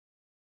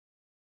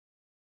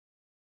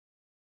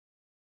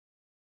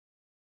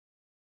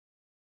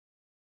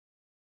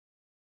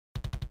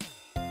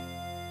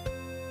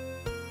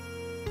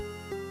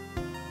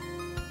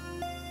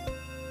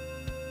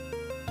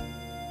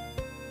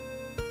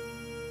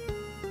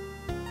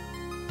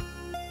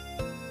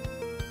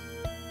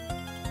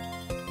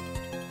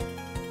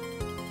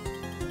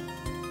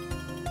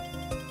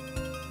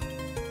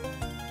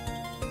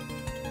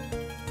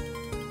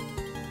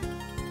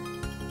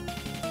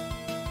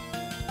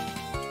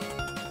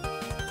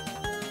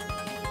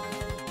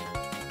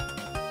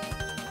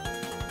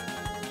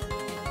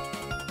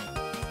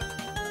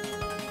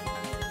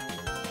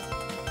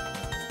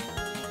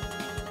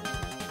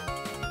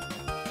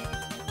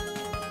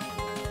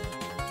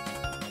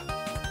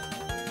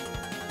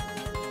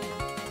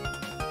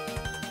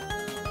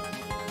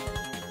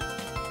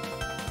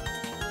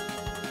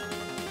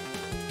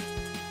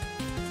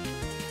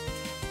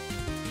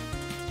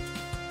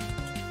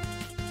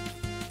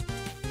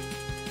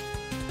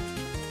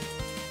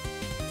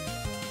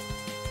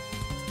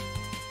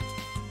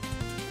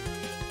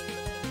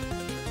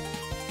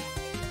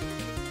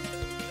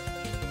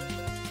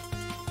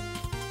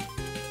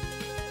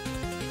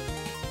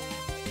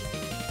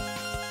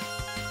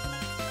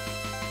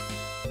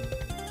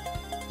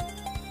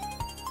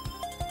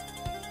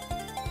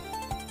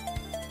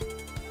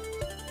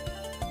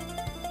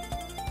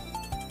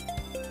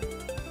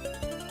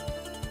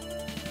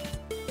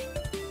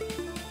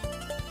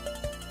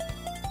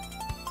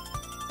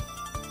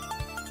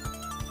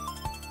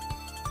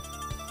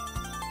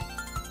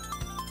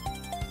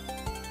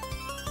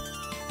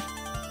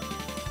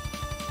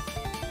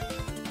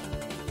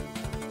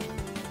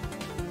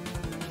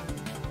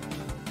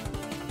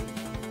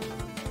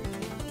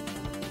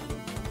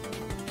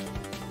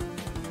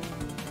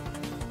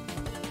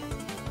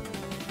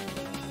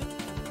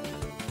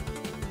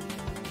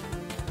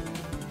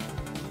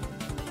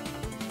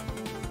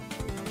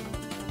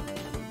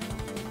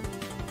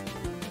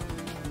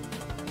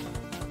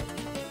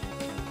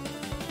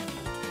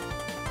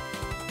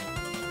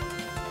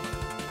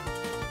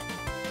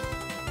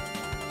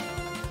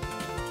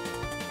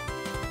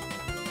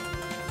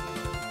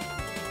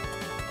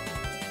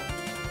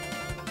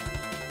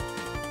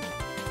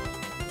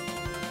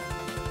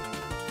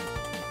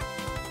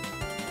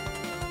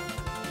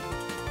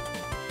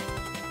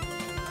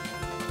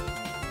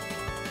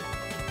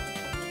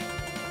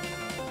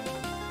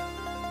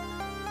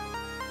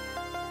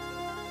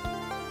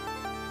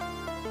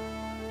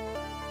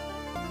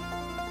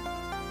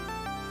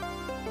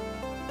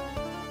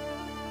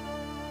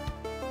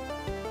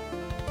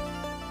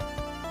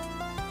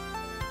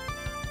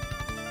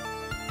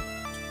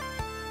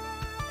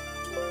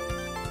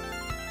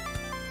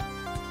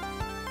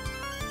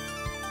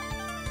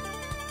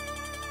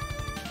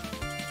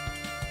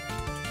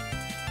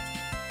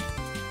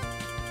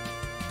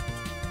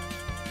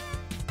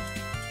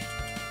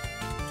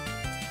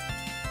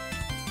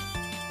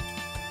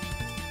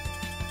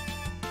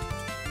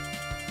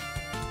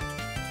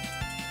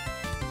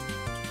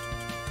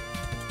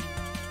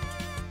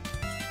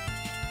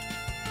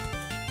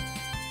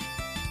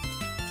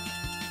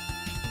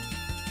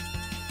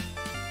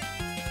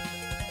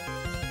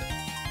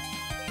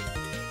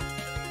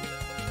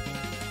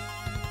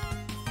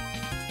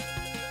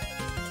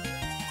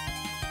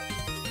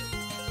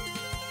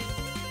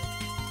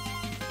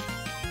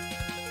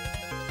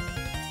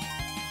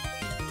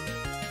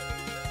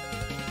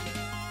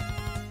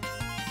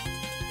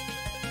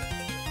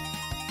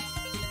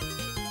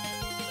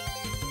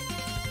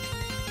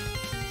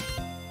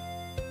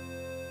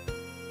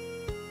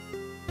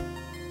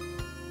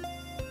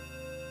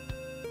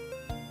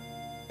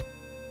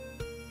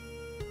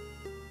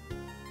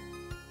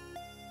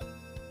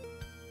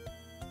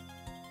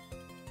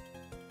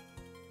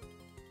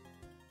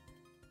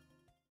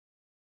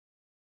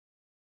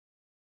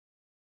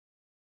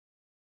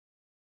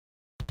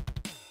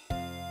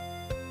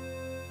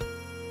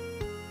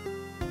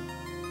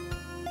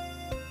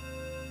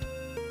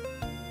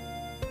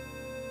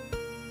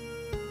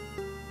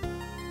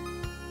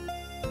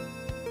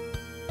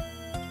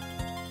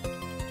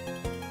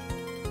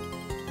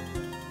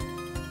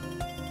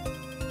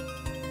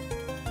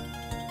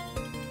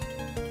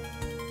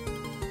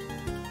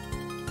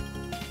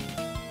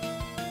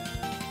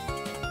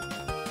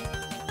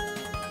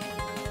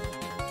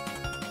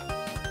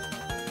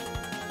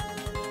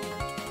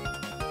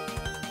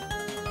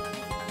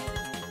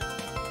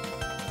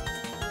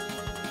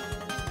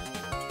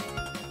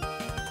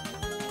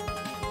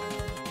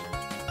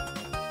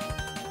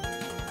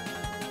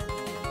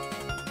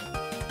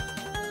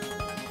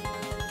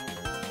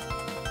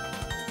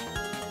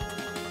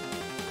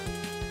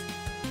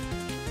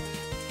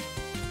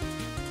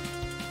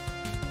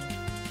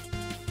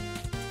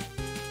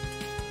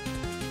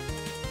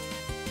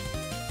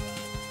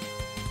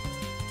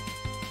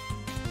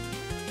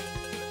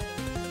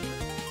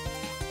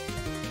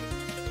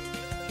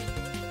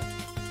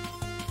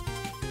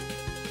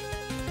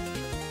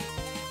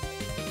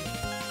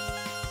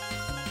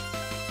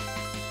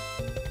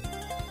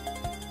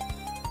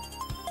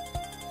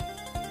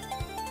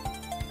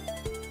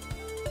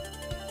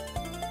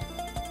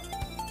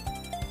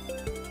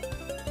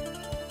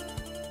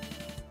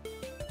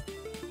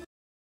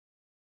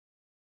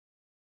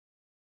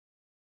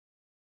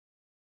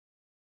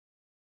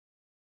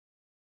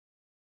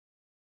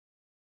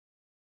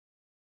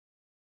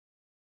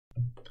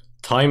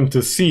Time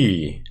to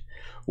see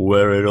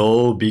where it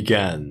all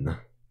began.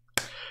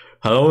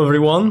 Hello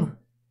everyone,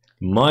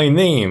 my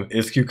name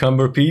is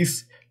Cucumber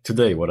Peace.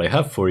 Today what I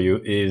have for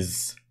you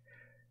is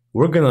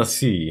we're gonna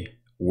see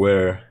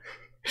where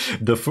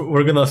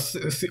we're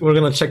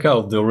gonna check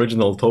out the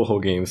original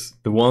Touhou games,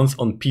 the ones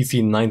on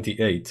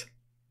PC-98,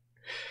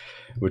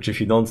 which, if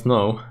you don't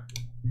know,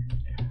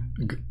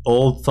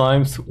 old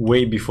times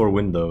way before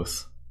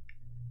Windows.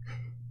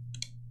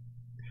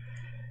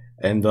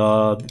 And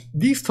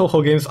these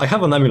Touhou games, I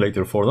have an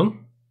emulator for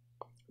them.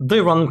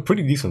 They run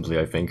pretty decently,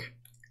 I think.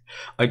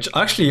 I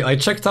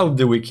checked out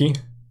the wiki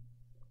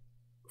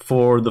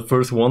for the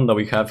first one that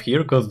we have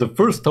here, because the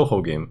first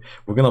Touhou game,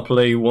 we're gonna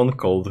play one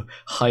called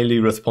Highly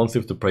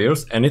Responsive to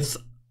Prayers, and it's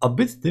a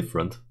bit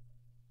different.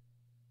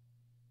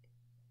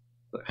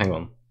 Hang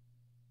on.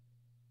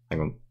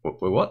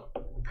 Wait, what?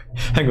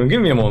 Hang on,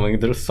 give me a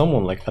moment, there's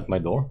someone like at my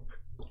door.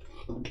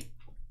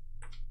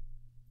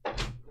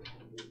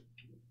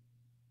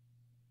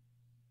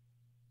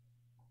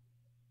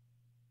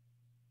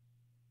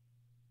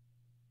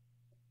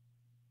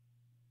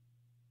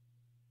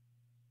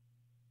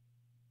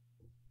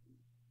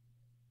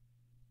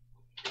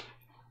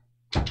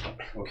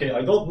 Okay,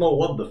 I don't know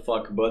what the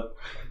fuck, but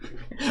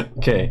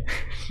okay.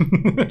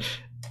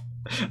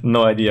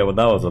 No idea what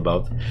that was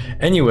about.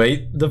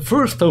 Anyway, the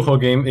first Touhou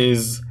game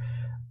is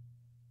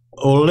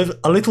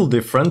a little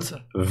different,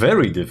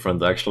 very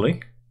different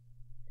actually,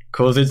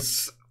 because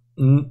it's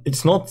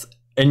not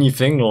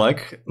anything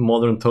like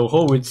modern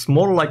Touhou, it's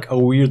more like a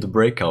weird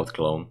Breakout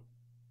clone.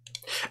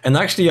 And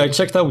actually I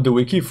checked out the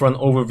wiki for an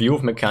overview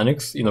of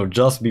mechanics, you know,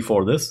 just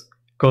before this,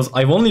 because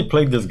I've only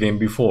played this game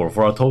before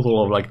for a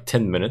total of like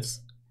 10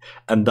 minutes.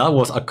 And that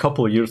was a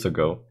couple years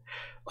ago.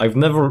 I've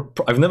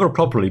never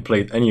properly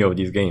played any of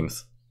these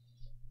games.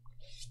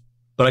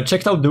 But I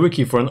checked out the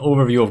wiki for an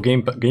overview of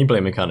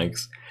gameplay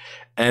mechanics.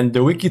 And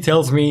the wiki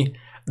tells me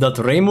that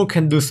Reimu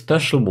can do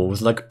special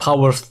moves like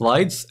power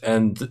slides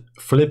and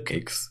flip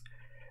kicks.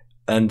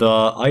 And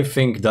I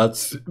think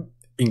that's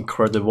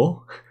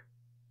incredible.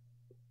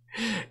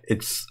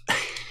 It's...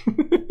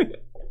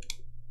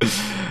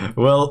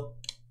 well,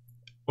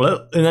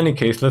 in any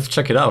case, let's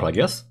check it out, I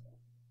guess.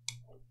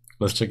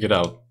 Let's check it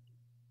out.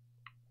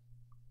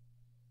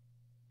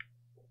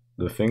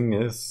 The thing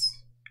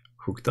is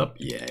hooked up?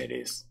 Yeah, it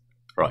is.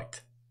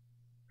 Right.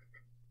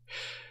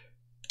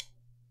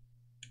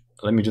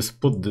 Let me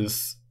just put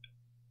this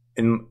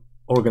in,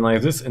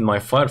 organize this in my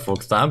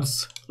Firefox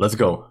tabs. Let's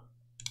go.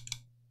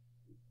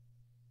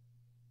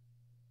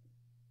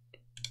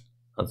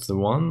 That's the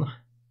one.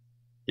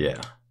 Yeah.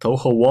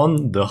 Touhou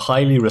 1, the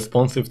highly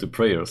responsive to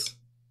prayers.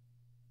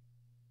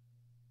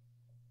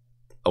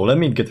 Oh, let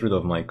me get rid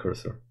of my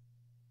cursor.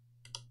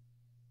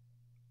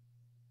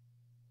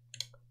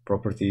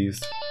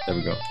 Properties, there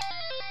we go.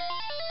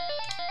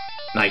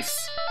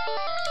 Nice.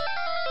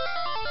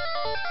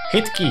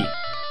 Hit key.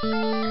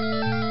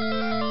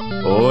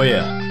 Oh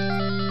yeah.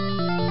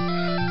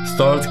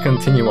 Start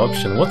continue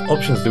option. What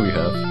options do we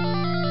have?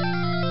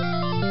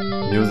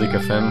 Music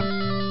FM.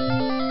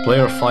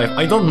 Player 5.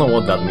 I don't know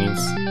what that means.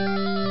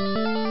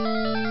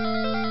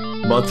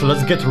 But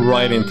let's get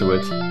right into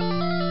it.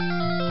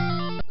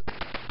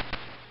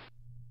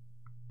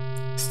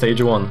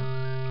 Stage 1.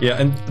 Yeah,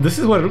 and this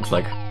is what it looks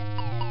like.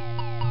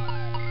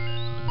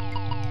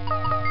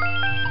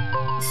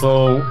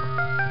 So,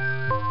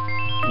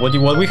 what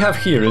we have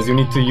here is you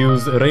need to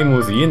use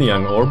Reimu's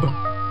Yin-Yang Orb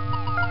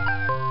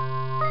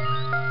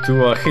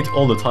to hit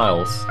all the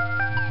tiles.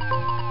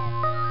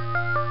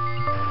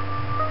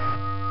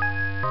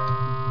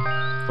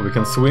 We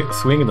can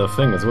swing the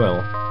thing as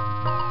well.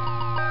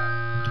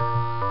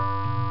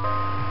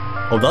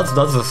 Oh, that's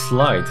a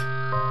slide.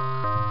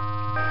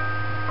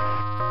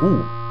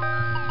 Ooh.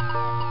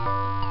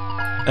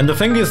 And the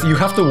thing is, you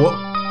have to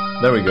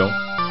there we go.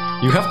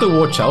 You have to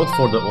watch out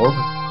for the orb.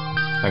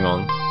 Hang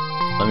on,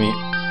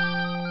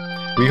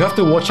 we have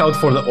to watch out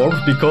for the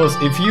orb, because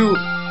if you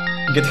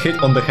get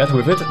hit on the head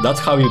with it, that's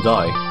how you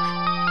die.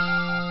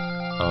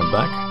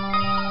 Back.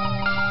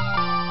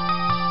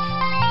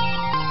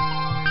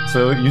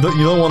 So you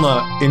don't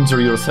wanna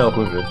injure yourself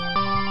with it.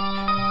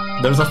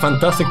 There's a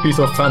fantastic piece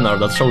of fan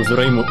art that shows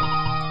Reimu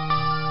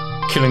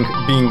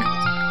being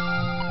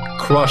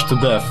crushed to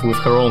death with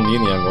her own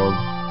Yin-Yang Orb.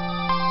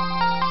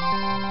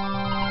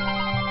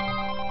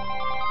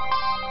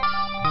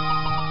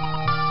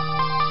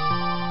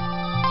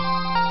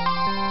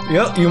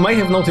 Yeah, you might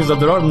have noticed that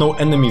there are no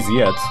enemies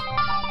yet.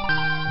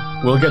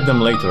 We'll get them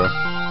later,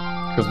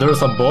 because there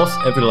is a boss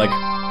every like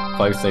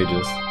 5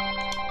 stages.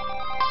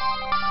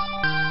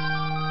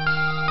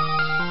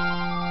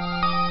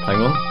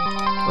 Hang on.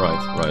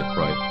 Right.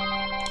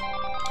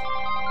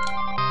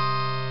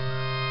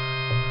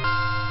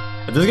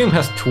 This game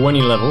has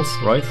 20 levels,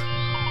 right?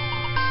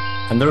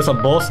 And there's a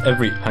boss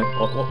every... I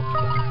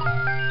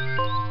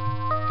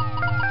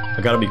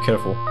gotta be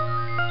careful.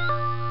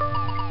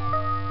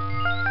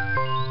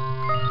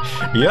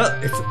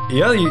 Yeah,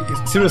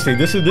 seriously,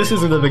 this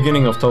is the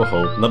beginning of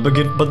Touhou.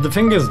 But the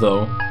thing is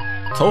though,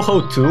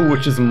 Touhou 2,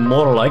 which is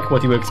more like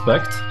what you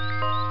expect,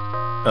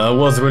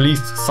 was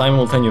released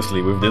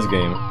simultaneously with this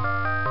game.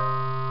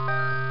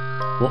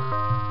 Whoa,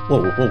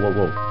 whoa, whoa, whoa,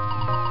 whoa.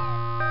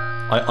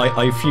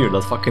 I fear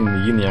that fucking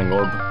yin-yang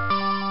orb.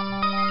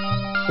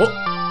 Whoa!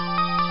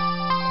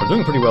 We're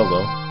doing pretty well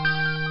though.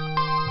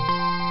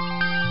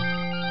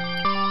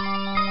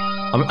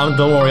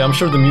 Don't worry, I'm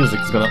sure the music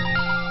is gonna...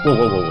 Whoa,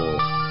 whoa, whoa, whoa.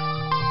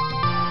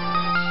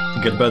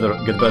 Get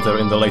better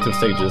in the later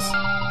stages.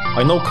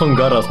 I know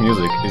Kongara's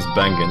music is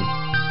banging.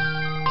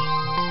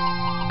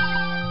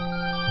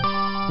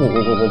 Whoa,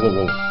 whoa, whoa, whoa,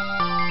 whoa, whoa.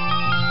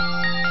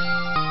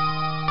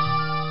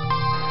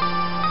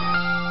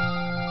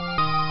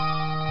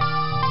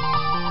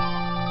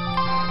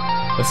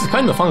 This is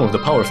kind of fun with the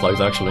power slides,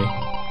 actually.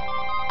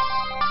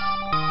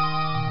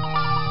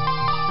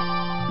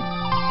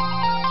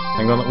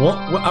 Hang on,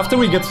 after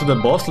we get to the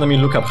boss, let me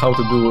look up how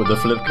to do the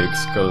flip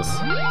kicks, cause...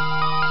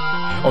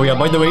 Oh yeah,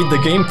 by the way, the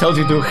game tells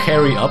you to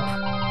hurry up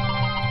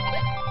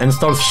and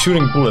starts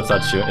shooting bullets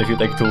at you if you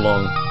take too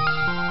long.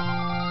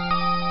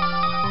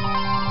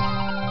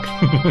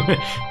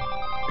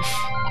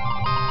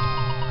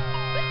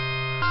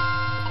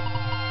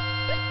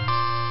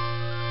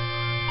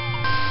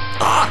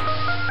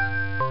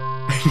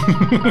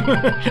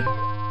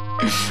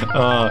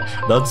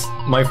 That's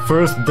my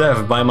first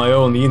death by my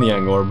own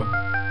yin-yang orb.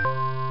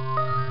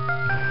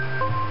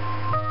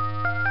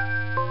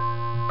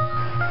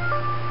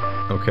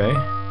 Okay.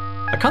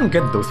 I can't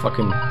get those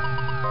fucking...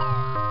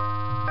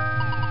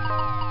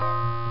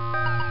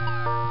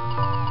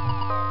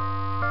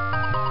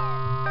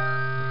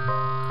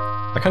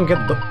 I can't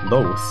get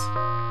those.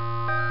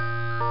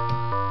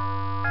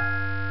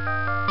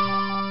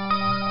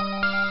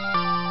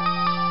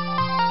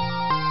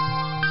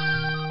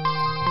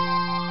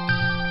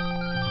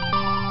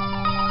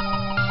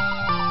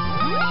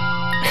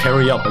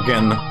 Hurry up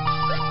again.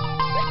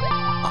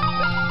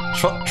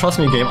 Trust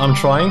me, game, I'm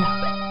trying.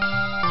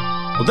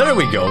 Well, there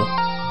we go.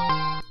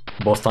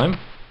 Boss time.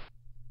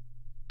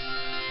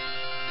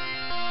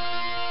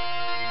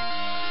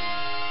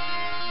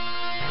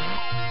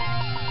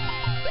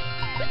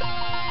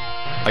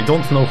 I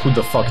don't know who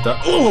the fuck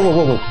that... Oh, whoa,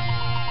 whoa, whoa.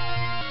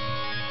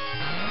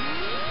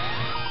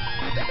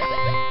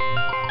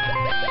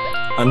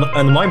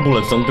 And my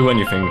bullets don't do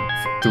anything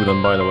to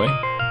them, by the way.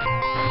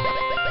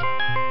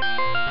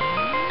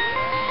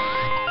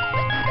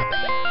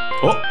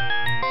 Oh!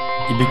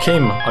 He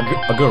became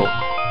a girl.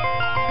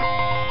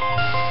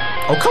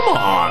 Oh, come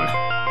on!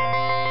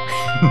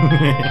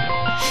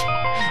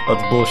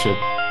 That's bullshit.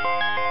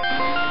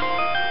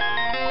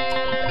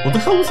 What the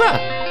hell was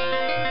that?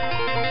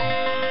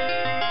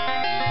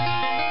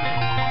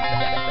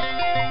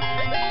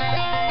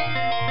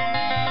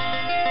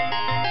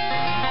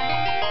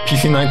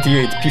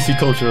 PC-98, PC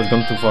culture has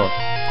gone too far.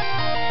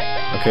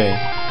 Okay.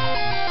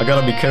 I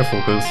gotta be careful,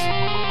 because...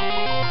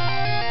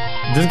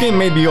 this game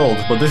may be old,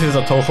 but this is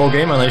a Touhou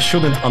game and I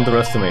shouldn't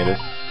underestimate it.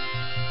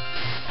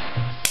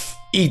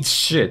 Eat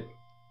shit!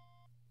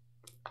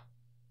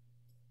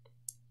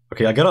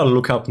 Okay, I gotta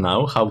look up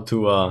now how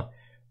to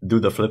do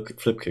the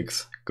flip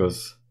kicks,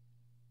 because...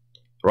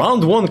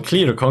 Round 1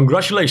 clear,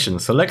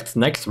 congratulations, select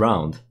next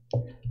round.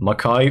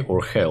 Makai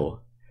or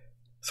Hell.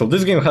 So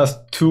this game has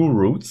 2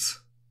 routes.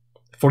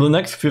 For the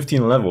next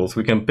 15 levels,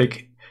 we can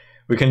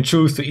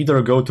choose to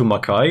either go to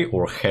Makai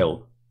or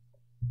Hell.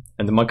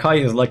 And the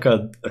Makai is like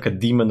a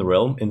demon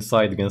realm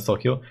inside against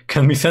Tokyo.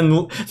 Can we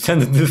send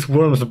this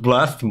Worm's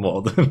Blast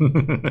mod?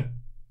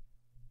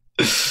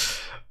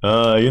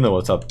 You know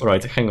what's up.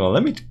 Right, hang on.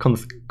 Let me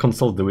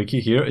consult the wiki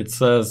here. It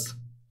says...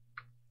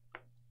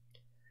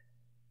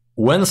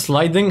 When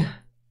sliding...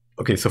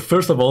 Okay, so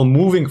first of all,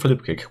 moving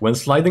flip kick. When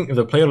sliding, if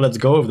the player lets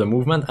go of the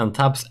movement and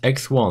taps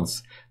X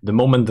once, the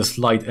moment the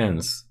slide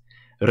ends,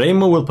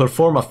 Reimu will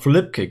perform a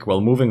flip kick while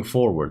moving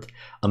forward.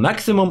 A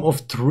maximum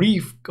of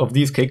 3 of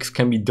these kicks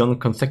can be done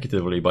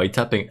consecutively by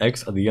tapping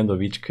X at the end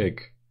of each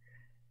kick.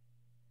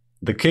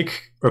 The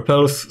kick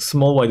repels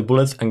small white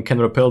bullets and can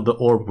repel the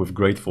orb with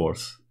great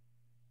force.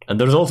 And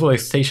there's also a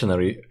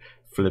stationary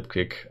flip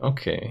kick.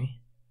 Okay.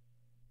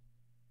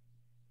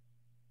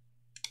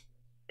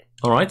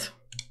 Alright.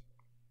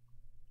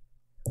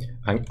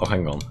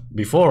 Hang on.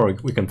 Before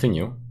we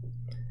continue,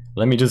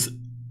 let me just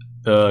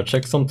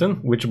check something,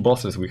 which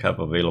bosses we have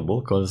available,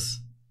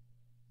 because...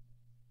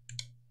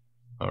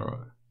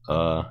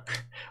 Alright.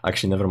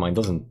 Actually, never mind,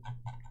 doesn't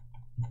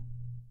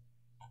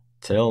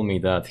tell me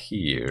that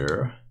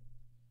here.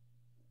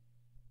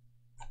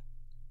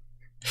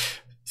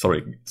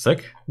 Sorry,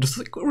 sec? Just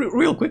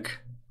real quick.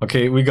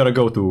 Okay, we gotta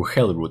go to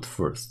Hell route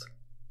first.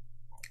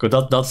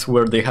 Because that's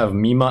where they have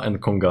Mima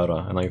and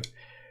Kongara,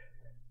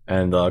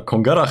 and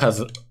Kongara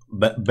has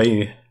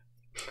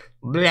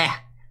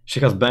she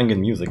has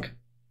banging music.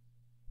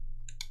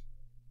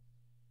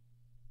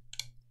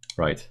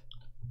 Right.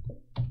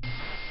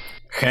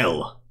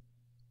 Hell.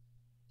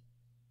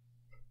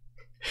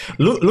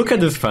 Look at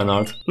this fan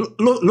art.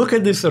 Look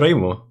at this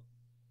Reimu.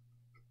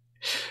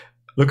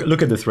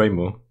 Look at this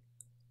Reimu.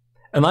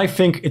 And I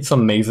think it's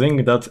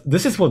amazing that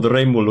this is what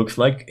Reimu looks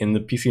like in the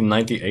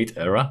PC-98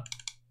 era.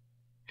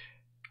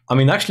 I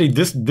mean, actually,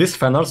 this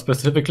fan art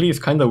specifically is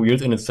kind of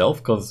weird in itself,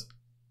 because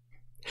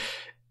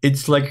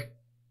it's like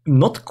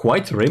not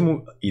quite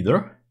Reimu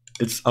either.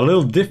 It's a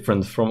little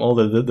different from all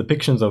the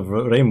depictions of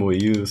Reimu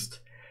used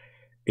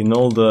in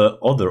all the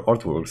other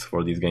artworks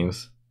for these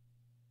games.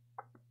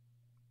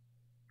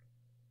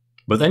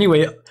 But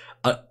anyway,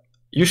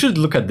 you should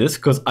look at this,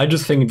 because I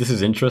just think this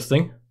is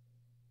interesting.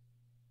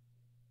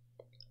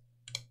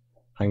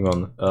 Hang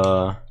on.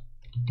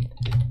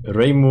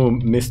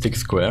 Reimu Mystic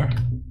Square.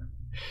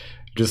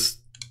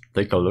 Just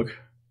take a look.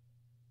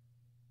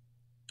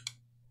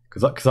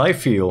 Because I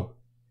feel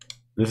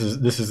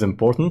this is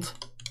important.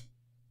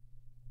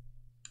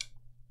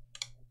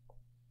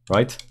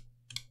 Right?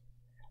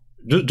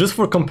 Just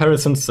for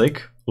comparison's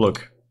sake,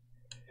 look.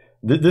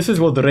 This is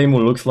what the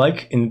Reimu looks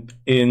like in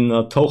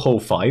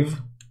Touhou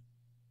 5.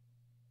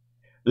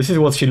 This is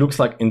what she looks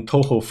like in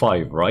Touhou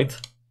 5, right?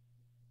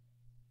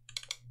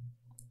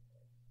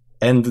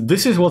 And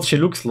this is what she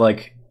looks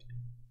like.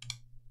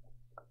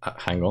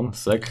 Hang on a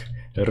sec.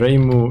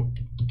 Reimu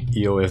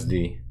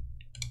EOSD.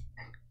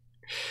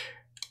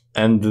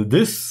 And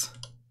this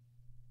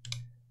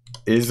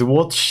is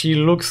what she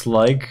looks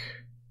like.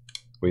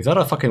 Wait, is that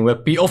a fucking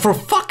WebP? Oh, for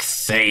fuck's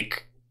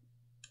sake!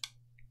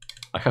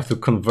 I have to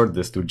convert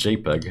this to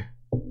JPEG.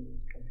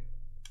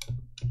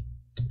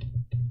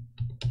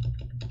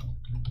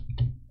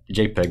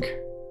 JPEG.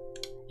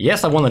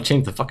 Yes, I want to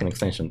change the fucking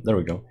extension. There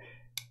we go.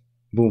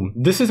 Boom.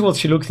 This is what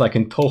she looks like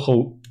in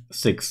Touhou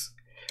 6.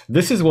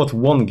 This is what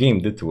one game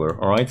did to her,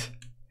 alright?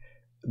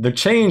 The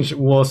change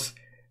was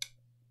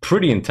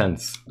pretty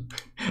intense.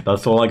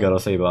 That's all I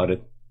gotta say about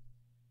it.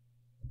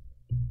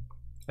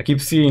 I keep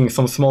seeing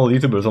some small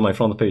YouTubers on my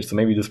front page, so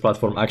maybe this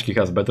platform actually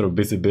has better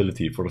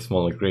visibility for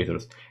smaller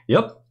creators.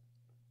 Yep.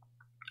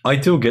 I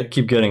too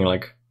keep getting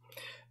like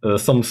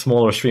some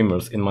smaller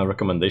streamers in my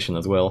recommendation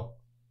as well.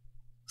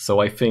 So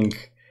I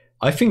think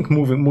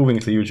moving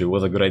to YouTube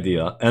was a good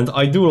idea, and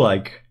I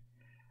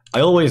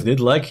always did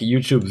like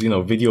YouTube's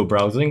video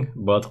browsing,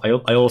 but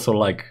I also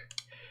like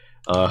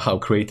how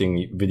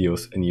creating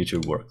videos in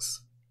YouTube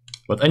works.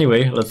 But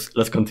anyway,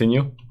 let's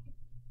continue.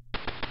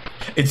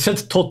 It said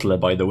Totle,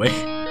 by the way.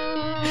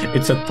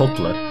 It said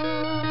Totle.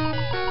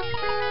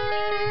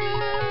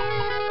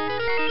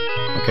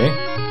 Okay.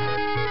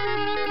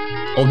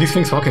 All these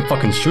things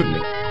fucking shoot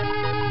me.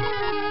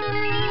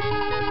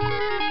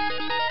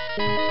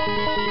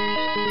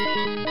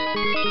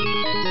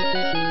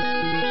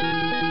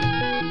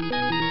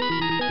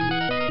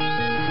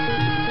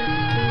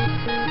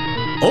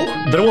 Oh,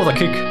 there was a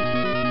kick.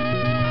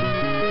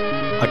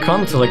 I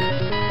can't like.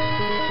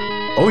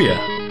 Oh yeah,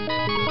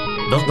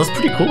 that's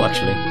pretty cool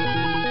actually.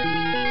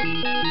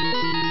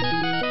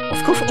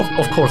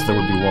 Of course, there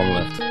would be one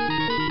left.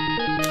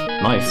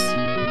 Nice.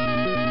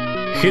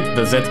 Hit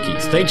the Z key.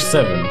 Stage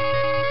 7.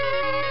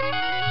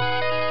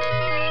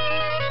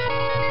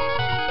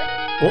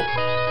 Oh.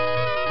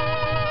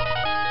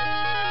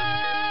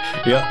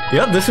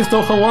 Yeah. This is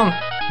Touhou 1.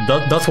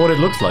 That's what it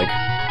looks like.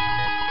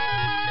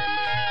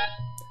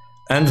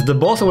 And the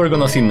boss we're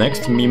gonna see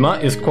next, Mima,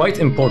 is quite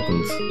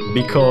important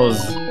because...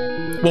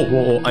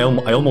 Whoa,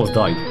 I almost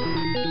died.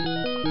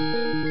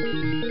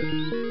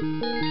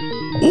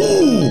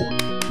 Ooh!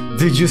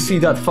 Did you see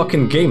that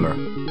fucking gamer?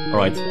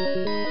 Alright.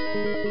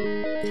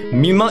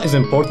 Mima is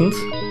important.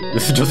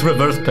 This is just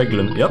reverse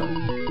Peglin, yep.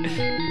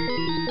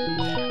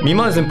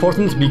 Mima is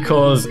important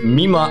because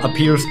Mima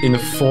appears in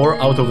 4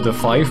 out of the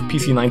 5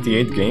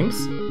 PC-98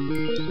 games,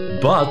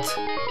 but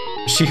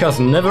she has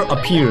never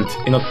appeared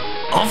in a...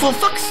 Oh, for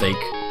fuck's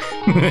sake!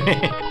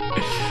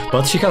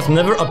 But she has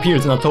never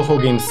appeared in a Touhou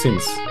game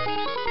since.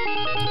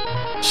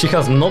 She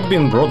has not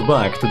been brought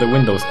back to the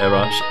Windows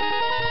era.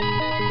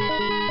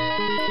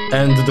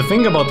 And the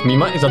thing about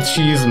Mima is that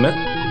she is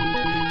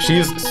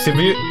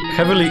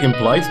heavily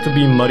implied to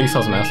be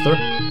Marisa's master.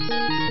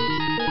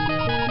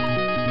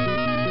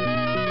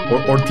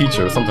 Or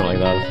teacher, something like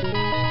that.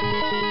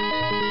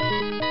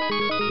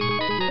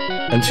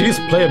 And she is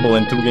playable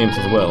in 2 games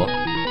as well.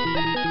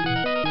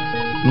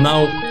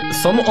 Now,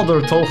 some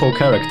other Touhou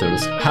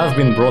characters have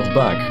been brought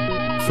back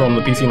from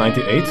the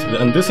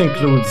PC-98, and this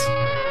includes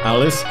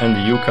Alice and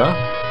Yuka.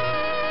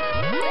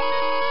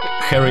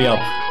 Hurry up.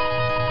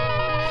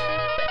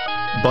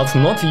 But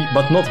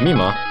not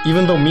Mima,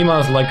 even though Mima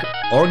is like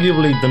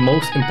arguably the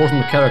most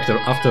important character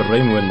after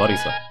Reimu and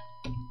Marisa.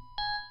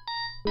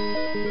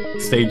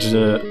 Stage,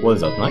 what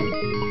is that, 9?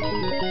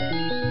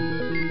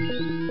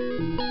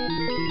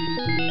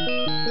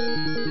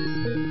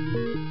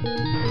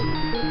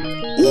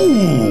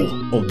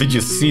 Ooh! Oh, did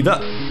you see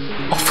that?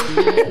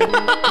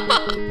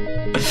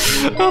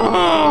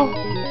 Oh.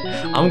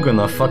 I'm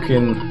gonna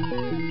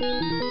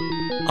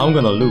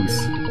lose.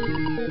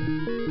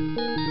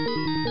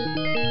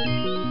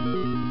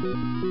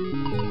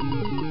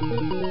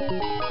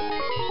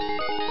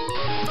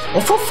 Oh,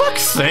 for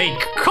fuck's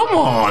sake! Come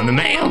on,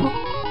 man!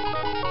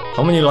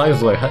 How many lives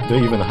do I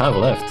even have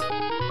left?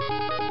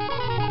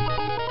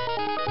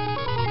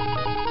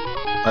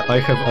 I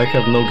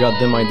have no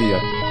goddamn idea.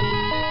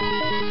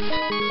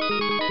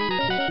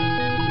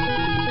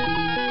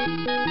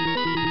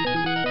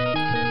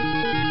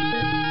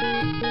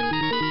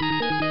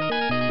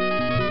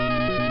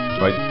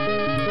 right?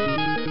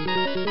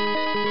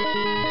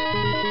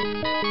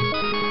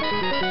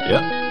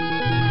 Yeah.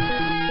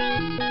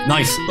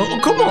 Nice! Oh,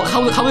 come on!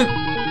 How did...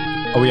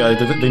 Oh yeah,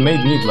 they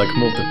made need like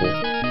multiple.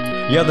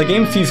 Yeah, the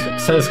game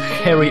says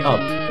hurry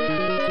up.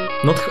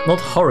 Not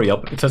hurry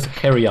up, it says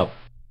hurry up.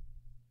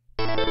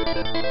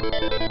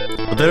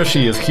 But there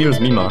she is, here's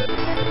Mima.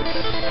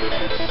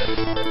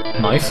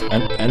 Nice,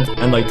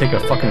 and I take a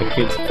fucking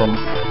hit from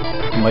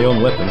my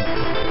own weapon.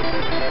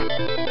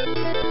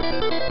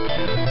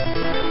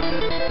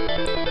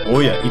 Oh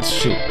yeah, eat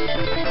shit.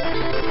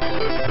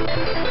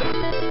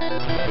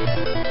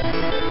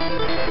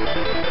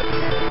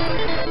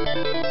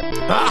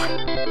 Ah!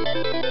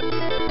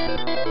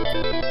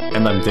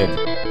 And I'm dead.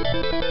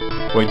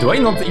 Wait, do I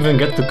not even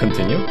get to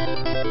continue?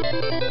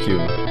 Q.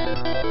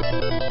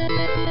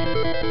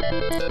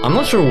 I'm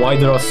not sure why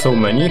there are so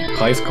many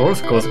high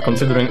scores, because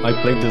considering I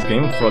played this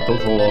game for a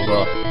total of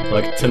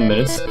like 10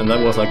 minutes, and that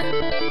was like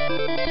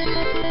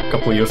a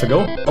couple of years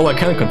ago. Oh, I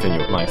can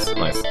continue. Nice,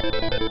 nice.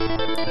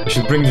 I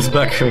should bring this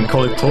back and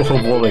call it Touhou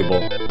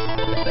Volleyball.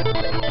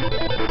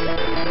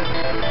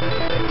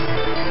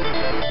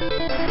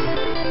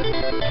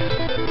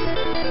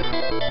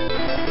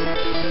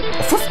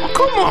 Oh,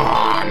 come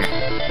on!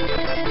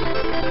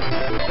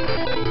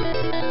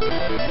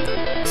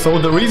 So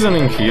the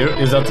reasoning here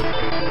is that...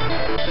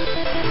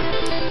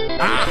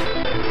 Ah!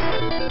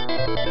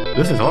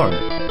 This is hard.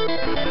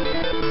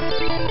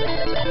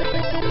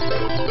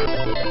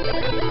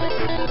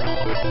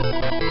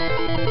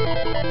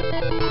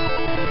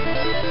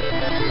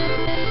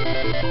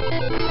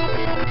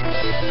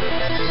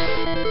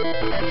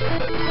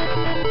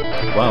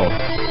 Wow.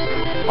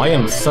 I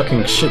am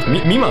sucking shit.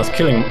 Mima's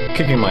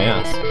kicking my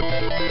ass.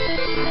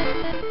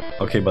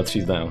 Okay, but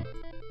she's down.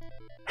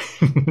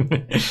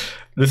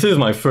 This is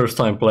my first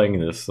time playing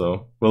this,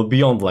 so well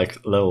beyond like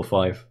level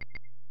 5.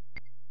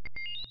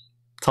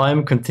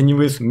 Time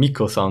continuous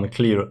Miko-san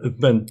clear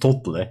ben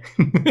totally.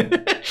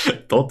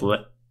 Totally.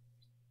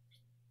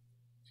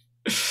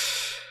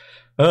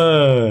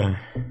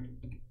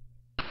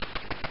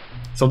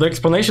 So the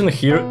explanation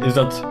here is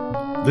that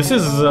this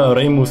is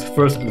Reimu's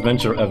first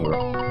adventure ever.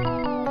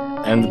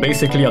 And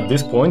basically at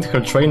this point her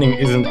training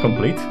isn't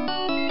complete.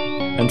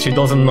 And she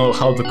doesn't know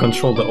how to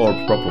control the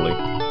orb properly.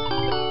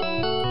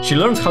 She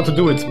learns how to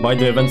do it by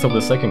the events of the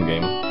second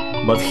game,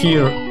 but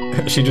here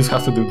she just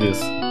has to do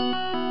this.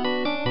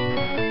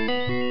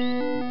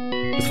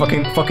 Just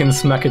fucking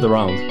smack it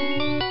around.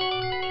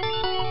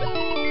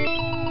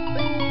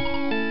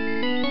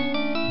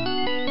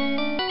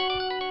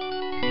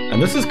 And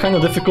this is kind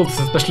of difficult,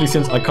 especially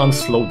since I can't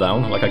slow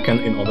down like I can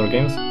in other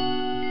games.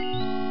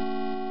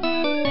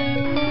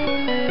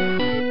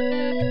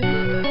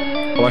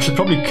 Oh, I should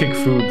probably kick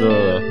through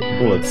the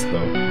bullets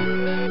though.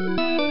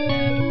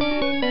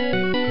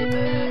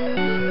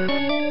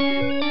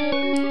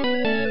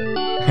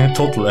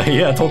 Totally,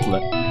 yeah,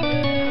 totally.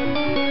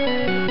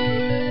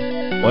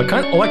 Well,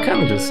 I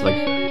can just like...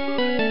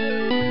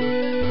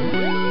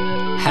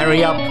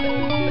 Hurry up!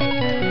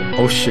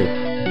 Oh shit.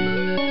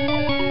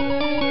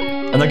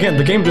 And again,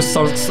 the game just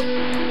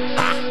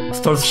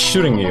starts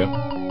shooting you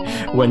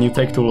when you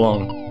take too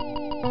long.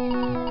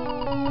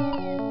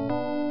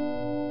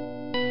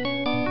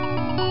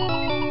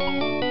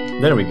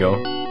 There we go.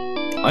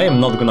 I am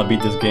not gonna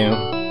beat this game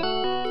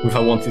with a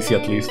 1cc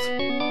at least.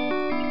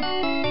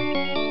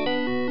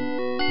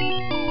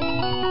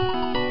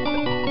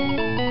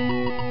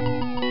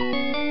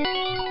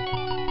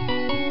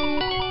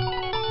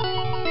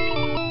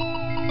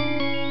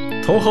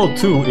 Touhou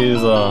 2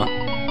 is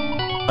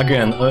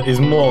again is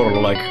more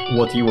like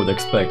what you would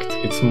expect.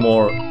 It's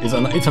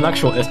an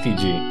actual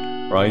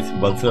STG, right?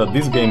 But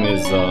this game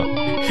is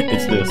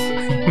it's this.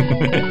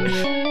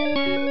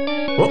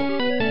 Whoa.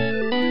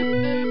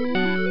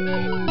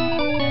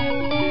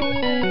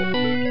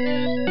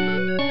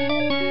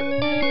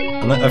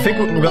 And I think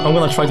I'm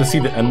gonna try to see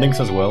the endings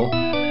as well.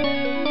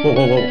 Whoa,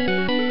 whoa, whoa!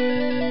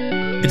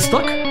 It's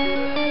stuck.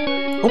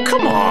 Oh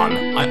come on!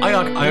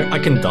 I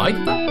can die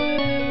to that.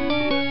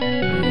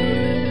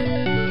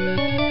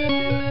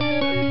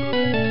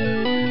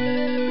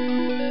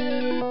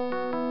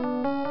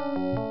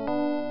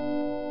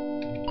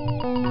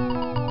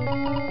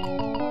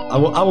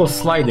 I was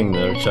sliding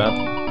there, chat.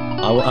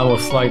 I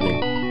was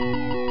sliding.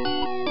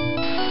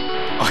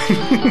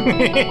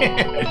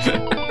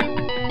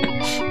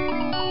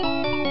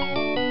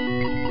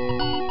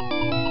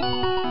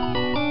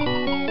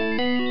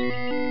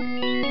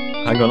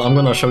 Hang on, I'm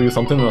gonna show you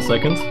something in a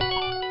second.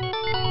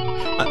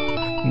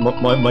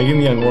 My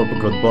yin yang orb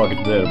got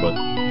bugged there, but...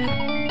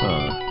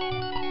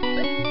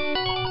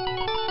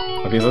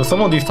 Okay, so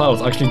some of these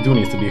tiles actually do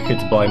need to be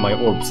hit by my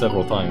orb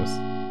several times.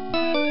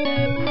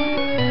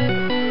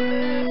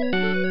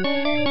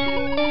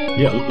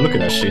 Yeah, look at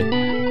that shit.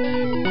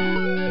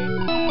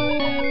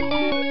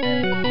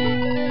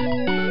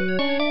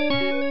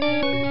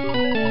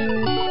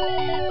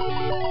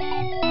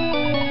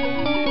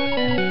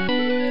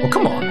 Oh,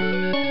 come on!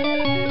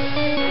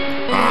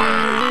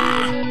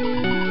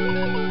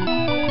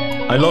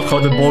 I love how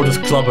the ball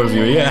just clobbers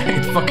you, yeah,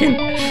 it fucking...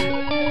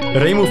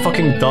 Reimu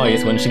fucking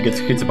dies when she gets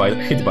hit by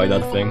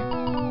that thing.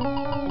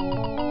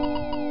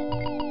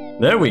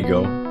 There we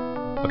go.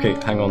 Okay,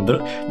 hang on.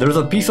 There's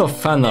a piece of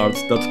fan art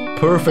that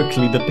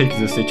perfectly depicts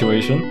this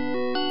situation.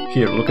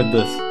 Here, look at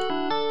this.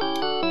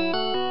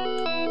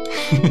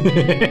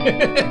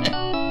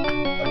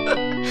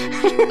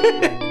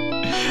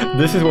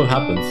 This is what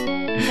happens.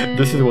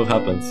 This is what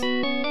happens.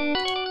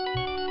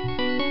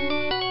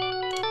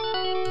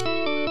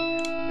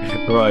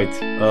 Right,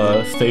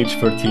 stage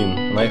 13.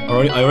 And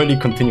I already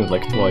continued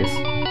like twice.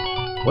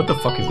 What the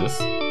fuck is this?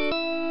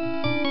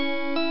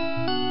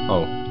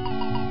 Oh.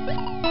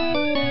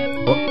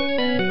 What?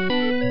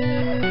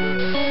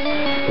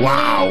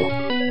 Wow!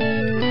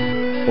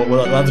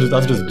 Well,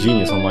 that's just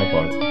genius on my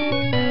part.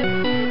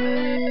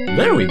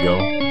 There we go.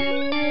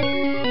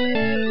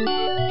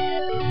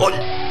 Oh,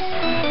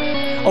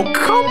 oh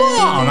come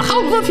on!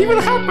 How does that even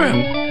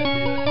happen?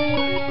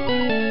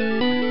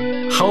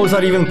 How is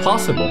that even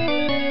possible?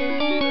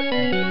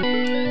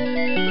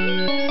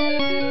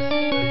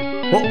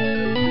 What?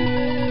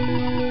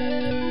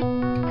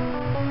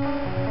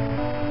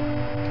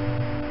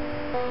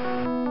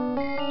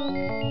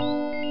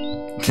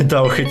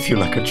 That hits you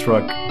like a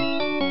truck.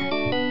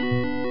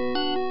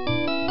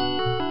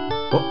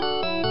 Oh.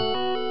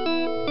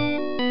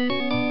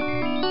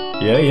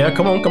 Yeah,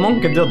 come on,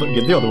 get the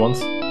other ones.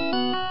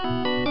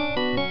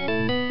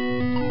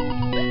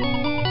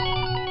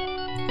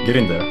 Get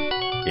in there.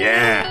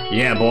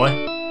 Yeah, boy.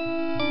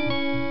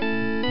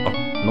 Oh,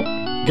 no,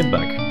 get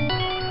back.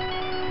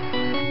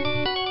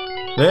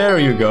 There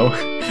you go.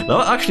 That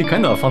was actually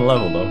kind of a fun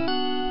level, though.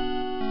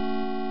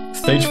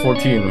 Stage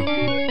 14.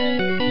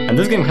 And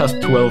this game has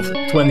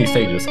 20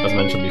 stages, as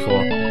mentioned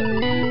before.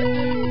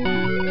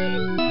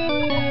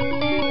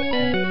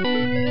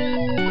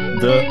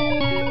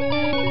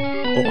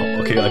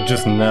 Oh, okay, I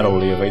just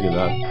narrowly evaded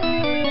that.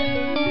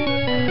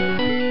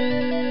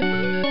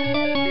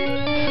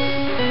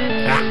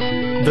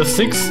 The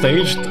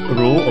 6-staged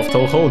rule of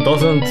Touhou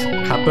doesn't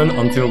happen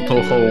until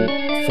Touhou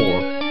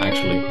 4,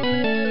 actually.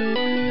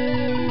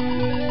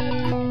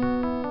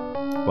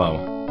 Wow.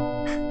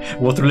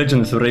 What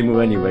religion is Reimu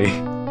anyway?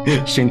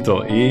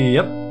 Shinto,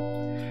 yep.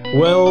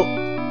 Well,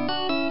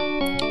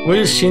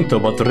 is Shinto,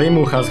 but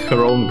Reimu has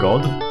her own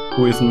god,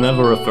 who is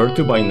never referred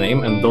to by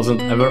name and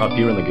doesn't ever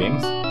appear in the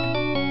games.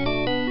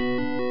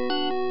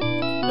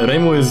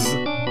 Reimu is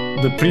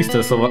the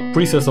priestess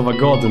of a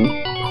god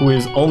who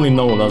is only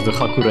known as the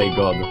Hakurei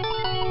god.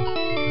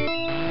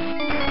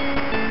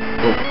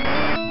 Oh.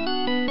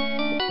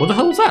 What the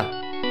hell was that?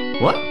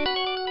 What?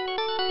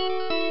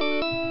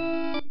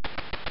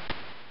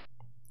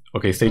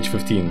 Okay, stage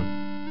 15.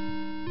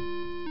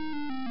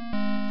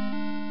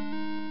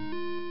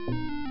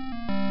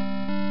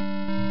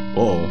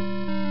 Whoa.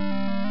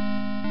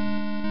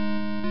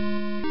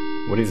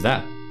 What is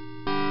that?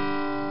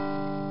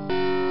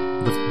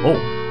 Oh.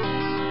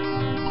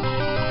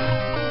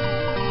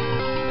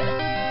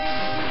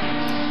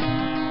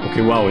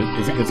 Okay, wow,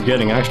 it's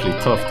getting actually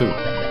tough too.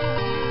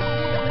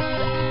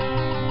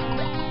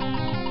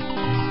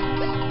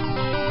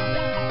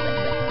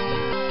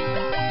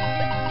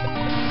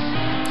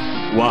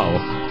 Wow.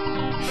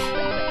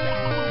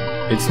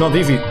 It's not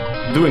easy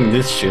doing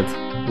this shit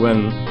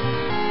when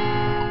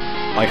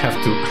I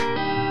have to...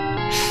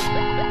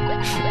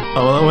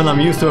 when I'm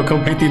used to a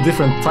completely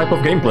different type of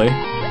gameplay.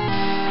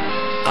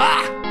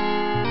 Ah!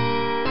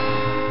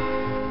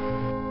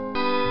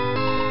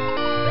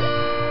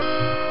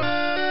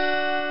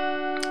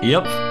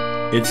 Yep,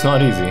 it's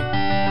not easy.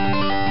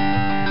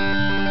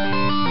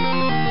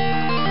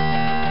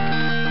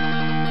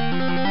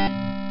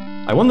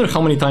 I wonder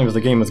how many times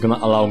the game is gonna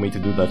allow me to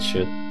do that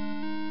shit.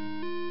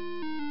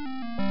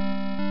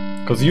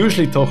 Because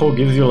usually Touhou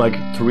gives you like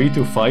 3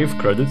 to 5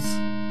 credits.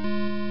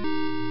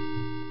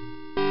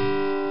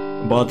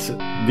 But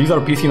these are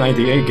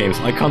PC-98 games,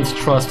 I can't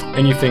trust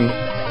any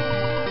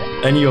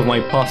of my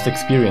past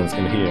experience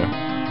in here.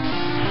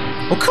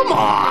 Oh, come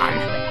on!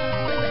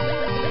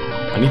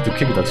 I need to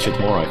kick that shit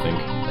more, I think.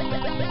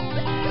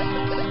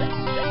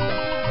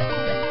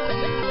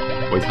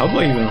 Wait, how do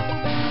I even...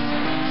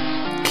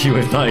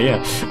 QSI, yeah.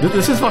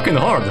 This is fucking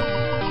hard!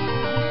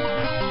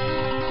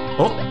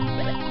 Oh!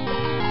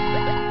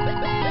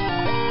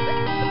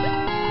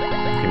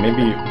 Okay,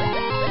 maybe...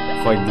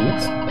 fight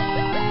dudes?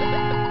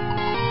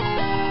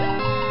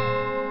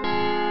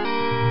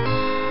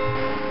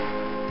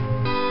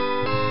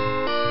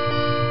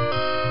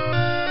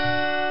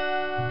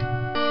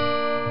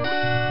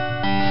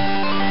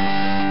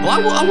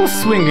 I was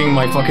swinging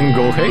my fucking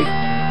Gohei.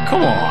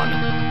 Come on.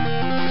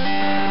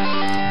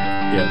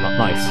 Yeah,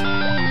 nice.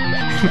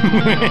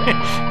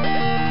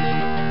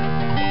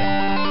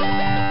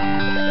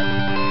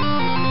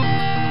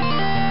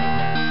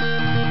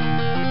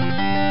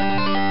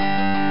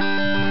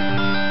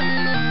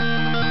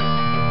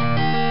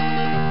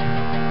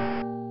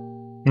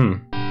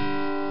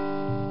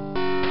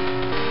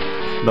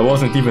 That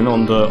wasn't even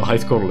on the high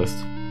score list.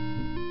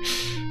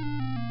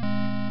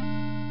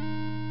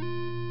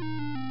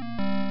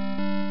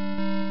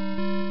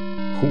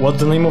 What's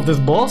the name of this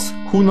boss?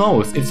 Who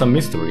knows? It's a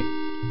mystery.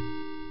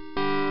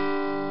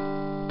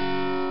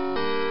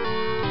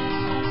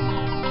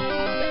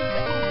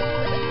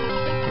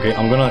 Okay,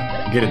 I'm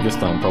gonna get it this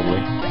time,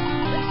 probably.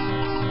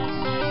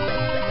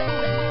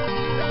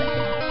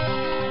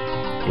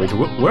 Wait,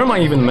 where am I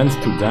even meant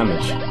to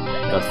damage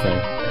that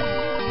thing?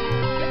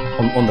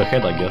 On the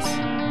head, I guess.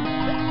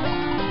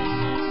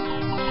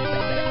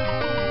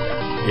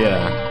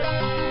 Yeah.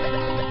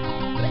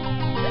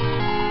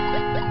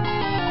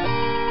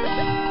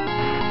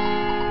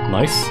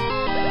 Nice.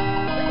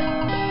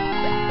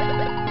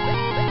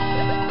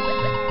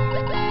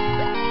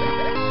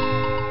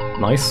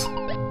 Nice.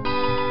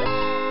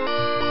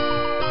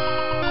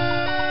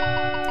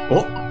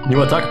 Oh,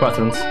 new attack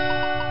patterns.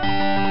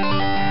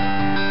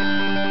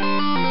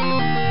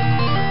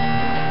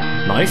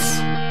 Nice.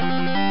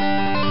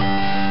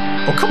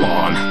 Oh, come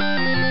on.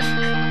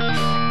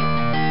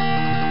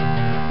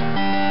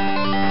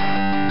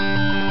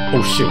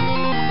 Oh, shit.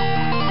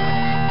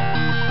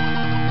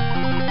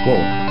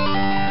 Whoa.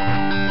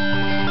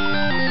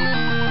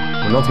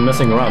 We're not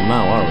messing around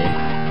now, are we?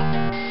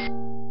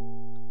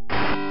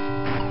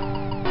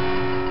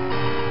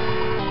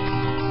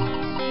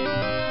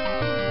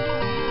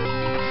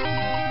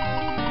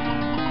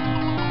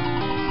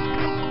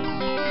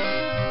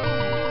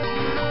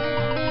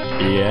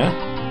 Yeah.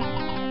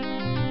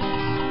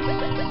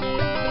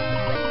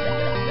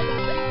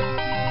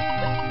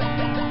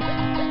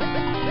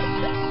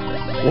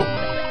 Whoa.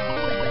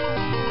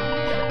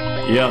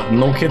 Yeah,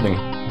 no kidding.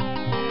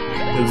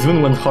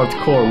 Zune went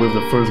hardcore with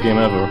the first game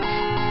ever.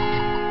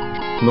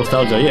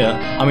 Nostalgia,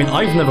 yeah. I mean,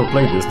 I've never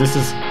played this. This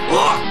is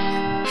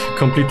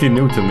completely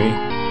new to me.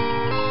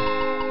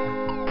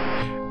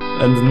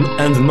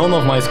 And none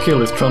of my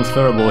skill is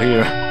transferable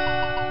here.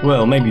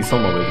 Well, maybe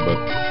some of it, but...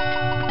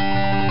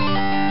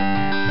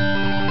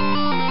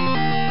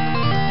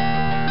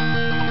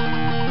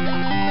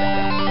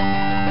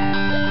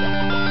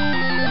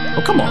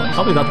 Oh, come on,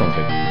 how did that not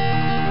hit?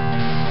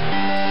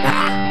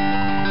 Ah.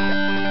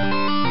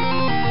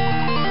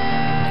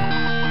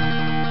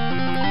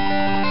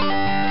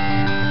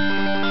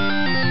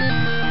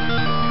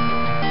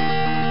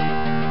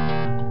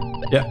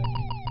 Yeah.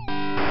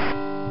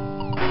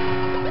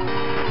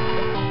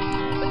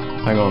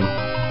 Hang on,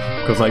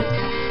 because like...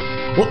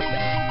 What?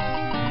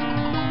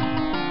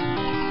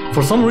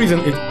 For some reason,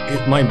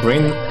 my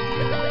brain...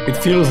 It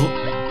feels...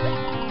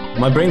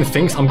 My brain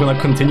thinks I'm gonna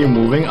continue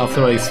moving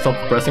after I stop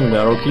pressing the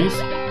arrow keys.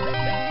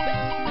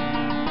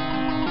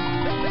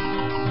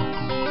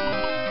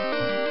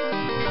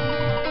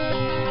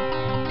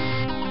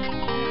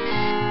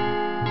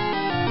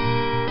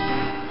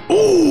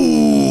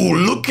 Ooh,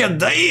 look at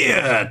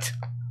that!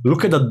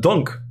 Look at that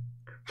dunk!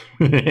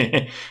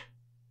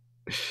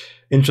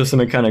 Interesting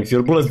mechanics.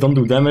 Your bullets don't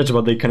do damage,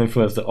 but they can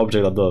influence the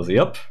object that does.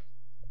 Yep.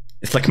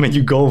 It's like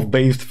menu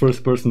golf-based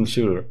first-person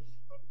shooter.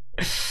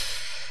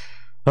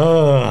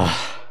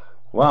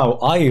 Wow,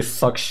 I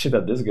suck shit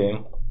at this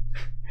game.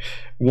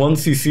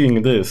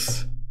 1cc'ing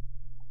this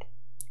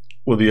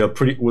would be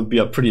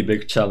a pretty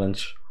big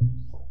challenge.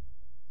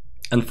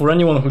 And for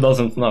anyone who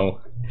doesn't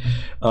know,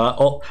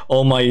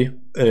 all my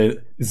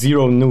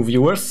 0 new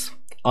viewers,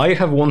 I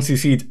have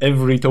 1cc'd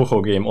every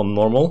Touhou game on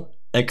normal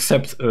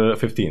except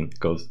 15,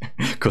 because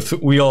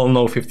we all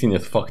know 15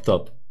 is fucked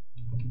up.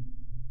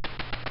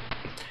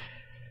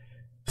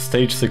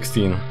 Stage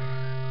 16.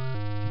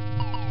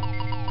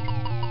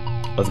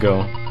 Let's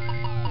go.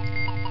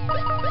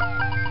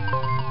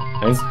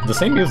 And it's the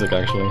same music,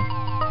 actually.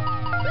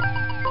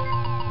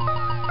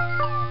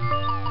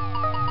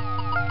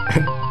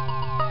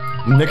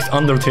 Next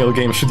Undertale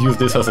game should use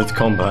this as its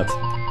combat.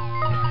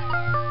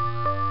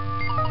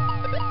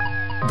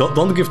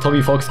 Don't give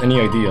Toby Fox any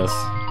ideas.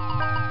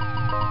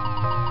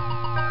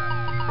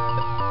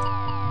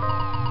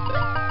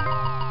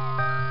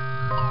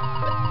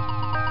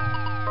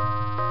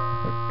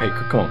 Hey,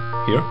 come on.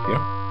 Here?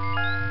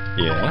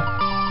 Yeah.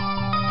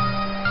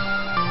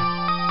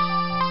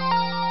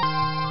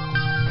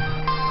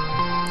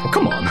 Oh,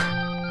 come on!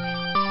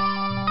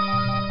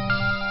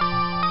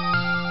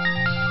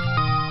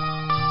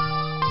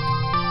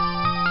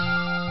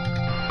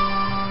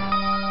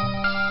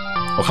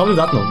 Oh, how did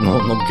that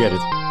not get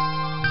it?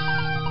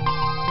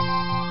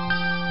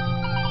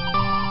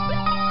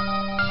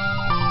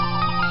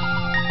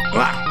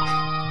 Ah!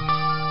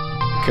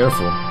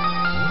 Careful.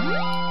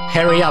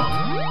 Hurry up!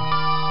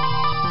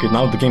 Okay,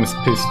 now the game is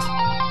pissed.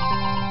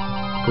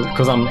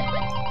 Because I'm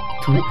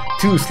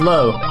too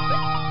slow.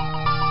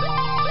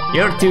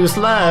 You're too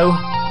slow!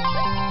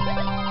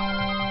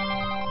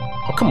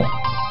 Oh, come on.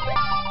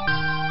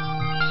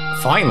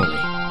 Finally!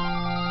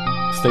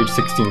 Stage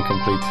 16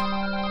 complete.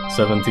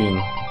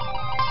 17.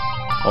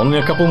 Only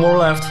a couple more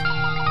left.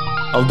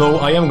 Although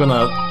I am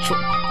gonna,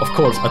 of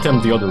course,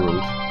 attempt the other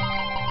route.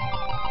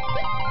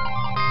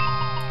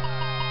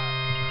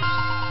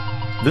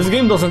 This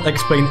game doesn't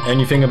explain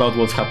anything about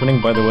what's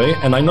happening, by the way,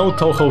 and I know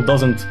Touhou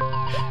doesn't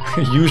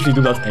usually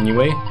do that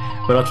anyway,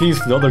 but at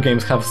least the other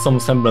games have some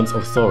semblance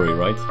of story,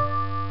 right?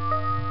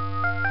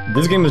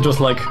 This game is just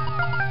like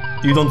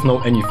you don't know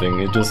anything.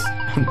 It just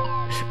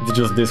it's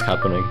just this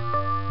happening.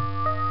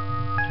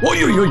 Oi,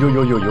 oi, oi, oi,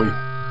 oi, oi, oi.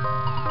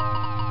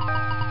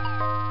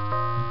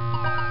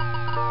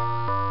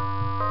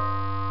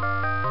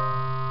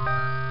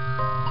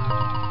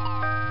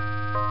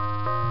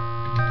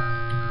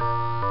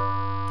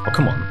 Oh,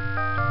 come on.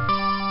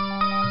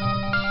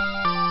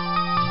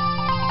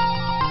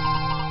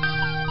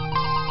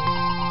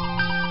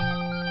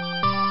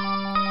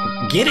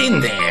 Get in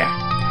there!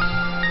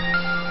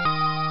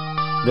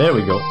 There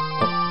we go.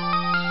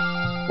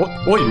 Oh.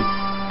 What?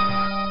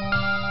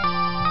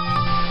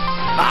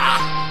 Ah!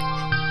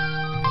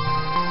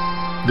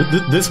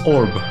 This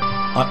orb.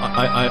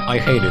 I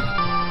hate it.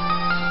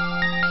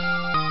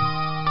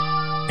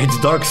 It's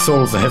Dark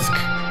Souls-esque.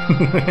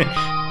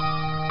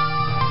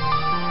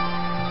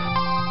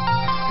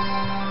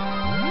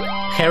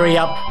 Hurry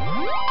up.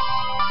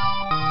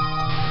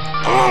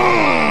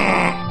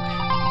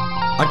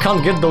 I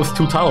can't get those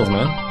 2 tiles,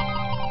 man.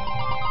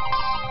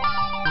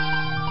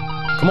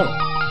 Come on.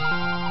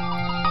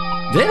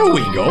 There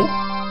we go.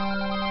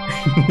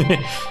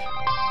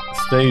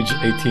 Stage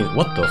 18.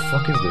 What the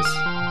fuck is this?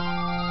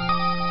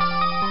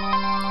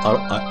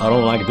 I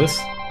don't like this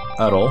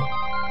at all.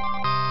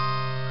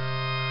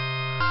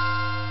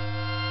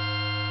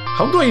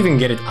 How do I even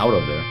get it out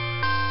of there?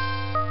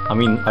 I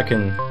mean, I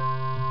can...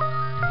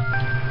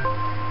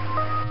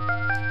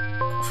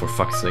 For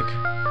fuck's sake.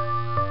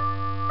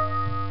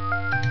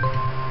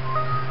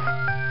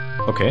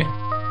 Okay.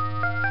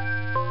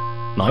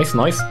 Nice,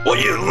 nice. Oh,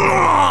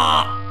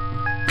 yeah!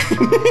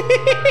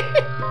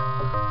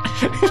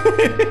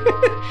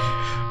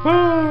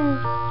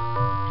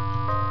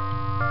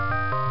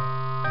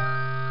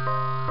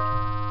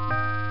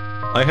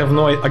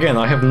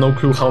 I have no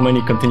clue how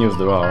many continues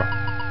there are.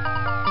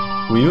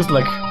 We used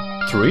like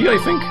 3, I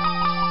think?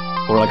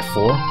 Or like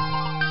 4?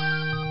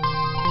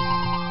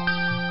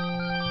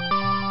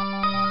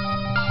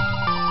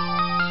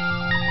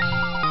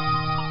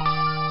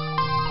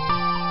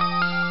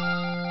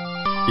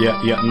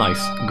 Yeah,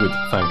 nice. Good,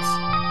 thanks.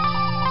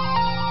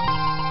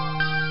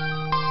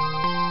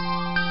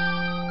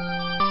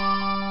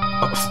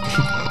 Oh,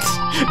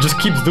 just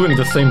keeps doing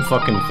the same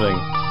fucking thing.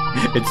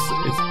 It's...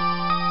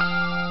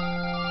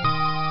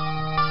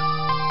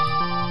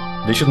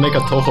 They should make a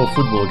Touhou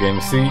football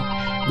game. See,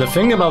 the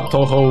thing about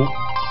Touhou,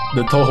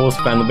 the Touhou's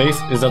fanbase,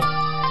 is that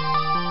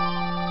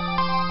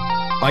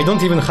I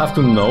don't even have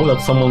to know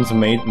that someone's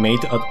made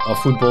a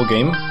football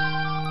game,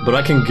 but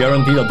I can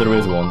guarantee that there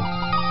is one.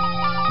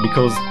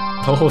 Because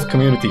Touhou's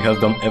community has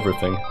done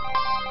everything.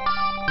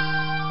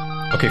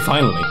 Okay,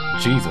 finally.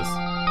 Jesus.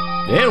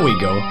 There we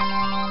go.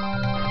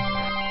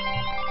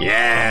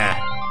 Yeah!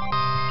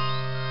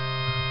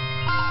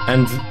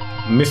 And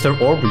Mr.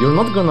 Orb, you're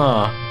not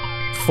gonna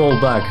fall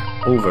back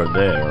over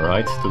there,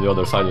 right? To the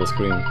other side of the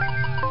screen.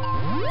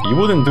 You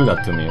wouldn't do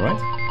that to me, right?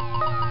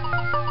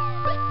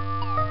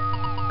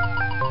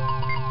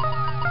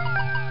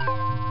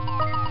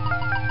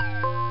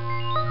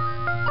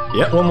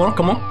 Yeah, one more,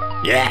 come on.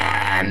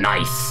 Yeah,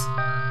 nice!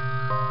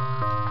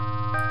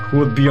 Who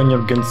would be on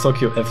your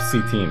Gensokyo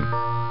FC team?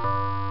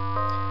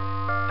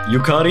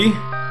 Yukari,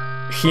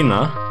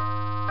 Hina,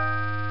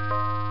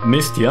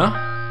 Mistia,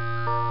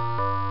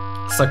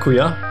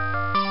 Sakuya,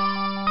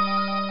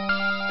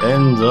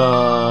 and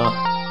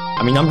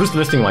I mean, I'm just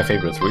listing my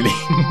favorites, really.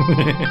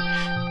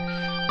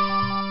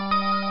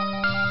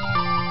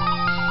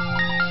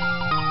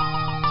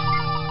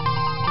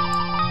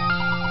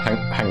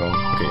 hang on,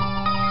 okay.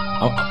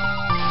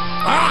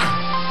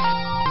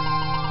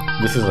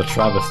 This is a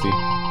travesty.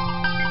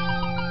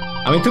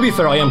 I mean, to be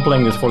fair, I am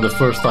playing this for the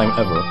first time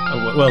ever.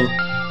 Well,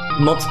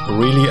 not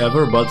really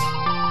ever, but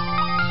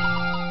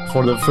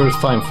for the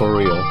first time for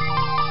real.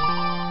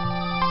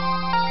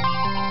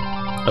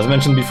 As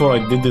mentioned before, I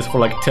did this for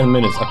like 10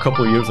 minutes a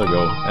couple years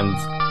ago, and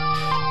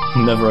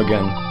never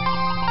again.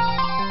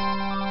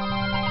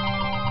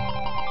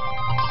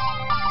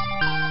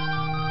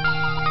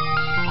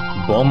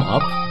 Bomb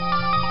up?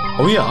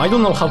 Oh yeah, I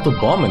don't know how to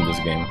bomb in this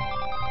game.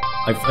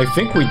 I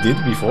think we did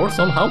before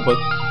somehow, but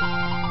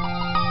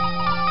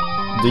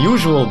the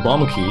usual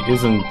bomb key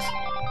isn't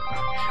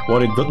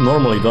what it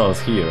normally does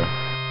here.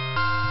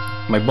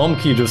 My bomb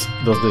key just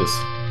does this.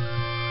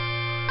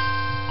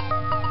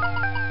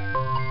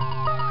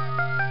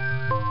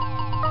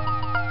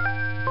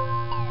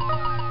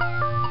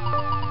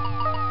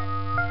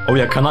 Oh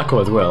yeah, Kanako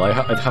as well.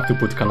 I'd have to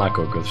put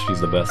Kanako because she's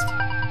the best.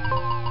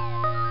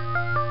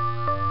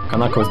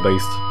 Kanako's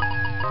based.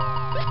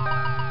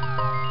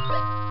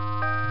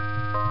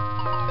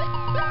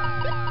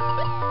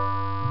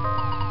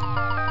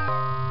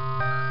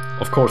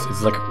 Of course,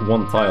 it's like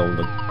one tile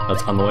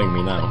that's annoying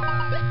me now.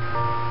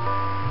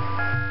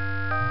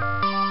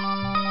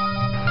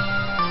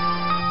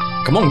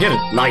 Come on, get it!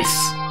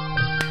 Nice!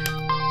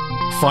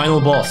 Final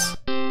boss.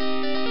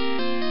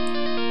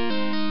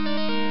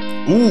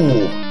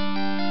 Ooh!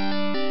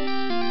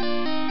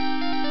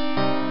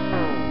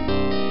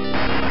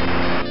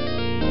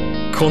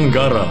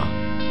 Kongara.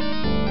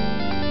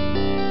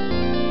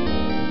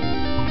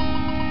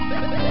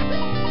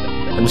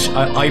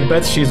 And I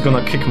bet she's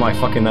gonna kick my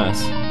fucking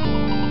ass.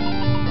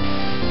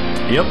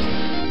 Yep.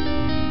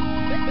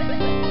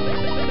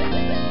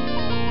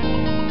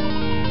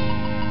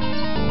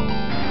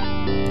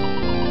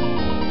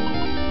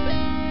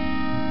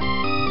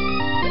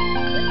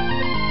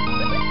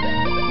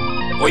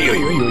 Oi,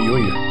 oi, oi, oi,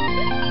 oi.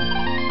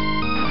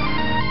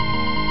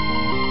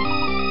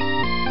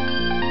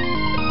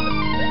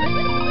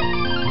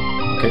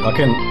 Okay, I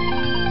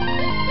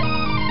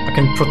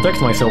can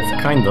protect myself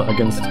kinda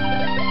against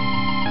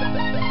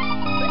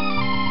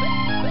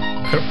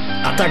her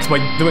attacks by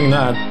doing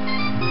that.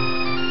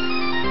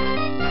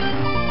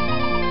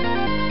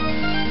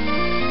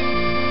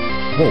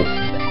 Whoa.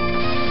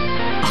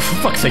 Oh, for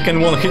fuck's sake,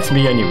 anyone hits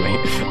me anyway.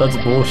 That's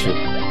bullshit.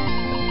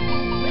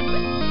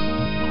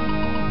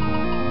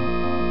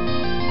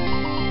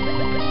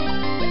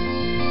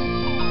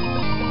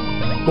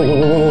 Whoa, whoa,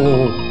 whoa, whoa,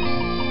 whoa.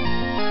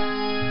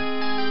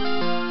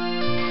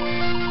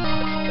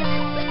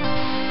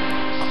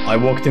 I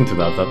walked into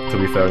that, to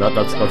be fair,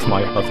 that's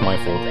my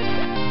fault.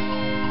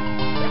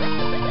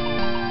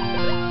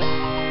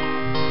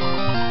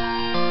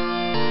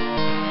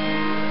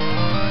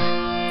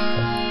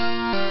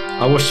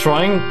 I was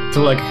trying to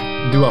like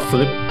do a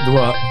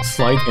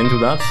slide into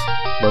that,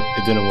 but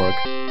it didn't work.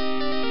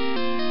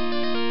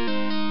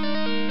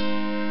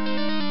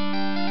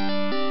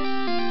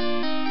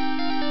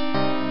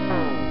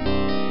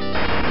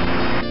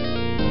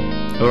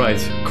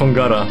 Alright,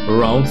 Kongara,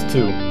 round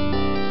 2.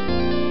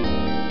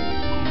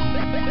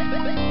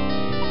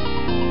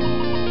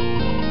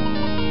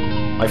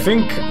 I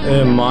think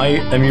my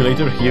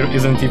emulator here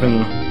isn't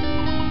even...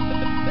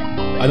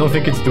 I don't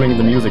think it's doing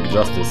the music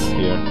justice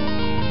here.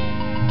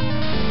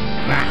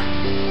 Ah.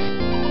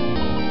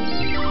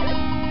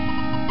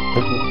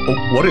 Oh,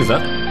 what is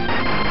that?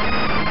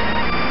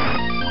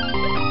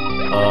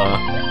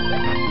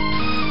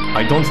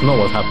 I don't know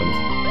what happened.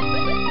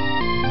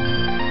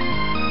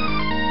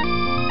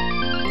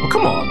 Oh,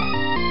 come on!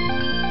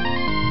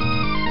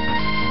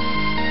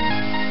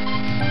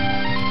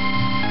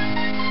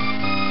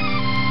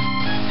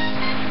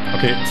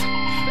 Okay,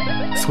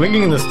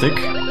 swinging the stick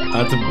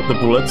at the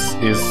bullets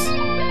is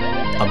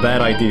a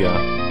bad idea,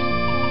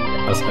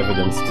 as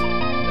evidenced.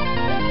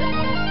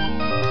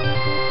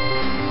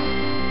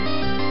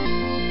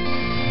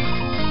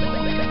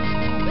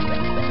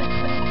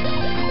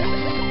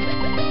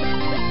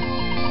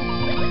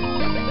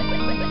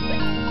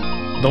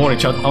 Don't worry,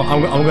 chat.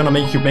 I'm gonna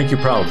make you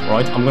proud,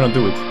 right? I'm gonna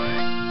do it.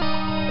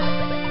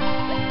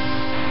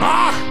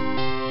 Ah!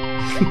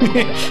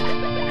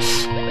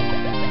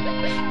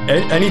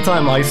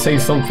 Anytime I say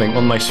something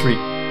on my stream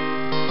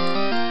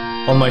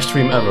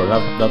ever,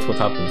 that's what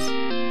happens.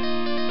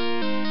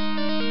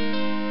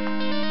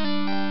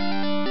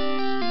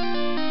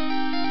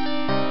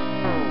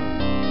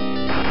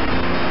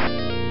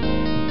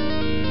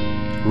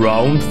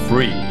 Round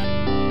 3.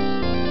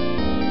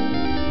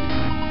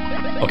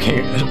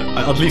 Okay,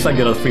 at least I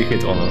get a free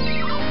hit on her.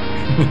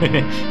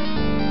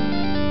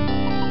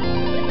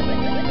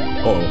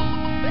 Oh.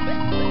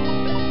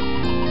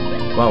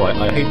 Wow,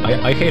 I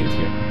hate it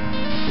here.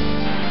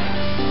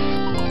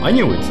 I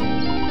knew it.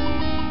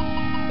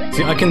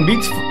 See, I can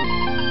beat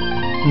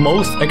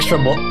most extra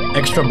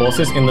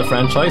bosses in the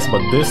franchise,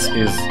 but this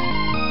is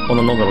on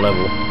another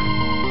level.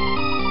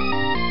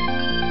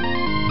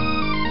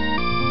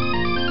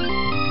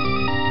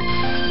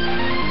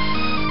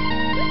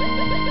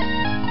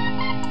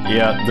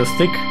 Yeah, the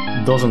stick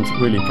doesn't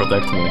really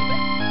protect me.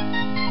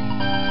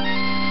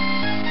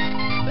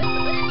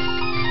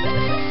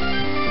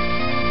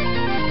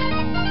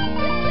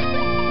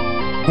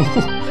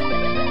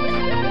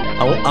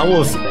 I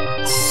was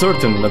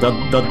certain that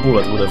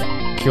bullet would have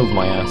killed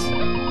my ass.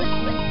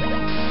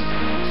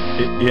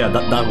 Yeah,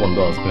 that one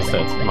does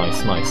instead.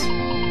 Nice, nice.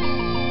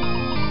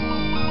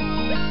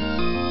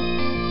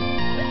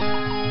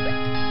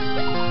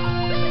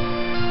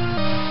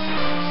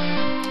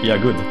 Yeah,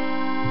 good.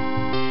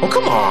 Oh,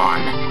 come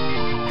on!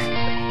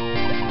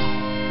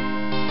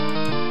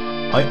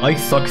 I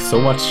suck so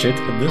much shit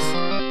at this.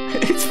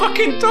 It's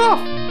fucking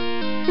tough!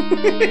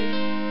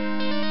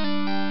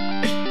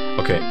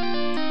 Okay,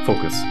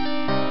 focus.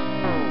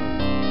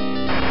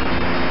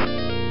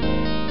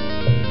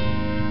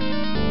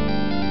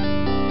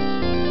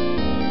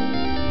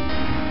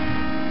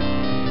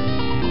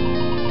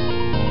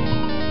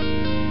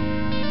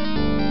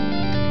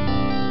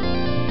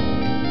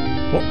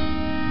 Oh.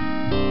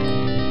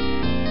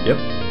 Yep.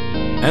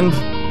 And...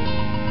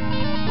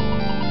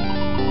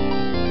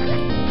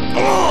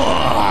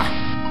 Oh!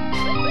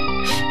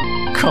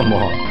 Come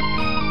on.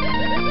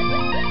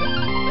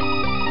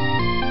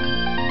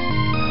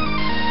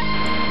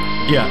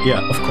 Yeah,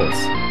 of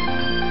course.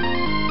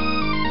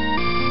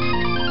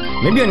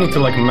 Maybe I need to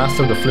like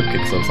master the flip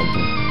kicks or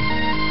something.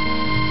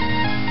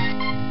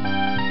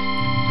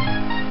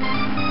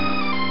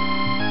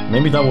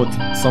 Maybe that would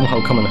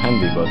somehow come in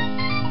handy, but...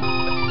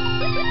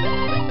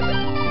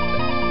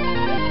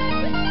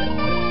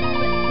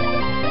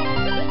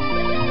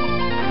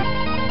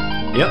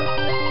 Yep.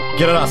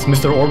 Get at us,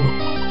 Mr. Orb.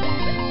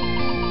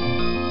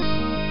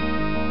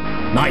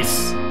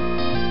 Nice!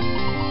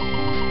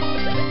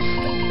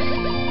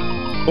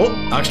 Oh,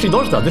 actually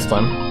dodged that this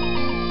time.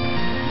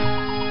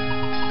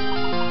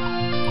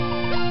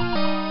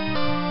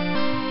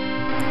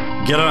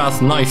 Get her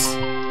ass, nice.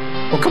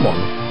 Oh, come on.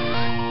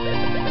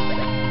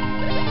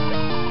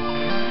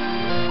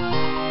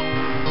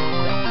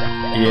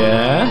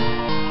 Yeah?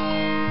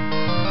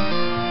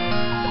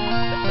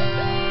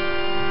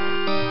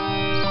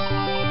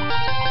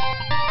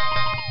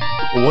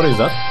 What is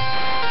that?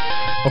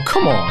 Oh,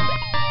 come on.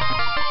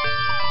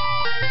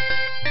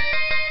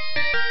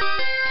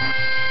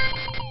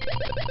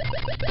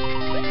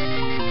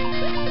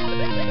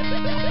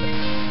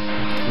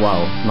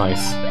 Wow,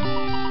 nice.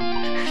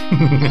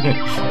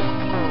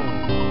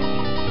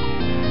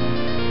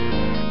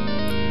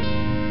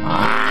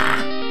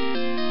 Ah.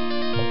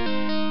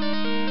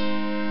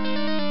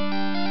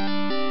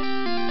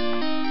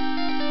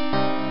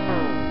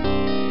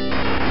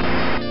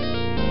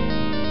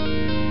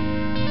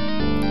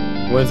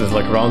 What is this,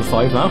 like round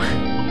 5 now?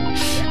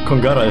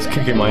 Kongara is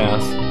kicking my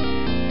ass.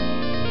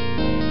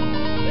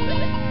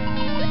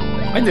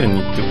 I didn't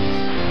need to.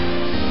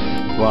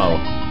 Wow.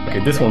 Okay,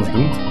 this one's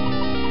doomed.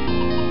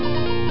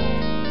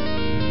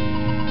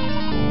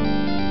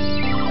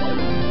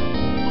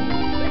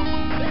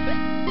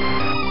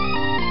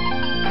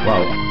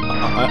 Wow,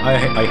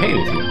 I hate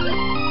it here.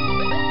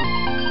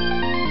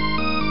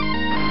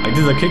 I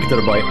did a kick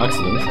there by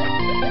accident.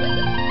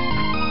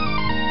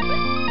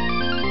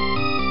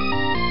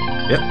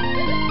 Yep.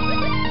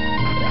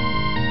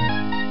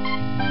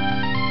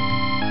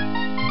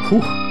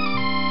 Whew.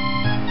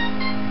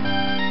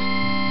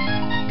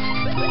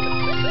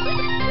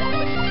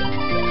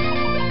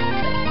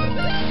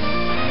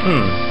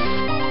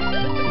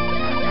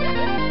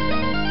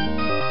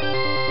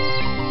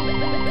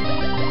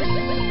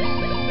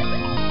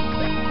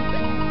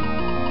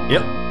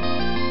 Yep.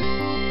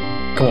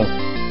 Come on.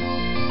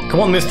 Come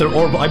on, Mr.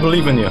 Orb, I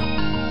believe in you.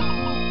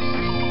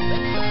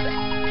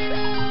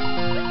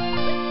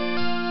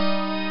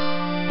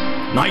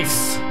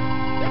 Nice!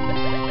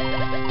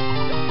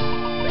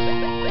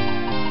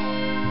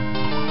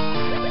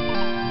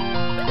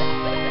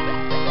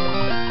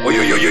 Oi,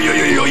 oi, oi, oi,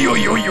 oi, oi,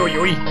 oi, oi, oi,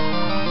 oi.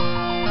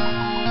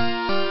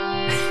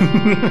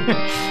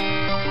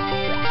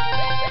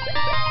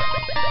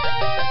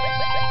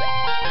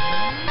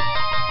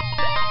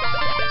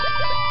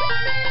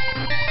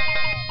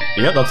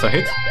 Yeah, that's a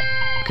hit.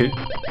 Okay.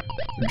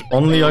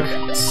 Only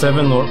like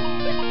 7 or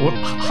what,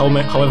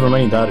 however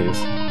many that is.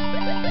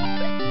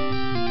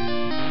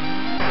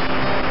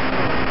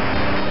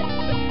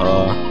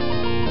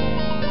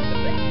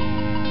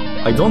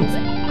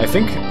 I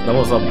think that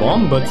was a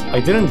bomb, but I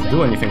didn't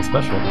do anything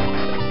special.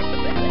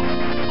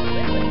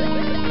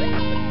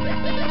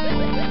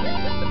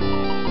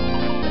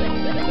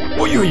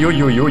 Oi, oi,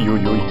 oi, oi, oi,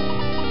 oi, oi.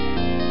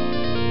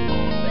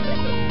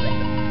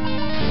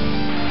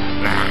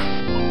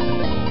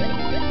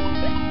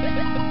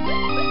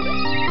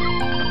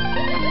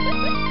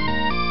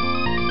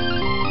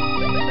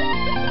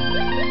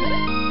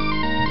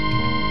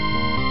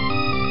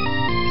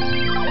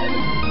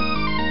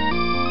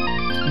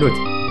 Good.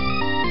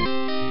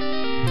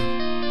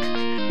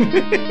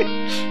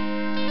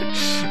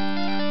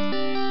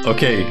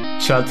 Okay,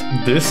 chat,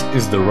 this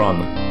is the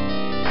run.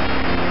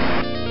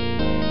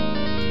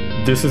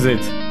 This is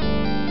it.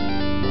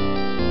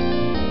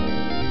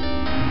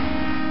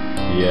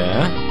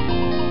 Yeah.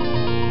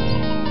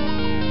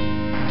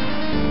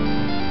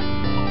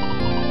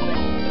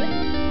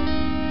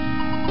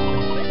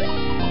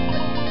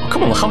 Oh,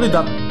 come on, how did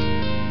that...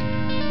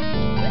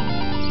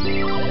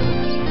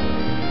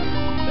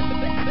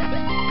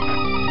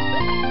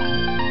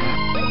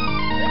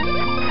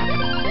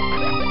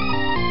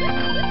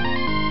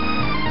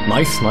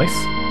 Nice, nice.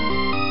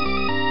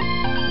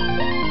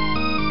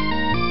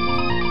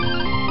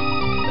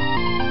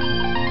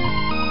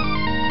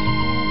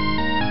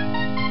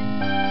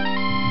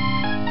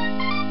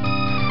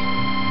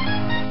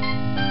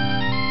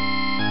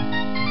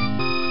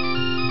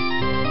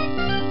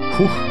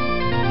 Whew.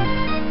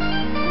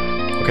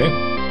 Okay.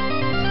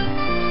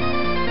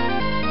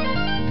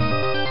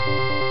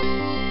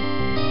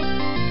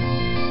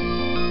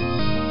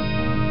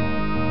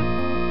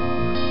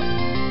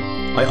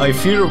 I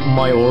fear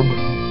my orb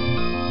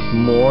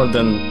more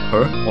than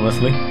her,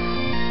 honestly.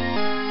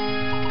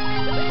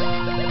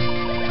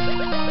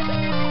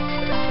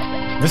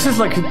 This is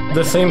like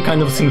the same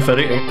kind of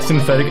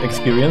synthetic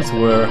experience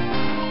where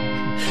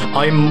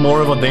I'm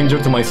more of a danger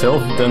to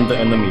myself than the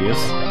enemy is.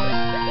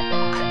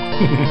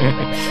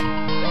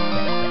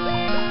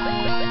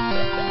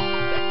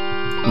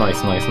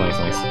 Nice, nice, nice,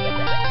 nice.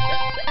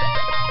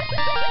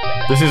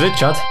 This is it,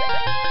 chat.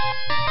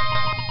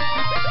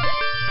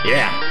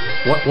 Yeah!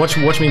 Watch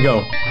me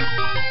go.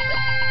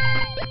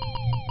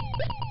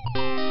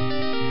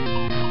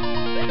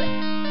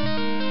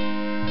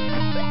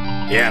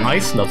 Yeah,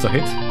 nice, that's a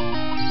hit.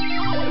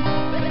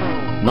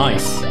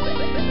 Nice.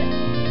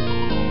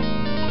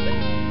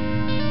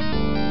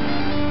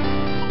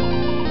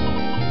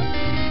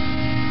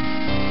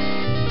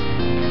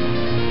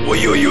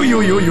 Oi, oi, oi,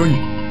 oi, oi, oi.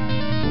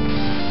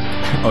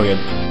 Oh yeah.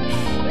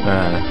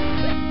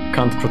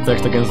 Can't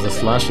protect against the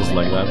slashes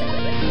like that.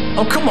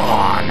 Oh, come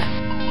on!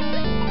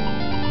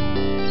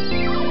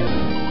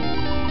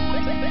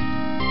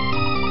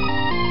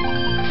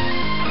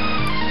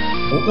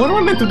 What am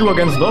I meant to do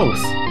against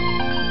those?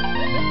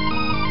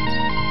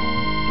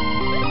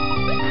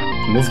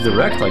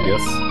 Misdirect, I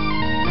guess.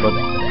 But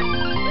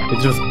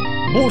it's just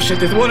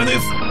bullshit is what it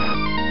is!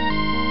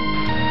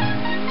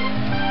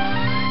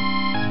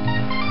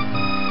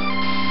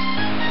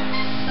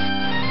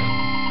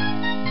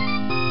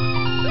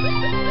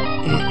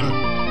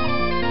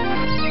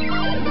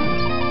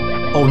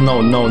 Oh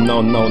no, no,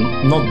 no, no,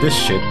 not this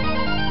shit.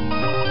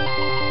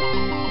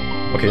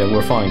 Okay,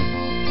 we're fine.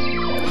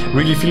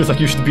 Really feels like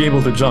you should be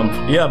able to jump.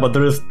 Yeah, but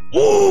there is...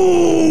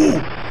 Ooh!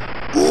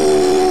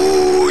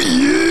 Ooh,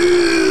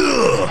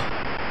 yeah!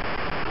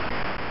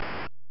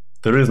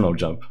 There is no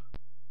jump.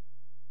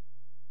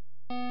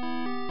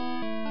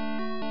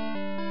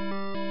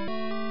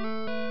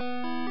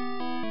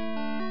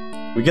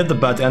 We get the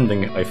bad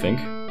ending, I think.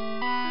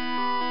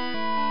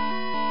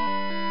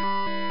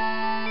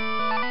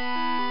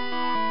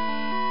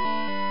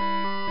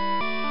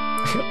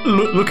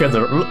 Look at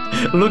her.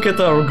 Look at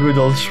our good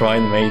old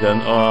shrine maiden.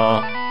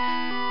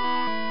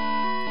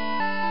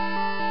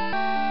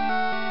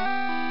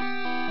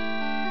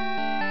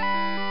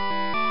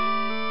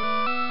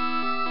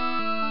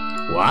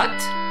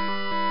 What?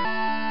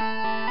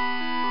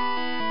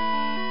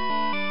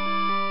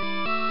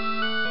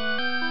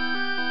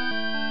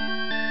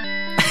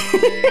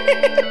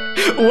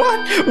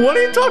 What? What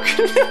are you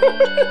talking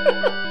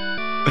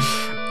about?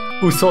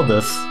 Who saw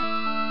this?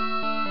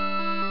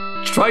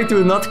 Try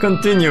to not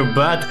continue,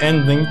 bad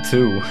ending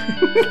too.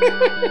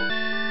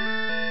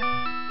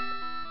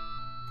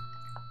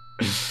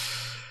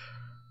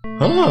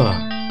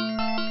 Ah.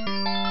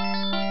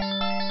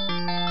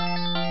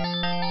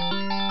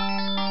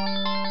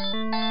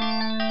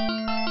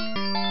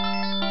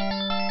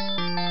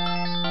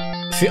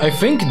 See, I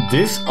think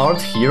this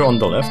art here on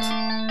the left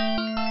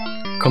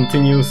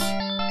continues.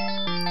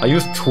 I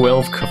used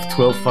 12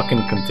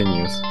 fucking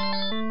continues.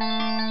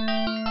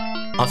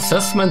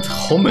 Assessment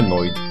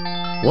hominoid.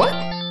 What?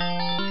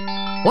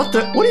 What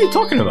are you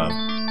talking about?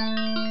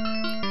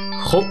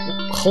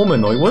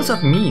 Hominoid, what does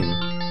that mean?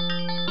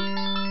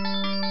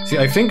 See,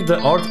 I think the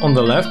art on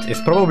the left is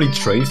probably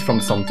traced from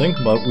something,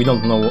 but we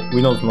don't know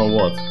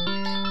what.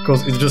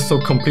 Because it's just so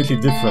completely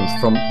different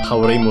from how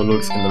Reimu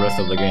looks in the rest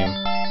of the game.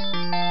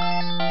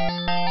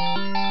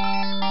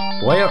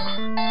 Why are...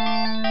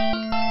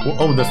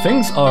 Oh, the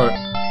things are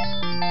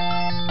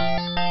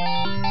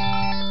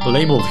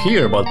labeled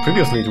here, but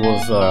previously it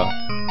was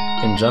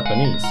in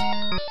Japanese.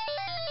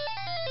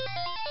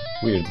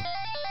 Weird.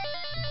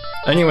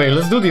 Anyway,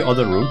 let's do the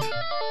other route.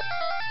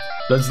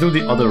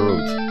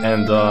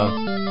 And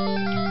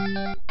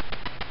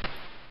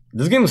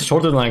this game is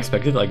shorter than I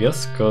expected, I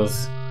guess,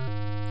 because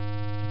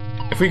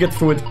if we get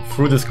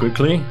through this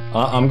quickly,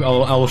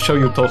 I'll show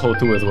you Touhou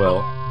 2 as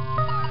well.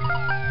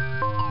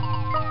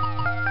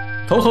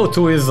 Touhou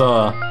 2 is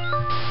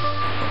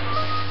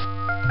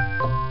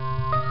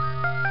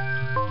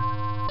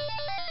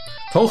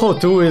Touhou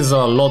 2 is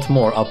a lot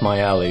more up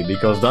my alley,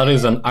 because that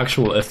is an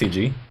actual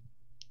STG.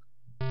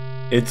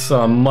 It's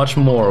much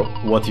more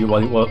what you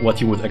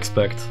would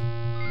expect.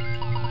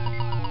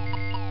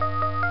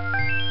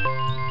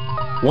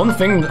 One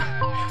thing,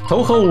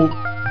 Touhou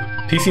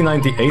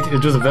PC-98 is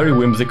just very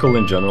whimsical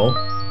in general.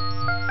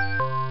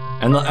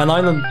 And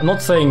I'm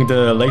not saying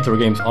the later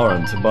games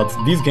aren't, but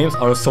these games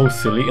are so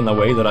silly in a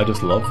way that I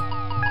just love.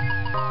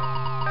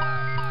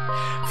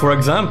 For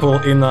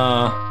example, in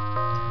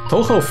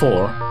Touhou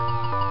 4,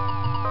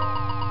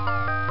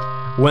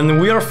 when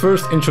we are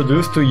first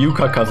introduced to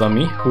Yuka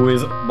Kazami, who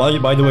is,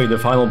 by the way, the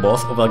final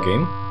boss of that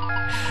game,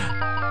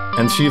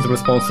 and she is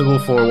responsible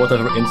for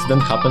whatever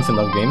incident happens in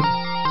that game,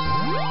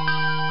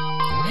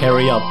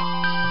 hurry up.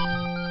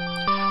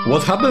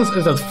 What happens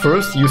is that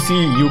first you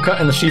see Yuka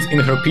and she's in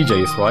her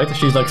PJs, right?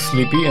 She's like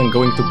sleepy and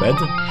going to bed,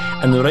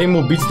 and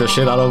Reimu beats the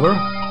shit out of her,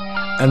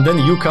 and then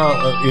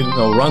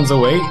Yuka runs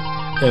away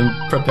and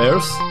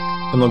prepares,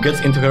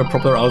 gets into her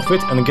proper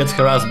outfit and gets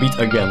her ass beat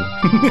again.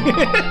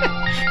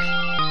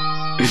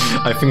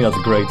 I think that's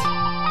great.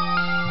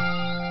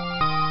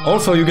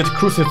 Also, you get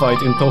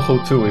crucified in Touhou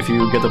 2 if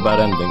you get a bad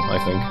ending, I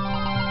think.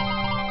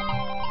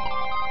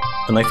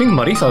 And I think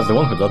Marisa is the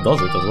one who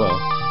does it as well.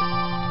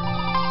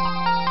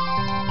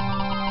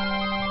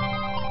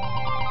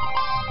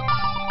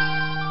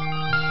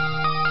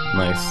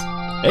 Nice.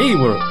 Hey,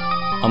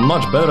 I'm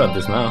much better at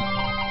this now.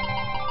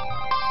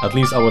 At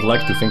least I would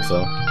like to think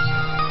so.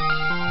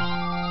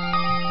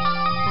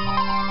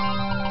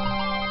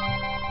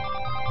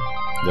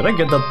 Did I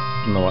get that?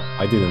 No,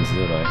 I didn't,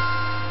 did I?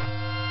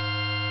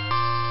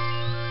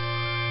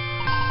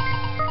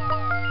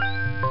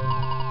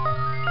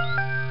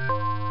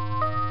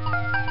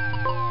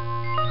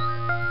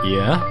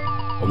 Yeah?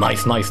 Oh,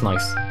 nice, nice,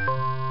 nice.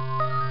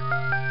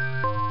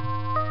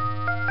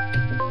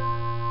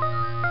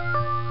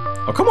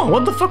 Oh, come on,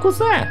 what the fuck was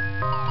that?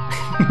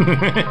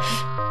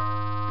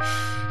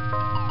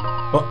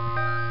 Oh.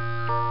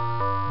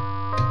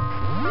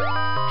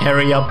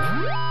 Hurry up.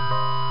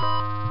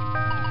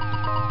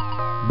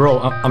 Bro,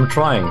 I'm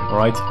trying,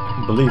 alright?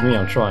 Believe me,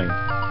 I'm trying.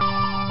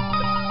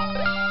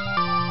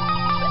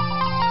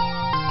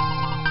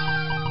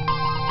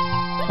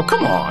 Oh,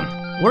 come on!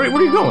 Where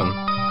are you going?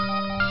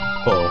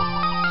 Oh.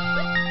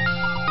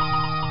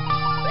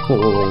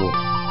 Whoa.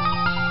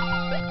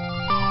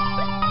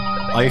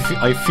 I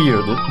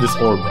fear this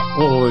orb.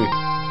 Whoa.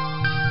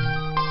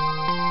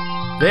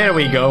 There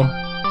we go.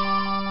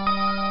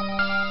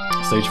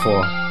 Stage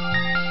 4.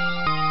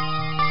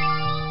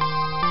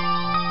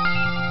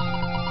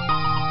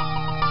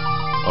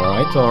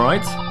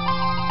 Alright.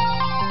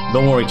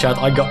 Don't worry, chat,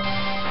 I got...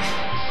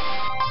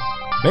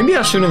 Maybe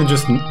I should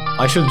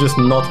just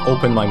not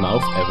open my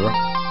mouth ever.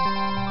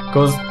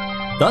 Because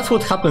that's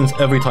what happens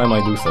every time I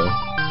do so.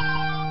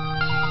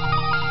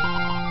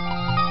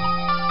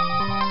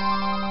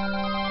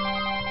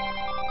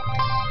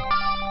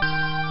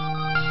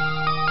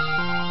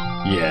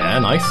 Yeah,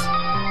 nice.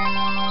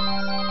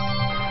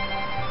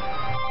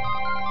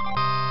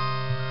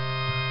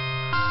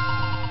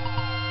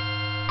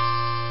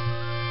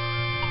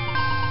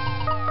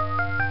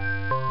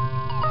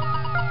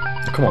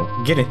 Come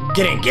on, get in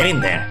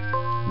there!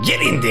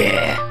 Get in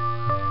there!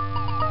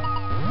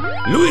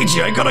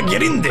 Luigi, I gotta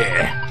get in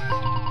there!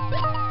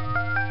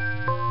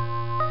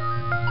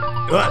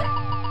 What?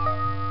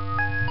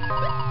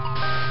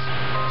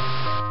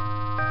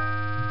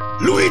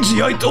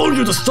 Luigi, I told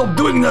you to stop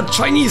doing that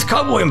Chinese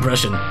cowboy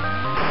impression!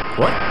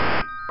 What?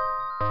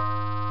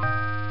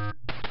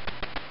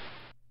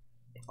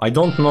 I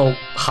don't know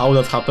how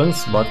that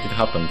happens, but it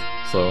happened,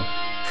 so...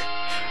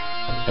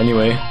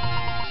 Anyway,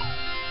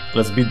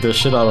 let's beat the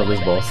shit out of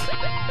this boss.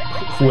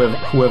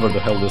 Whoever the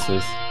hell this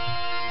is.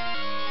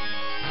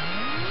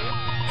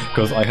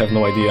 Because I have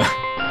no idea.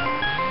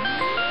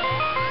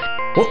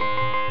 Oh!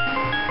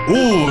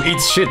 Ooh, eat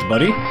shit,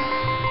 buddy!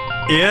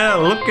 Yeah,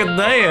 look at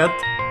that!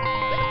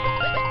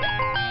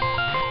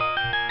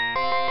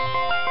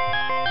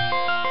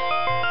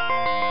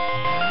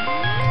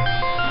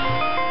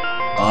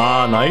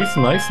 Ah, nice.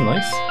 Oh,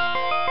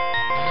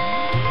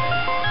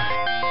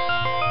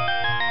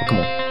 come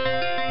on.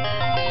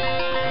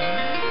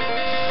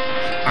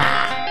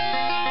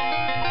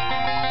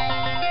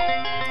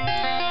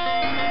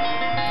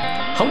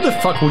 How the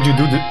fuck would you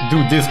do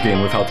this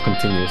game without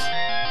continues?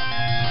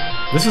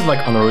 This is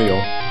like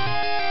unreal.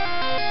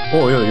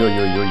 Oh, yo.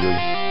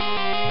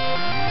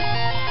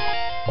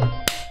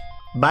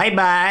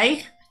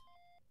 Bye.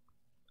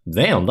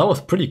 Damn, that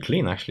was pretty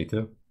clean actually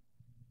too.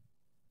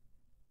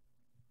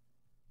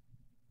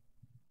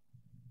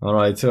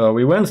 Alright,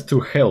 we went to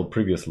Hell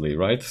previously,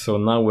 right? So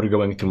now we're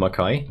going to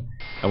Makai,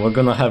 and we're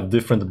gonna have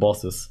different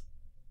bosses.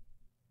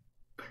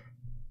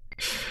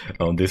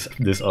 Oh, this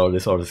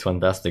art is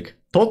fantastic.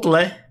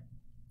 Totle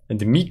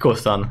and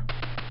Miko-san.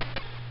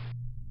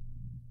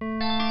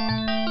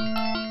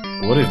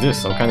 What is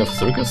this? Some kind of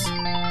circus?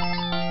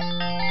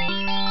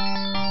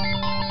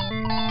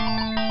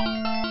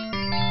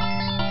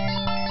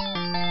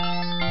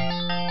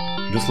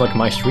 Just like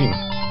my stream.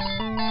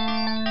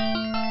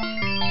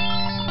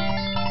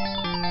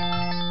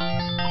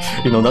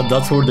 You know,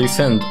 that's where they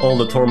send all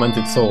the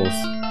tormented souls.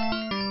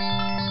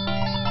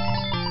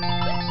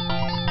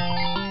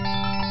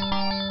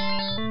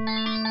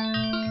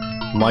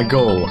 My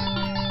goal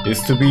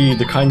is to be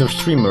the kind of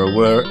streamer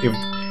where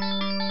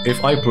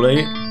if I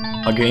play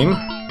a game,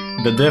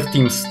 the dev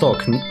team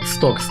stocks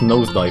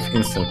nosedive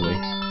instantly.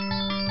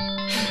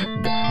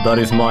 That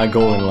is my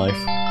goal in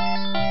life.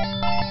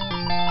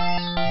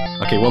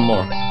 Okay, one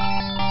more.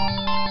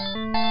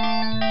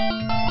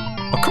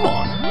 Oh, come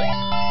on!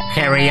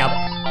 Hurry up!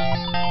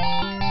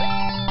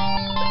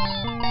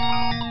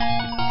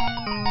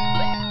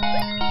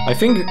 I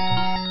think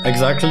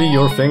exactly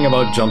your thing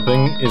about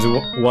jumping is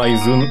why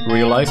Zun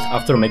realized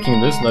after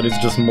making this that it's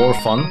just more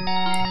fun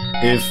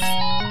if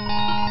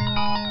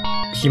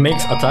he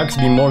makes attacks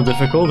be more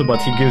difficult,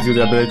 but he gives you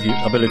the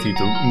ability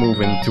to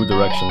move in two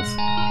directions.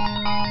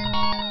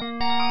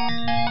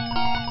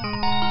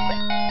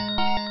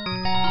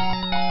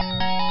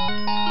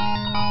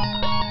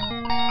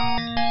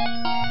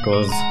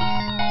 Because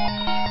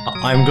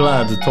I'm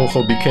glad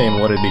Touhou became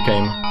what it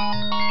became.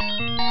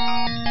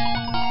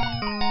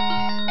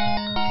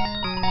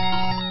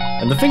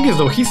 And the thing is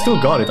though, he still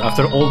got it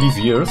after all these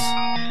years.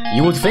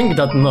 You would think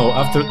that no,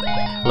 after,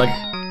 like,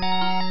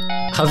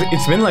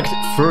 it's been like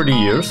 30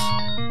 years.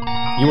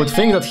 You would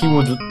think that he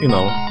would, you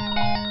know,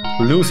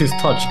 lose his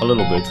touch a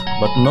little bit,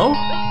 but no.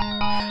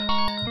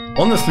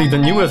 Honestly, the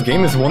newest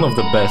game is one of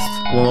the best,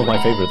 one of my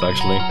favorites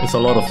actually. It's a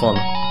lot of fun.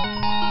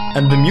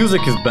 And the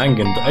music is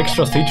banging, the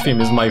extra stage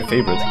theme is my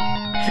favorite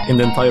in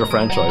the entire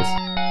franchise.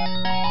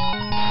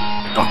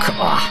 Oh,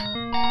 come on.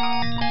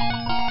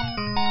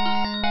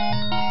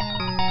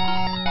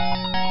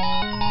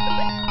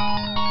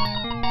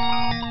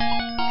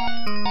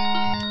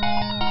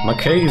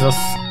 Mackay is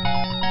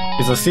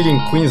a city in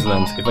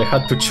Queensland. If I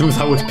had to choose,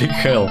 I would pick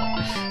Hell.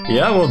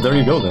 Yeah, well, there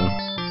you go then.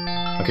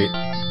 Okay.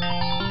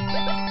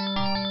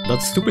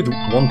 that stupid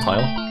one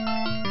tile.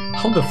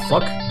 How the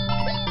fuck?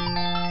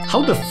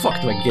 How the fuck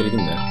do I get it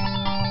in there?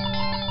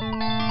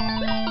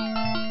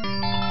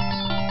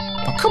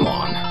 Oh, come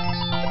on.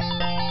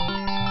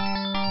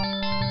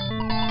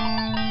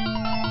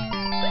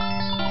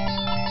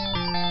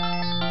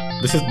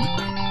 This is...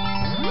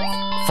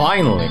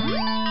 Finally!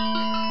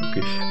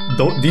 Okay.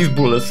 These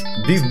bullets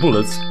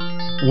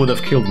would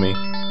have killed me.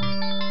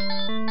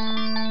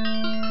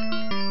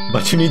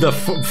 But you need a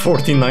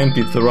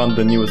 1490 to run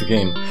the newest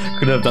game.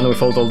 Could have done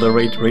without all the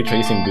ray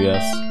tracing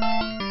BS.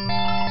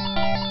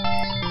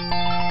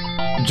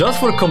 Just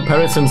for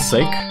comparison's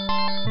sake.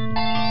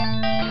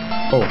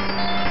 Oh.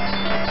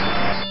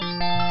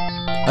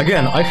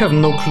 Again, I have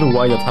no clue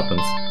why that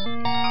happens.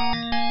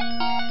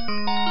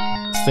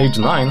 Stage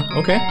 9,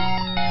 okay.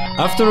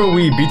 After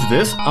we beat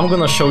this, I'm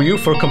gonna show you,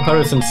 for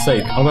comparison's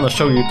sake, I'm gonna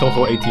show you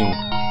Touhou 18.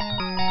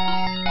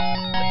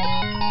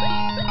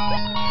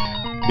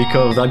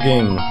 Because that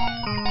game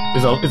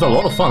is a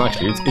lot of fun,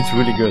 actually. It's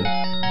really good.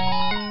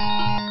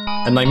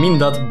 And I mean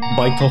that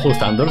by Touhou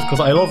standards, because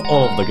I love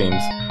all of the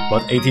games,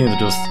 but 18 is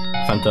just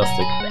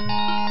fantastic.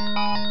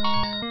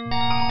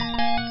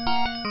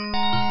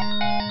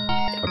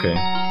 Okay,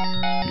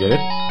 get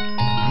it?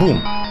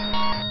 Boom!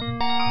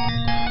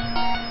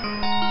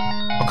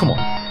 Oh, come on.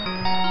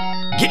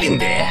 Get in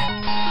there!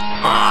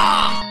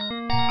 Ah!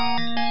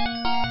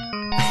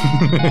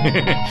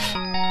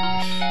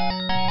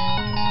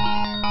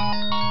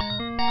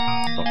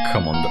 Oh,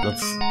 come on,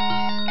 that's...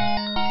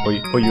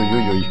 Oi, oi, oi,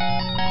 oi, oi.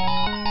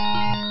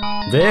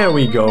 There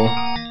we go!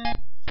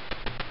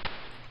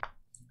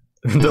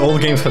 The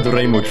old games had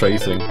rainbow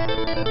tracing.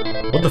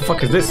 What the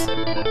fuck is this?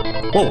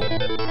 Whoa!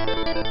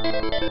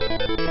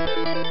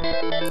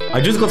 I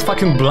just got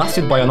fucking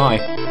blasted by an eye.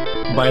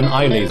 By an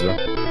eye laser.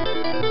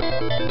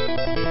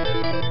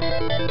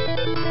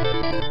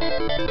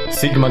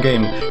 Sigma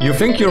game. You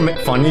think you're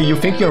funny, you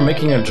think you're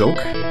making a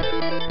joke?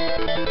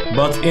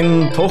 But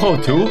in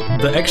Touhou 2,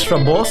 the extra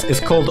boss is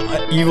called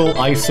Evil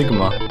Eye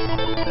Sigma.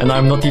 And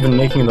I'm not even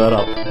making that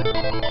up.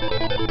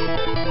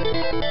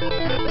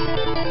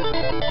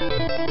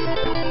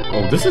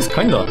 Oh, this is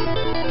kinda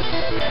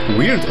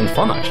weird and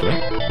fun, actually.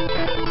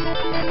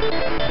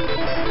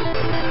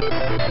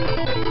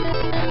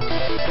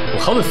 Well,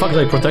 how the fuck did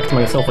I protect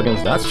myself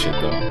against that shit,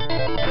 though?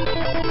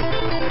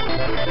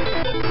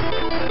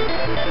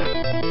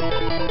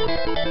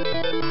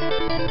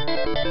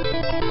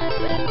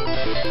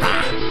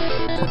 Ah!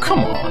 Oh,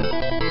 come on!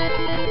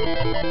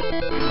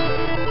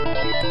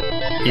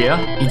 Yeah,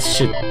 eat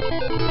shit.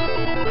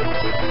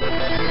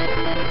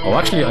 Oh,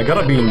 actually, I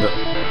gotta be in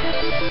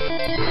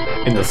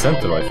the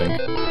center, I think.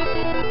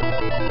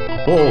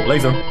 Whoa,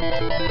 laser!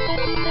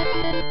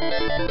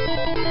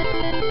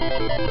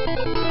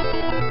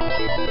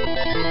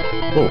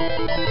 Whoa!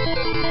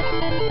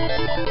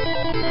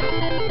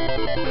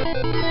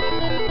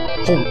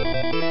 Oh!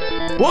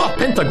 What?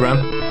 Pentagram!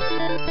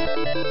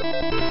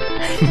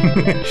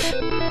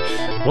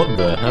 What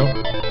the hell?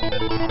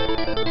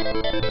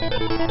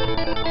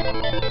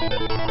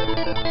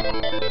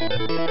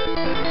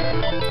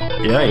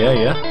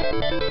 Yeah.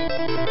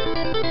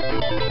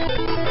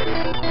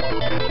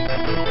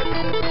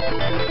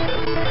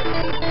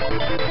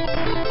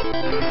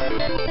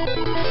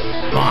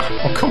 Ah,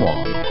 oh, come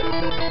on.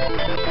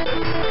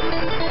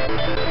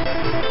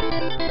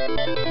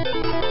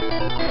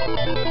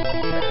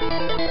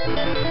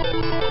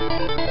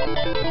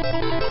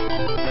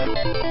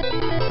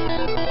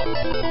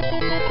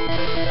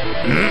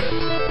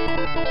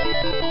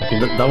 Okay,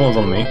 that one's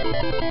on me.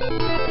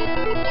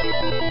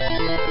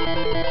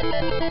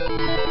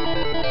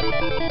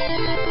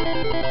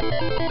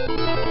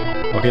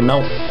 Okay,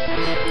 now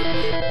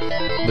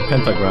the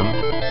pentagram.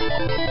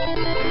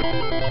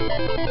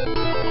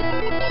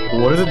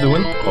 What is it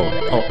doing? Oh,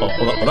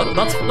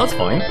 that's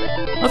fine.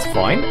 That's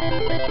fine.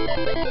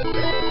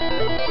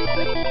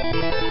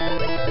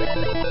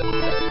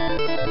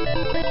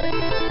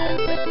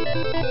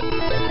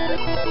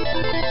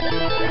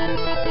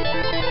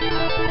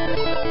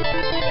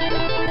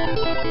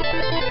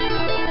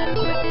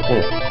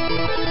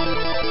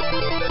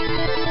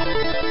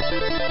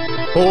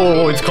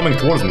 Oh, it's coming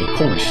towards me.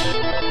 Holy sh!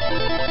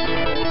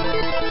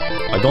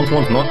 I don't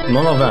want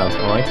none of that,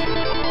 alright?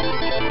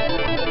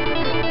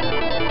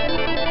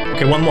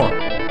 Okay, one more.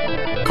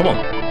 Come on.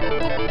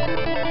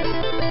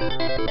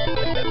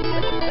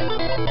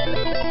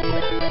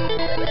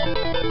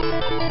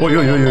 Oi.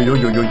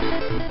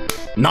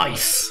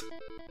 Nice!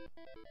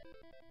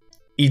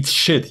 Eat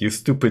shit, you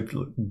stupid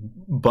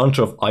bunch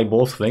of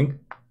eyeballs thing.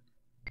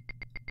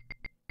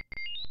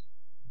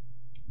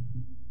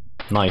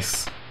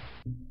 Nice.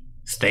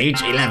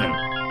 Stage 11.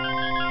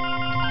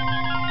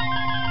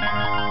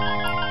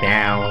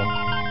 Now.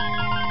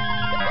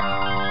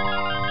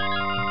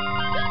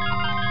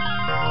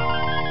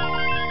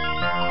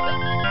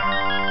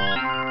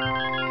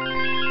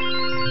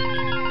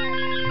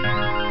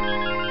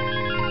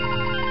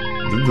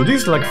 Do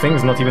these like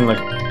things not even like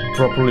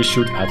properly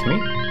shoot at me?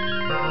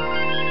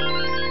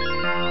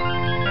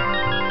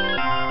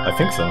 I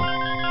think so.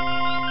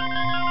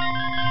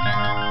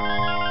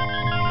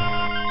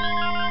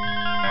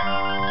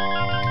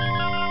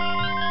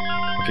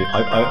 Okay,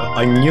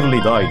 I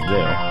nearly died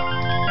there.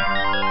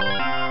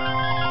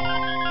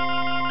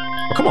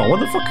 Oh, come on, what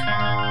the fuck?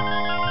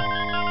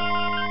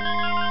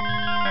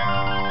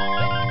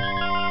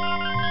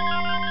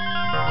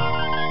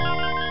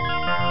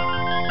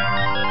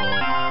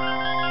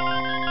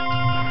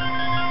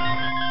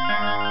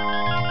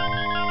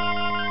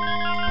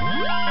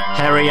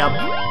 Hurry up!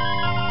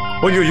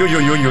 Oi, oi, oi,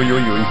 oi, oi, oi,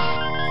 oi, oi.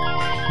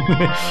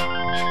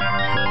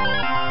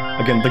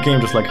 Again, the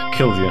game just like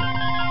kills you.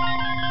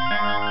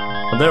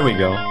 Oh, there we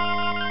go.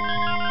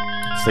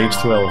 Stage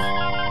 12.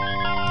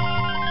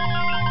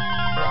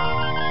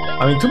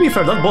 I mean, to be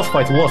fair, that boss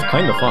fight was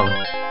kind of fun.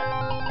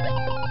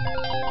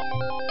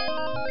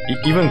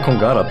 Even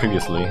Kongara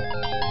previously.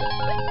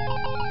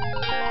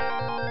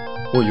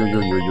 Oi, oi, oi,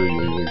 oi, oi,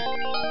 oi, oi.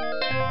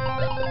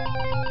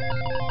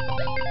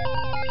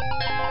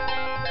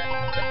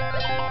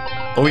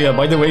 Oh yeah,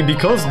 by the way,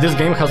 because this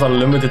game has a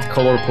limited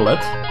color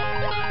palette,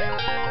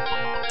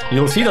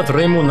 you'll see that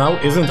Reimu now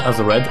isn't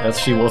as red as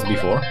she was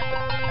before.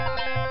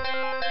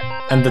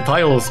 And the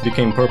tiles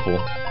became purple.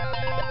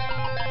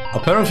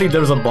 Apparently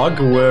there's a bug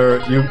where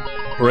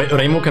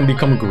Reimu can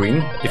become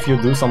green if you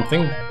do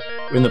something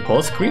in the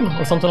pause screen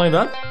or something like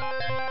that.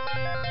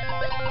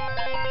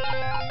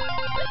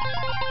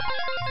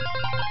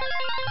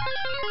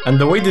 And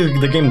the way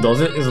the game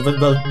does it is that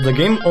the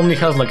game only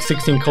has like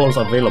 16 colors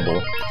available,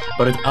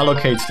 but it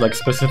allocates like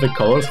specific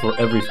colors for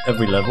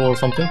every level or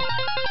something.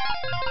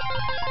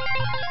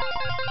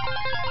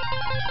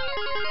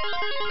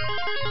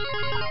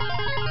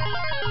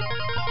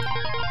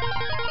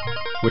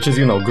 Which is,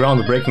 you know,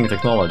 groundbreaking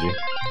technology.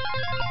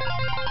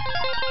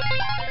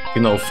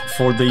 You know,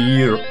 for the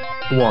year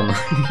 1.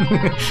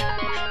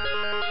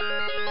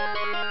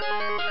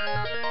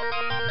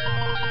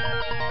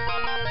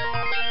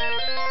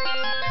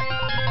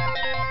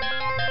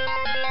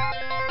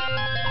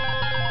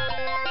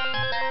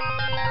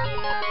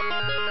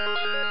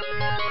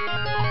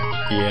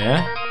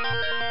 Yeah.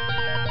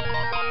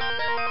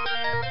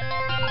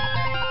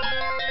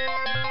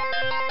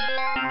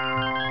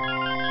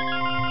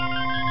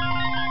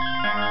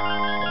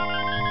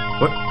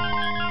 What?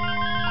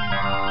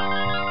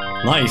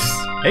 Nice.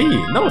 Hey,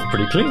 that was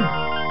pretty clean.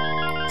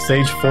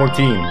 Stage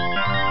 14.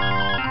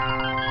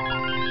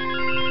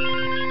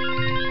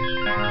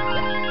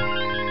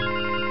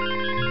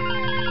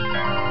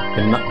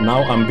 And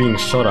now I'm being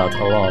shot at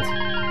a lot.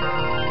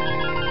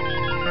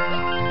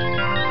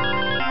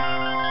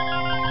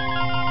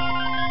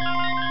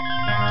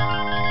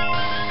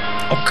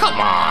 Oh,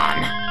 come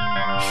on!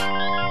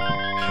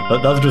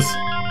 That's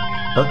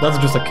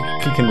just a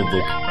kick in the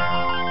dick.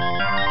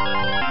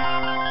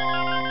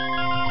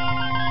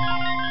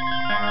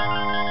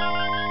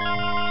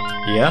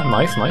 Yeah,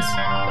 nice, nice.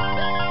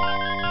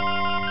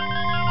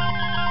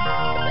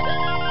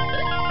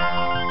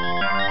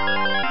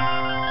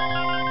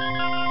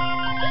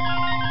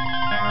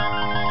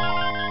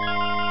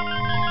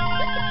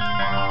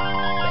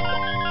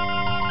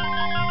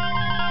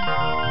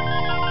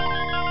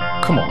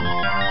 Come on.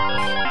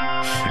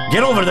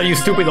 Get over there, you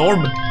stupid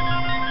orb!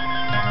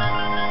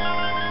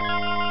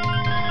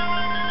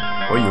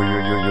 Oi, oi,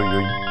 oi, oi, oi,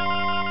 oi.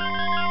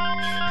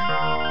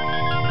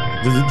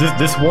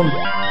 This one...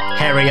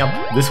 Hurry up!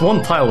 This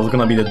one tile is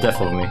gonna be the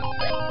death of me.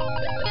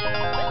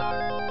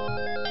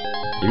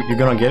 You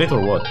gonna get it or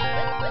what?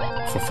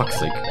 For fuck's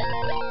sake.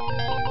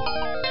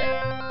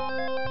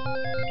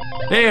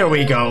 There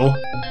we go!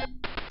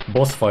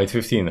 Boss fight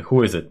 15.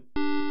 Who is it?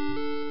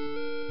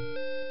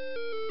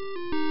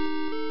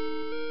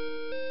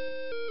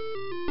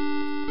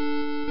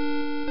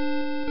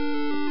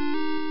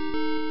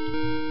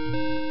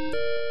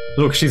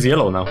 Look, she's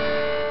yellow now.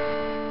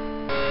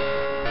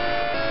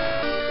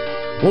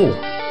 Oh!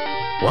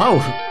 Wow!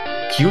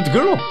 Cute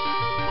girl!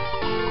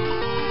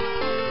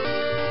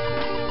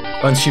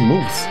 And she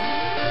moves.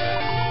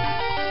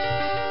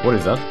 What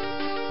is that?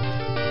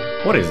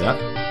 What is that?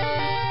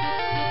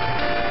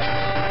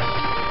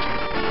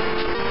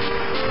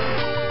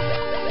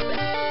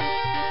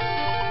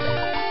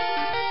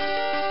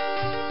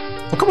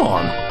 Oh, come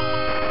on!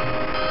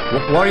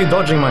 Why are you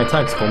dodging my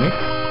attacks, homie?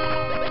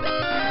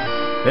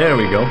 There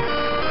we go.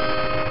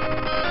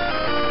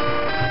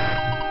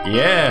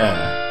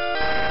 Yeah!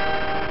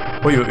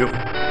 Oh,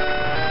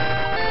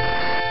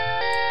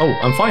 oh,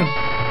 I'm fine.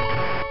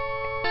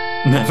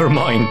 Never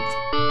mind.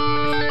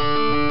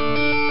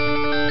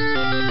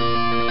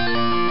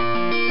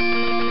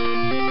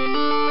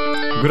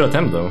 Good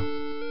attempt, though.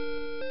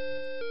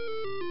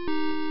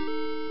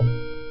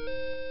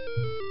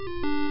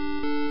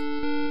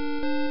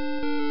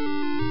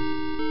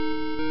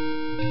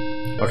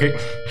 Okay,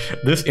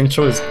 this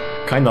intro is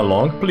kinda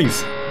long.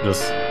 Please,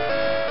 just...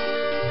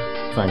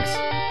 Thanks.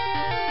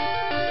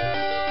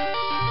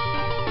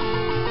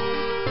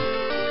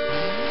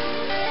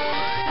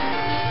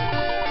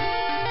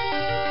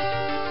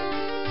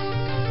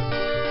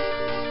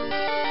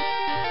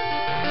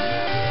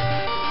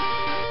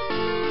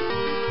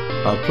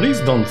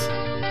 Please don't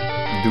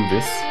do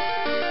this.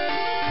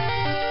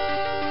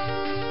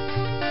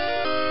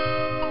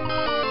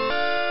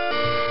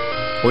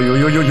 Oi,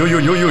 oi, oi, oi, oi,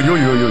 oi, oi,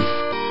 oi, oi, oi.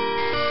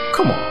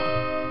 Come on.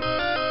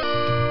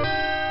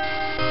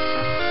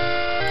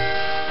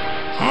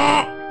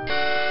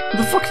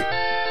 The fuck?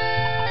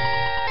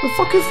 The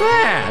fuck is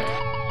that?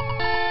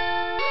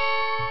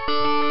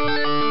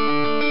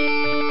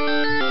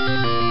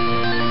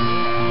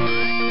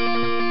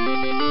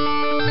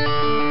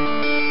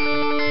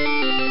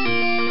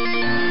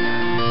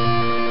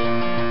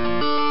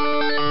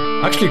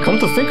 Actually, come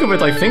to think of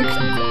it, I think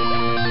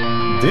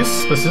this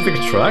specific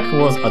track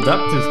was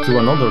adapted to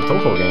another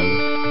Touhou game.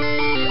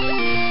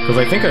 Because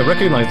I think I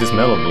recognize this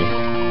melody.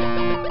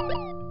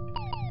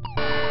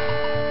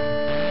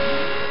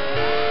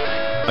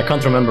 I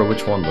can't remember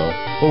which one though.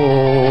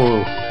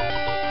 Oh!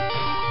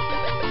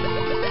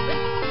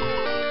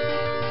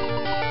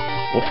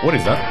 What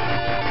is that?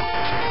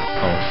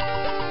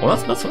 Oh. Well,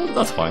 that's fine.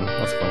 That's fine.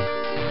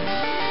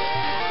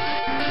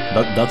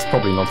 That's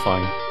probably not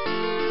fine.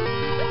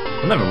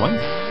 Well, never mind.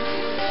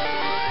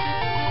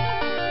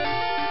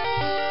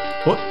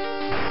 What?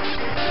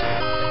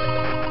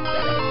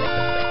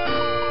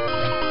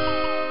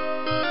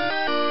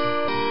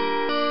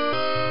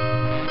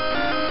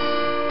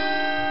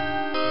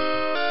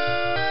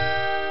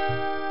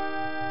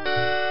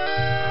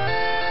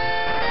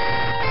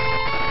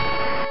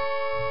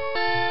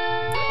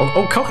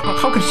 Oh,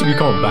 how can she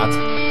become a bat?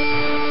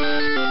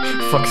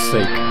 Fuck's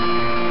sake.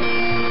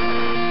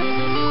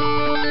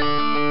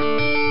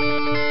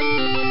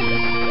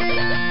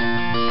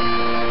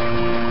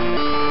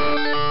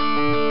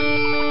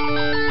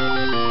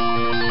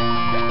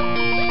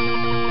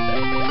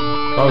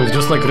 Oh, it's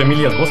just like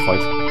Remilia's boss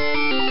fight.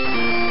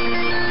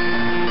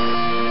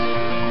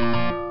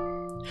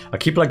 I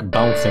keep like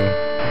bouncing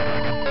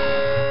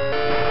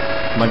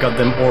my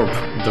goddamn orb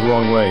the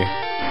wrong way.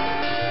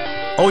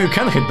 Oh, you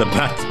can hit the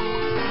bat.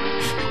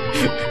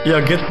 Yeah,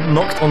 get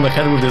knocked on the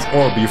head with this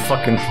orb, you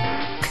fucking...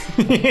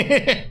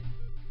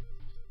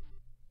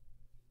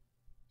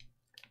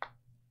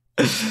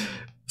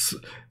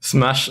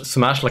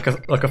 Smash like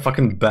a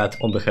fucking bat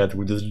on the head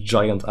with this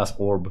giant ass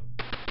orb.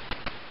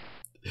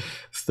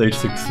 Stage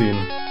 16.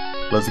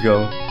 Let's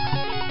go.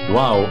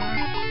 Wow.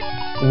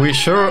 We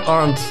sure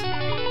aren't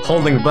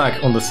holding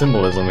back on the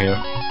symbolism here.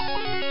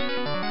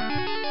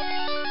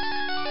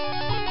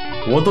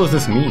 What does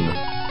this mean?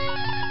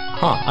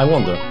 Huh, I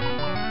wonder.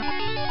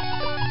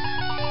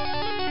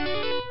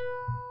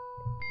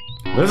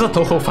 There's a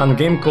Touhou fan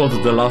game called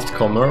The Last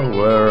Comer,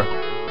 where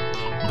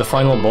the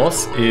final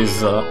boss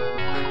is a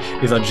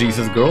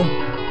Jesus girl.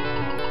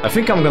 I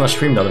think I'm gonna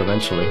stream that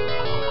eventually.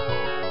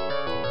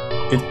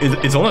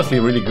 It's honestly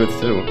really good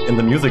too, and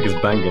the music is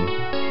banging.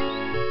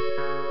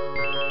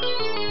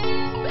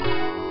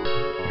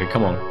 Okay,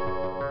 come on.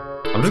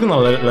 I'm just gonna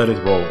let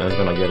it roll, and it's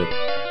gonna get it.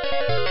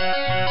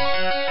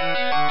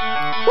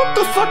 What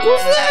the fuck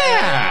was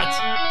that?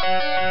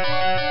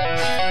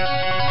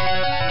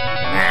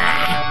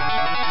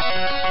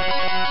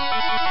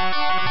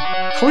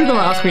 How are you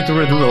gonna ask me to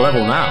redo the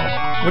level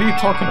now? What are you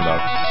talking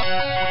about?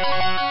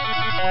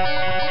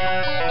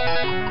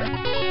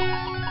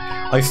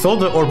 I saw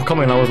the orb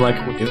coming and I was like,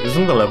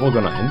 isn't the level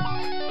gonna end?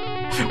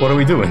 What are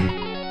we doing?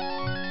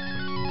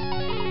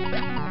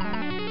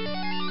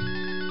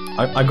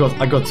 I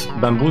got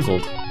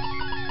bamboozled.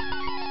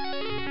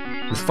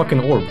 This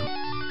fucking orb.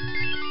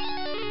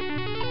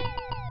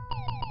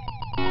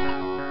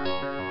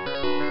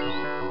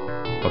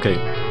 Okay.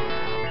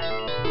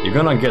 You're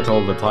gonna get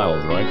all the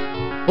tiles, right?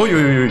 Oh,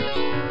 yo.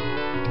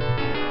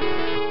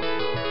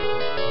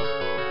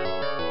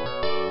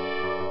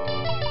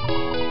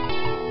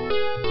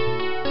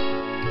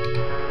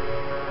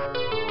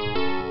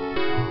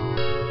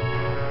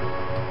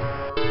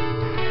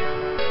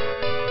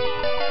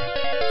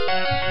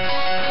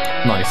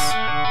 Nice.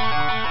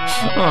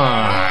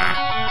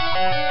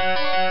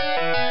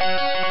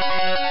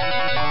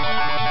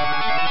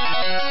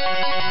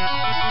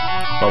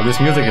 Well, this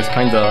music is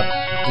kinda...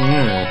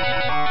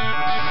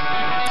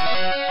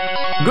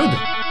 Good!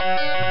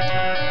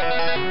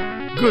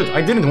 Good,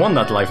 I didn't want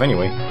that life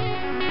anyway.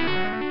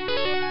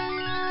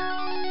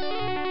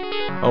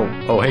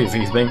 Oh hey,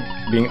 he's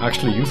being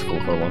actually useful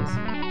for once.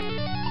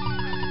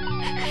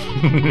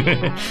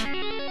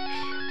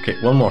 Okay,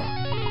 one more.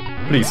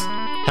 Please.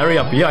 Hurry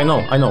up, yeah, I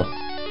know.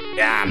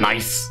 Yeah,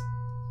 nice.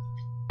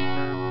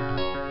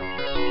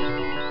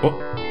 Oh.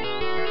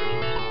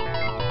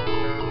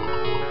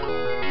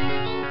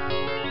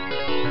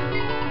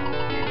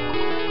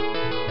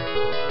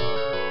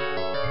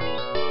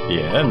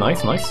 Yeah,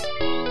 nice.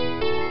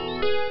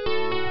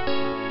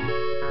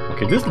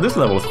 Okay, this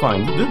level is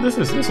fine. This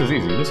is easy.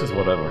 This is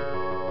whatever.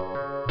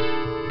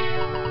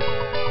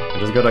 I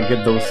just gotta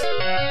get those.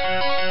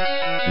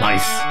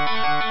 Nice.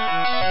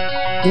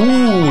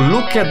 Ooh,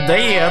 look at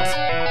that!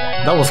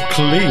 That was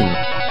clean.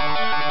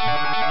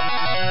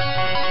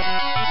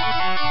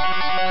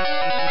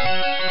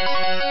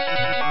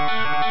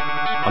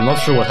 I'm not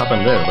sure what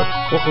happened there, but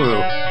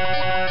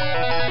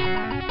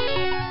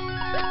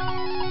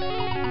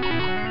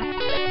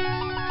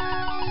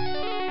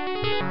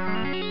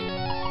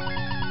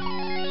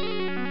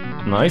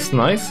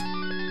Nice.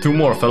 2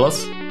 more,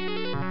 fellas.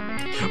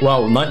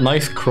 Wow,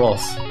 nice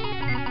cross.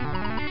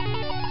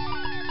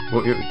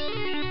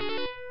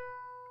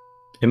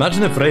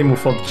 Imagine if Reimu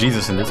fought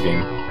Jesus in this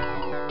game.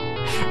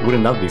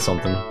 Wouldn't that be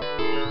something?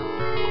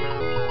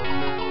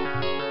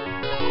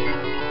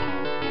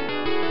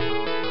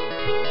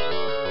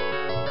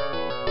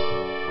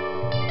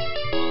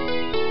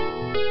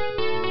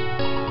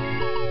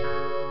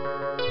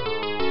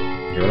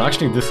 Yeah, well,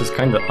 actually, this is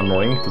kind of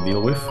annoying to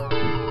deal with.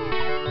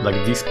 Like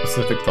these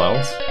specific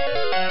tiles.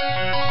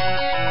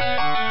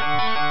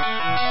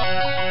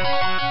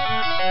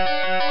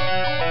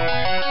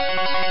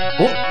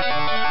 Oh!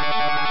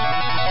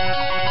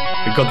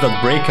 We got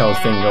that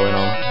breakout thing going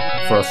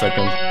on for a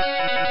second.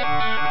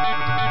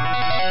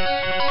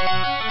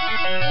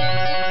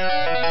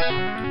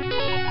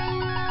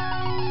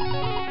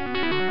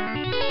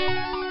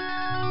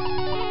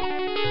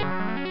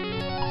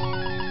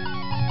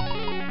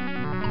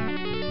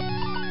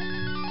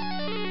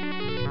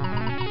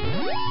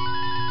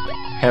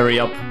 Hurry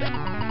up.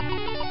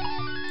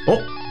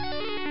 Oh!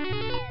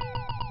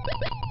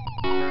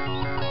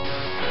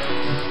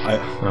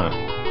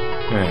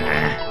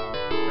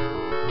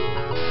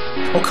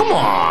 Oh, come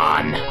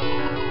on!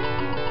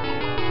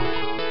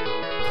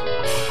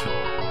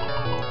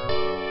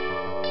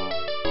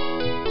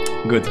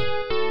 Good.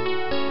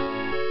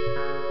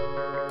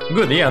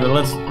 Good, yeah, then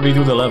let's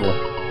redo the level.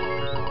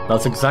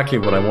 That's exactly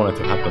what I wanted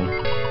to happen.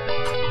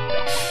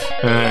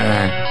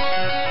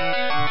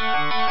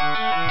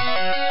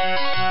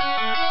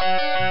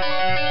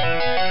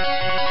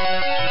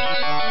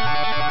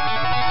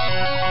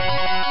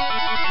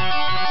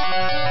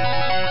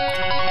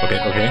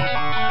 Okay.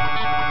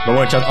 Don't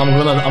worry, chat. I'm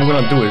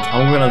gonna do it.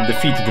 I'm gonna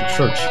defeat the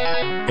church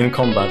in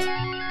combat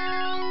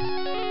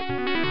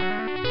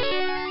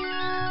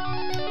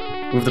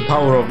with the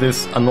power of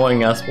this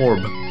annoying ass orb.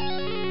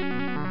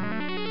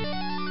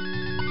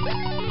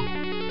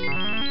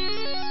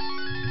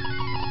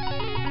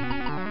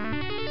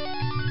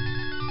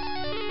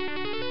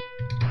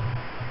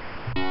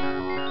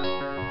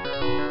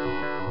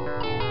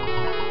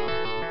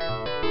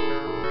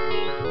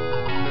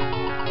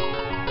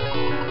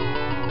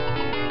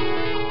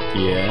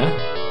 Yeah.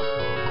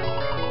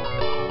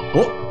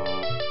 Oh!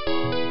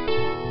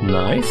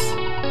 Nice.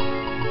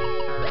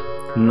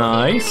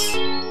 Nice.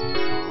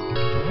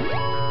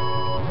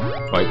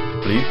 Right,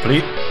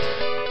 please.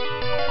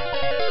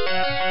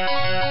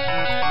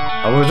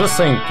 I was just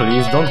saying,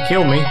 please don't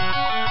kill me.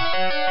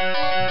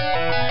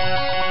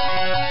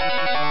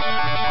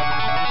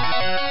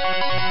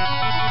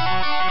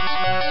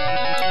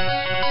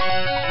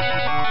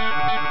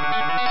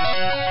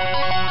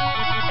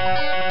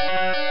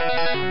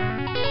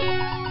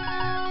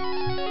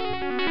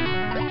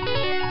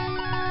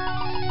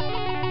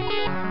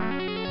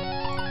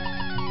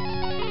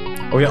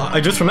 Oh yeah,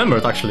 I just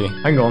remembered actually.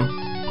 Hang on.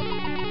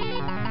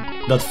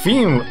 That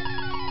theme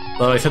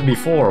that I said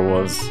before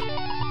was...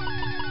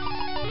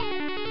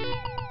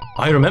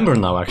 I remember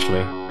now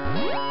actually.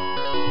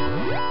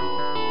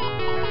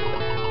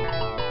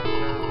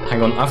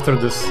 Hang on, after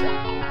this...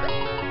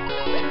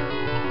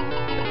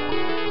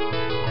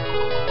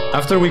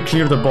 After we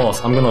clear the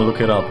boss, I'm gonna look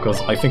it up,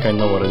 because I think I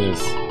know what it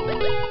is.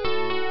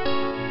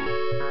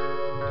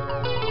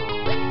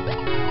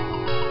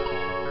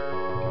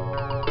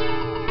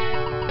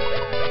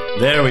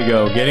 There we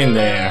go, get in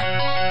there.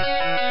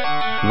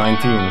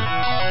 19.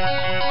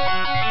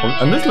 Oh,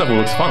 and this level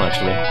looks fun,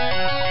 actually.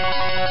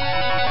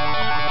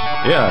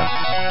 Yeah,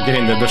 get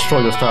in there,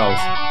 destroy those tiles.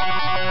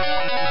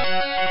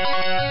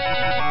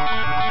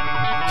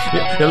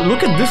 Yeah,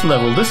 look at this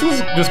level. This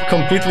is just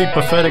completely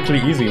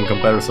pathetically easy in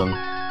comparison.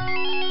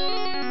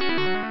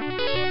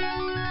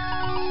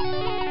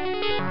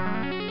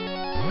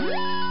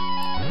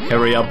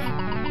 Hurry up.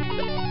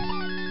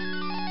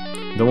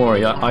 Don't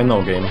worry, I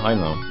know, game. I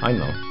know.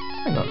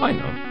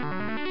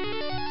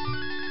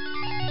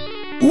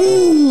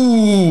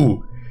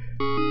 Ooh!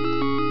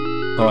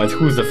 Alright,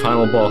 who's the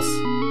final boss?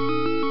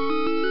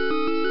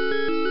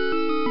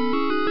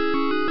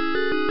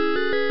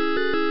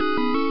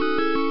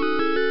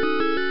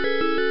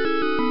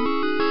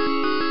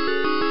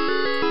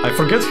 I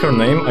forget her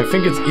name. I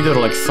think it's either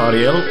like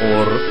Sariel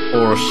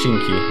or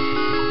Shinki.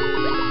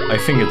 I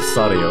think it's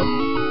Sariel.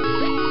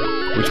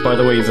 Which, by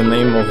the way, is the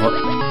name of a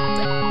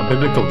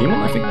biblical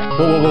demon, I think?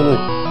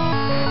 Whoa.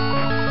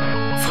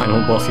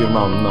 Final boss here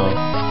now, no.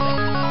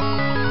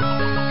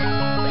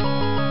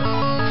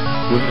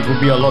 It would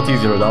be a lot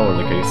easier if that were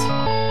the case.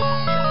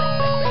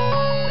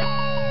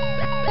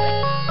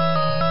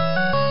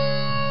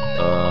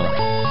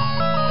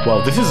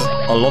 Wow, this is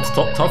a lot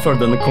tougher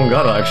than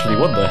Kongara, actually.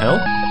 What the hell?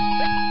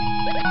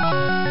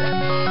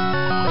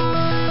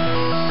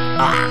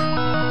 Ah!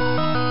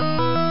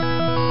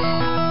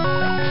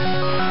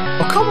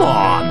 Oh, come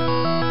on!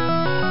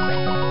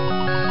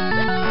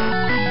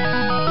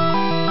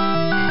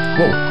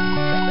 Whoa.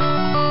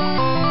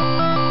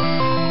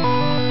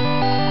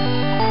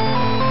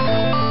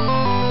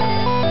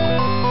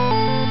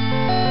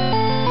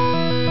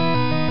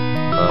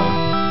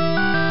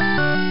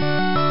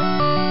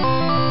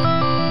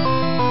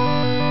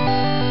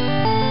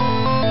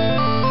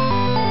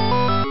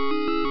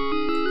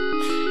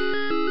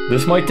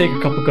 This might take a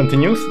couple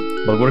continues,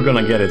 but we're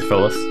gonna get it,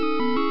 fellas.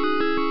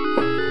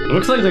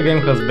 Looks like the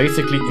game has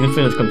basically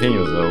infinite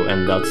continues though,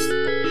 and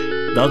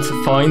that's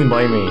fine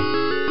by me.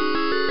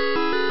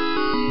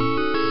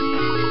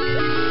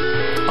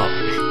 Oh.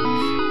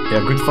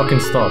 Yeah, good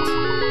fucking start.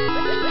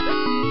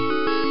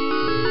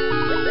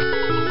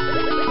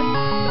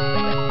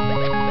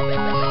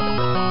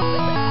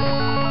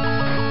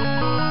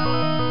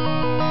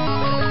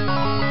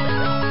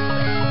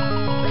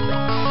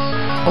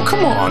 Oh,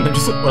 come on!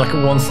 Just like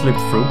one slipped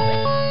through.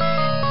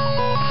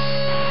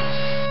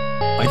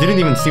 I didn't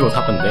even see what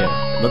happened there.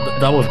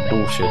 That was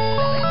bullshit.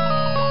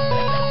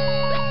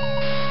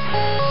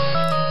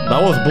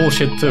 That was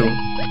bullshit too.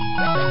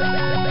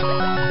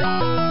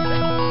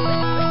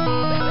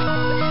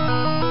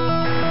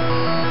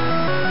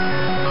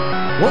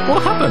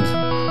 What happened?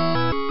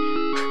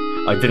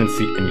 I didn't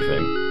see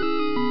anything.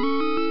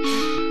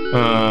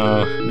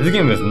 This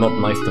game is not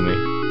nice to me.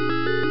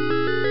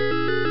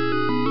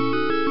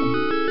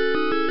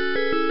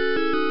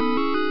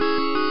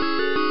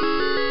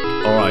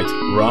 Alright,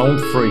 round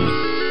 3.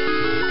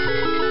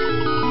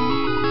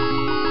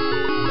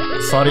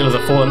 Sariel is a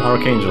fallen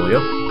archangel,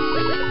 yep.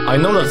 I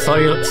know that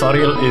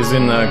Sariel is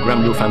in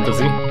Grand Blue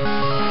Fantasy.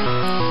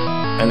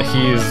 And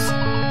he is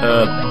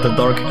the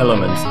Dark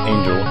Elements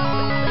angel.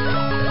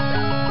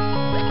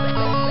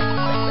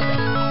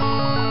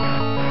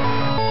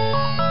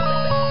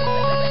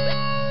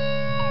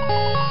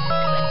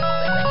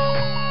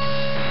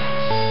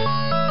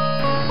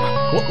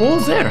 What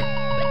was there?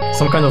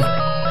 Some kind of...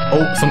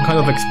 Oh, some kind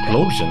of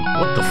explosion.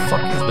 What the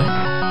fuck is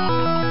that?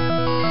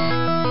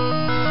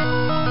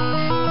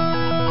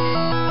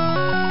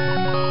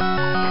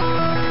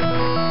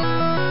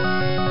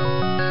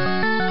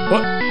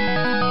 What?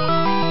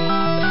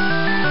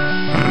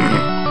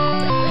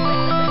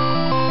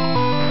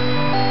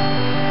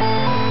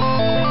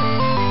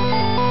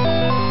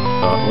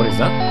 What is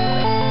that?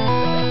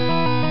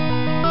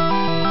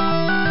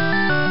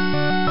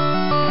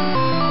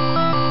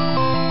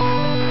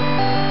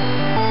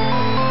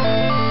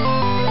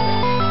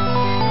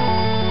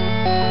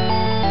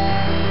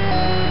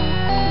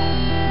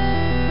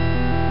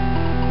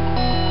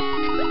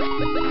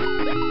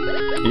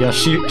 Yeah,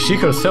 she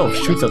herself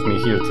shoots at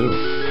me here too.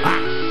 Ah!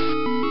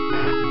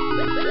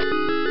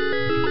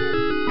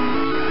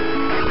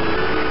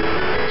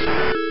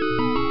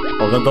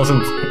 Oh, that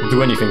doesn't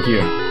do anything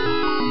here.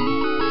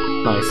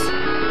 Nice.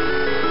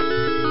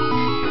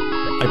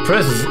 I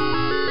press...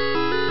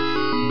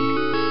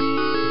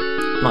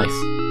 Nice.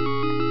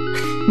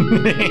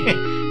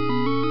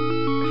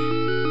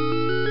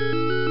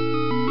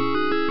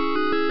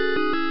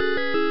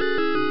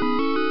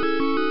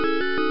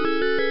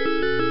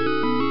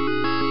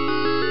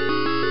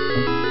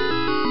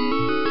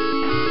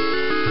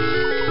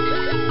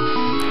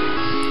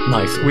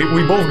 Nice.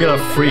 We both get a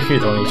free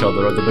hit on each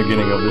other at the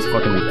beginning of this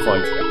fucking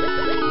fight.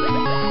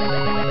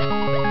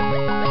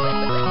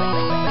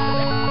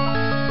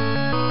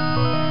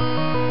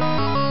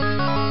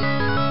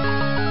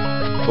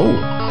 Oh,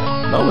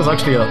 that was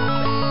actually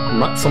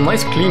some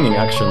nice cleaning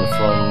action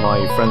from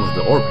my friends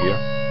the orb here.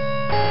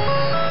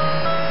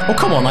 Oh,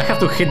 come on, I have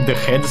to hit the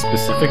head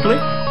specifically?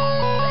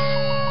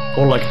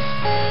 Or like...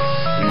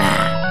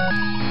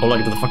 Nah. Or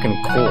like the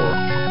fucking core.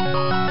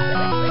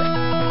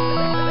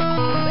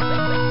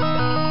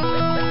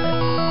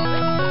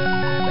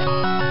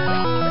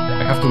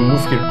 I have to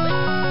move here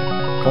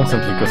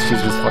constantly because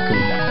she's just fucking...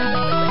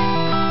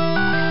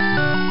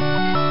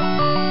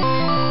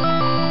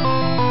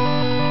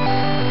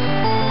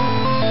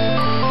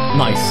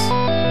 Nice.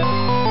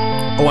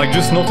 Oh, I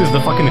just noticed the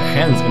fucking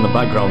hands in the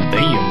background,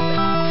 damn.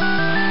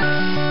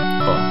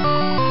 Oh.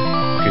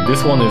 Okay,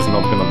 this one is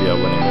not gonna be a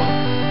winning one.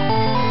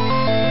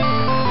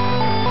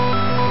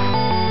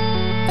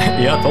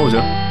 Yeah, I told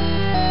you.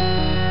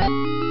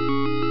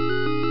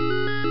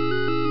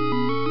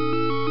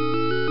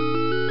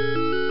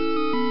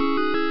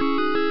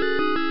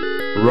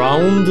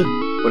 Round...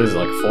 what is it,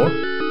 like 4?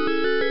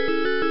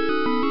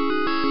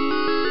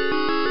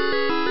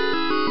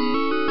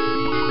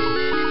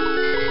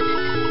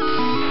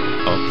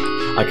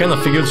 Oh, I kinda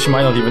figured she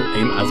might not even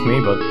aim at me,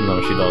 but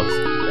no, she does.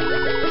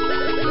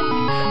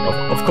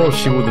 Of course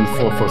she wouldn't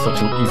fall for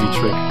such an easy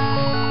trick.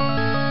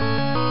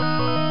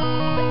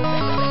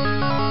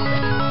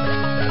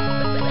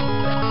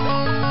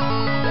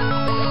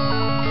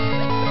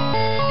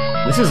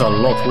 This is a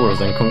lot worse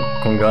than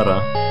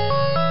Kongara.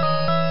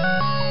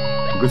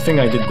 Good thing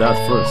I did that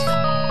first.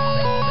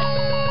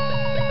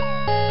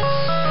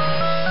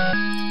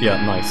 Yeah,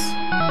 nice.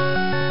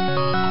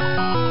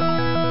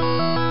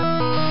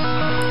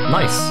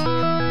 Nice!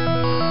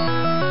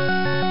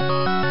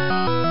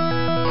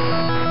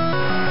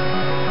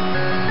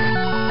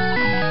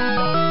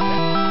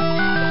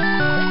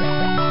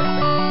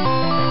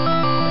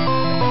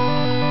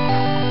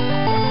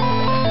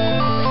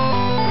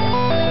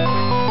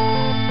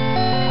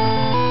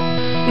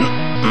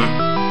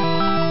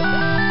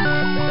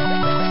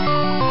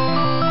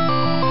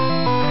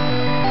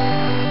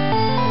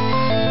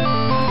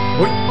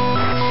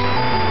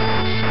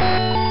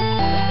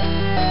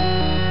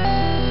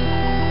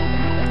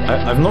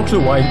 no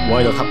clue why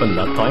that happened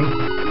that time.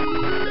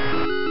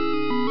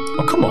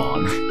 Oh, come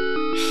on.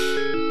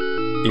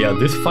 Yeah,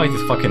 this fight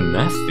is fucking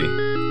nasty.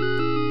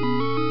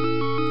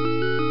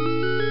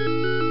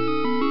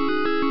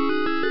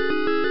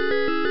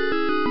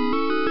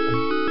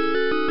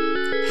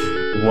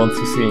 Once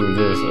you're seeing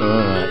this,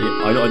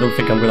 I don't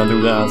think I'm gonna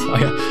do that.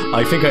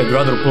 I think I'd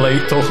rather play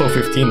Touhou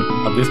 15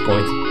 at this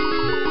point.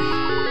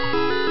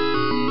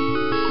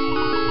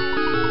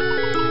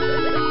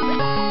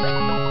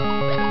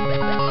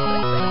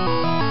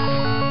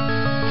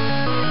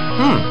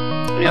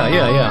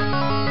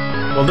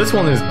 Yeah. Well, this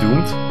one is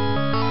doomed.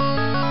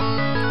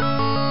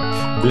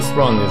 This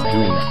run is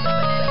doomed.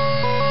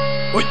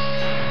 Oi!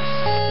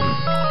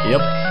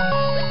 Yep.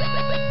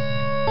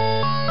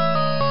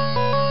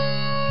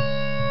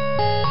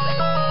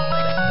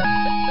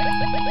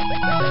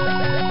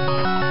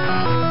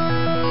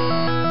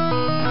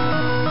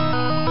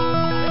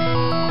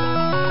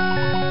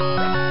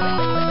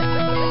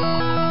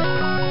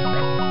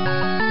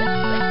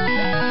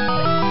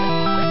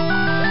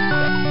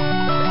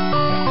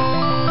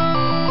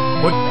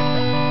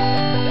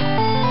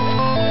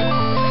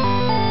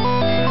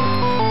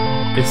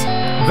 It's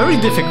very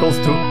difficult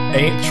to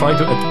try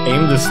to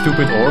aim the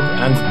stupid orb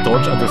and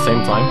dodge at the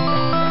same time.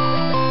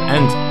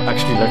 And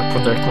actually, like,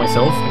 protect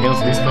myself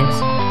against these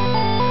things.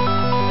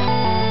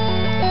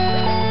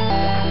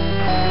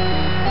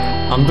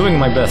 I'm doing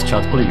my best,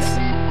 chat, please.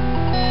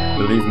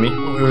 Believe me.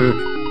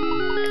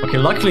 Okay,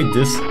 luckily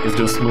this is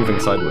just moving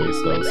sideways,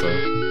 though, so...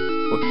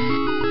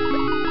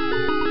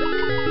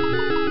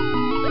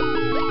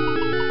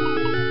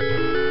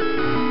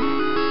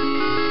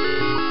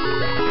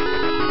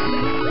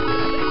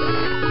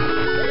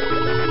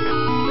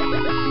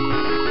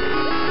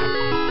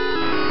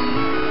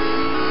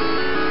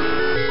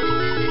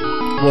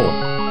 Whoa.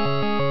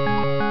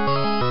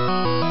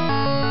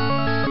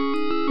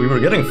 We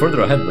were getting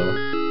further ahead though.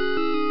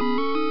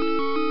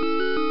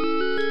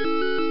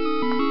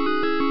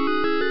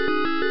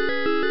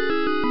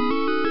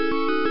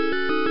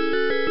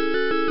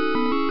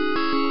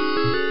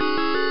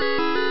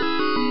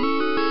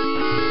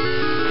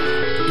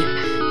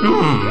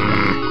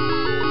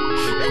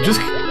 Just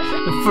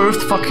the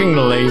first fucking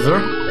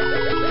laser.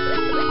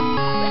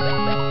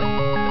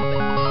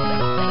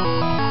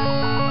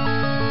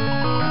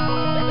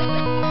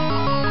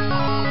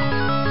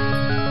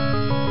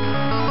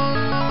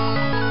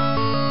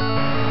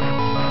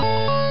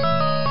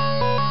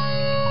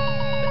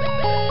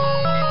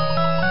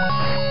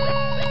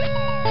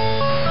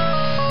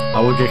 I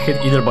will get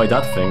hit either by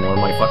that thing or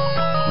my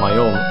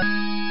own.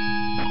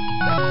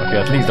 Okay,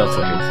 at least that's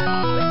a hit.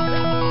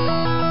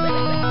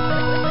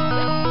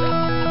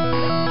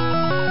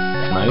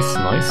 Nice.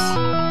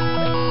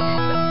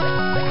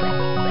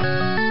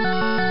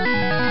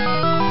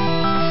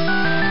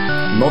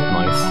 Not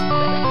nice.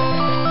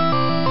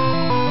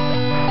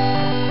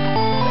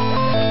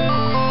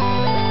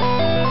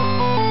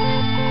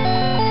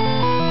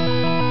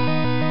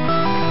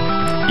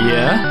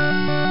 Yeah?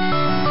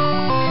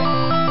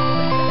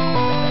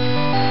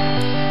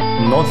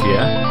 Not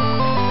yet.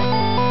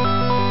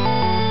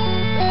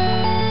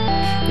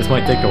 This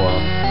might take a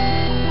while.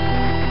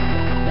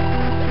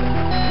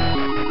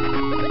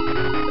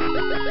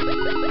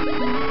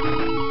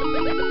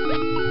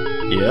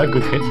 Yeah,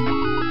 good hit.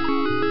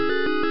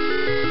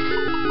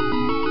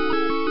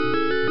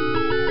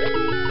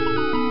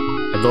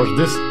 I dodged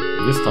this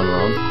time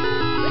around.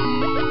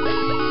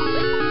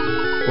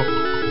 Whoa.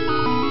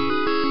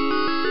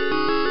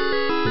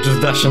 Just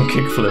dash and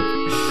kickflip.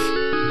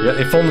 Yeah,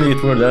 if only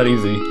it were that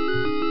easy.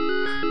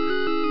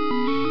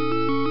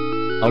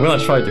 I'm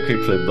gonna try the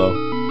kickflip though.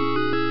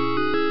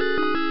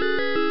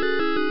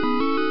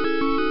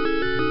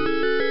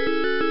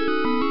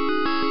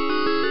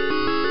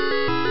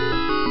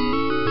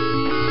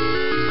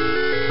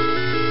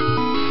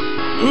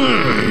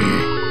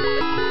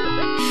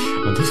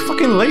 And these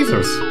fucking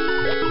lasers.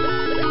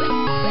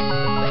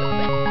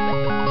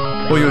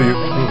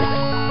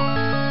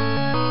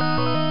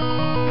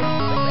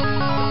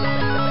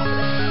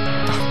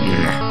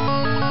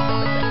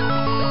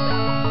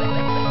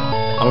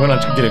 Oh, I'm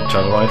gonna get it,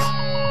 chat, right?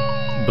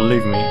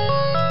 Believe me,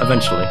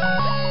 eventually.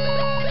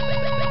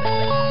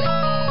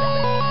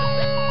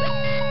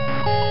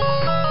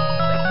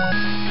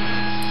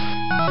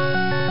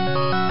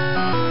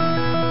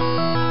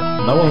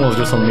 That one was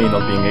just on me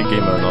not being a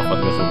gamer enough,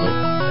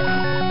 admittedly.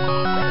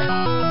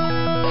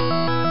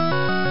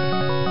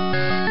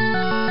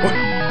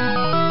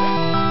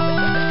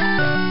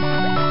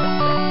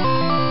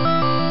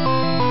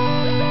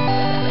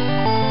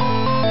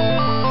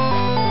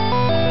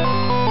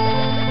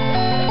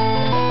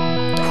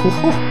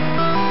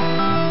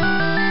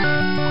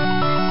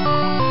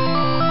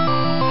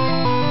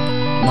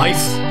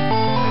 Nice!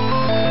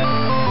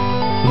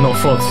 No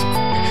thoughts.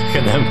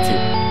 Get empty.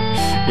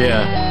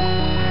 Yeah.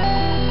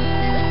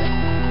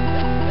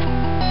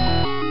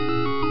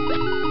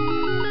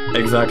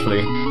 Exactly.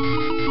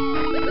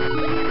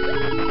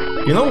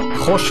 You know,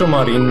 Hosho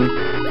Marin,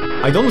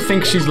 I don't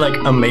think she's like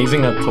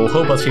amazing at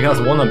Touhou, but she has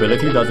one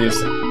ability that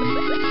is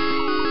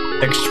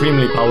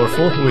extremely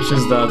powerful, which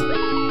is that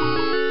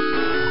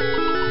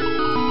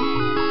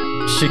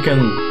she can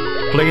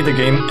play the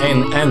game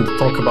and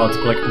talk about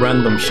like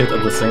random shit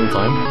at the same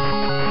time.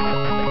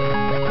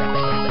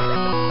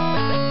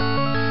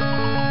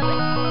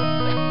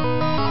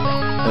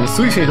 And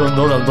Sushi does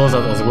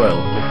that as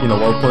well, you know,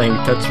 while playing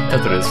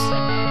Tetris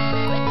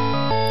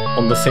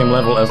on the same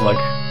level as like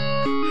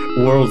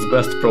world's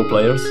best pro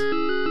players.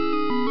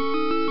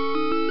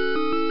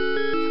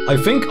 I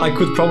think I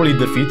could probably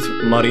defeat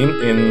Marin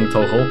in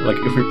Touhou, like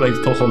if we played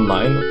Touhou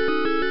 9.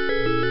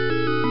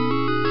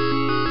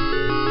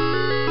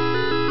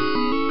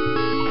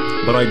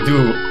 But I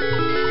do...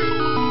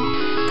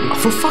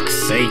 For fuck's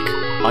sake!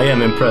 I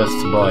am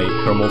impressed by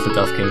her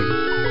multitasking.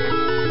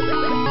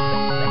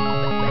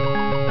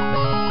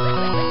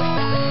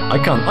 I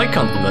can't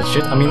do that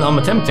shit. I mean, I'm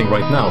attempting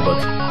right now, but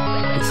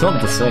it's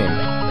not the same.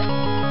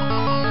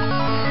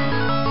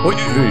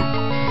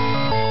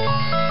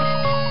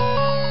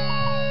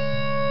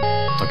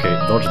 Okay,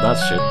 dodge that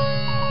shit.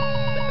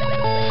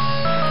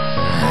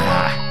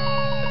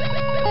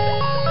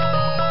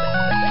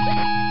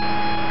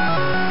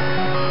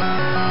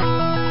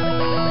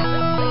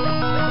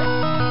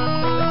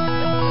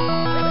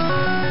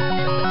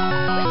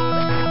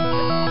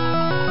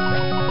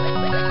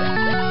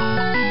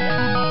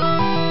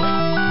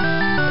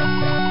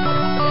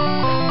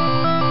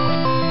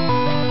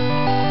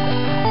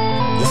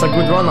 Is this a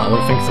good run? I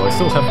don't think so. I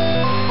still have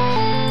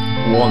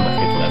one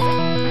hit left.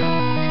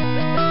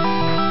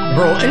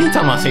 Bro,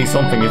 anytime I say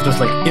something, it's just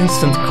like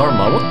instant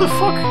karma. What the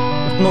fuck?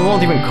 No,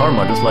 not even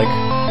karma, just like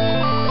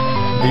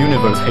the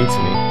universe hates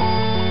me.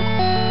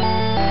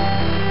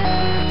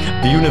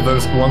 The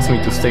universe wants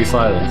me to stay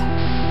silent.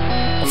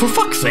 Oh, for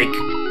fuck's sake!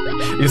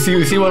 You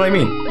see what I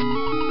mean?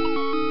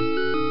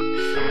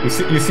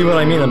 You see what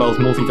I mean about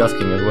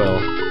multitasking as well.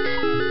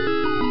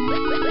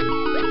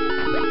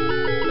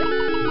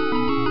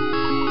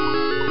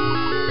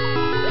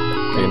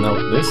 Okay, now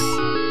this.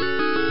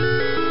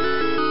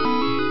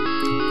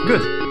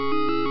 Good.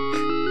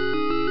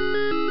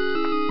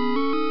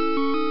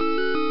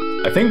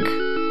 I think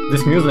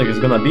this music is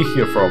gonna be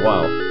here for a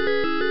while.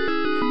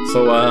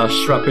 So,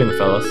 strap in,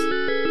 fellas.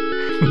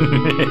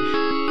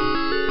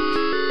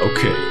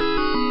 Okay,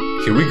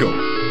 here we go.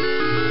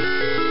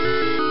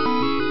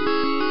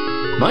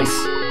 Nice.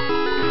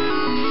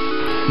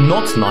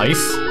 Not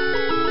nice.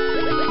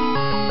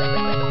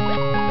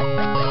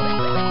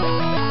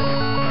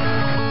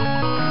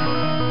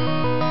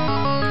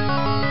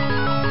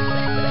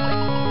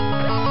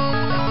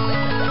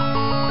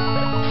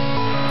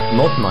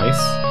 Not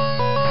nice.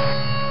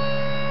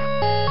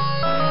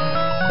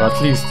 But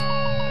at least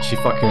she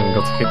fucking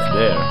got hit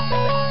there.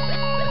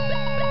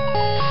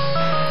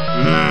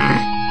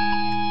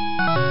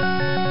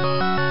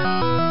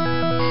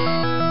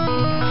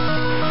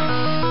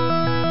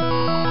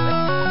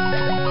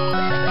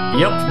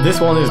 Yep, this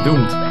one is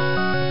doomed.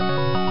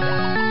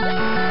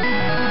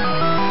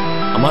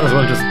 I might as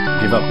well just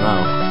give up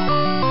now.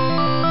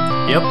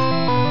 Yep.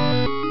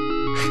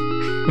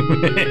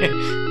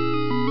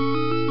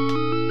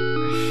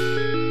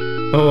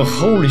 Oh,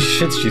 holy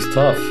shit, she's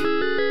tough.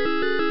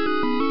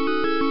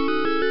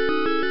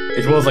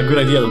 It was a good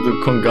idea to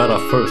do Kongara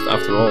first,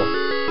 after all.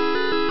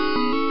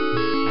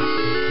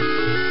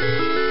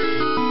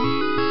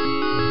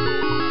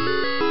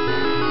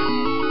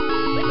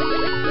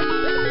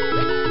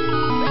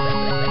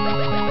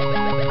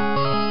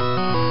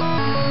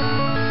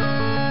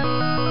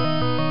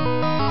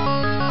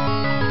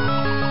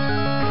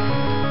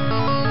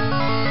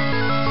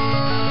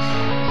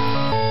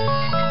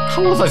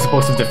 How was I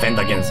supposed to defend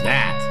against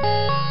that?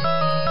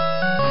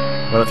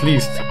 But at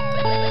least I...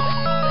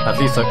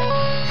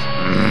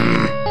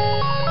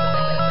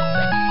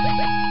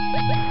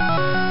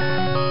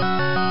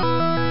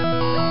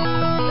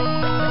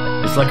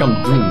 It's like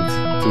I'm doomed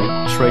to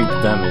trade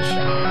damage.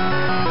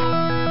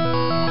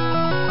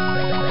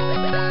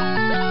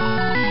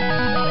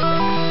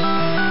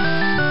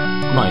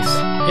 Nice.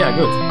 Yeah,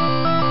 good.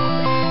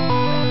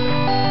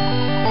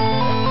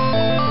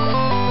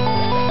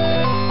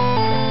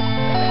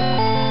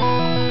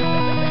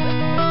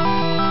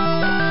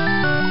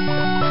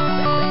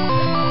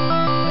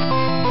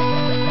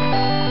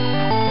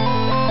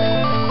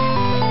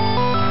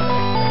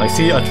 I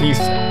see at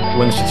least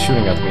when she's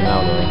shooting at me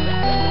now, though.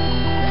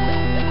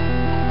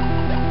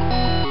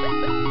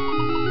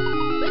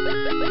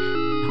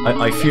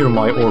 I fear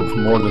my orb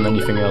more than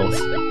anything else.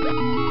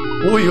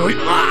 Oi, oi,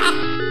 ah!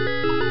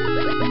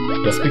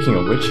 Yeah, speaking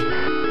of which...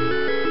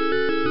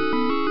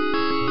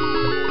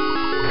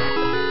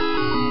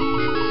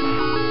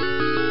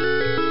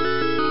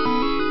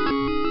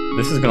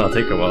 This is gonna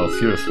take a while,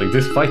 seriously.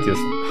 This fight is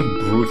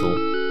brutal.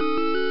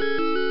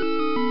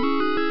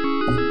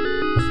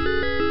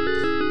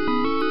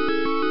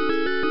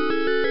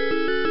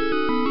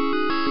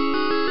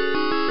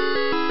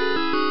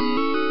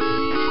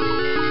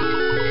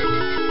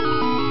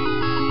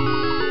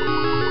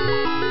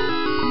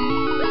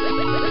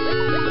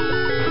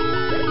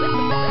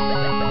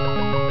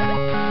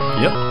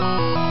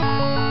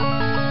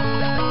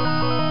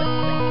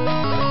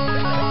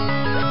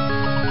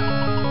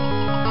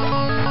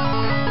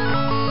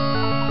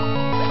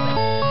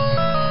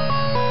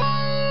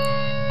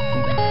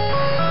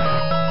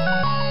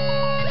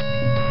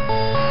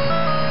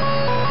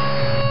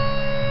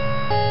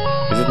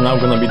 now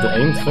gonna be the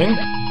aim thing?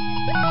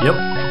 Yep.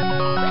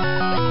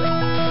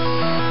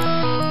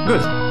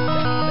 Good.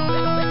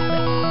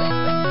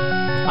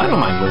 I don't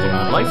mind losing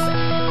that life.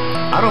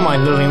 I don't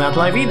mind losing that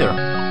life either.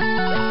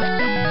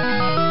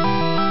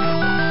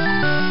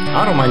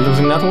 I don't mind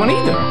losing that one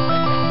either.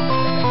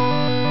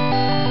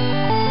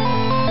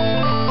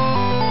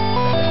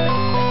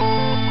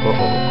 Uh-oh,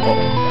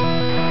 uh-oh.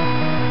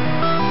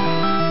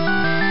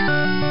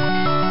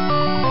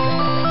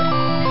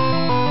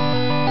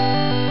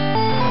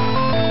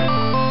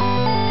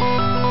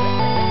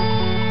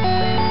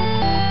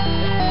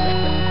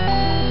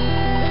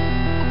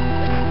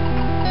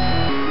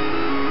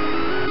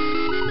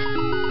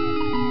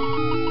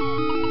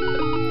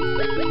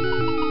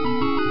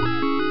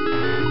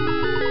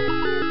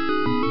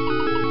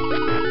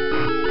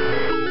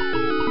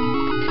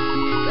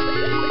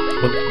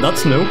 But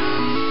that's new.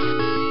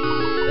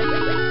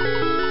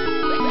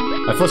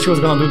 I thought she was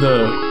gonna do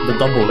the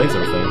double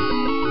laser thing.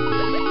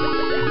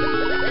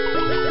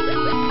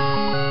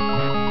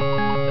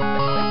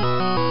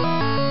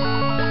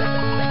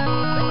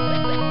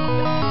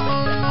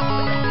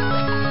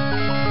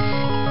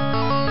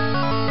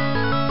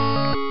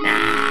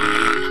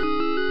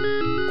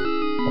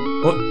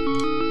 What?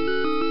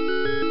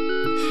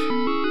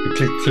 You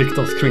clicked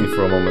off screen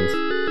for a moment.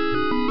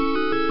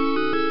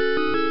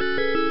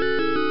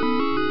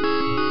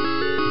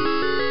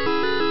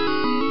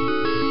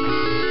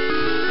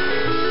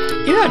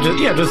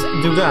 Yeah, just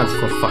do that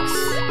for fuck's.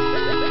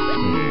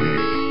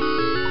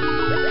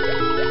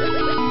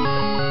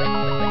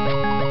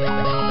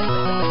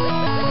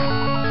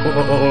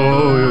 Oh.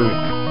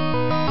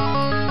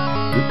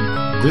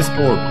 This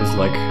orb is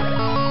like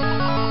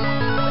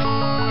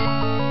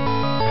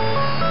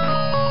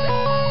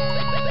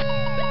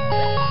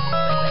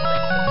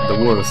the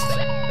worst.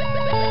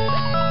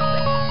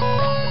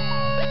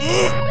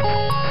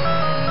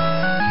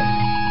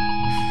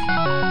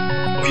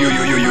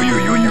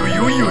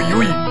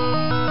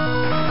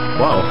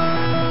 Wow,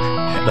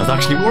 that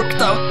actually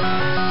worked out.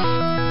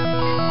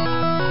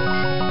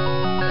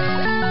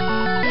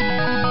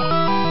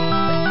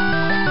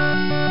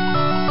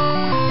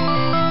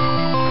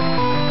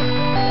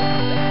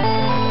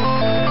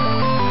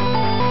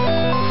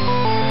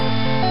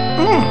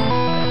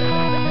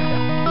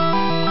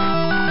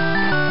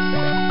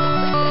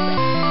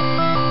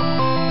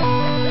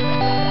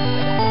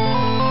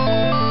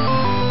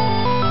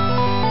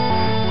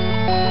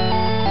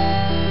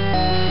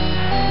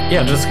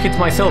 Yeah, just hit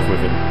myself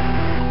with it.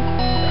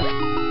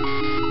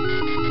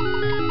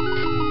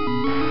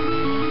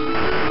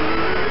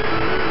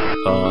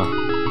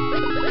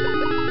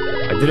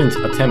 I didn't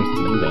attempt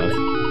to do that.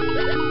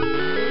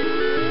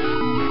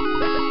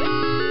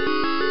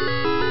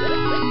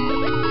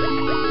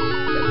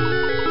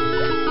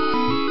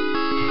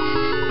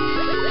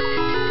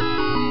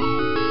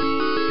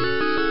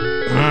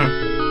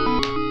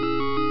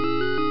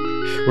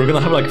 We're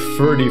gonna have like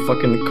 30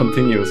 fucking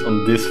continues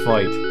on this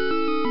fight.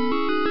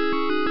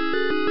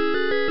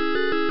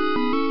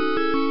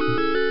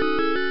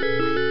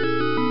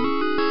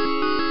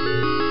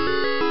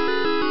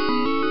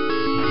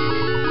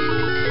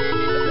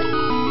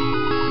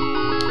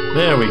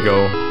 There we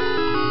go.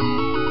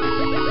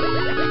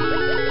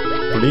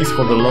 Please,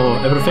 for the love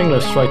of everything,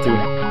 let's try to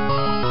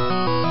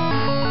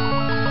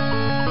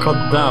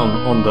cut down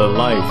on the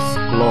lives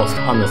lost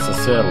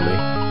unnecessarily.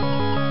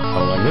 I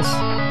don't like this.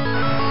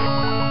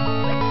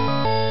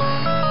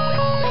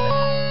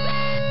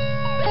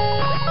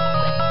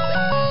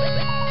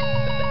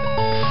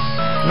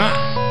 Nah,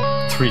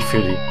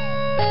 350.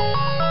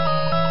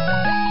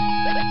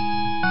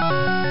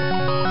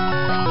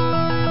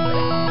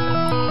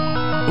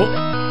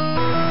 Oh.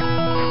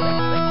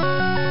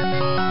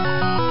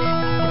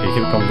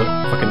 Here come the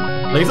fucking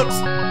lasers!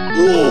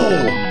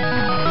 Whoa!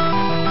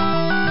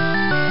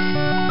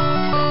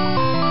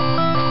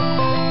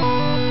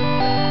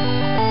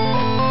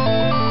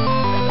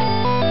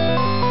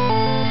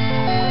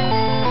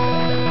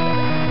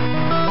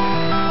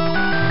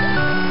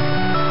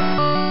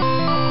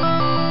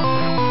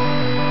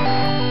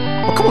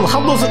 Oh come on! How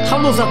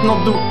does that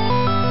not do?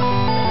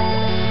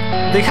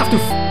 They have to.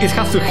 It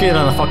has to hit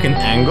on a fucking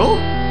angle.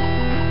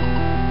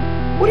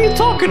 What are you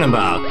talking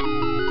about?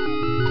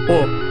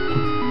 Oh.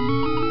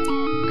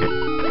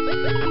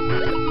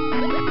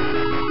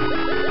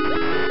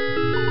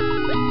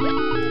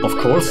 Of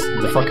course,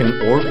 the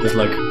fucking orb is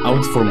like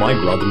out for my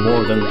blood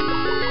more than...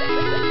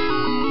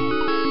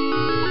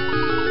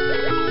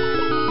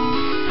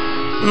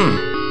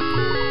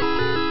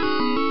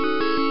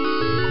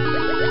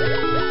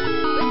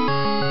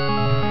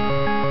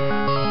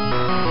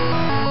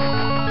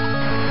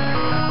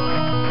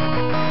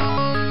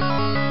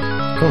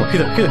 Come on,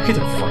 hit it,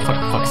 for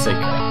fuck's sake.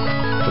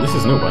 But this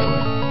is new, by the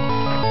way.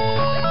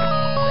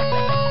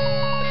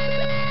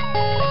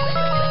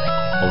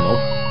 Oh no.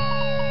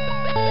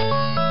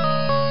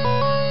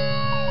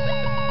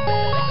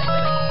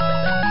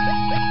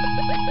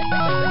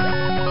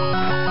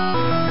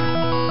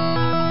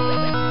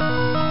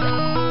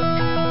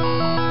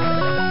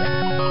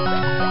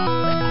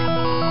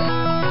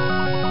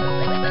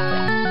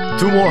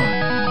 2 more.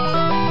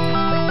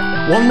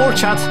 1 more,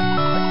 chat.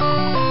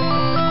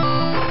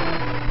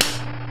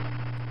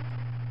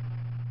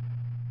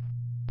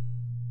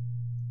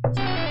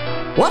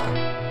 What?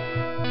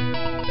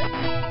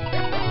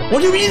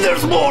 What do you mean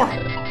there's more?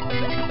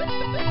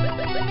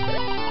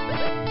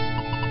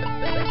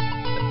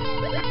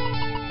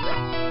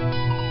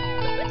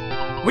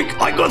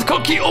 I got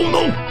cocky, oh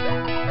no!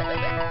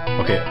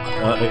 Okay,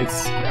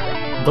 it's...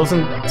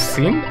 doesn't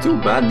seem too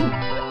bad.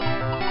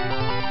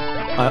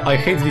 I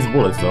hate these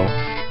bullets though.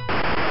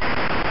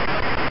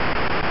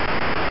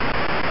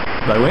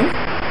 Did I win?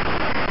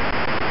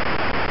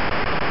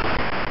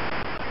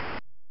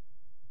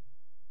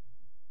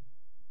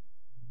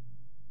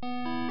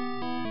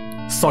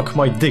 Suck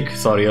my dick,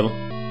 Sariel.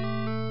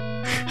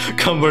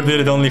 Cumber did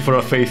it only for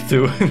a phase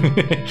 2.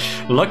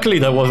 Luckily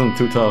that wasn't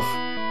too tough.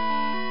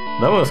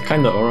 That was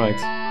kinda alright.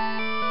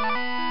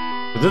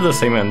 Is it the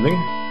same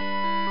ending?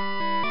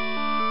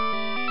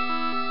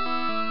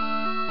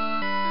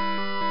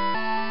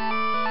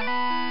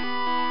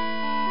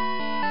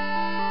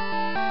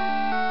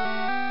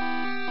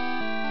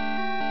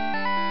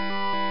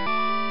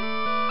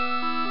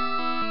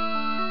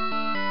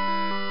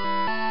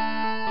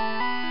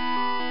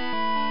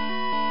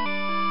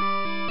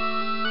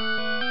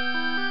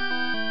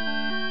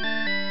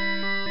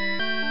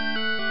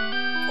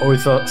 Oh,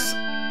 it's a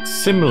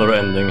similar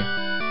ending.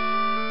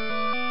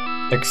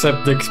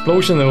 Except the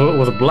explosion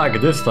was black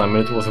this time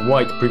and it was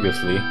white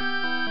previously.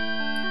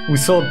 We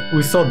saw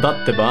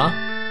that, Teba.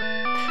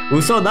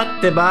 We saw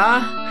that,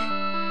 Teba.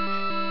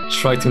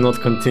 Try to not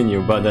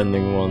continue, bad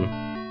ending one.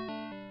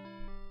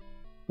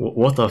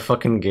 What a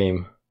fucking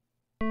game.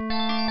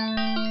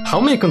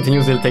 How many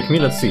continues did it take me?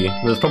 Let's see.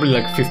 There's probably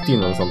like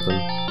 15 or something.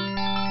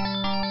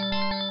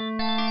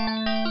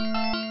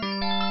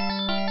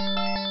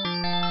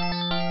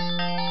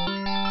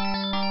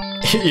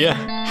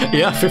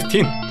 Yeah,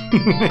 15.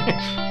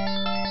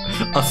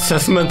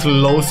 Assessment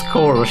low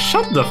score.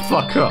 Shut the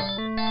fuck up.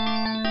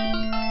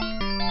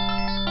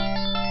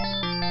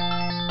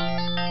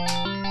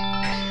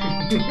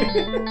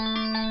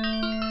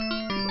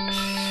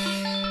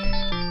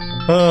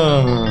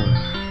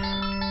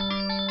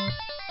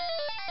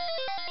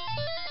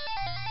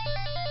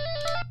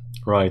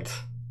 Right.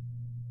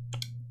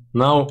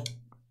 Now,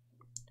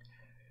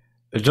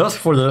 just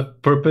for the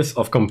purpose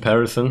of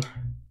comparison,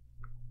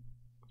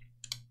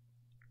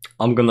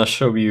 I'm gonna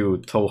show you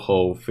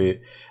Touhou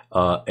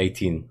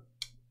 18.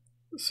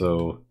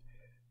 So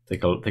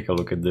take a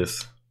look at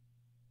this.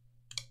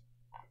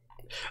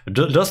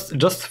 Just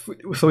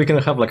so we can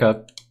have like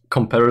a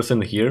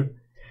comparison here.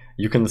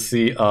 You can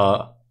see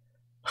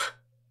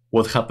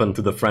what happened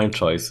to the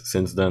franchise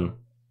since then.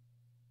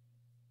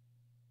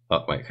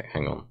 Oh wait,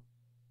 hang on.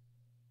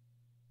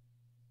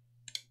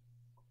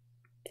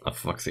 Oh,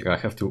 fuck's sake, I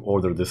have to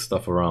order this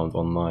stuff around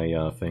on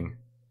my thing.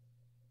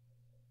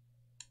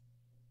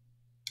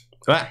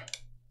 Ah!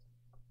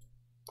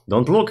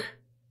 Don't look!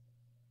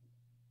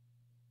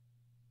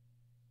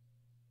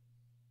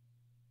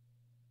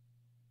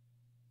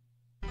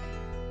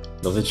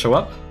 Does it show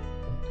up?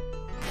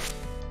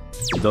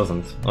 It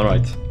doesn't.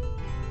 Alright.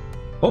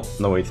 Oh,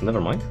 no wait, never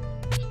mind.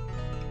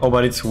 Oh,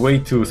 but it's way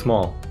too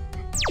small.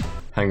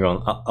 Hang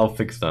on, I'll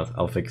fix that.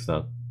 I'll fix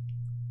that.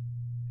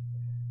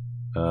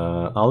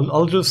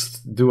 I'll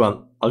just do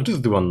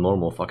a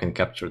normal fucking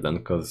capture then,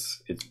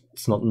 because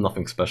it's not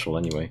nothing special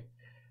anyway.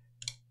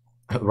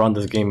 Run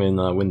this game in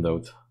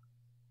windowed.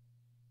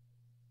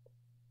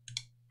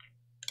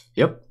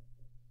 Yep.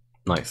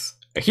 Nice.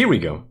 Here we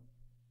go.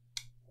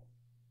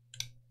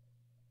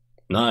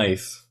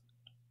 Nice.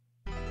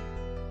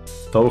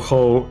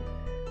 Touhou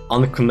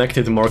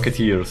Unconnected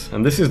Marketeers.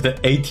 And this is the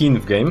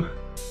 18th game.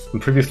 And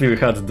previously we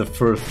had the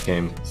first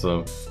game,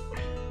 so...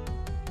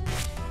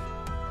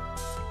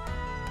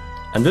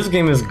 And this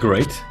game is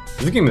great.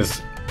 This game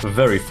is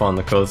very fun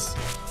because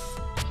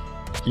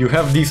you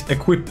have these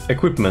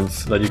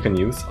equipments that you can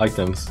use,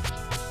 items.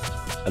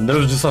 And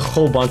there's just a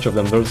whole bunch of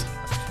them. There's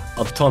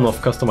a ton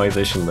of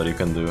customization that you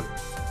can do.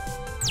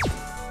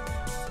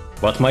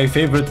 But my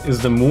favorite is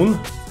the moon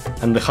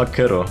and the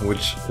Hakero,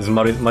 which is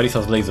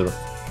Marisa's laser.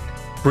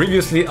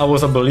 Previously I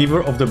was a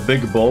believer of the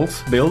big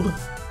balls build,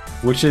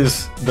 which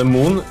is the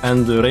moon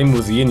and the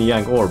Reimu's Yin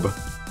Yang orb.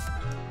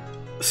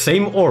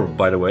 Same orb,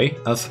 by the way,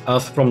 as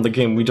from the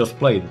game we just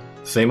played.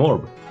 Same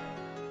orb.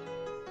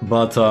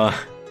 But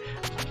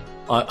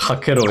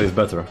Hakero is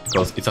better,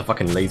 because it's a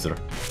fucking laser.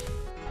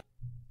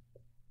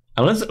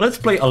 And let's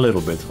play a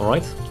little bit,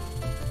 alright?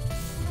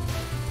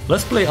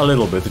 Let's play a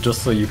little bit,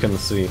 just so you can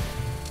see.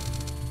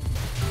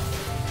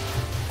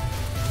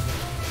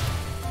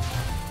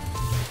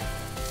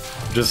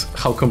 Just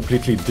how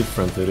completely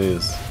different it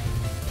is.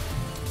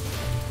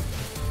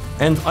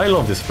 And I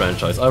love this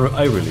franchise,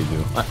 I really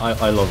do.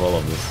 I love all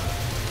of this.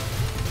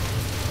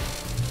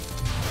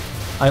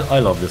 I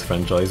love this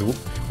franchise.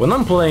 When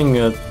I'm playing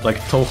like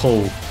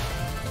Touhou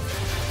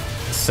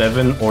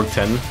 7 or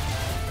 10,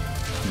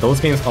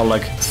 those games are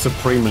like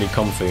supremely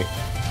comfy.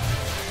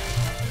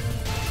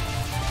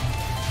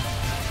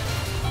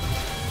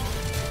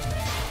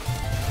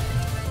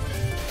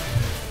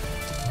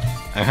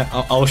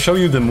 I'll show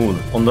you the moon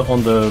on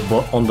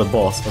the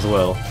boss as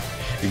well.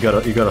 You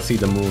gotta see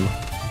the moon.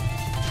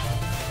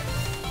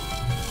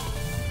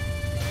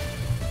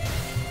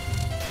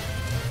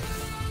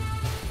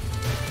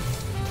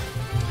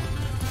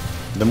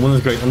 The moon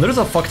is great, and there's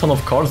a fuck ton of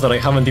cards that I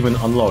haven't even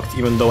unlocked,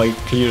 even though I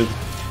cleared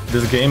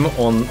this game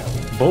on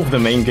both the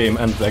main game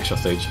and the extra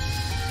stage.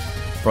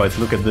 Right,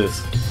 look at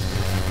this.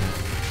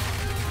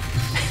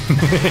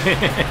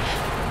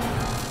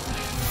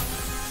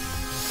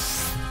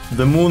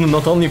 The moon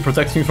not only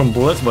protects me from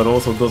bullets, but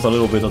also does a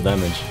little bit of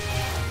damage.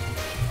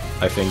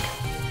 I think.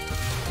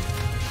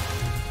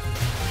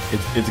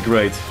 It's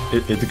great.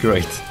 It's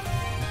great.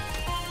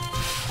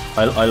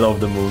 I love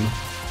the moon.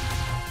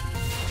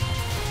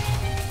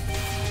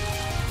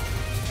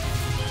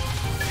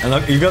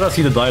 And you gotta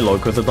see the dialogue,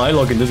 because the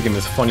dialogue in this game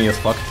is funny as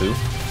fuck too.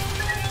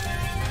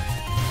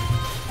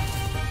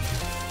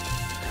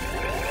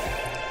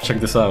 Check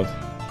this out.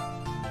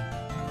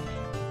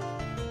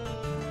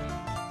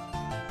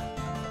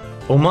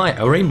 Oh my,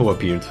 a rainbow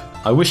appeared.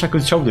 I wish I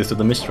could show this to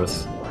the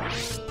mistress.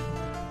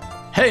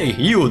 Hey,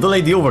 you, the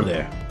lady over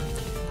there.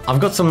 I've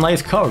got some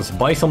nice cars,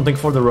 buy something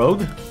for the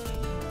road?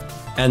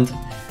 And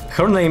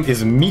her name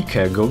is Mike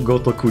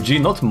Gotokuji,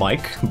 not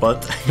Mike,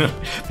 but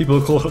people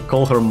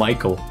call her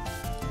Michael.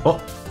 Oh,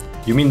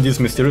 you mean these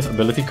mysterious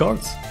ability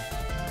cards?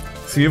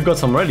 So you've got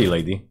some ready,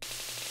 lady.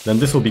 Then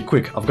this will be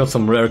quick, I've got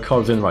some rare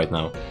cards in right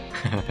now.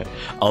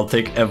 I'll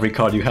take every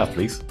card you have,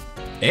 please.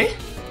 Eh?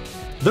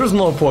 There's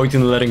no point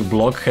in letting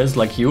blockheads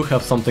like you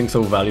have something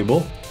so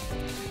valuable.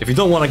 If you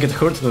don't want to get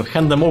hurt, then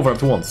hand them over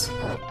at once.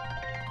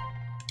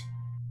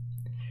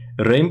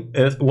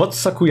 What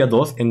Sakuya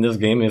does in this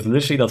game is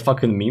literally that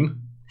fucking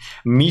meme.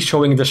 Me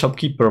showing the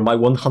shopkeeper my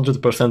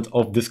 100%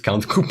 off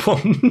discount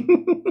coupon.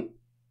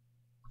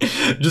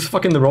 Just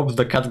fucking robs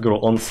the cat girl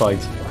on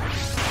site.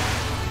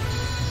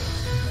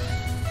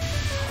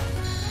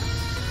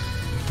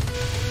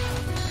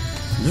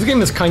 This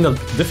game is kind of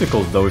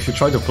difficult though if you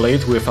try to play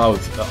it without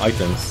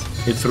items.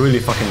 It's really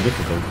fucking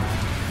difficult.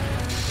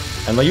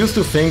 And I used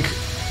to think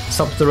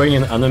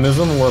Subterranean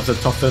Animism was the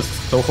toughest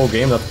Touhou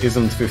game that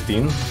isn't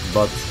 15,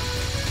 but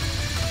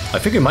I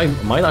think it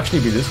might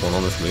actually be this one,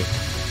 honestly.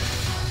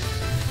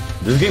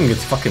 This game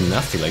gets fucking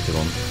nasty later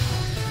on.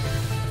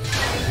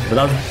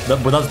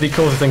 But that's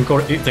because it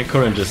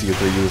encourages you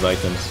to use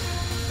items.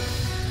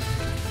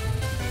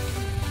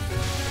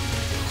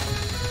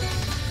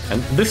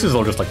 And this is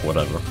all just like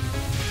whatever.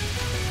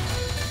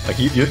 Like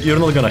you're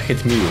not gonna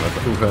hit me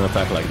with an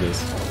attack like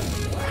this.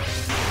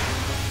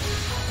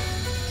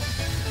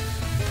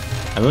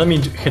 And let me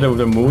hit it with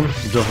the moon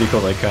just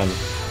because I can.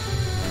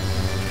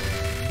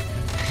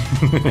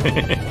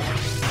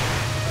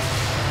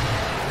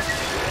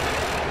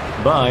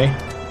 Bye.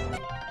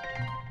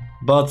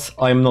 But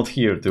I'm not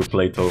here to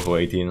play Touhou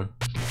 18.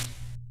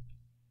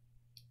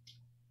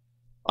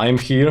 I'm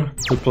here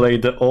to play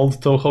the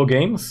old Touhou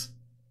games.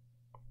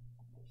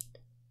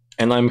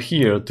 And I'm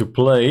here to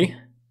play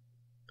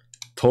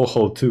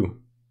Touhou 2.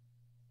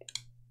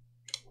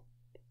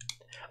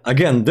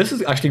 Again, this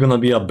is actually gonna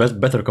be a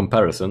better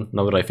comparison,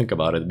 now that I think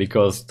about it,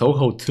 because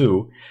Touhou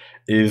 2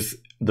 is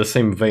the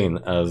same vein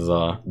as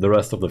the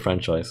rest of the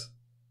franchise.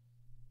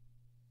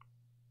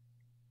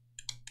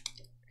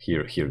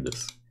 Here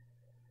this.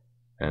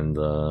 And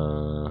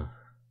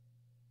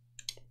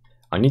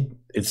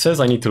it says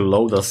I need to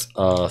load a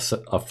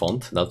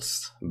font.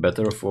 That's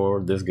better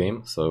for this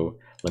game, so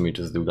let me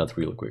just do that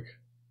real quick.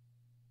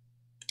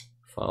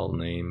 File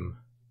name.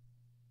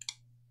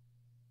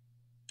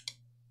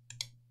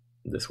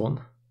 This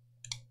one.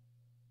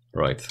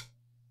 Right.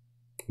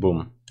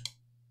 Boom.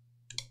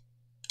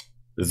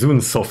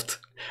 Zunsoft.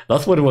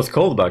 That's what it was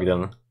called back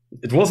then.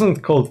 It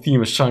wasn't called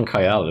Team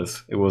Shanghai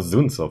Alice, it was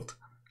Zunsoft.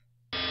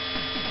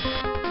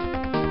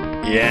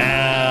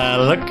 Yeah,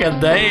 look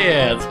at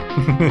that!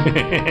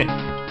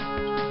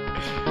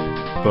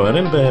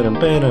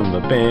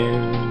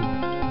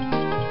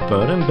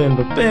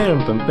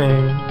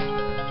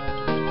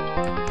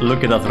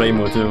 Look at that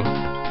Reimu too.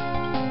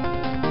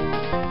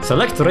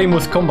 Select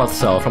Reimu's combat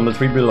style from the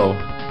tree below.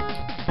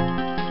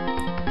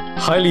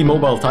 Highly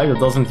mobile type that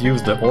doesn't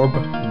use the orb,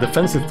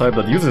 defensive type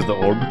that uses the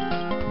orb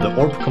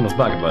comes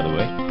back by the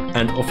way,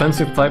 and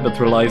offensive type that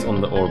relies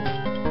on the orb.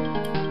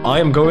 I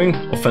am going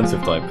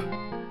offensive type.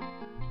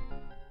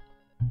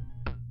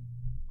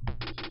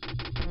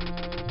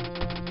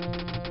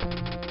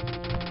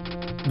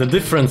 The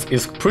difference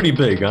is pretty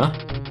big, huh?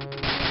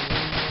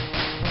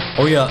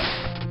 Oh yeah.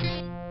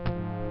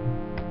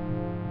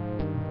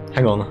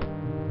 Hang on.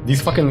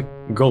 These fucking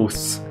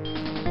ghosts.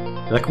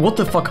 Like, what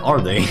the fuck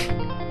are they?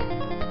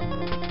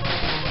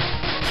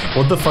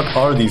 What the fuck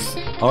are these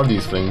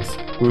things?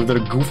 With their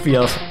goofy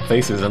ass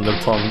faces and their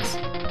tongues.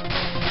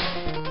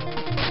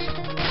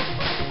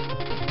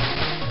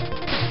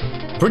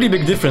 Pretty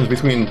big difference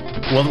between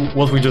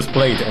what we just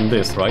played and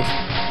this, right?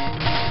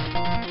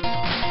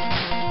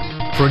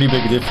 Pretty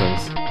big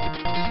difference.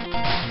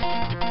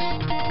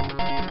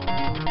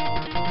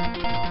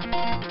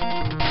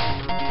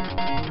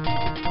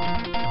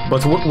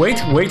 But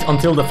wait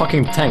until the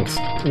fucking tanks...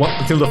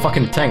 until the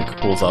fucking tank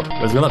pulls up.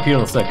 It's gonna appear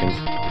in a second.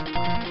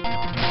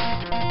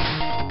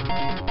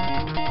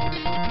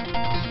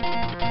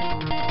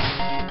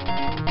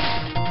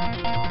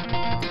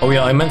 Oh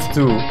yeah, I meant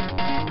to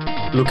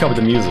look up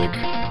the music.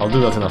 I'll do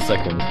that in a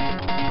second.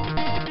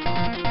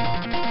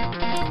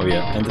 Oh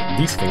yeah, and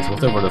these things,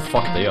 whatever the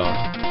fuck they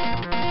are.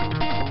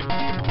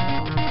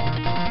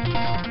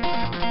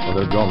 Oh,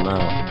 they're gone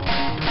now.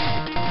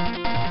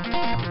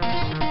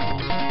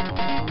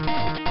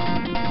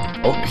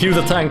 Oh, here's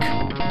a tank.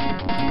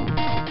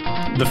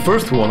 The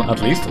first one,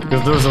 at least,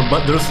 because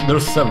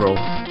there's several.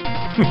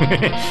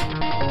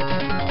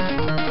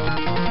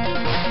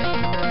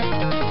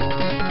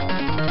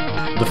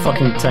 The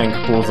fucking tank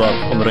pulls up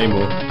on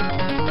Reimu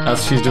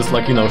as she's just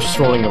like, you know,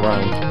 strolling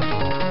around.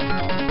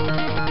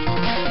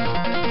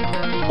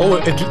 Oh,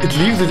 it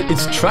leaves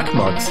its track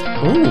marks.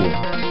 Ooh,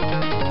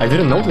 I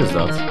didn't notice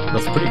that.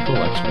 That's pretty cool,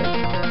 actually.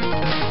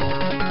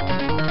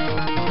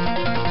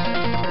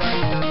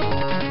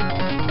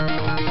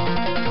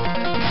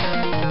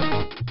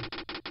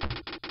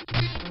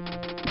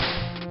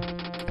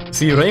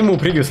 See, Reimu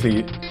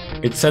previously,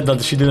 it said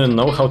that she didn't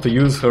know how to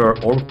use her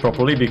orb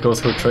properly because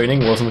her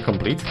training wasn't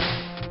complete.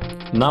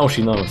 Now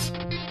she knows.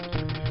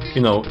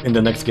 You know, in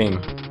the next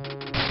game.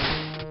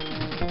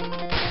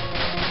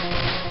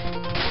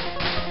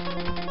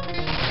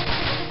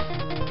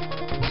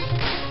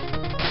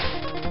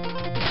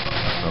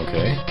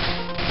 Okay.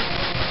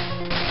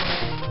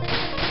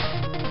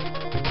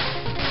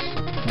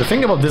 The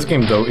thing about this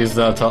game though is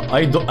that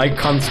I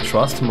can't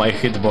trust my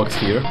hitbox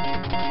here.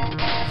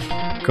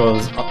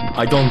 Because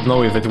I don't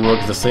know if it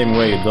works the same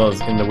way it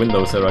does in the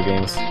Windows era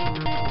games.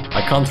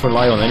 I can't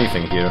rely on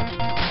anything here.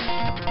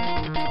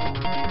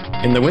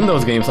 In the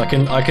Windows games, I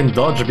can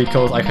dodge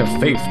because I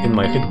have faith in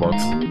my hitbox.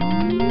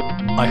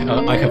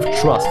 I have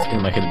trust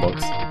in my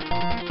hitbox.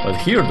 But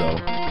here, though,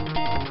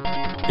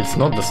 it's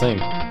not the same.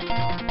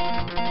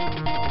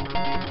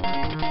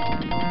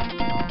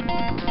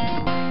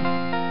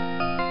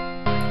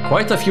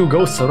 Quite a few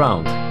ghosts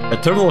around.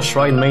 Eternal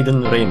Shrine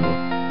Maiden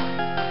Reimu.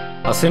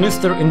 A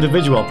sinister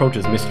individual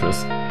approaches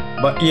Mistress.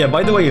 But yeah,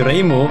 by the way,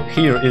 Reimu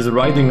here is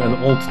riding an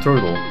old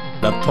turtle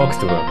that talks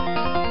to her.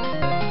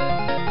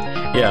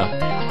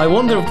 Yeah. I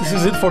wonder if this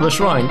is it for the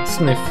shrine.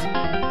 Sniff.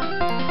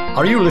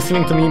 Are you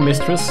listening to me,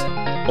 mistress?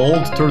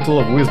 Old turtle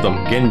of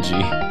wisdom,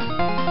 Genji.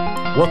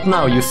 What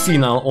now, you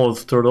senile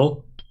old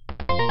turtle?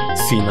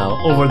 Senile.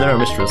 Over there,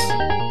 mistress.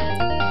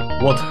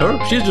 What, her?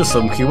 She's just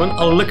some human.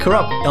 I'll lick her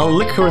up. I'll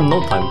lick her in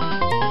no time.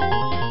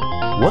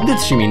 What did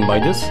she mean by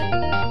this?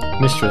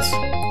 Mistress.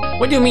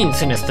 What do you mean,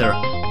 sinister?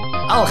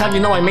 I'll have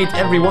you know I made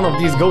every one of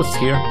these ghosts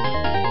here.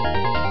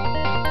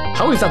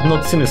 How is that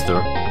not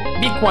sinister?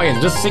 Be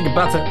quiet, just sit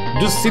back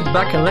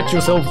and let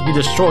yourself be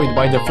destroyed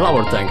by the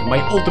flower tank,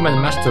 my ultimate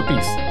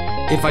masterpiece.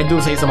 If I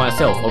do say so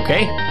myself,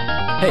 okay?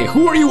 Hey,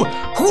 who are you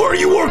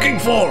working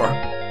for?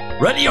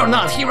 Ready or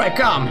not, here I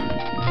come.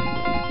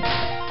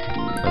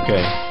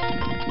 Okay.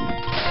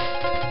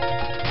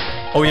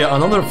 Oh yeah,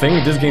 another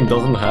thing this game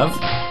doesn't have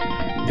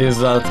is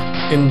that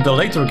in the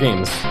later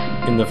games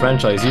in the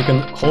franchise, you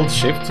can hold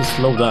shift to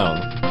slow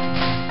down.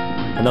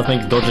 And that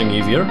makes dodging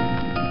easier.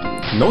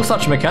 No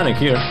such mechanic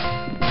here.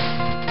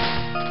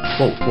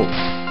 Whoa, whoa.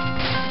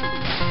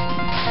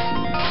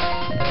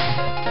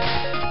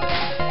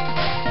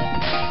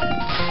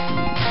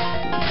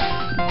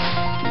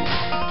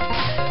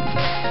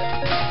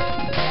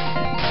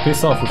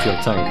 Piss off with your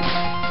tank.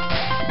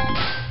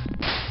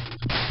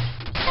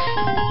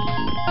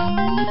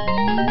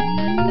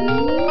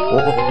 Oh,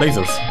 oh,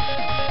 lasers.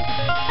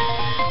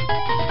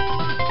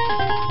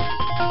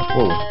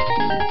 Whoa.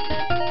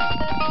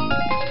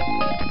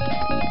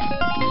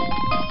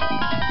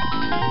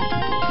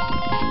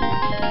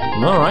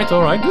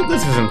 Alright,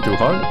 this isn't too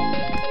hard.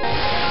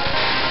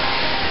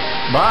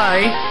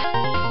 Bye!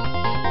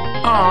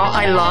 Aw,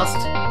 I lost.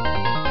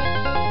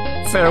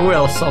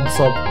 Farewell, Sob.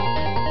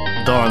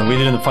 Darn, we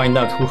didn't find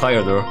out who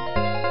hired her.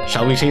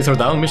 Shall we chase her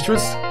down,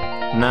 mistress?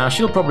 Nah,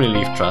 she'll probably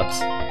leave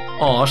traps.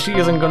 Aw, she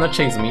isn't gonna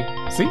chase me.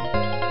 See?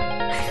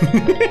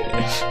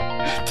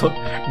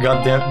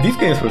 Goddamn, these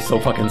games were so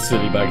fucking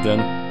silly back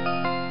then.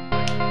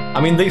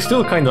 I mean, they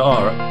still kinda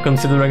are,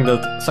 considering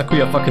that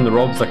Sakuya fucking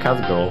robs a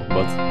cat girl,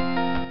 but...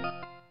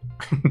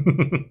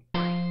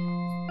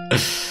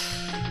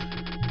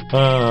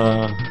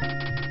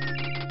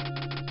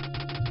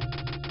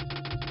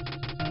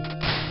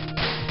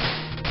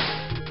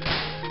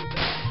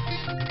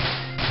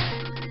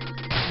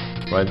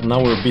 Right,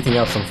 now we're beating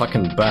out some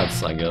fucking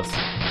bats, I guess.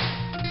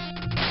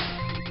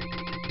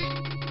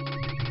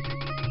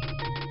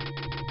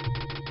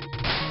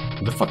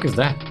 What the fuck is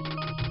that?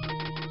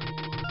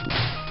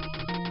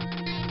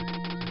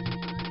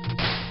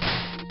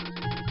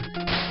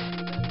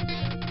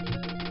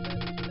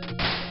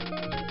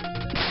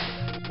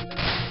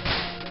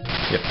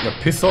 Yeah,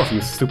 piss off,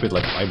 you stupid,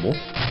 like, eyeball.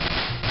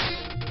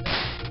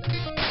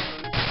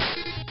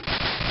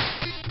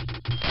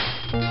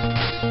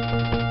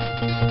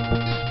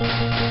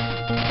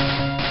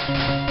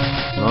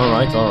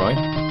 Alright.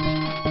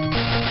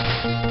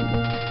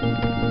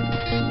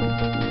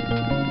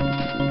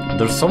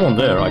 There's someone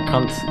there, I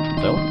can't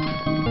tell.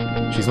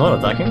 She's not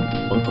attacking?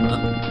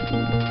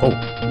 Oh.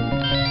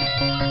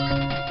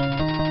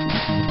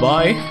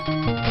 Bye.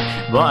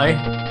 Bye.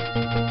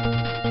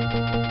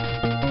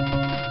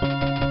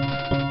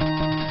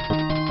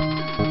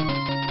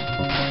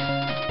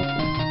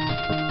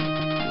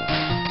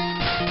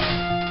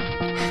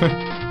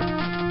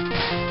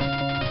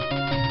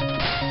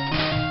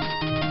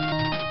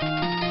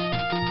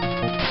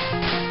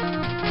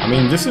 I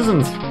mean, this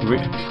isn't...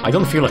 I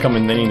don't feel like I'm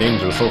in any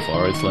danger so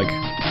far, it's like...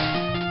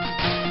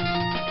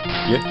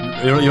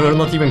 You're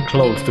not even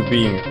close to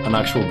being an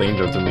actual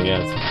danger to me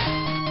yet.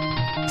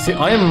 See,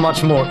 I am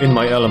much more in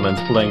my element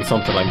playing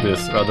something like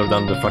this, rather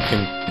than the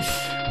fucking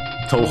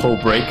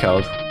Touhou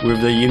breakout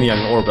with the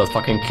yin-yang orb that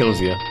fucking kills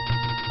you.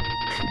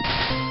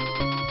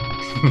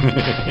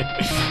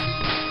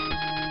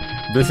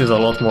 This is a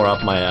lot more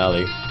up my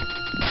alley.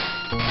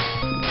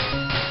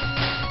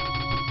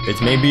 It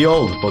may be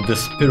old, but the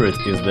spirit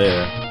is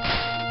there.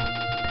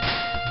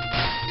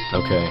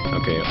 Okay,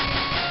 okay.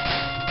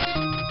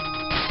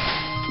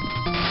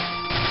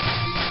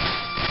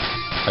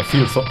 I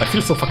feel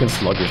so fucking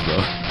sluggish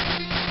though.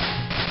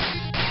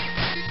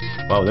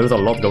 Wow, there's a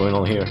lot going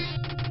on here.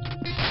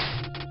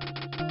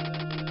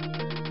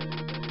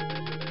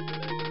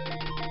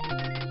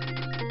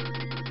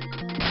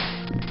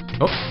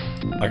 Oh,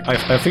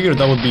 I figured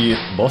that would be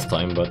boss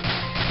time, but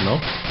no.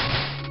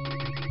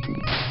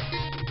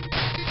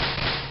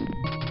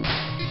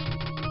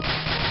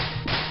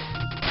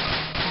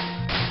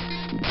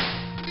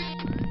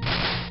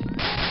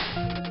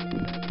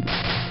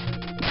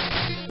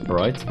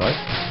 Right, right.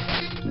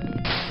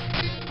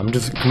 I'm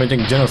just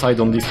committing genocide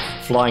on these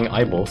flying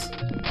eyeballs.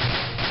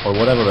 Or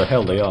whatever the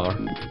hell they are.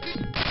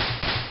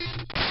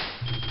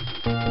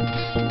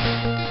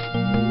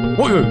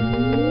 Whoa!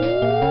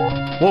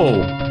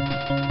 Whoa!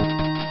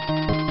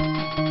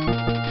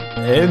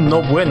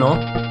 No bueno.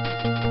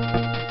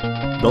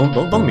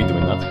 Don't be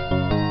doing that.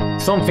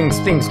 Something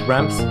stinks,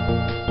 Gramps.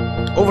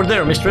 Over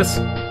there, mistress.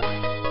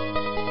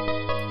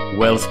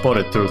 Well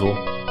spotted, Turtle.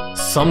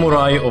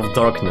 Samurai of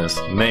Darkness,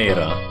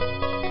 Meira.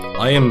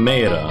 I am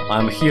Meira,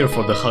 I'm here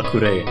for the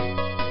Hakure.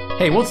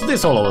 Hey, what's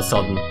this all of a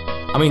sudden?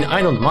 I mean,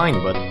 I don't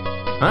mind, but...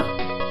 Huh?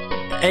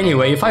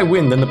 Anyway, if I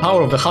win, then the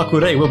power of the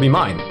Hakure will be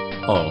mine.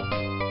 Oh.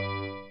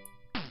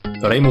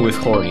 Reimu is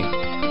horny.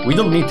 We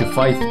don't need to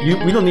fight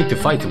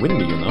to win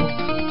me, you know?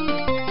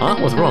 Huh?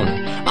 What's wrong?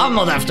 I'm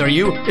not after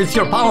you! It's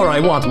your power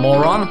I want,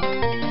 moron!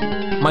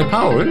 My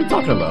power? What are you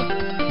talking about?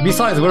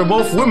 Besides, we're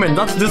both women,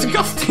 that's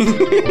disgusting!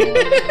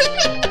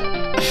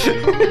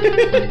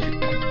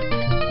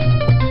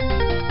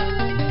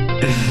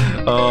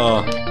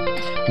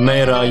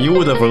 Meira, you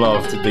would have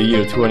loved the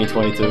year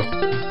 2022.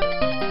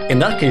 In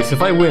that case,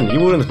 if I win, you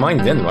wouldn't mind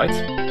then, right?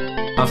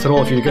 After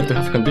all, if you get to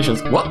have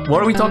conditions... What?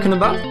 What are we talking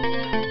about?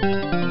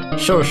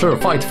 Sure, sure,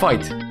 fight,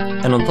 fight.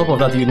 And on top of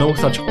that, you know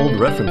such old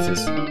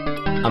references.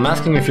 I'm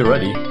asking if you're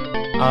ready.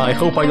 I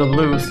hope I don't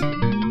lose.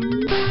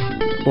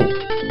 Oh.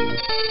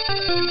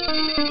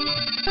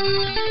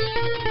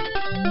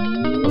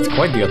 That's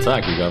quite the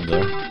attack you got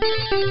there.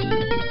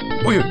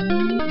 Oh,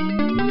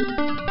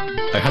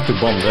 I had to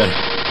bomb there.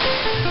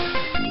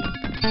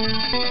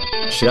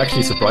 She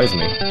actually surprised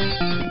me.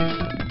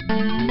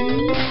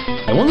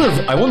 I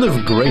wonder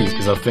if grace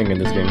is a thing in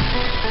this game.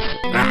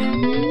 Ah.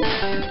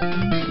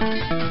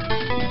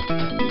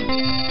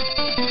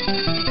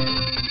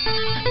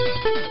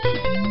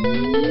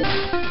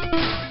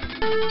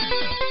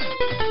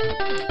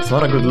 It's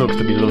not a good look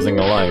to be losing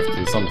a life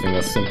to something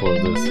as simple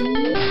as this.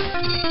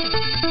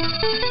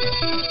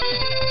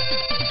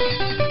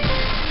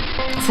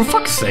 For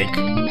fuck's sake!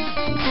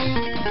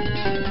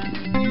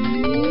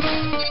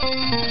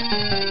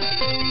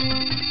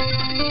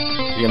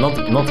 Yeah, not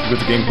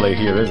good gameplay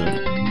here, is it?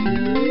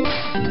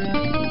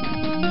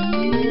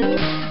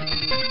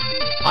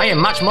 I am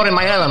much more in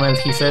my element,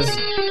 he says.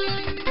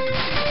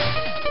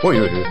 Oh,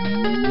 you're here.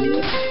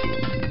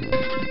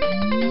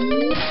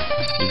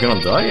 You gonna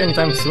die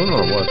anytime soon,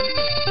 or what?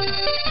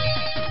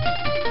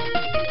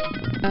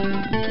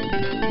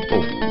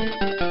 Oh.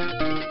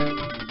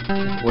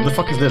 What the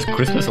fuck is this?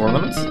 Christmas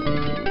ornaments?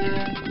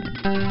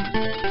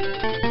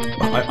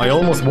 I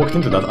almost walked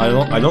into that. I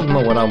don't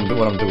know what I'm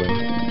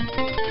doing.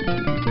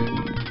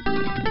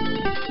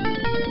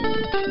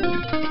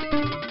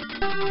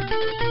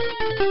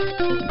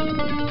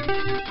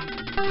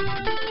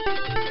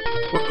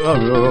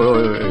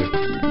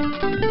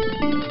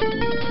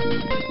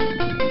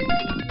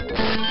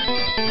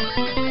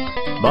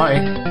 Bye.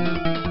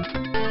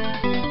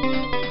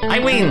 I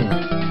win!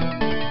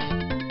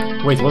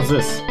 Wait, what's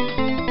this?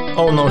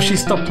 Oh no, she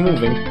stopped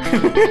moving.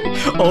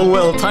 Oh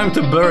well, time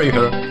to bury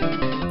her.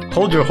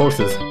 Hold your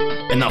horses.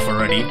 Enough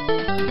already.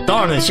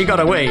 Darn it, she got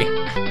away.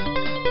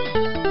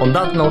 On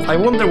that note, I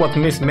wonder what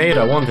Miss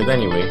Meira wanted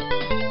anyway.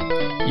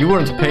 You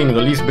weren't paying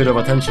the least bit of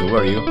attention,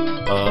 were you?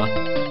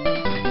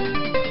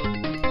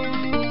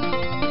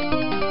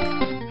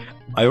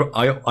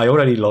 I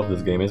already love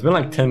this game. It's been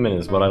like 10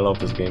 minutes, but I love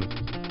this game.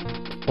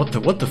 What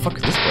the fuck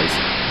is this place?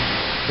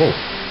 Whoa.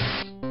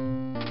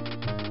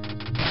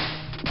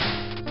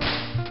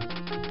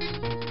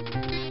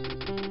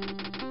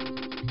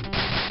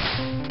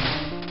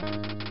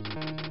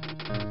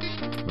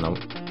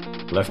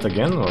 Left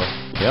again, or...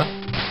 yeah?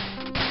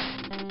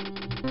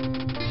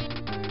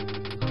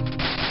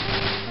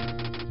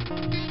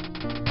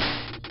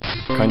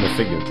 Kind of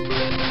figured.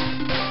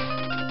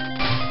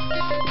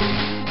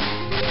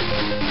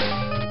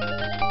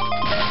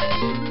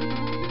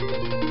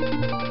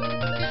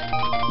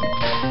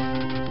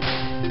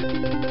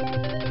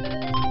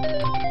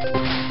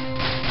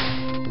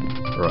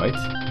 Right.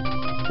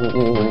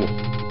 Oh.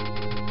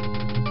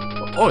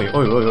 Oi,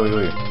 oi, oi, oi,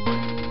 oi.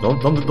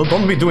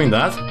 Don't be doing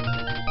that.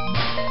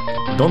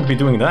 Don't be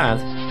doing that.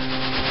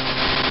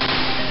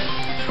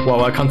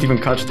 Wow, I can't even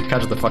catch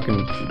the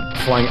fucking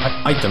flying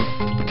item.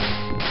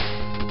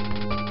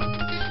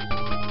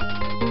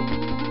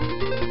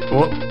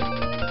 Oh.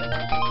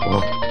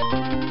 Oh.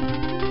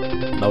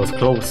 That was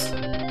close.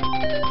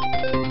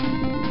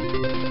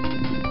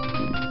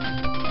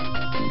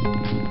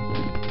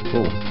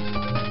 Oh.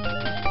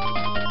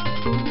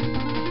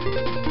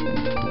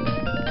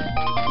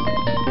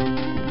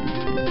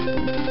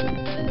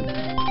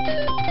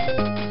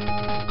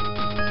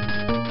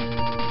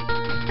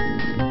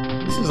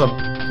 This is a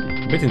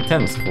bit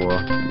intense for...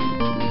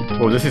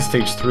 oh, this is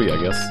stage 3, I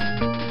guess.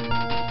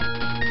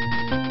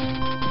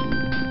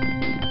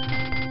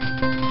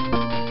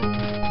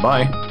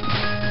 Bye.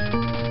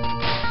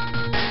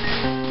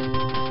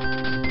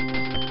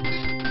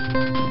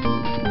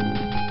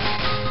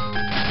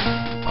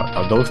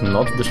 Are those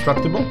not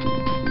destructible?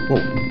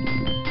 Whoa.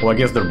 Oh, I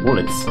guess they're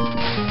bullets.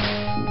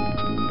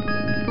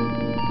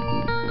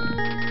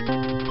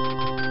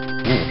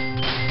 Ooh.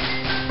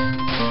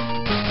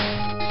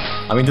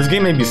 I mean, this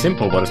game may be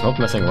simple, but it's not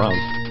messing around.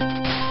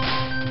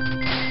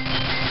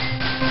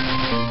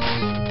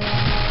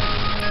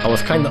 I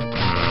was kinda...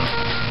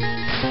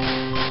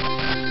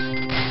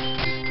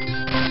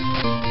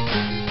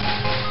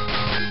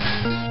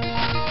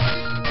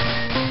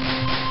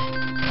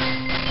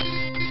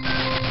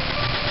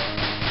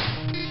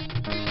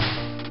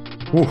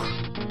 Whew.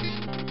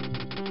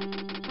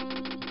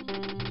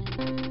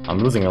 I'm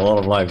losing a lot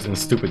of lives in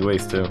stupid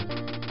ways too.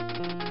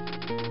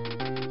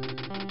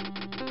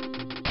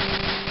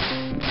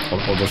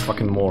 Oh, there's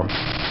fucking more.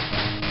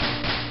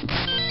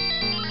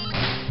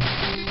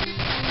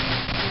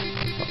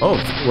 Oh,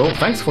 well,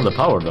 thanks for the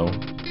power though.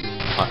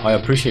 I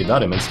appreciate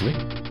that immensely.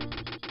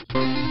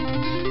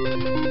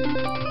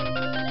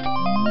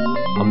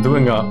 I'm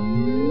doing a...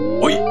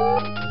 Oi!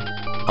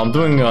 I'm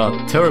doing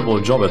a terrible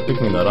job at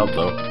picking that up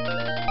though.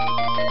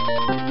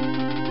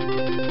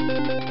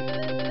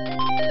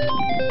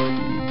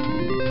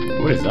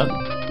 What is that?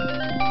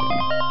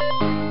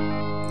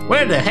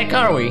 Where the heck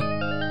are we?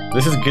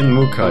 This is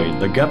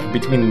Genmukai, the gap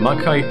between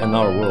Makai and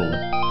our world.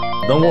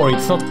 Don't worry,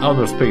 it's not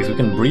outer space, we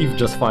can breathe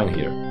just fine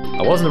here.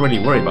 I wasn't really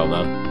worried about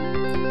that.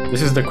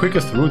 This is the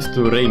quickest route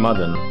to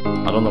Reimaden.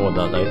 I don't know what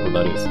that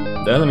is.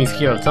 The enemies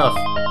here are tough.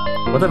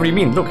 Whatever you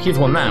mean, look, here's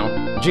one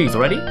now. Geez,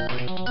 ready?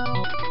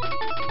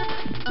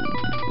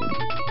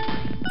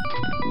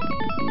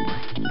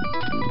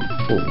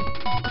 Oh.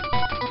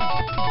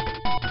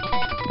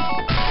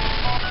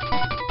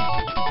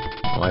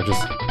 Oh, I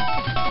just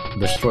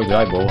destroyed the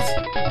eyeballs.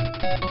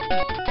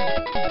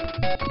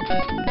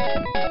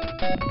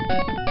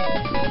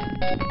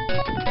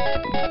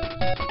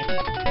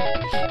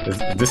 Is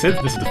this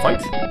it? This is the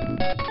fight?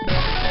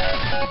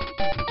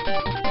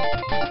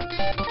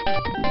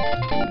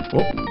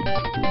 Oh.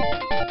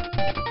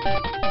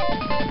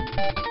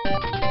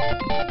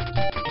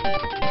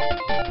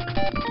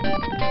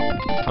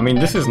 I mean,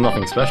 this is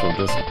nothing special,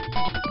 just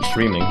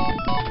streaming.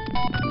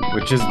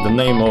 Which is the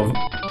name of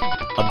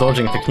a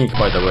dodging technique,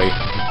 by the way.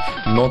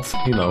 Not,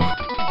 you know...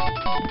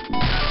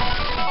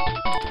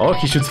 Oh,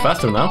 he shoots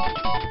faster now.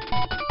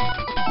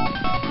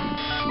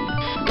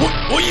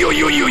 Oi,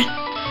 oi, oi, oi!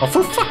 Oh,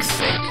 for fuck's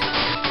sake!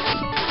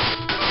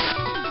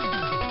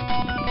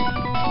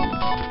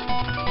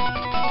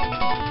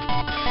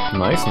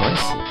 Nice,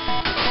 nice.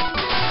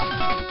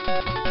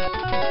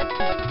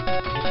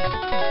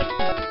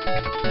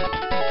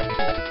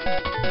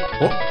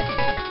 Oh!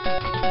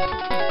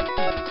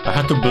 I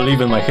had to believe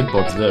in my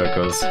hitbox there,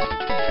 because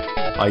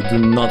I do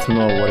not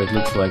know what it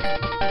looks like.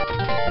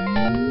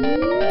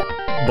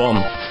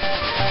 Bomb.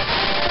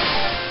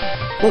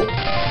 Oh!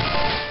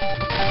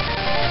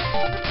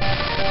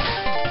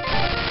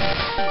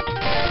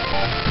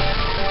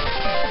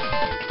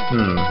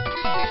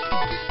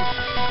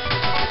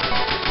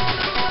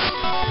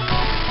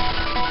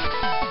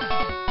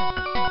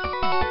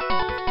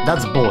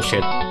 That's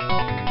bullshit.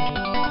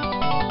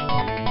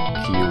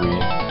 Kiwi.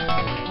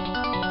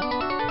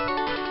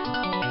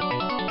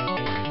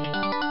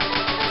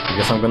 I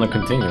guess I'm gonna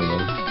continue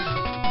then.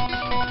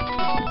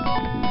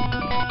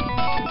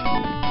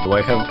 Do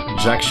I have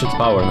jack shit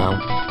power now?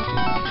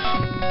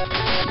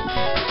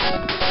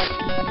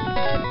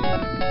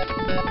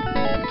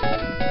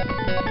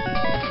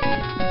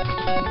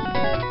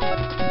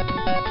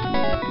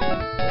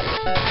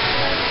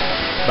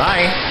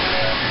 Bye!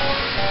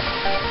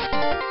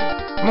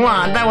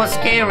 Mwah, that was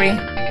scary!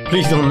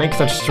 Please don't make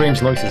such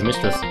strange noises,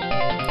 mistress.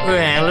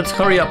 Well, let's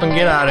hurry up and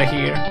get out of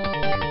here.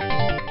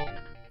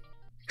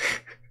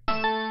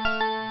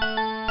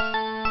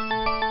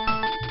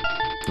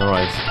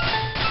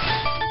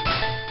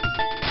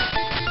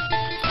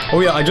 Oh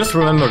yeah, I just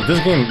remembered, this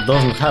game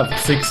doesn't have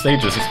 6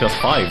 stages, it has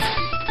 5.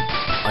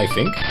 I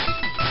think.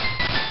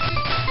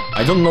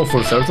 I don't know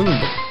for certain,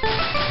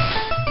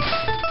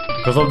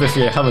 because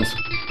obviously I haven't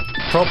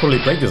properly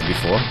played this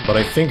before, but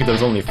I think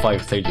there's only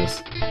 5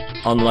 stages,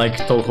 unlike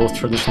Touhou's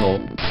traditional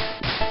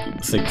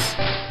 6.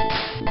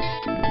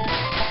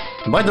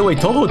 By the way,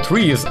 Touhou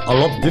 3 is a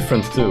lot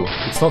different too.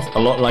 It's not a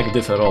lot like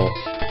this at all.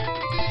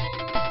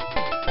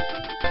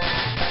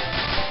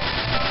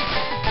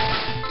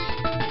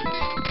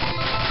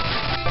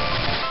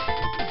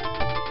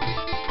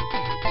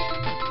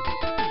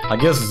 I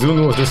guess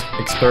Zune was just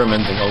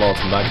experimenting a lot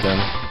back then.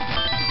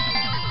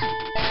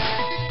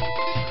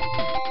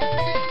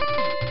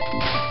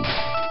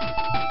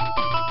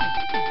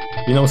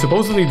 You know,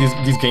 supposedly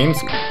these games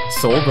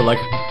sold like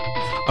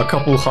a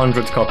couple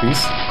hundred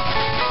copies.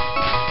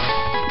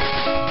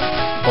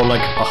 Or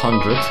like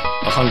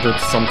 100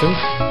 something.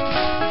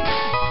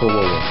 Whoa,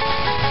 whoa, whoa.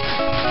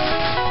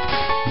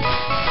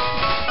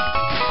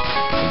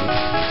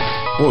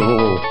 Whoa, whoa,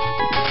 whoa.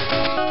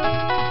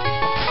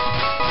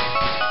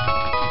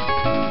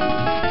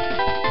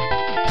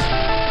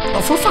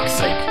 Oh, for fuck's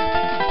sake!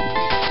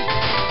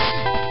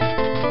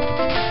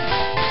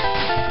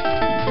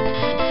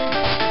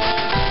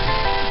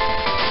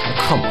 Oh,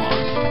 come on.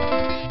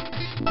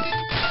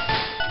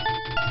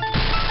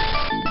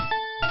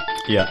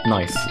 Yeah,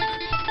 nice.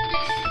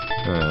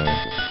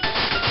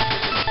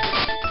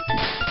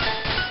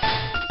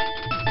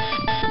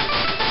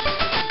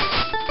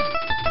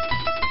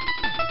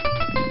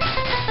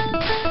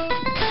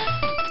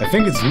 I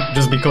think it's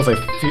just because I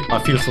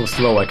feel so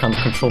slow, I can't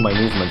control my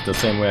movement the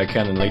same way I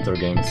can in later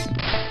games.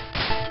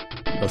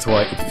 That's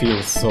why it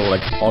feels so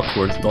like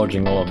awkward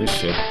dodging all of this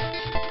shit.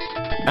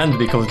 And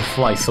because it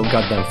flies so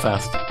goddamn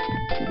fast.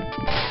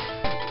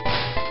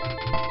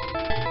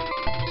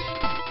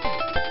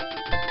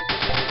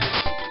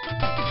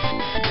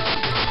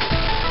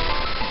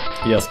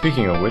 Yeah,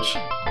 speaking of which...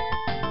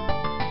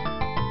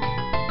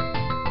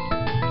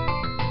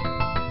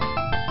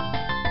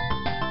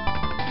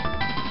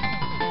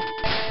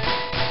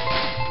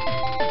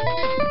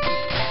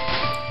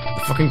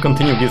 the fucking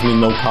continue gives me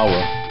no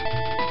power.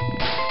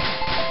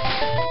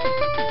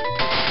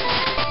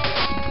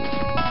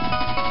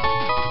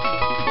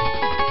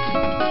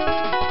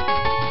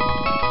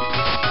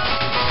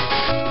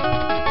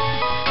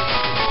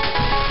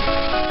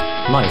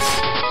 Nice.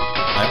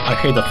 I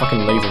hate the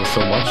fucking laser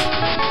so much.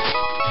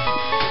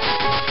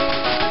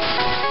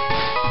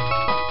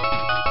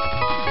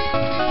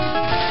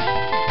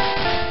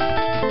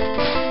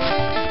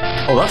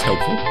 Oh, that's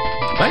helpful.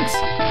 Thanks.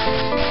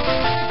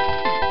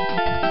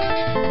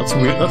 That's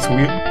weird. That's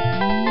weird.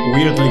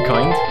 Weirdly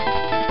kind.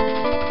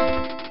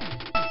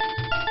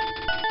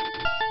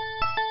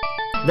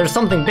 There's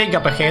something big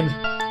up ahead.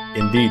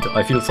 Indeed,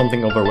 I feel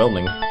something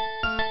overwhelming.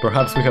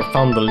 Perhaps we have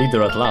found the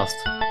leader at last.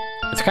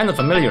 It's kind of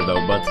familiar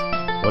though, but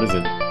what is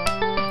it?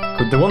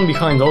 Could the one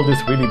behind all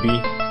this really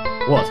be...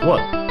 What?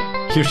 What?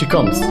 Here she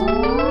comes.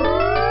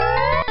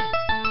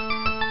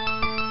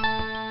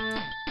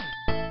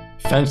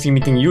 Fancy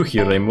meeting you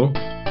here, Reimu.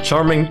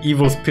 Charming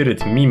evil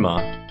spirit,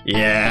 Mima.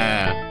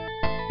 Yeah!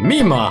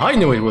 Mima! I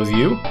knew it was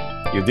you!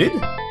 You did?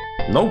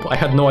 Nope, I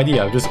had no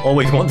idea, I just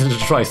always wanted to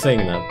try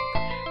saying that.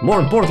 More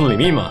importantly,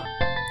 Mima,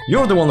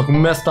 you're the one who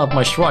messed up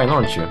my shrine,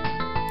 aren't you?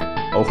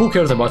 Oh, who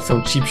cares about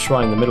some cheap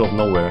shrine in the middle of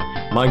nowhere?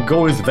 My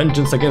goal is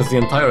vengeance against the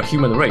entire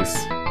human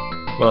race.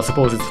 Well, I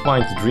suppose it's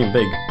fine to dream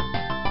big.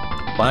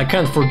 But I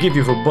can't forgive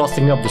you for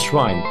busting up the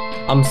shrine.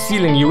 I'm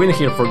sealing you in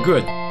here for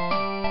good.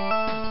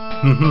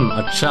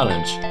 A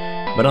challenge.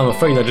 But I'm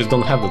afraid I just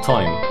don't have the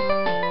time.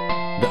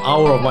 The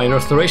hour of my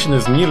restoration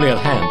is nearly at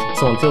hand,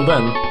 so until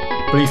then,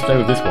 please play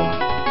with this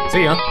one.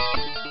 See ya!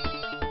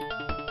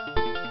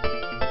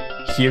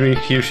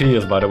 Here she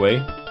is, by the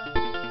way.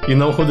 You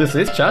know who this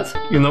is, chat?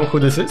 You know who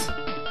this is?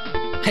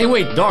 Hey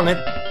wait, darn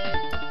it!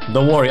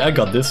 Don't worry, I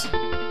got this.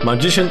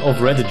 Magician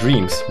of Red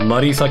Dreams,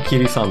 Marisa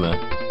Kirisame.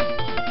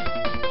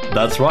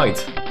 That's right.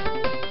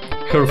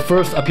 Her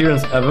first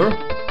appearance ever,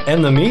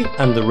 enemy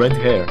and the red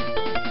hair.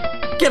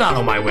 Get out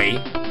of my way!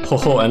 Ho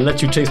ho, and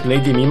let you chase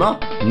Lady Mima?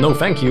 No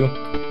thank you.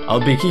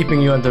 I'll be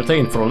keeping you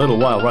entertained for a little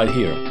while right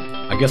here.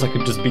 I guess I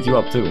could just beat you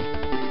up too.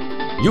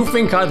 You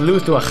think I'd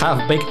lose to a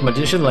half-baked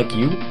magician like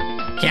you?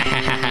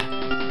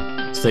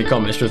 Stay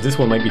calm, mistress, this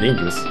one might be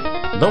dangerous.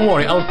 Don't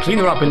worry, I'll clean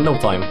her up in no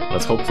time.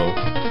 Let's hope so.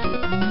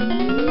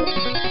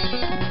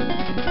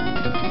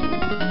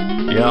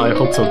 Yeah, I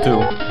hope so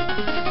too.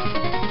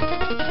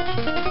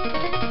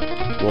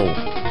 Whoa.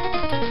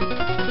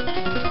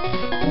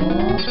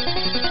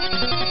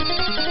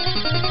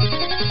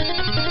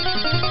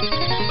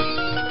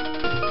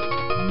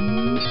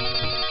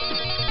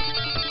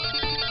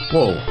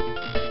 Whoa.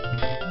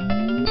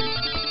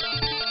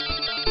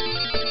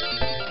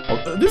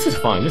 Oh, this is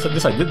fine. This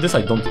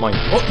I don't mind.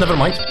 Oh, never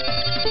mind.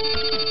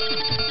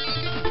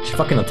 She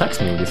fucking attacks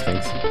me with these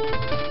things.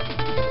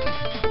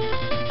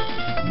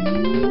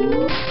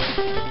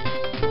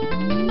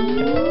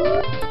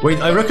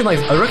 Wait, I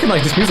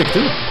recognize this music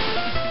too.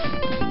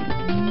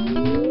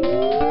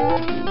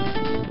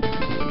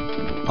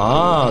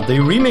 Ah, they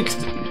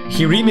remixed...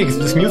 He remixed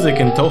this music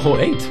in Touhou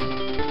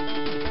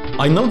 8.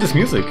 I know this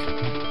music.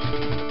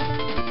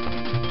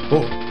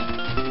 Oh.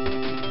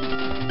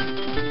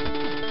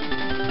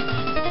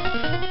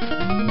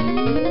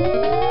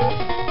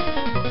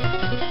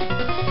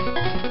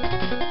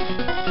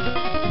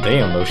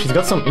 Damn, though, she's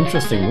got some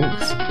interesting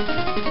moves.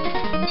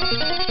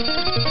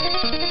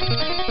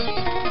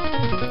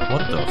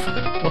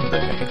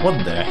 What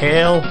the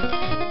hell?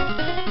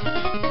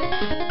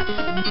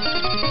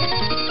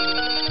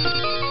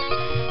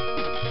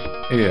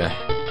 Yeah.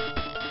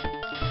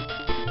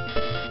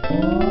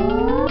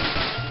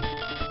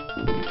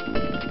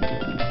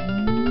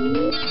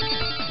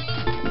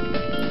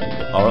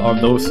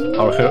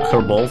 Are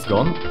her balls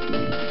gone?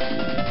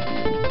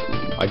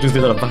 I just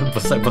did a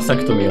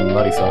vasectomy on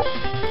Marisa.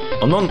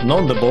 Oh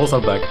no, the balls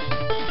are back.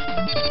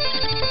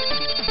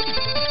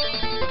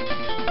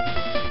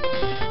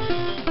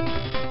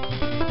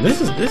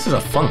 This is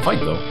a fun fight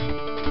though,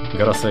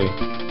 gotta say.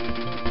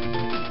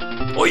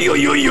 Oi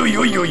oi oi oi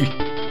oi oi!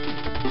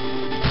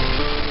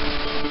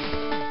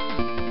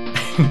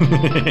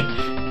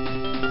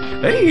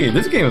 Hey,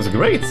 this game is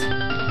great!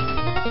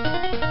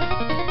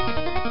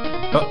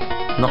 Oh,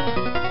 no.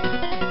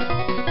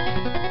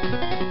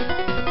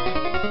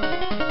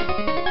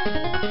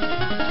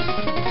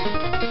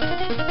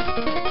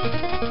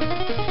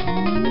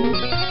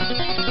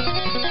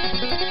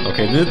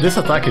 Okay, this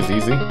attack is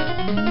easy.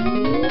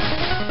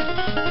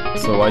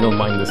 So I don't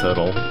mind this at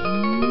all.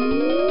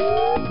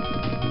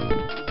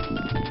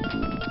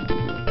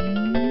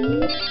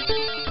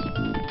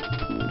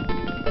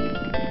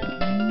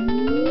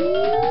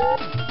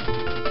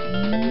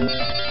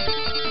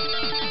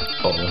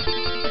 Uh-oh.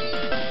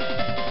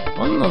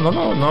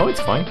 Oh, no,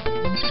 it's fine.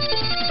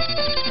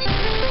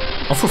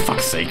 Oh, for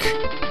fuck's sake.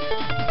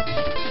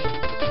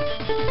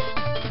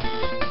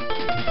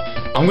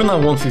 I'm gonna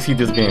want to see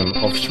this game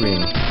off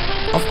stream.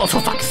 Oh, for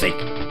fuck's sake.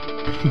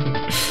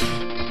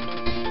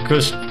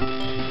 Because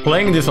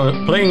playing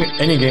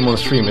any game on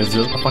stream is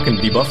just a fucking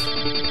debuff.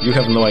 You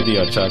have no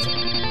idea, chat.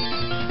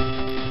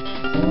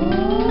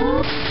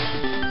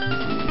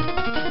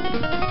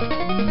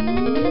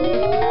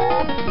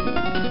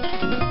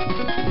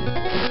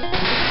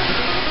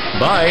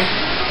 Bye!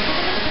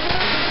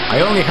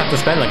 I only have to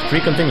spend like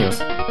 3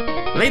 continues.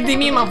 Lady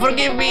Mima,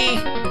 forgive me!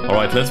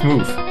 Alright, let's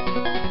move.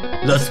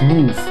 Let's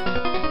move.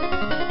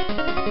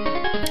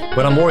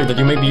 But I'm worried that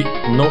you may be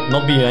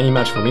not be any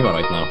match for Mima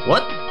right now.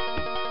 What?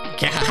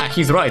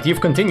 He's right,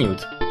 you've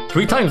continued.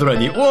 3 times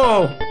already.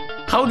 Whoa!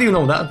 How do you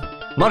know that?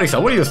 Marisa,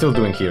 what are you still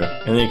doing here?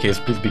 In any case,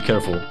 please be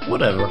careful.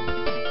 Whatever.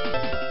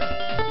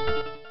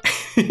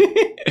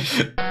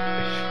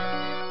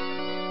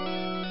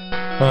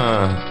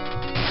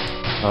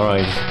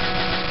 Alright.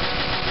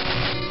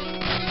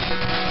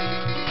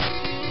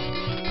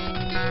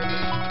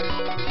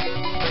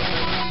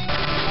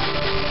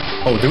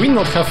 Oh, do we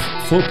not have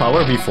full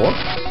power before?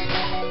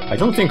 I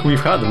don't think we've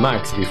had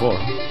max before.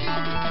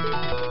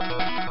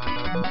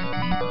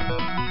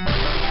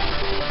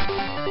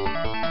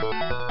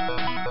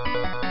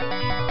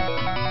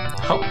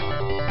 How?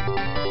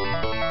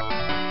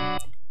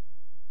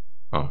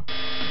 Oh.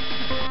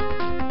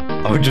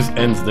 Oh, it just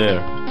ends there.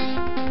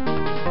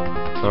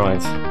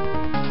 Alright.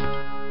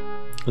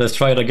 Let's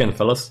try it again,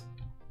 fellas.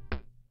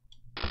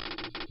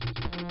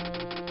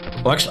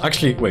 Oh,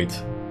 actually, wait.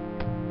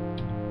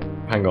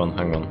 Hang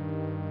on.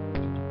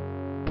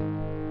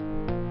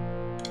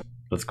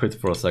 Let's quit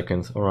for a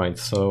second. Alright,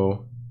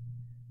 so...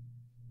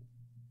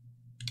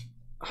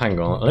 Hang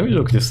on, let me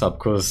look this up,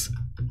 because...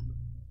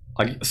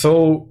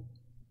 So...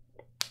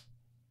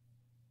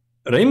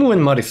 Reimu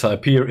and Marisa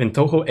appear in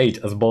Touhou 8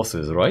 as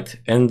bosses, right?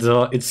 And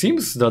it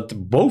seems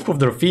that both of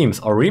their themes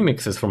are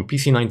remixes from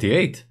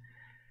PC-98.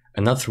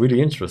 And that's really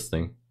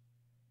interesting.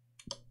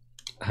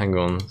 Hang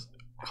on.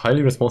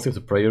 Highly responsive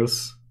to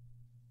prayers.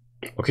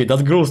 Okay,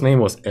 that girl's name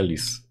was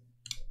Ellis.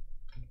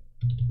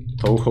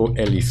 Touhou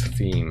Ellis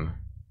theme.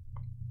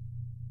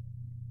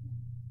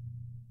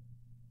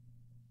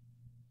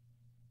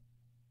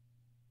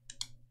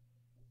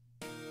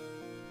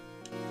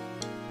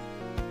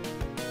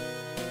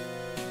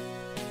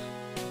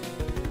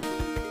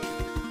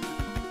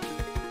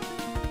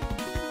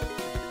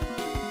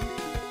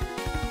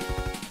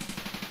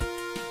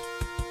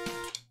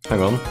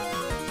 Hang on.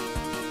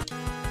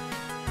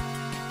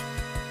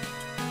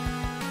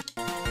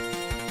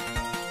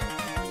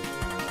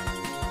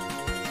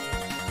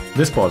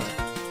 This part.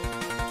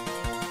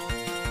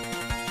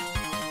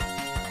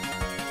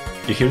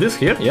 You hear this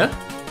here? Yeah?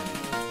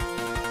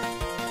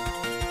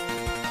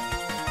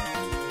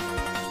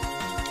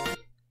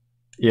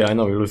 Yeah, I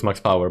know we lose max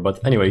power,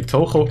 but anyway,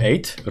 Touhou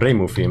 8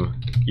 Reimu theme.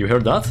 You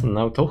heard that?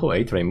 Now Touhou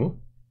 8 Reimu.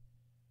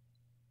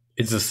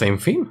 It's the same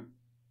theme?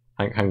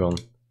 Hang on.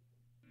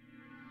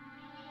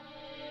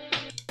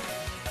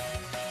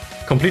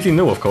 Completely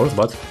new, of course,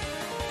 but...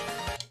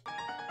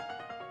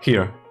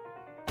 Here.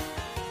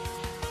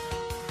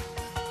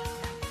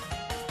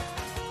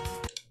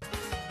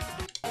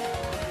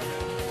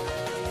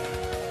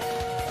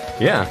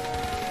 Yeah.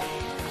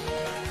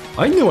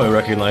 I knew I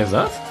recognized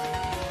that.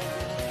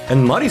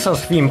 And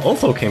Marisa's theme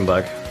also came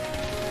back.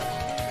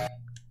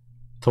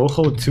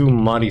 Touhou 2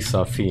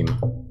 Marisa theme.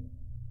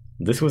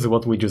 This was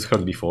what we just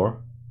heard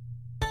before.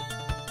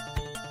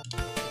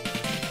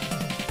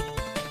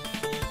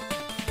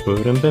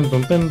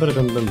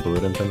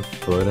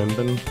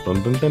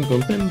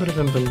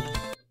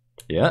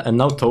 Yeah, and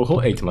now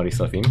Touhou 8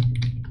 Marisa theme.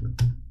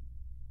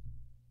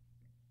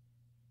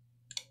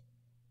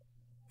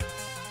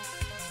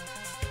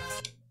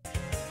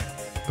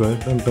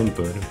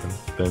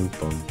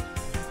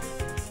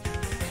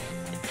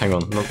 Hang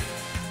on, no.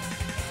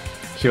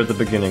 Here at the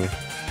beginning.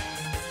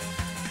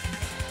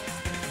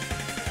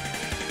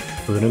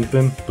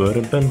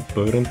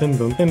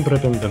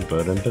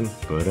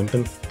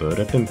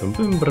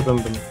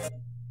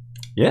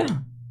 Yeah,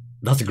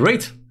 that's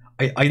great.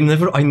 I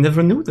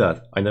never knew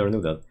that. I never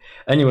knew that.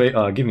 Anyway,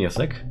 give me a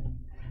sec.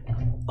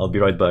 I'll be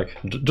right back.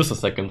 Just a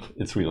second.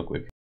 It's real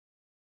quick.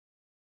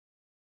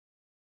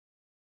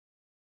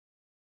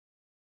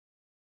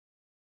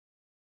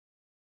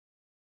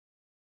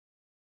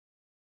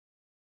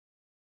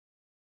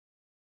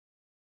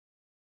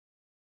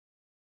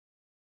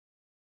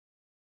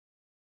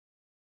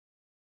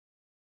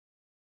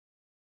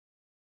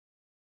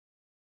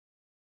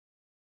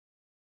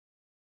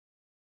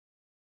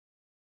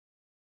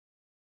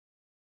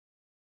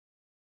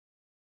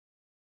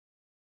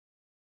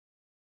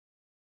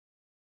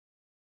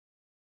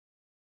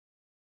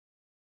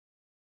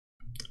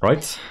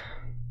 Right.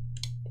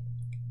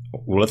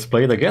 Well, let's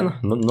play it again.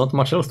 Not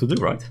much else to do,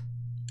 right?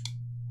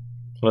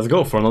 Let's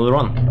go for another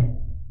run.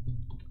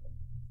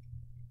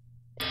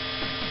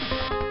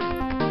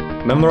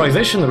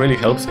 Memorization really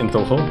helps in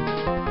Touhou.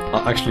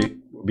 Actually,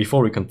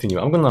 before we continue,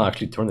 I'm gonna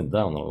actually turn it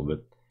down a little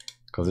bit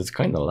because it's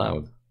kind of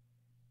loud.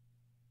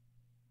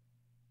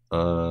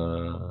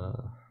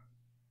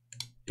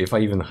 If I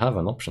even have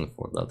an option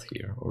for that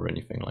here or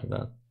anything like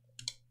that.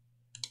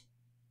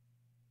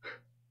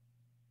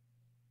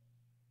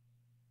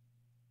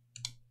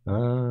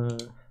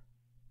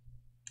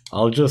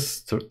 I'll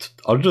just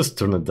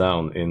turn it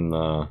down in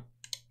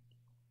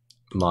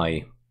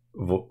my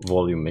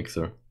volume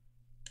mixer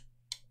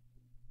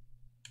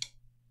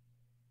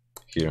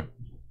here.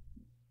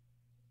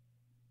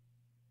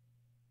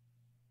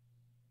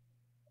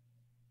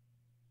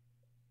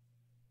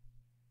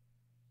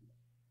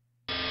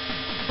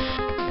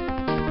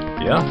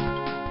 Yeah.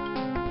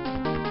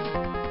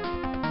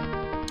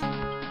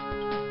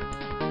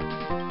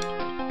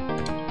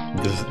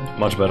 This is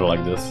much better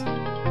like this.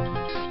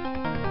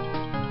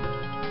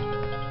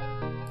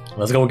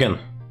 Let's go again.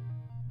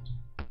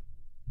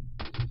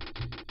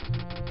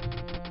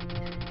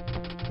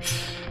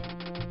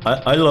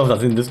 I love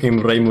that in this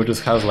game Reimu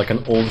just has like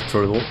an old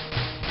turtle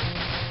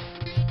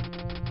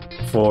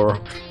for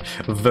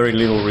very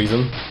little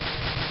reason.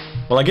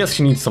 Well, I guess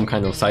she needs some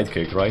kind of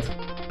sidekick, right?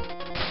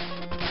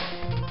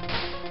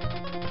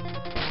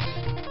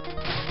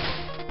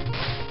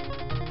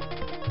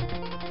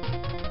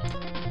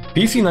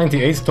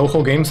 PC-98's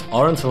Touhou games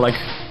aren't like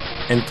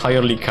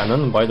entirely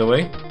canon, by the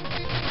way.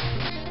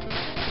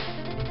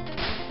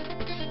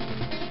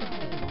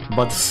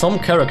 But some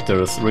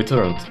characters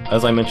returned,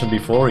 as I mentioned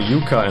before,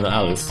 Yuka and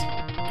Alice.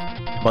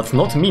 But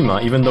not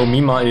Mima, even though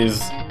Mima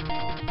is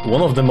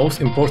one of the most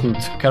important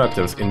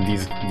characters in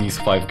these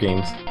 5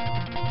 games.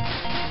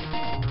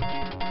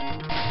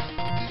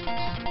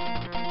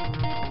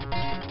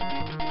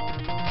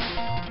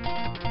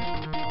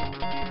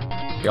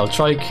 Okay, I'll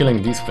try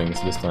killing these things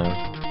this time.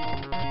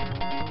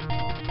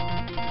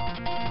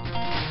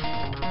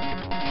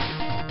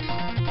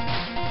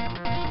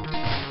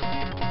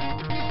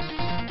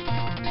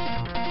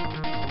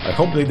 I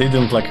hope they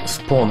didn't like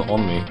spawn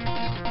on me.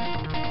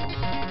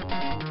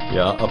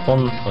 Yeah,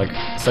 upon like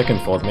second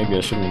thought, maybe I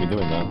shouldn't be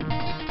doing that.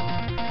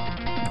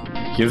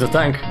 Here's a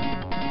tank.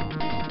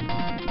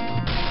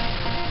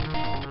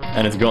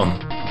 And it's gone.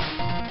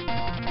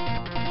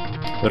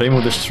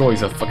 Reimu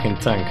destroys a fucking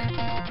tank.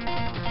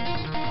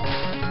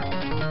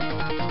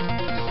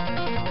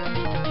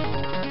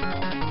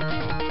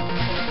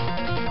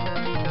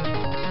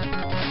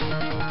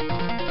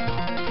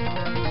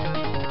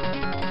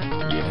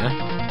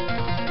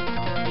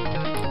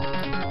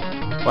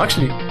 Well,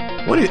 actually,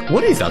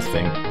 what is that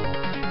thing?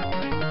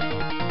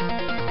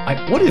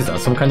 What is that?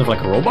 Some kind of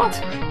like robot?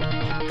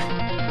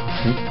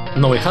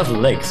 No, it has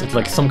legs. It's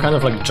like some kind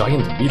of like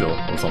giant beetle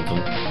or something.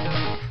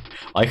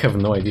 I have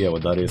no idea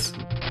what that is.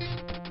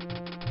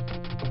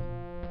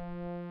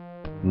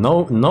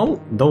 No,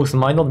 those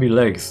might not be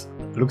legs.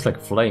 It looks like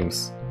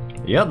flames.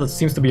 Yeah, that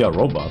seems to be a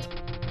robot.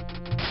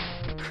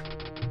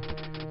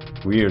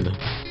 Weird.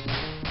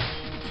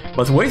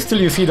 But wait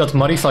till you see that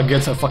Marisa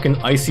gets a fucking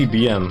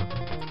ICBM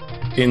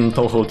in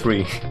Touhou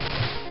 3.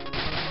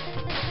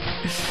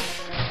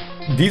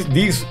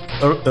 These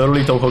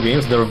early Touhou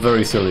games, they're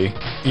very silly,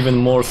 even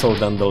more so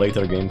than the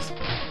later games.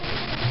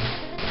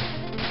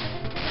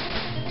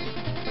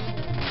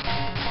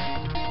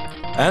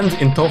 And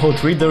in Touhou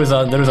 3 there is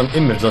an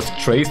image that's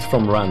traced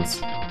from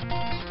Rance.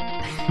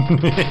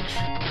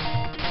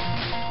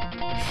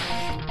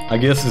 I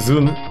guess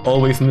Zun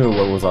always knew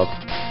what was up.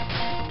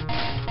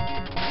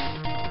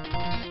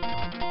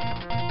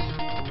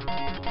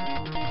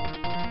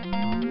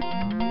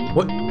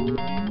 What?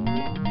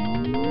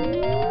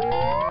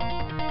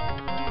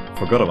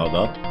 Forgot about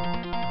that.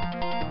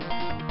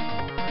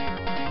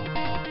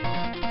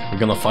 We're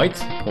gonna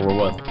fight? Or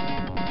what?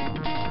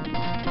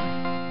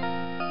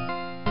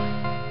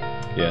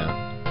 Yeah.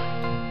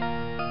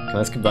 Can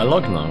I skip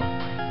dialogue now?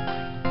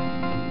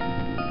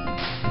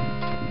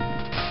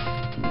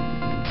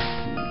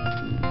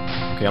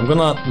 Okay, I'm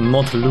gonna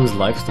not lose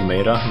lives to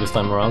Meira this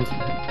time around.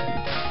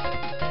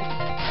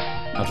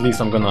 At least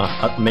I'm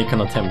gonna make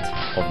an attempt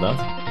of that.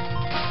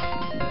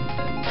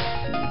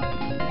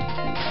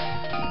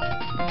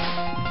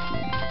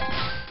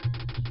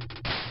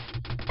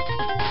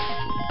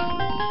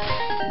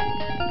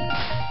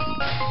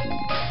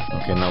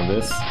 Okay, now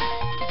this.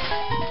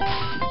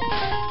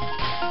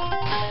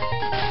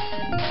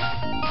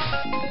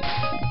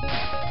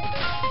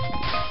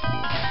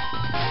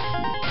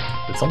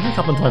 Did something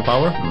happen to my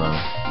power? No.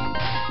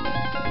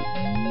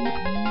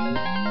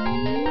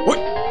 What?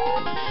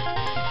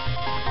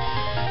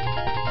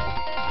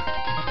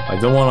 I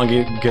don't want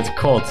to get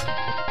caught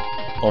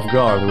off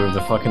guard with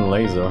the fucking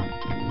laser.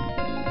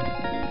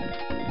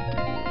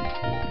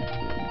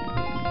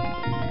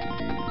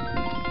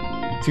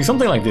 See,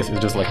 something like this is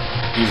just like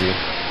easy.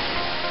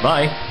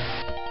 Bye!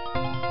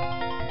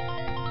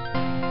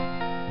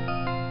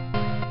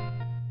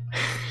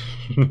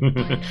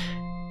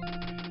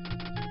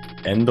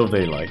 End of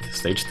daylight,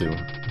 stage 2.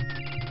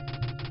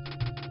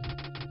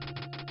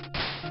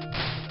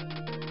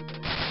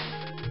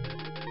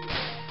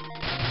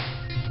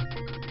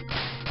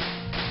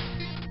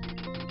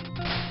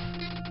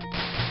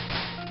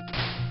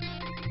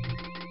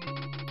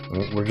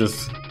 We're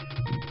just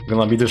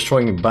gonna be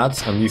destroying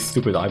bats and these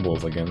stupid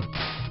eyeballs again.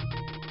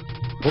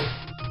 Oh.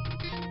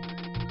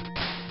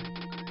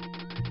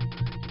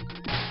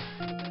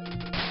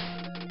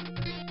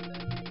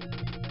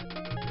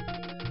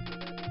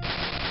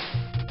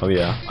 Oh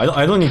yeah,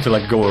 I don't need to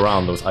like go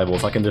around those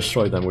eyeballs, I can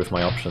destroy them with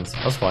my options,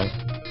 that's fine.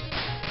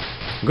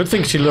 Good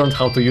thing she learned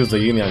how to use the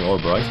yin-yang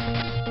orb, right?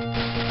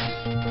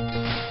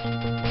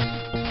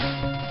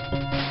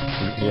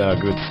 Yeah,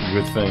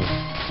 good thing.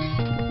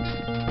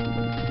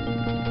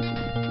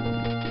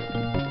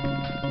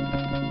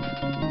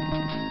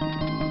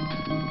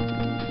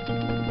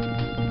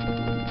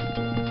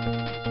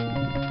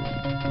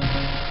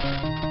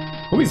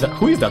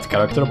 Who is that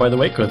character, by the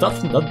way? Because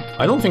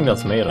I don't think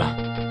that's Meira.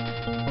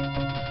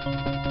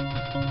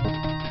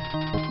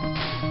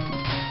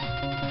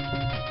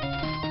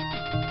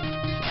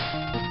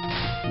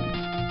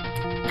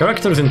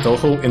 Characters in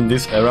Touhou in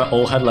this era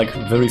all had like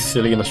very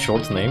silly and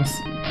short names.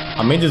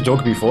 I made this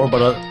joke before,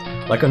 but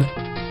like an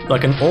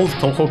old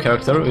Touhou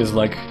character is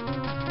like,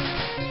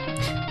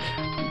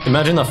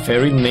 imagine a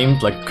fairy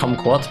named like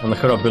Kumquat, and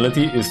her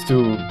ability is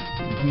to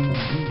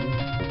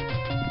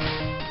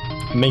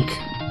make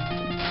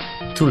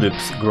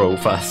tulips grow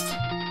fast.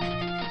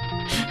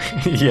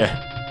 Yeah.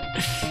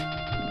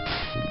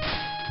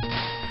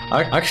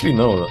 Actually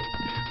no.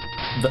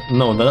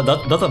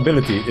 That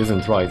ability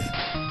isn't right.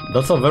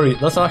 That's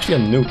actually a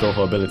new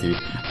Touhou ability.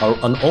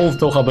 An old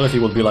Touhou ability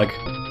would be like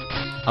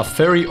a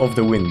fairy of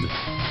the wind.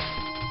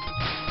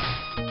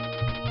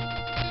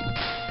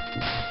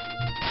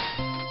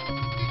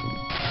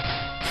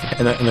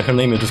 And her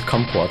name is just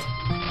Kumquat.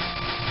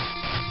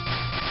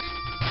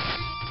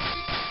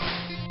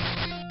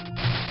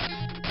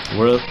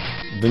 Where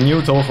the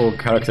new Touhou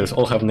characters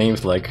all have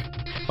names like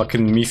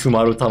fucking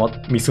Misumaru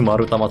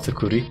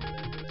Tamatsukuri.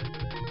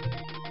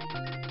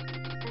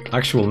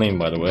 Actual name,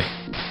 by the way.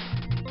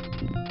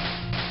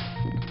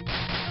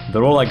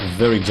 They're all like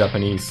very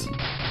Japanese.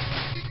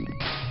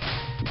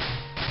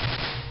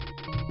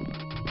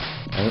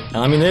 And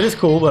I mean, it is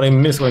cool, but I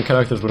miss when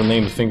characters were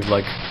named things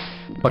like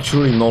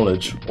Patchouli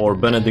Knowledge or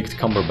Benedict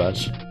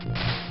Cumberbatch.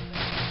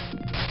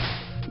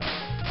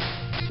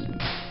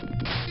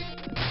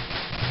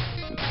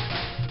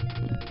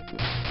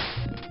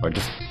 Or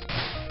just...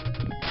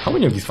 How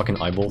many of these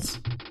fucking eyeballs?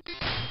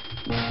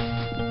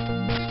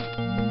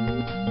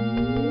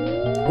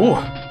 Ooh!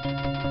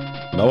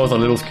 That was a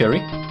little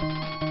scary.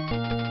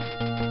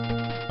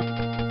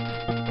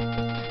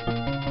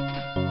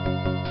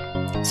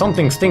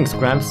 Something stinks,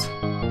 Gramps.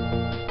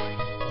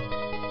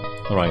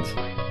 Alright.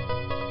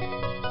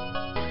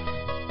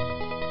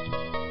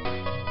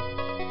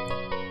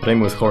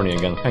 Rainbow is horny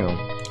again. Hang on,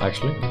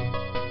 actually.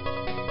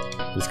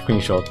 The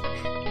screenshot.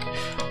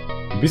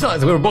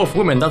 Besides, we're both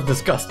women, that's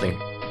disgusting.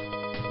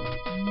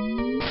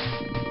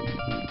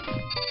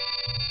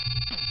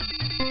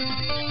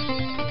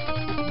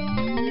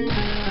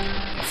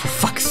 For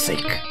fuck's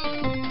sake.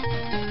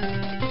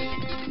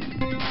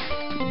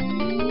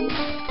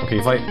 Okay,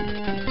 if I...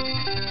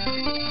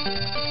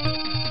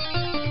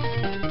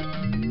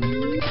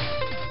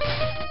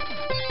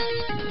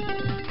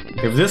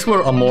 If this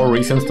were a more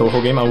recent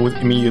Touhou game, I would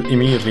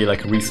immediately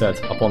like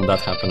reset upon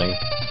that happening.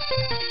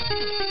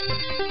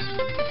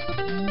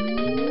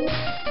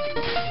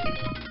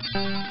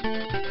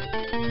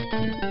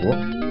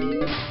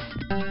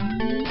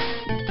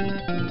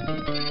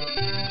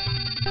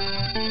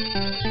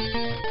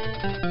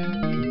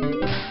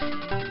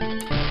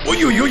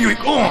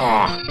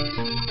 Oh!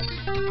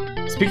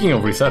 Speaking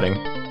of resetting.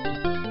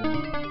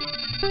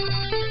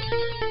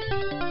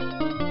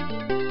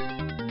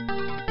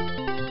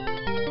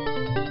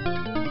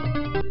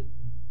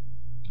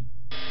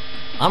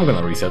 I'm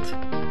gonna reset.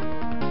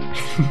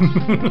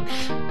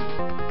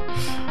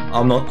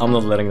 I'm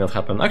not letting that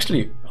happen.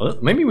 Actually,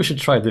 maybe we should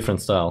try a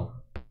different style.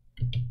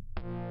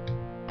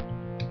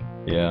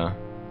 Yeah.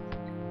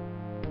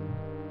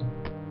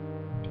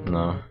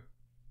 No.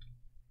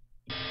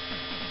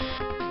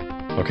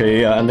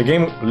 Okay, yeah, and the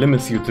game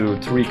limits you to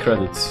 3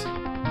 credits.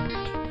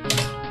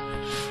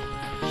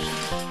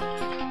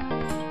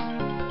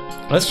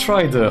 Let's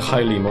try the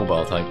highly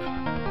mobile type.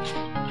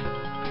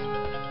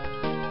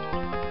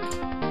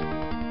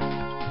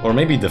 Or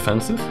maybe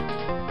defensive?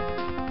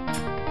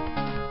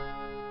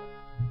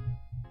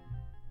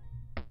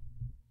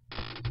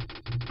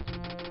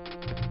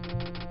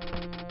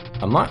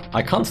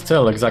 I can't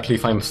tell exactly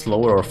if I'm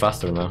slower or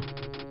faster now.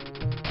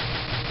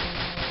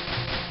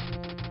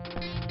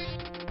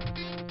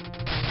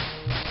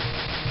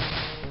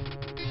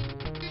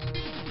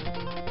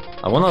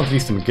 I wanna at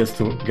least get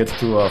to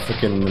a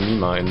freaking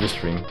Mima in this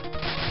stream.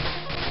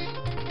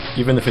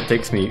 Even if it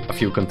takes me a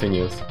few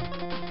continues.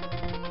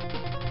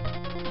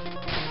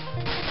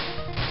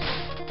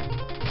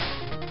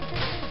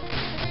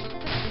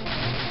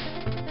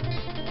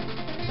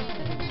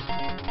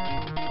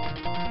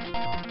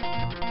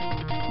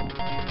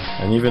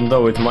 And even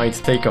though it might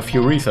take a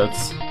few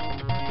resets,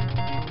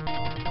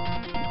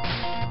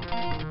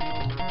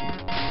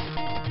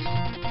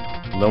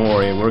 don't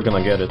worry, we're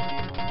gonna get it.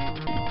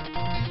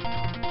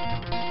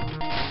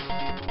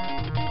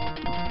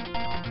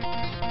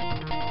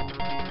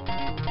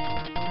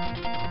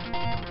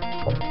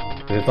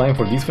 Is it time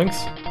for these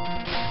things?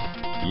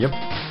 Yep.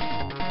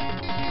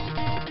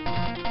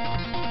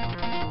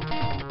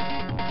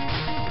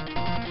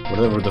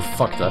 Whatever the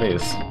fuck that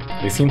is.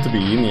 They seem to be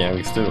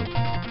yin-yangs too.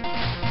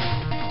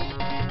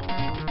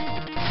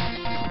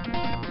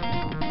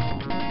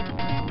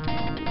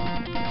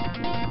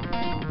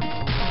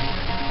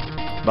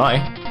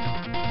 Bye.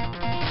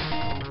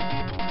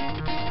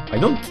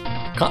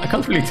 I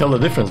can't really tell the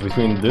difference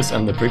between this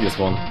and the previous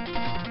one.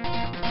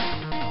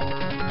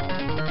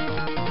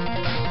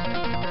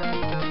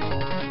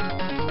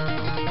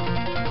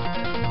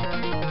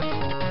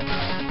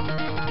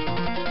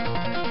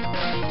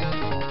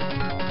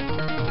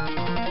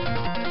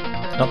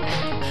 Oh,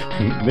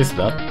 missed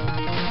that.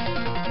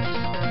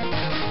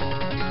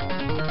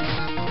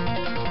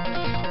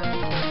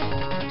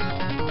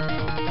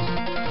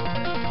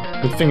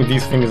 Good thing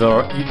these things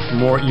are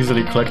more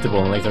easily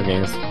collectible in later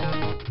games.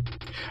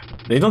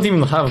 They don't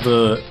even have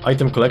the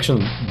item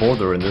collection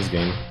border in this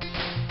game.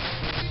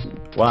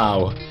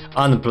 Wow,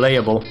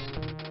 unplayable.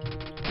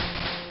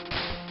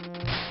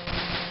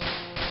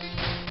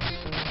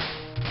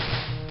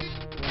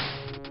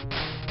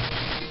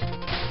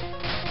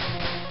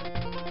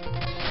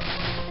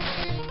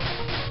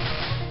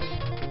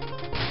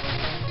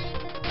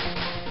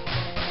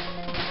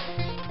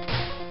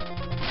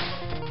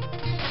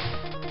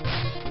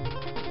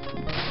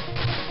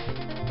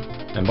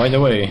 And by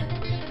the way,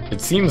 it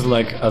seems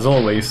like, as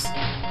always,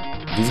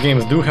 these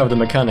games do have the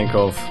mechanic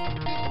of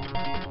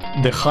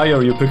the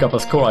higher you pick up a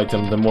score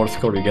item, the more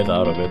score you get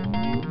out of it.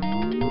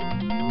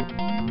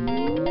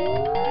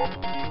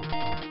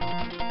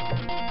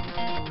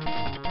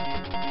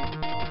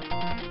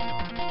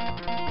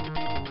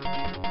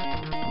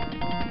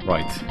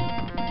 Right.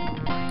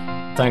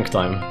 Tank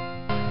time.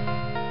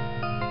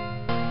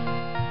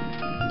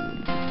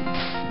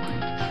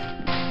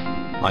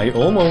 I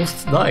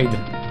almost died.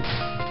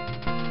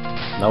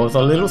 That was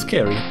a little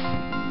scary.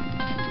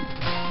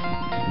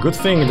 Good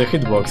thing the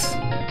hitbox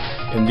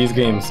in these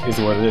games is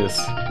what it is.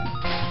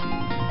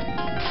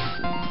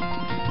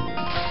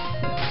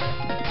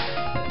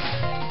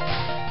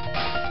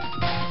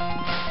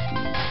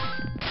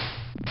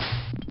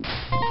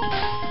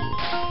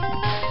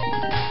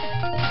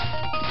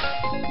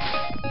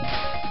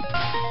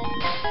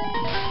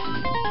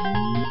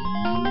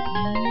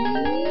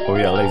 Oh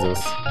yeah,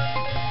 lasers.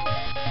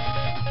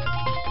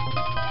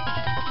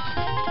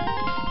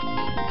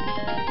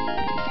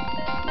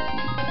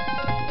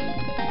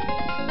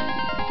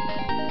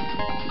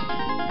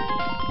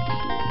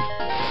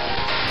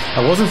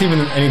 I wasn't even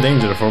in any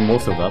danger for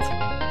most of that.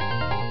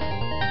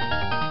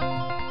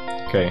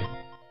 Okay,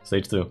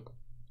 stage 2.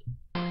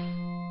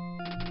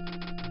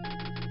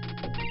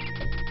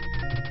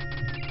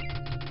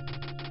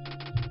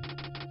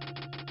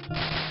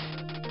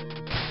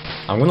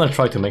 I'm gonna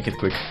try to make it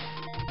quick.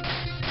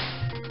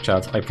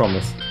 Chat, I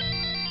promise.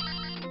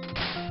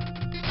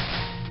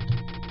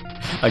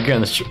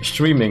 Again,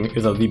 streaming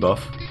is a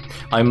debuff.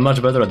 I'm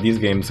much better at these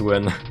games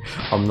when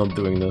I'm not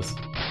doing this.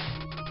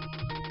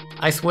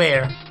 I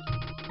swear.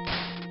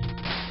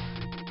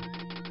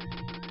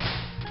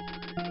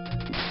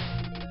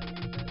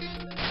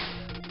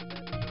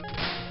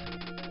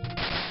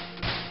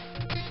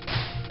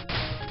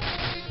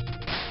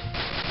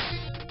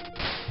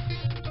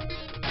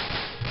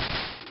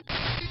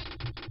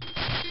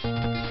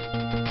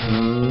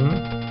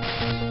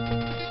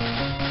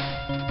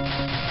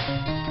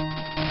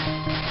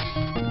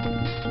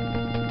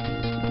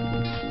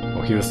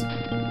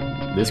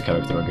 this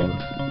character again.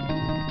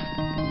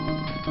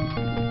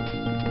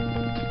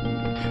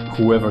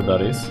 Whoever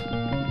that is.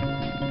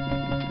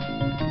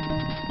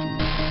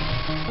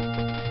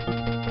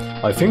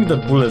 I think the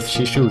bullets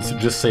she shoots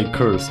just say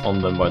curse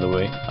on them, by the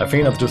way. I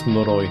think that's just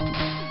Noroi.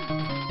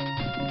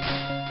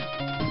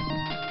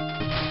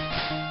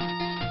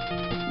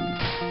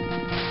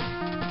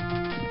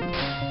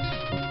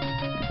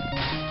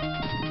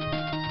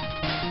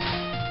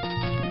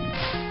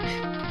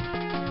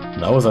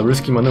 That was a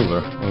risky maneuver,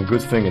 and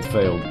good thing it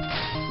failed.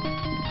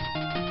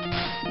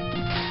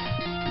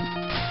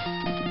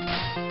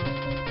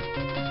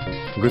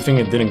 Good thing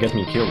it didn't get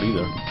me killed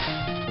either.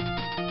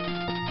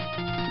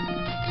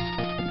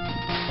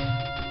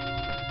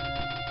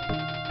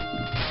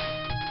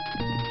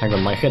 Hang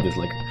on, my head is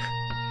like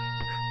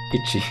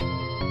itchy.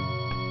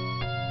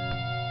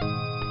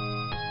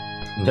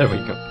 There we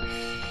go.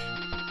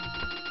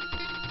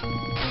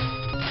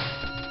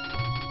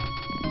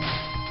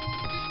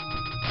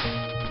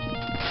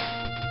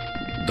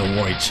 Don't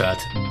worry, chat.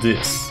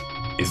 This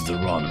is the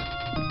run.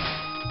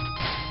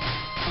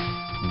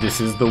 This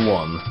is the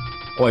one.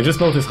 Oh, I just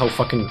noticed how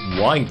fucking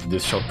wide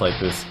this shot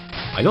type is.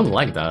 I don't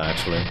like that,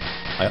 actually.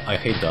 I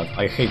hate that.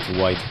 I hate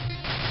wide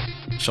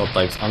shot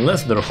types,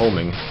 unless they're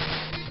homing,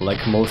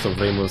 like most of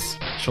Rainbow's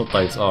shot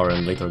types are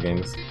in later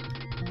games.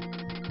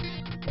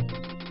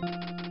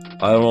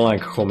 I don't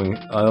like homing.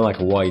 I don't like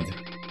wide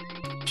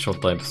shot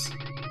types.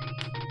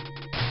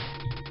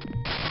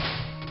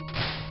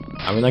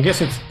 I mean, I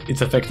guess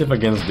it's effective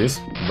against this,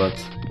 but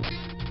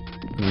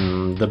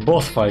the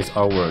boss fights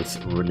are where it's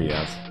really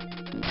at.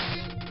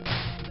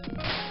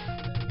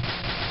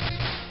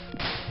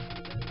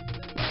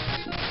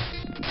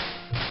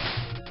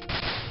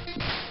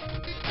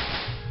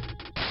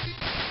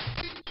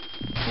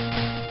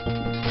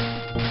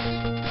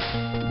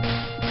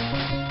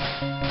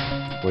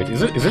 Wait,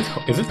 is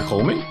it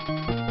homing?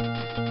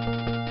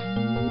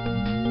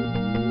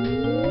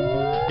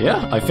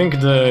 Yeah, I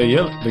think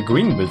the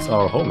green bits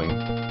are homing.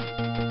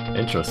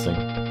 Interesting.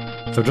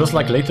 So just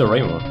like later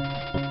Rainbow.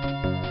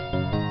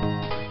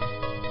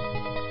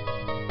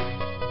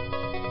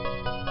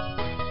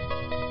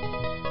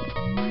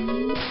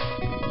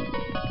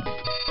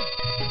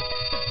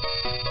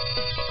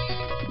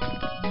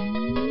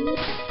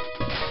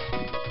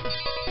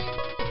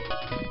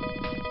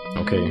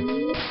 Okay.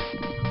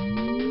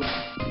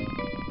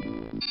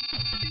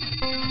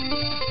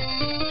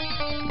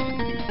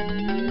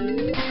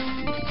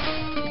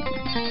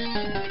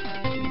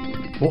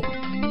 Oh.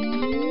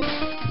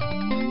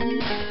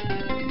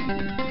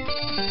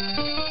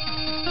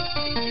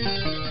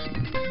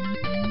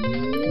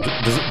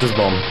 This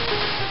bomb.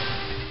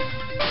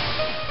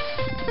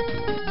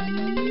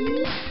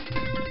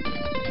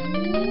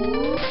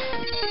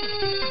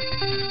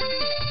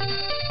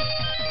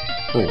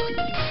 Oh.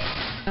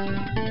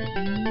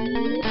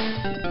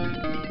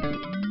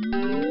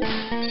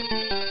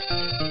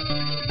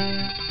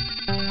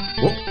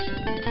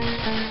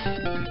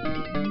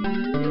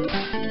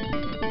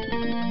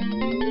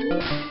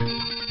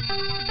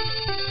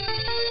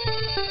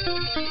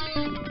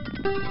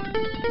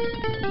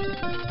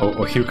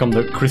 Oh, here come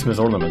the Christmas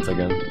ornaments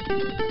again.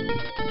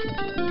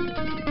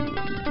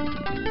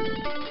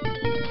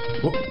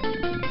 Oh.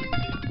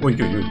 Oi,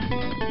 oi, oi.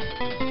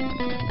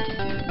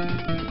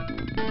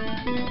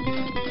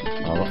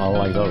 I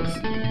like those.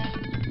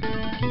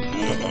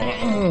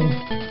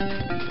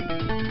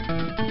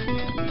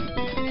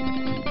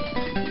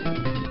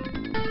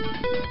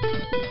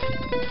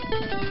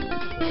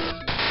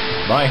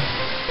 Bye.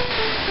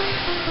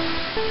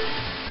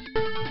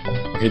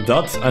 Okay,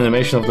 that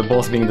animation of the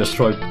boss being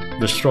destroyed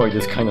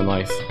is kinda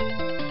nice.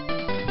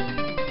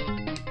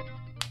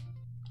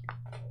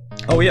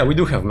 Oh yeah, we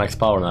do have max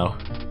power now.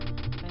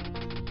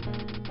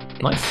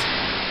 Nice.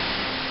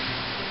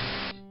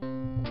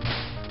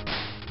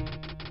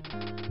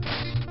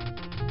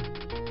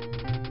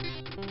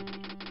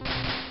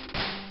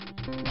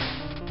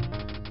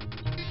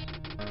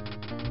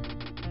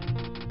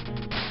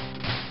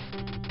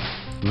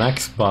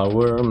 Max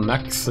power,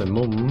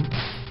 maximum.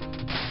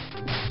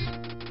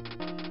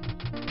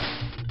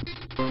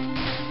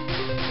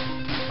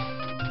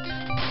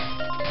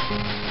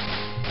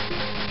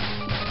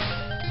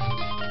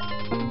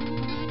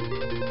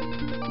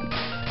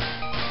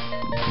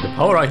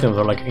 Power items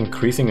are like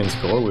increasing in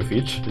score with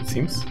each, it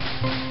seems.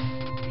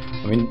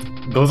 I mean,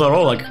 those are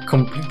all like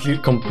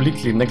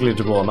completely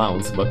negligible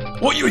amounts, but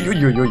oi, oi, oi,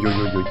 oi, oi, oi,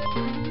 oi, oi.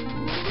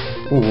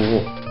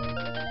 Oh.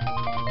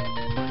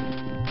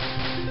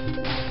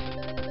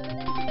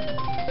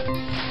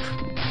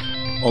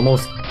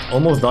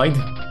 Almost died.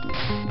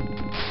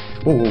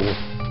 Oh.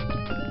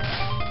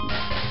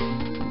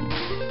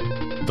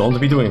 Don't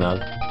be doing that.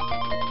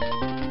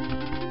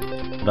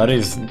 That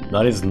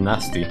is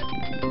nasty.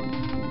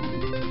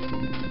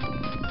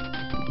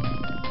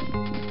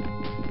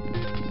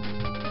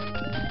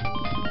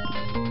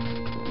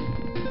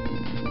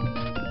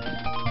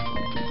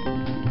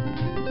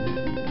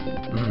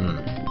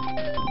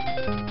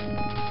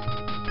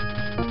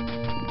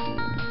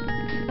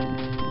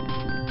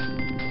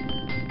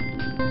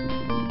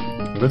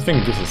 Good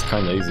thing this is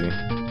kinda easy.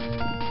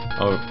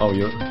 Oh,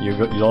 you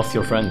lost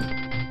your friend.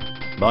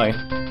 Bye.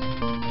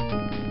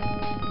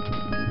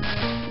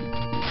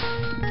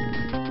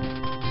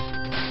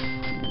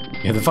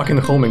 Yeah, the fucking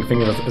homing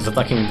thing is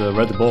attacking the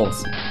red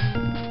balls.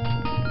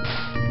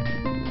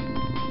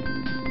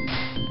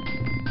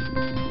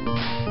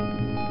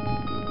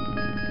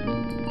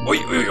 Oi,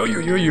 oi, oi,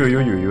 oi, oi, oi,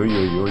 oi, oi,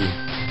 oi, oi.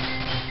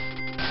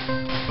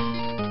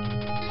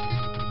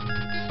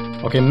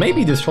 Okay,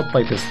 maybe this shot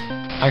pipe is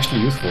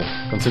actually useful,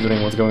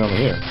 considering what's going on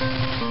here.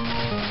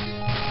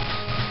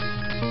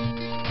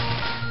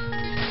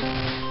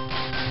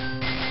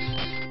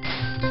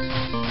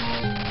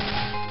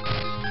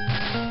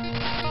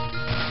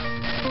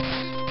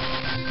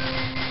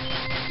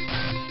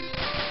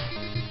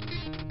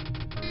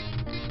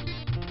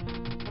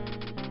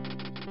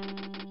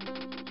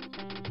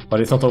 But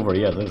it's not over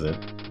yet, is it?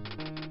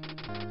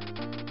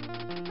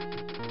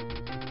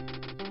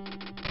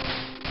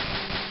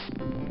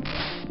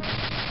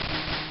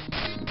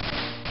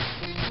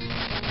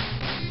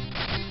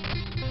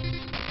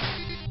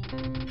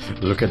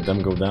 Look at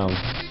them go down.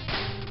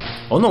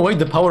 Oh no, wait,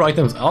 the power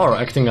items are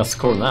acting as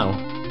score now.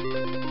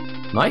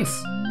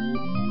 Nice!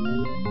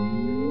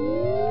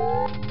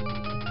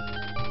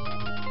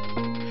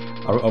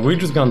 Are we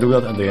just gonna do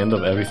that at the end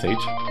of every stage?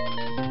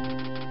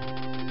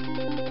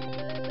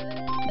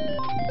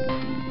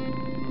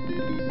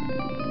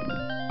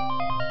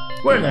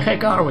 Where the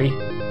heck are we?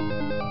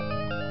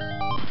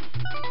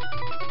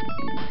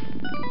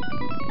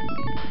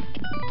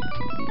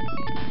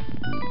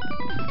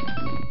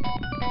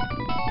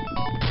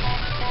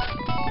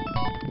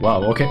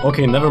 Wow,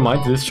 okay, never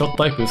mind, this shot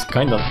type is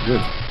kinda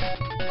good.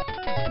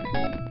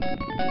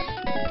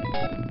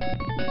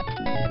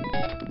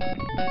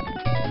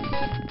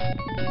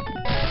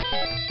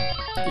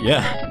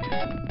 Yeah,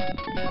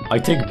 I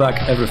take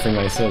back everything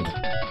I said.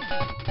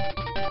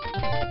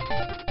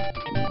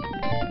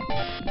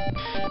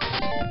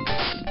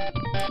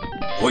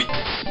 Oi!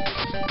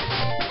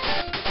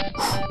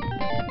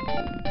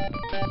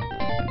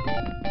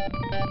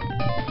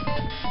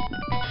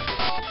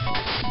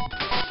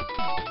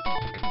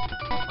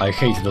 I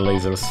hate the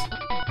lasers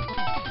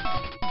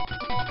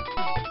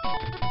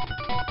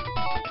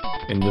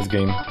in this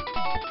game.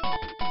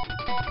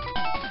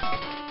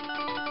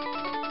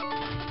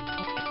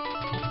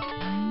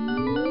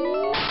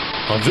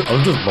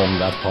 I'll just bomb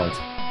that part.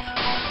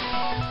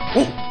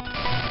 Oh!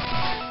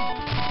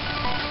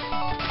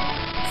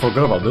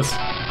 Forgot about this.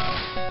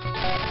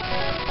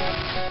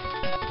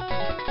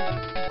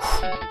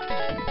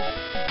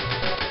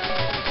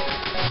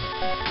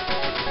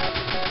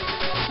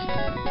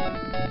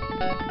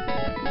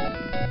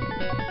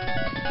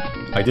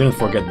 I didn't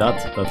forget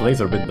that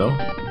laser bit though.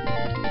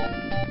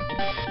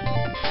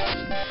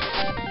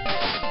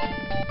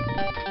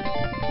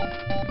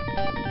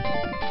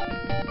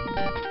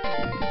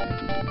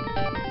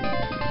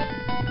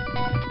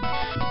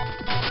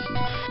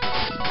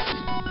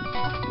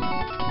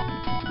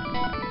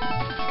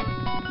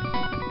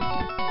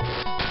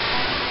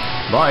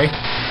 Bye!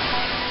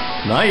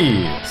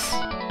 Nice!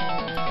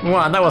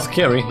 Wow, that was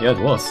scary. Yeah, it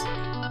was.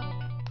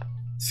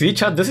 See,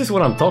 chat, this is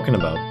what I'm talking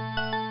about.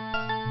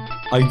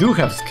 I do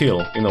have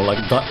skill, you know,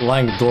 like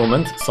lying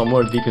dormant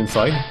somewhere deep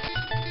inside.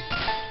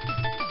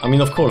 I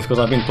mean, of course, because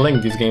I've been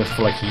playing these games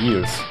for like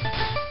years.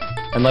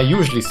 And I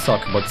usually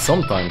suck, but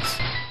sometimes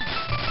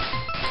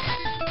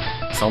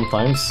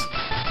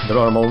there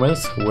are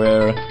moments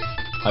where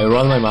I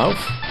run my mouth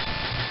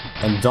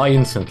and die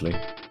instantly.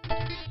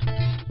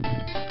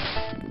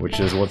 Which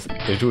is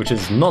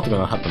not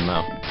gonna happen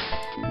now.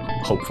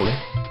 Hopefully.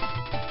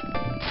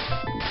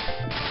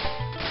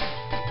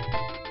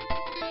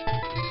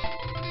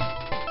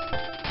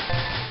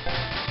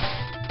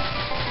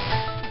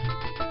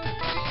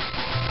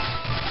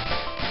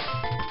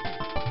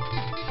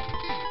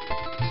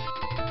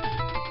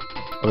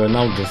 Okay,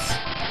 now this.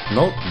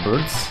 No,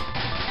 birds.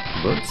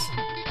 Birds?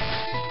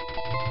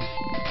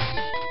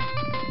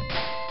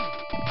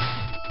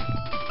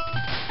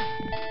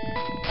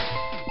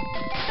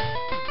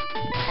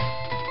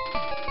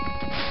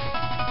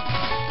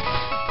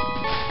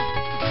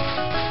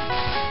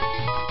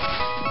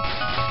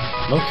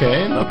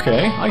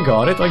 Okay, I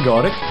got it.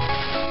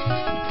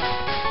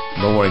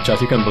 Don't worry, chat,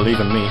 you can believe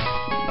in me.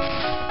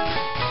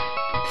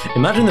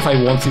 Imagine if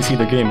I won't CC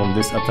the game on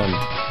this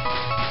attempt.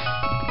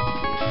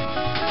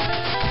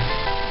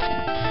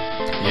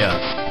 Yeah,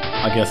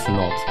 I guess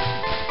not.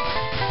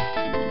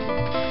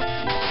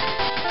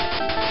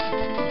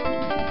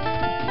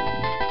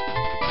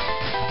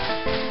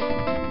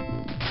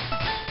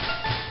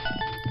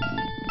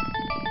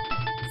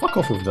 Fuck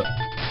off with the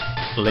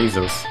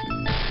lasers.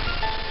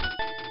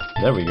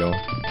 There we go.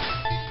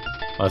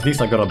 At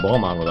least I got a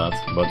bomb out of that,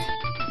 but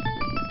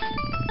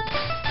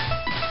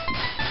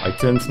I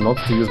tend not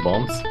to use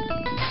bombs.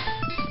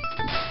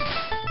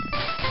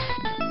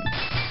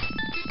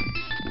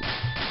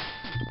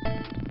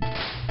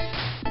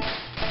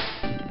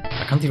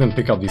 I can't even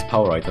pick up these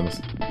power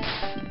items.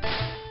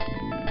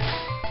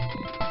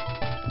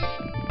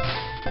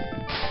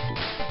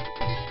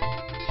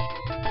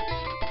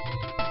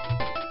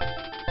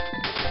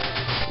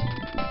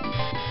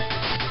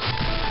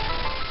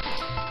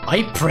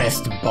 I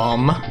pressed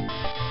bomb.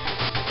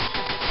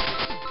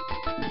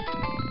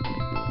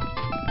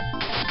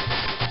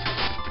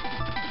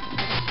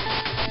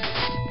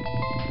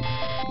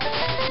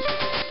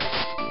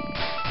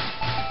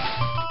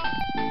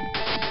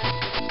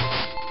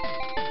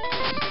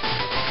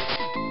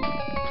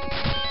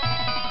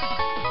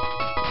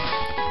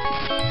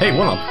 Hey,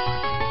 1-up.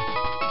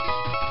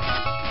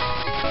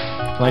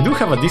 And I do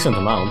have a decent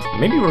amount.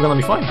 Maybe we're gonna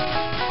be fine.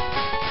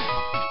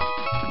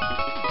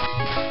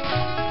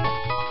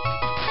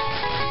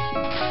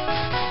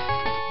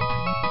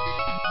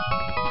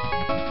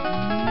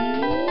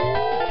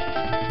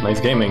 Nice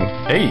gaming.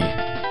 Hey!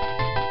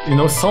 You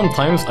know,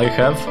 sometimes I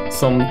have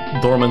some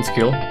dormant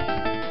skill.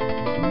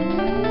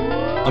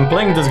 I'm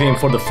playing this game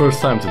for the first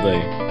time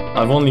today.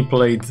 I've only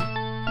played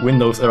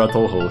Windows era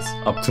Touhous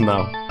up to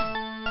now.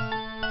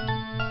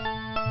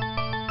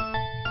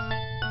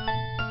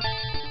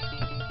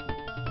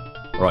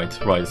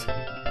 Right.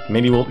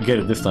 Maybe we'll get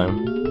it this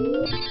time.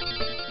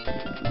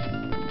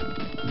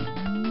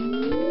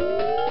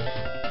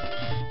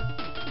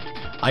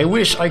 I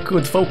wish I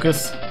could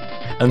focus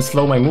and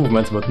slow my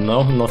movement, but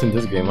no, not in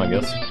this game, I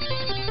guess.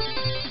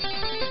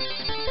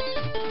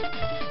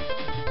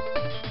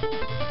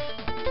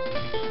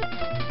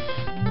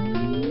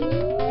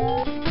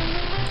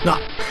 Nah!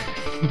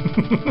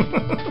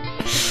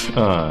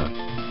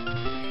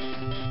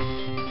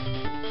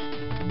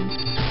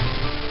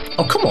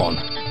 Oh, come on!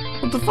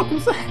 What the fuck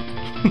was that?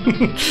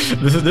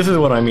 This is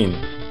what I mean.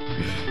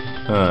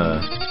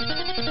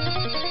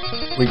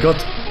 We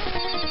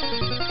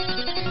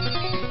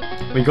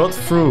got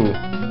through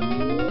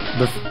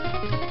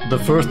the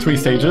first 3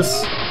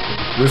 stages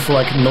with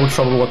like no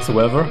trouble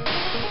whatsoever,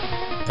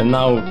 and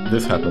now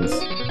this happens.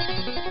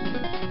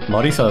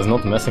 Marisa is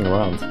not messing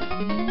around.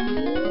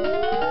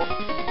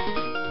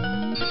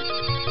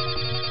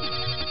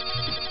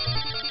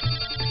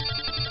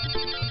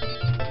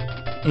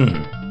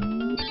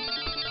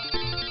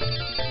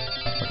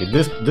 Okay,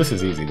 this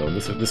is easy though.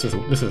 This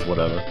is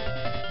whatever.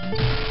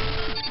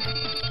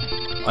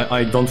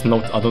 I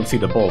don't see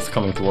the balls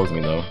coming towards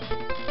me though.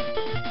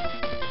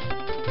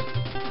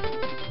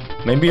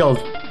 Maybe I'll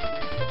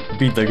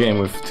beat the game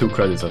with 2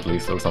 credits at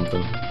least or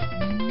something.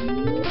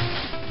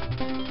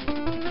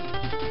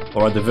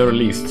 Or at the very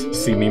least,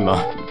 see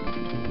Mima.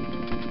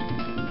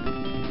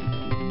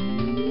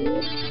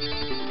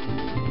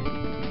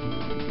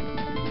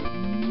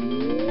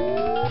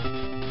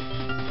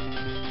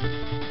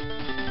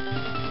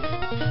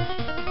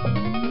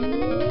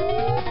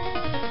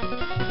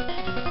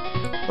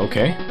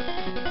 Okay.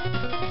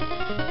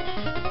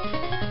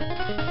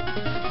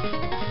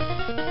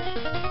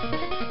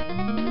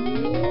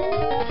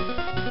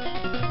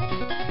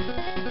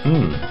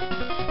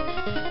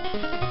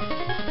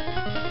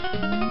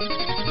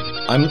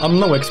 I'm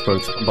no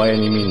expert by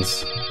any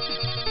means.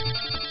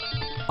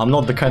 I'm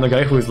not the kind of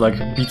guy who is like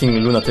beating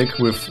Lunatic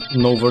with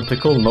no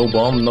vertical, no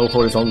bomb, no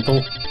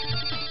horizontal,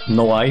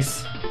 no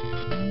ice.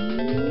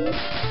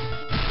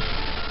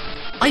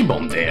 I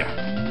bombed there!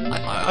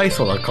 I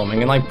saw that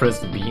coming and I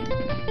pressed B.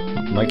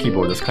 My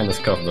keyboard is kinda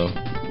scuffed though.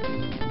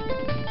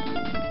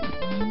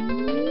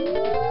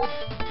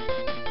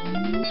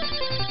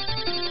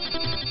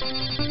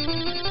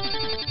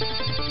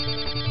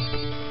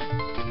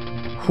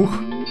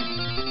 Whew.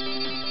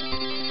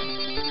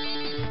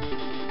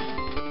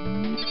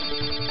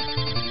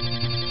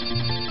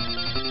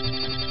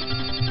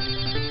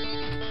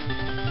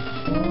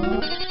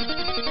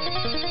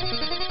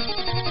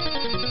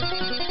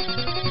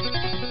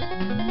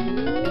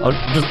 Oh,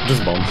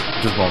 just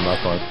bomb that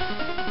part.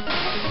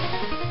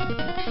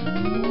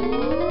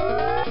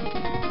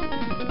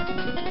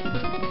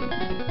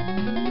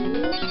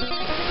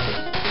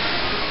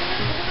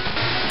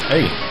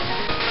 Hey!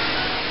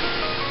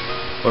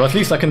 Or at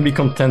least I can be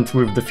content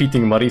with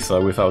defeating Marisa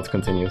without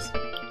continues.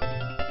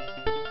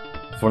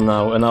 For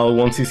now, and I'll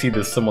want to see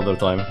this some other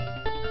time.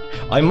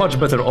 I'm much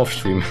better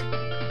off-stream.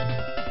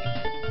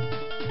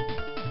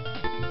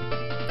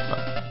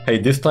 Hey,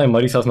 this time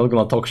Marisa's not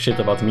gonna talk shit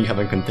about me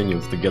having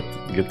continues to get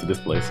to this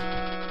place.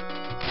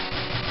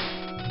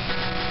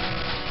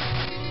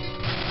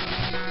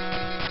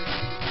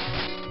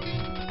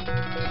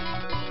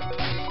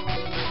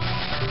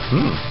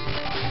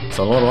 It's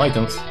a lot of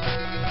items.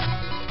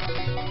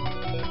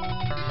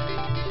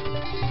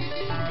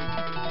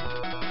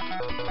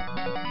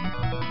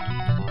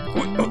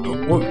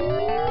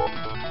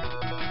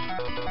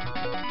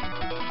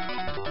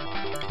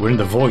 We're in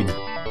the void.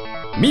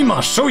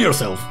 Mima, show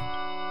yourself!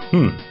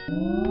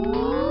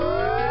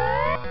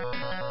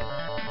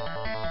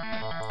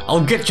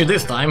 I'll get you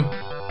this time!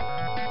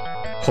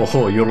 Ho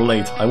ho, you're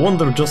late. I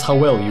wonder just how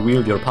well you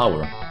wield your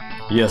power.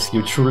 Yes,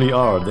 you truly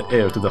are the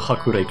heir to the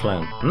Hakure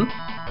clan,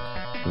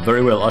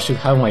 Very well, I should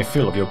have my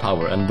fill of your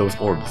power and those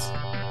orbs.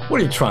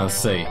 What are you trying to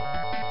say?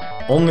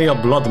 Only a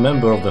blood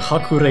member of the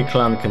Hakure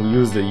clan can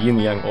use the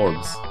yin-yang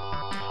orbs.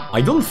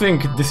 I don't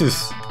think this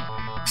is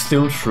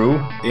still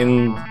true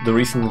in the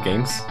recent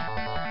games.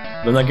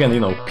 Then again, you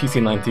know,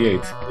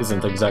 PC-98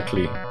 isn't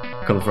exactly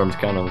confirmed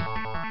canon.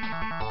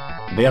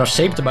 They are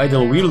shaped by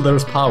the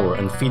wielder's power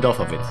and feed off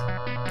of it.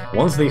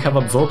 Once they have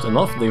absorbed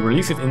enough, they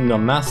release it in a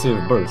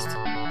massive burst,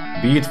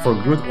 be it for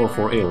good or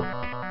for ill.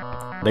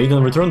 They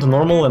then return to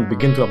normal and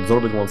begin to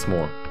absorb it once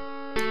more.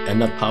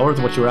 And that power is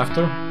what you're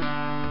after?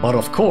 But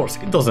of course,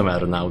 it doesn't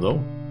matter now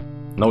though.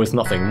 No, it's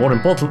nothing. More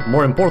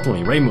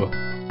importantly, Reimu,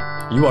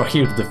 you are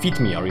here to defeat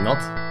me, are you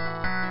not?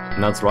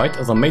 And that's right,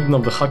 as a maiden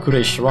of the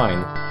Hakurei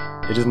Shrine,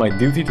 it is my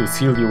duty to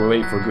seal you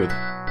away for good.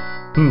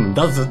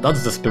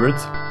 That's the spirit.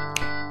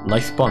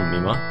 Nice pun,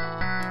 Mima.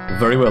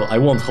 Very well, I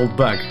won't hold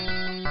back.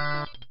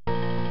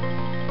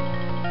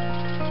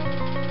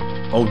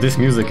 Oh, this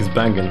music is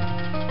banging.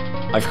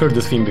 I've heard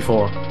this theme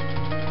before.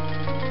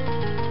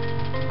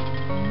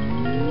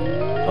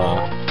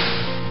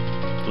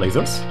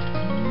 Lasers?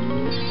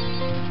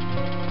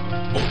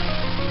 Oh.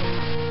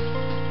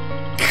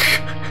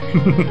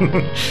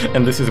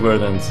 And this is where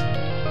it ends.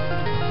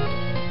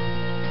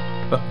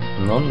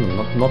 No,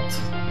 not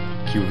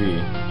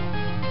QV.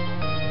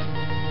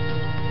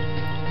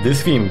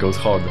 This theme goes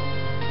hard.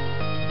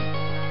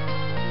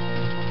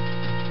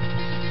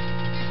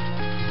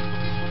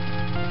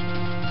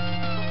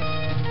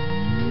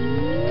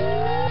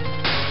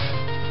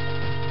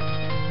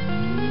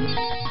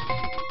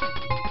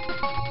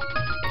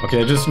 Okay,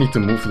 I just need to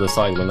move to the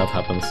side when that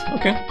happens.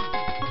 Okay.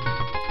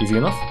 Easy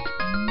enough.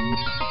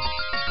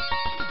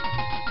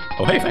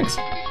 Oh, hey, thanks.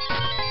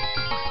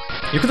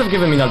 You could have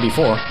given me that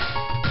before.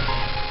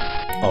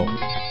 Oh.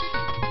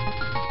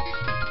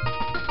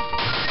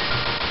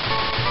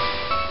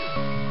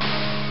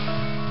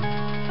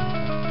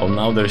 Oh,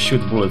 now they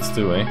shoot bullets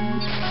too, eh?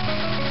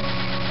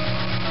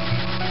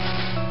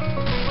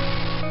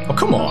 Oh,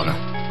 come on!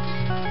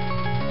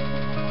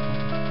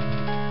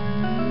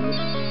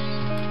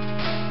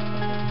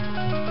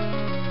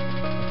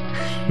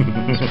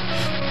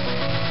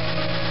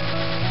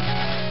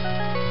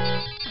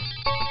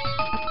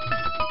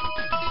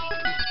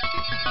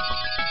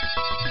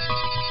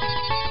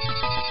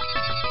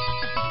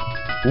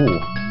 Ooh.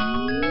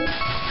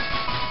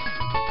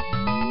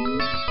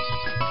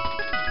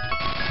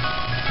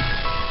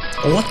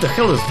 Oh, what the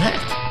hell is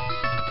that?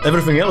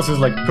 Everything else is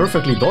like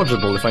perfectly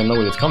dodgeable if I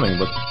know it's coming,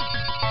 but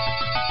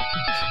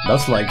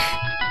that's like...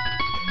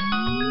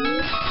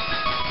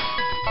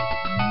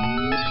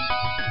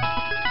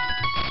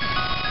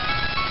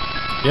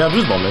 Yeah,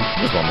 just bombing,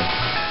 just bombing.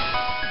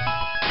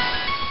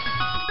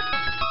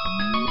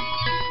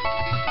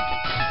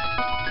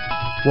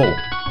 Whoa.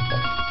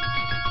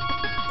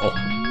 Oh.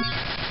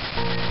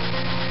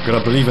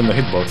 Gotta believe in the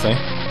hitbox, eh?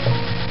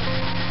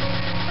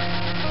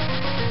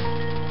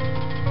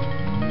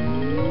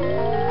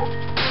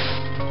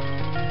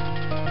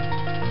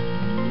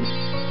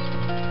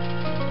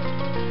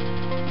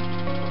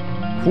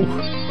 Whew.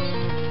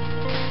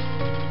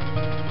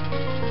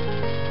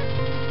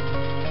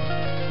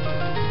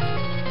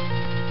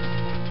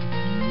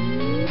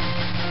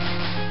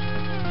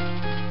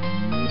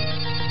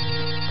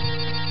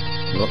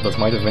 Well, that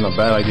might have been a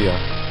bad idea.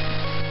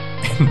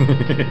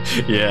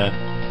 Yeah.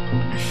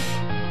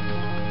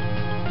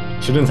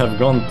 Shouldn't have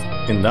gone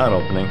in that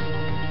opening.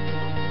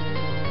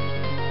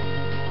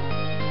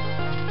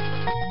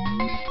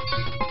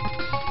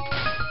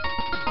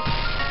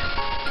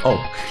 Oh.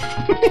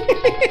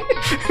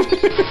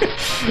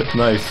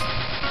 Nice.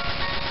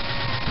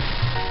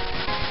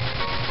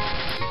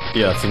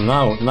 Yeah, so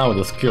now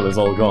the skill is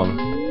all gone.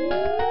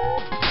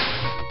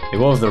 It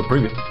was there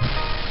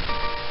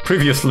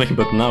previously,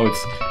 but now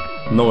it's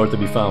nowhere to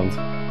be found.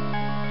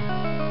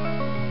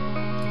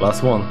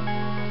 Last one.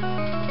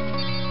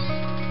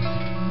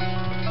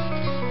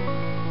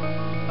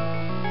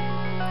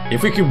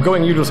 If we keep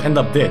going, you just end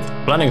up dead.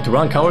 Planning to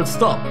run, coward?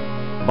 Stop!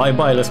 Bye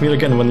bye, let's meet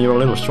again when you're a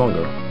little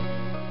stronger.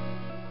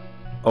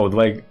 Oh,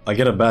 I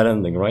get a bad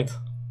ending, right?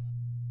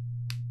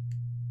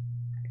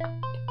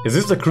 Is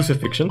this the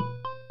crucifixion?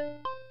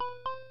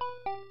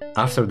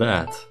 After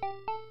that...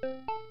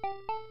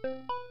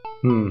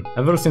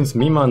 ever since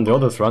Mima and the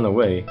others ran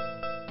away,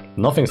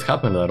 nothing's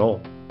happened at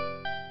all.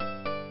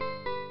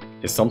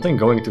 Is something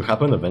going to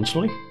happen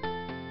eventually?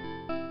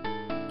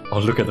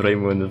 Oh, look at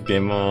Reimu in this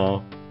game,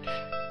 oh.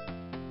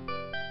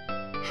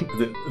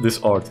 This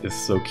art is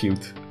so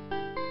cute.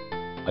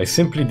 I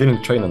simply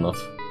didn't train enough.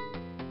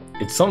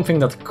 It's something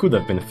that could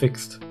have been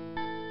fixed.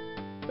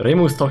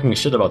 Reimu's talking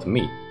shit about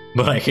me,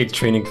 but I hate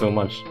training so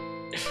much.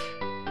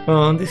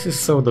 Oh, this is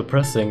so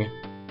depressing.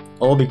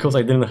 All because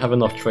I didn't have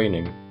enough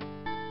training.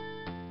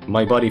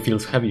 My body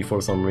feels heavy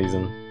for some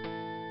reason.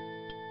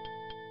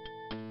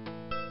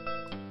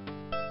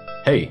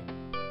 Hey.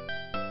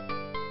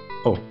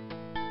 Oh.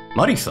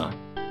 Marisa.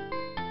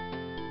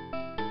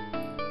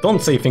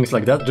 Don't say things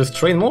like that, just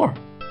train more.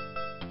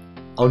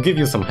 I'll give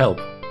you some help.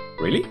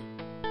 Really?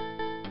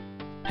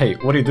 Hey,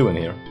 what are you doing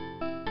here?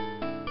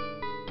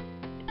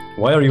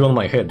 Why are you on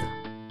my head?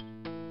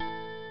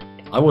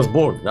 I was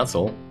bored, that's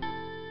all.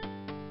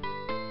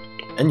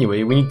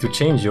 Anyway, we need to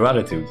change your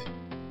attitude.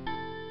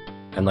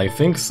 And I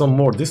think some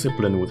more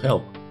discipline would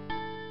help.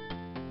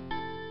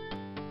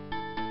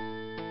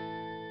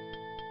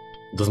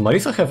 Does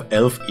Marisa have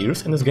elf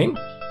ears in this game?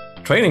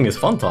 Training is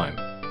fun time.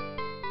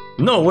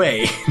 No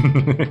way!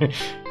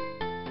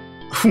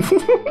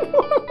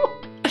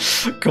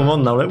 Come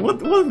on now,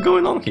 what's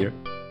going on here?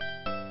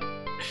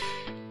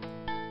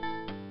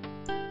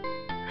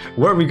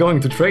 Where are we going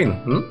to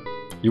train?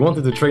 You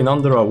wanted to train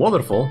under a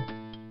waterfall?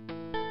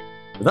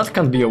 That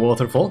can't be a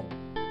waterfall.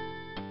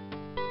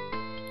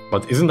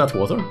 But isn't that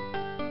water?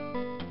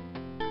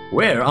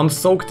 Where? I'm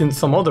soaked in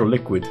some other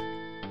liquid.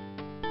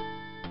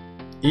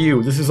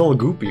 Ew, this is all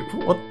goopy.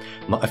 What?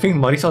 I think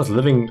Marisa's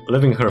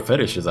living her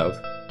fetishes out.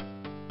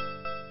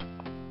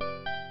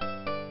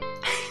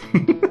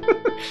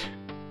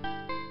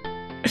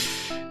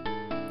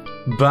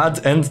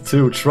 Bad end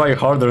 2, try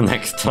harder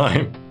next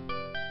time.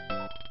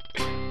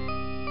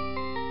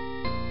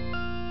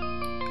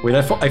 Wait,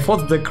 I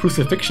thought the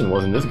crucifixion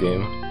was in this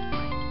game.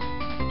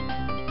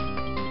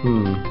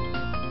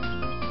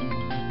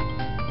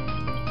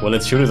 Well,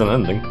 it sure is an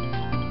ending.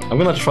 I'm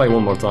gonna try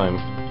one more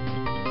time.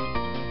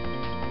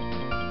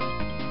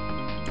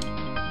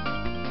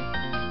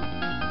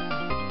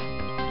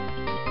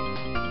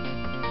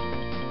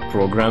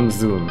 Program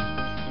zoom.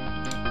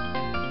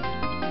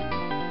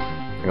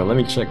 Hang on, let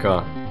me check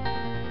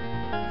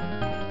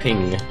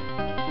ping.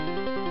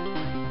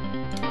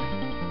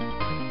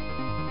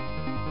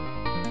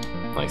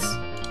 Nice.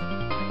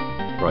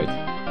 Right.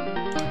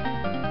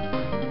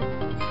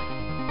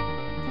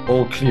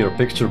 All clear,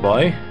 picture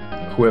by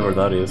whoever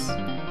that is.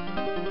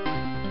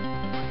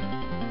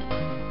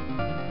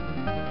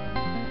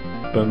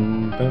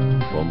 Bum, bum,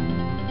 bum.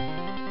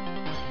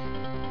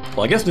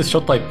 Well, I guess this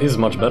shot type is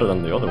much better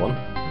than the other one.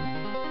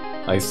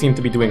 I seem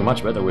to be doing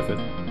much better with it.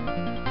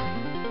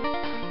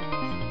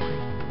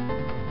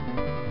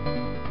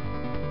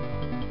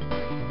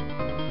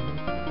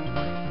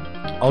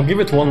 I'll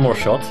give it one more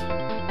shot.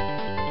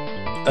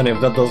 And if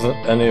that doesn't,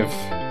 and if,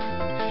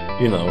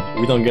 you know,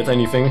 we don't get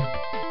anything...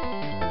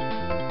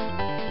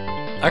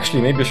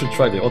 Actually, maybe I should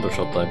try the other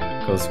shot type,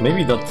 because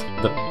maybe that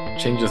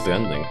changes the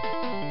ending.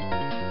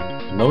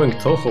 Knowing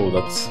Touhou,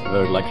 that's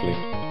very likely.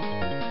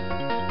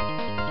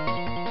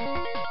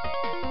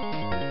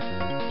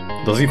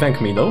 Does he thank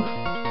me though?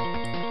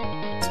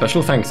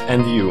 Special thanks,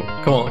 and you.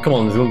 Come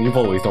on, Zoom, you've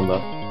always done that.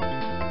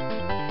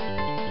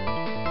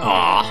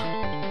 Ah!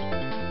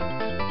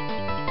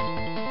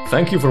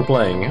 Thank you for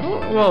playing.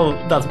 Well,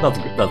 that's good.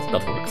 That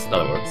works.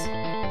 That works.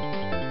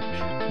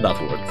 That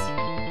works.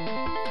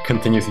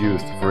 Continuous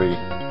used, free.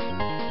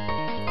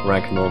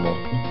 Rank normal.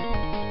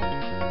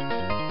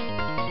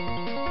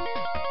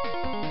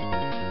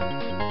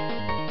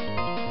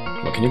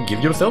 Well, can you give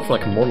yourself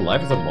like more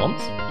lives at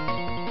once?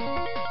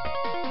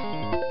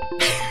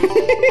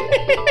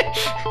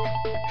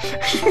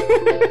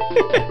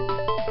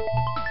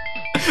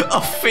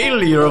 A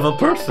failure of a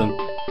person.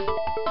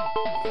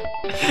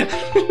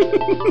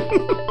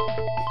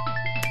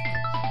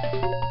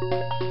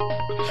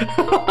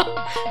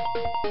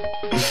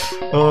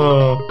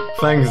 Oh,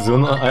 thanks,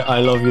 Zun. I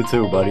love you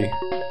too, buddy.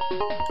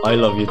 I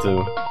love you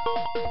too.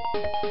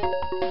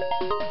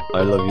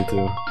 I love you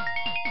too.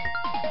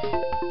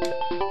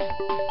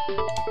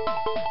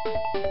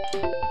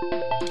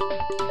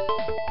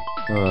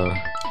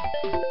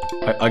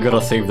 I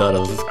gotta save that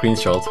as a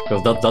screenshot,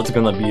 because that's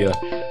gonna be a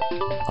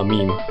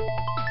meme.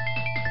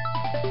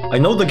 I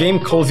know the game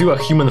calls you a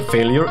human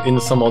failure in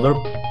some other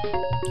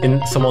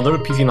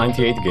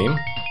PC-98 game.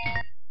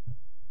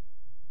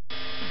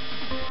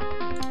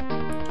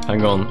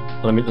 Hang on,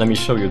 let me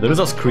show you. There is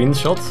a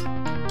screenshot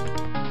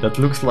that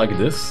looks like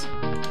this.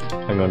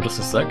 Hang on, just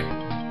a sec.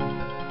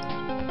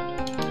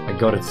 I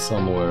got it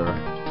somewhere.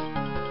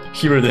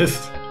 Here it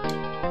is.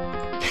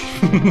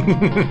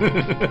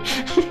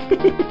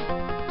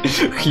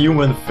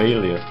 Human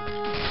failure.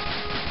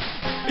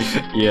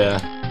 Yeah.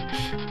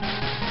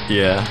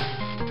 Yeah.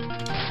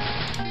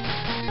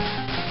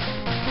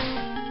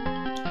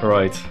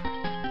 Right.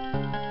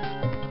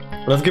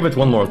 Let's give it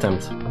one more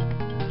attempt.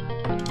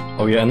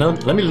 Oh yeah, and then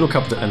let me look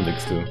up the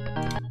endings too.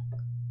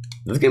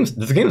 This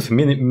game's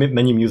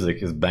menu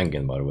music is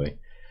banging, by the way.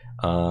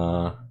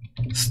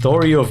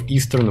 Story of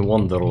Eastern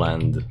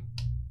Wonderland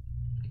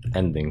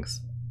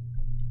endings.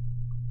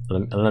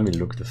 Let me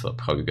look this up,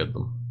 how you get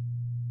them.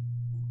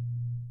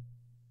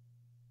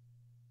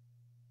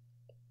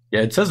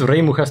 Yeah, it says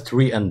Reimu has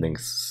 3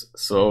 endings,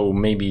 so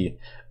maybe,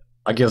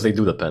 I guess they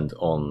do depend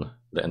on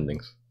the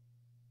endings.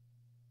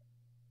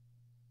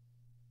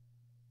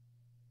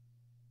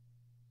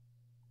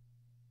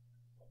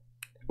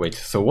 Wait,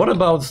 so what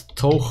about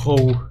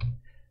Touhou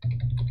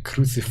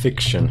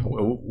Crucifixion?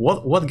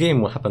 What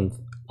game happened?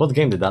 What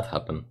game did that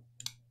happen?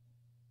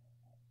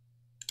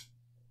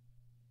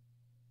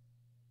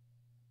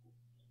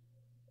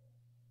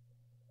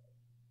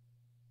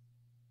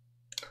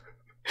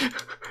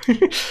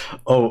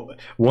 Oh,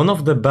 one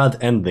of the bad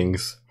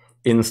endings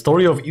in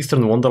Story of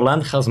Eastern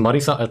Wonderland has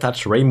Marisa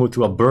attach Reimu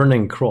to a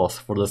burning cross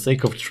for the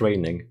sake of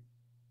training.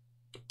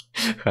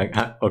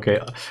 Okay,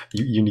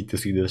 you need to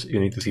see this. You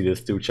need to see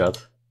this too,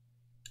 chat.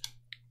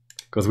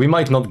 Because we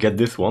might not get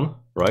this one,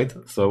 right?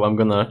 So I'm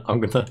gonna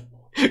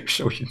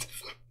show you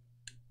this.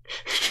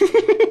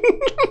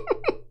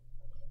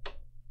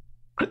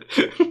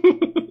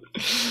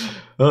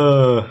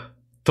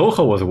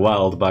 Touhou was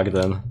wild back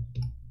then.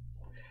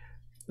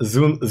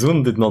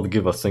 Zun did not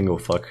give a single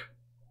fuck.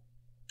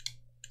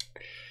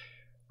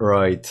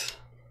 Right.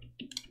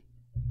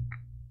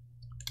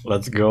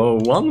 Let's go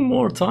one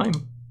more time.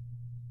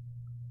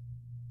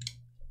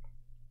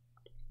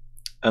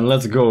 And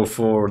let's go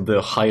for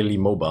the highly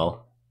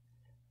mobile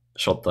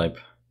shot type.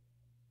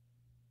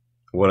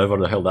 Whatever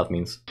the hell that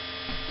means.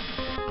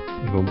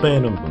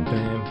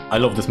 I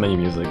love this menu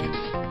music.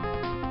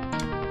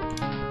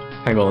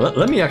 Hang on,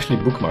 let me actually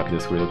bookmark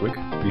this real quick,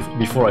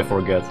 before I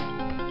forget.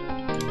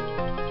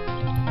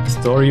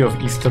 Story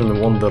of Eastern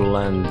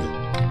Wonderland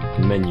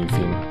menu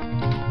theme.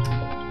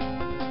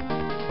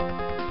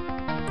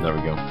 There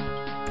we go.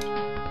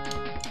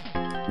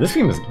 This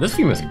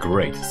theme is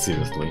great,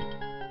 seriously.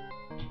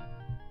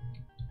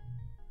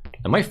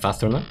 Am I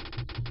faster now?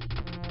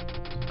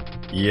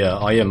 Yeah,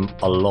 I am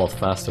a lot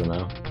faster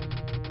now.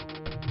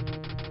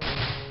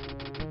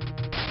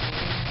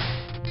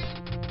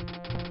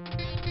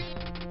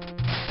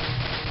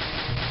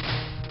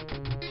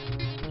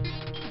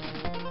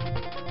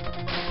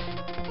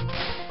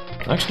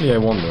 Actually, I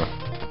wonder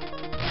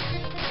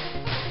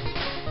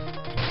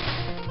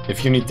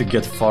if you need to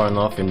get far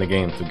enough in the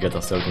game to get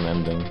a certain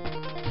ending.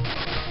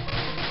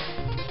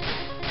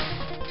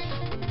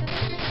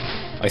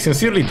 I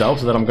sincerely doubt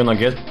that I'm gonna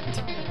get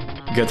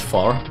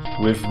far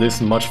with this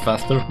much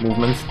faster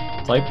movement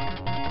type.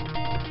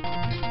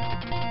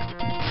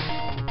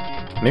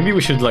 Maybe we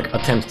should like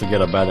attempt to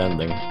get a bad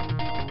ending.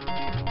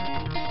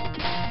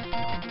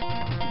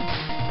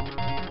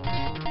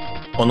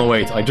 Oh no,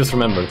 wait, I just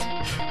remembered.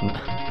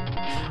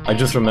 I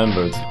just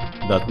remembered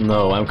that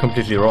no, I'm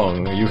completely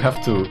wrong. You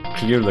have to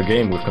clear the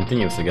game with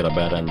continues to get a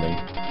bad ending.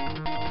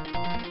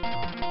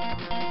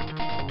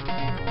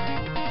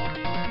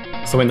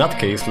 So in that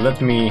case,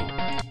 let me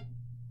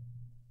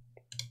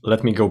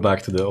go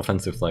back to the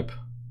offensive type.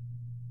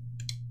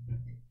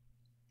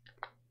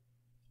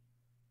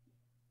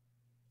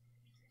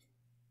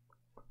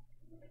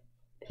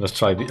 Let's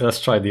try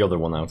the other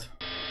one out.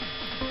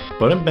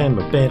 By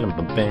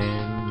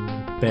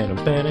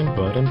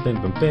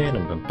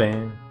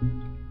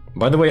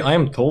the way, I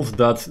am told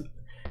that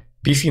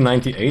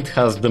PC-98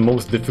 has the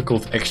most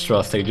difficult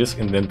extra stages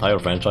in the entire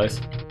franchise.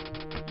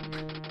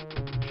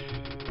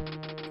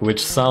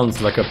 Which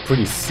sounds like a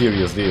pretty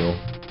serious deal.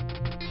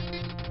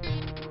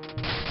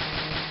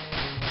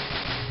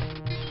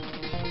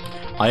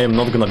 I am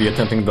not gonna be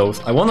attempting those.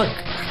 I wanna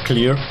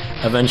clear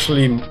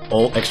eventually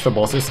all extra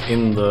bosses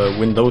in the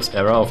Windows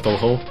era of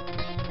Touhou.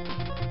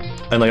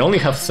 And I only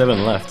have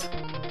 7 left.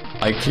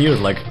 I cleared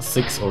like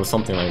 6 or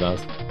something like that.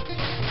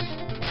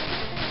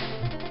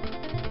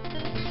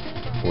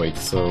 Wait,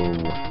 so...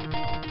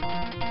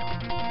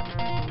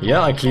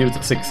 yeah, I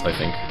cleared 6, I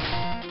think.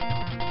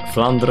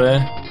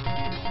 Flandre,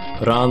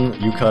 Ran,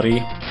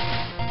 Yukari,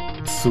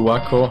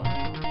 Suwako,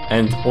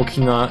 and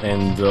Okina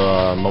and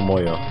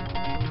Momoyo.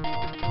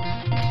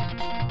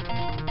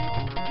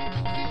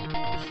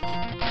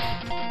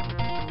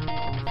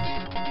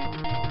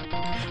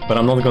 But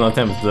I'm not gonna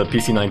attempt the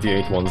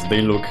PC-98 ones.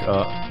 They look...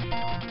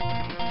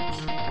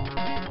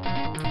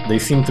 they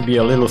seem to be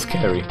a little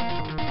scary.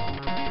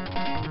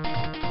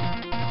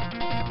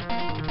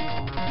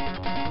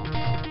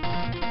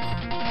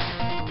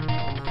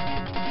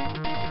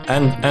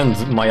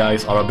 And my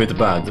eyes are a bit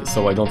bad,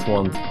 so I don't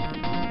want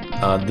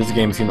this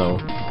game's, you know,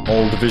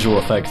 all the visual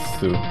effects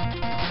to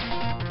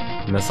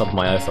mess up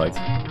my eyesight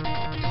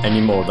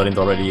any more than it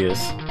already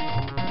is.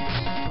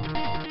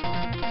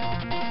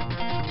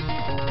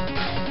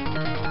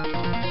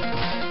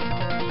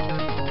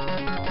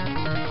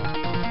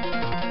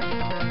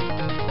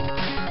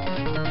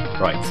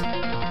 Right.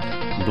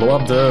 Blow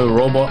up the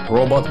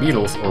robot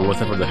beetles, or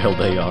whatever the hell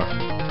they are.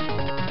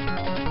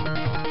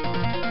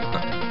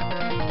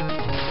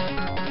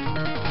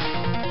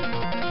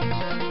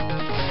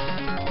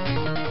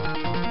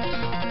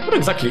 What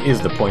exactly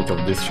is the point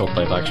of this shot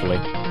type, actually?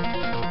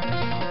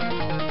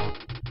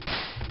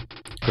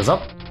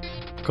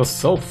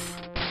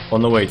 Oh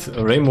no, wait,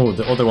 Reimu,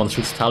 the other one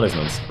shoots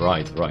talismans.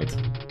 Right.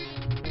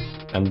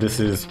 And this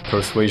is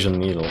Persuasion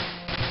Needle.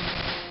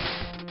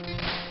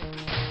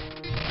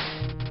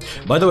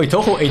 By the way,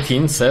 Touhou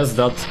 18 says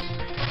that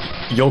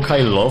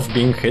yokai love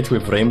being hit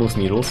with Reimu's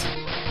needles.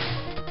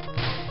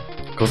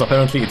 Because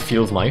apparently it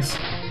feels nice.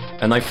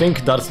 And I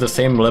think that's the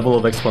same level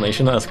of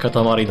explanation as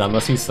Katamari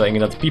Damacy saying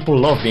that people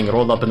love being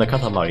rolled up in a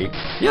Katamari.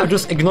 Yeah,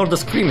 just ignore the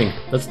screaming.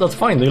 That's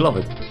fine, they love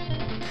it.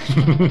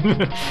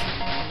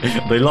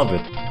 They love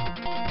it.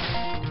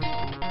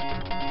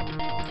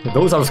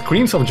 Those are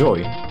screams of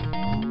joy.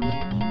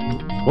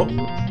 What?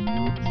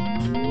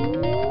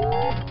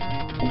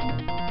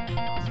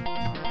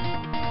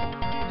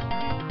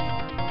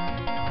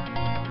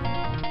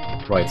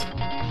 Right.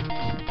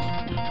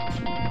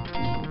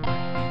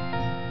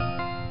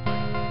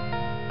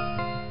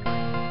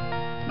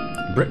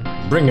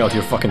 Bring out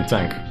your fucking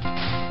tank.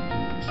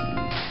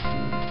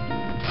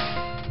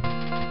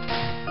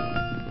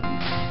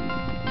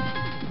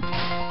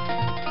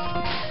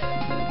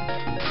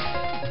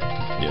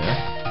 Yeah.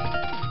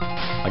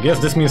 guess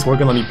this means we're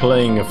gonna be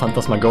playing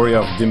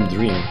Phantasmagoria of Dim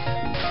Dream.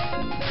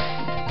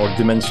 Or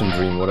Dimension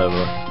Dream,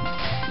 whatever.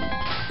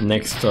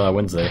 Next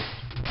Wednesday.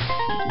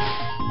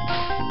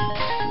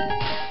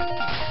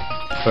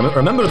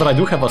 Remember that I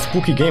do have a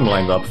spooky game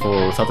lined up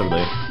for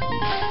Saturday.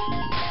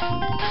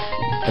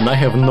 And I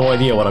have no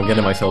idea what I'm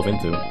getting myself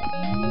into.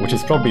 Which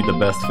is probably the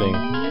best thing.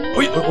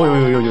 Oi, oi, oi,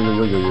 oi, oi, oi,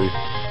 oi, oi.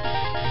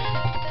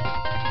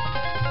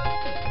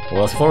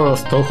 Well, as far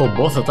as Touhou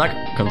boss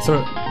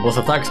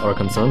attacks are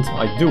concerned,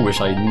 I do wish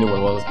I knew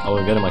what I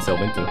was getting myself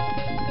into.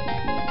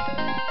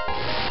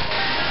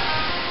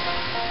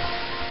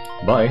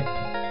 Bye.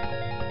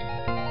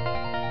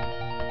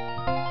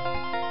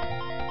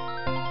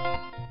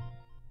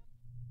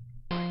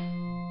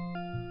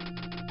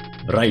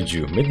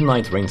 Raiju,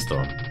 Midnight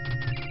Rainstorm.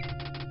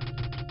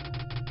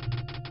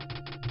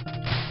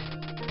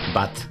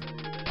 Bat.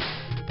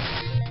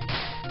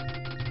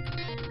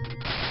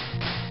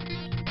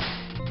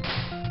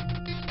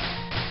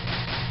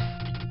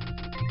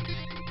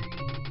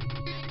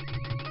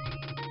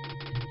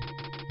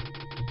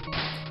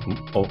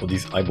 Oh,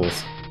 these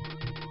eyeballs.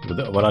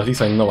 But at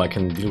least I know I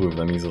can deal with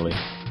them easily.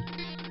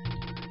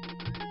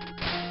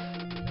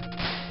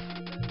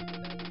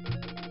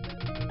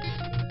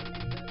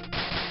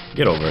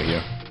 Get over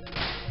here.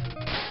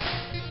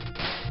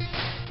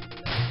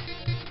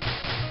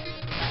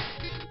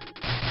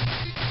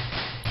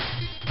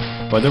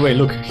 By the way,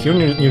 look, here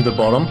near the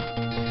bottom,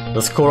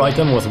 the score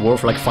item was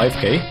worth like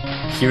 5k,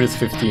 here it's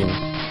 15.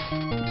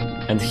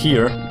 And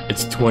here,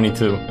 it's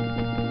 22.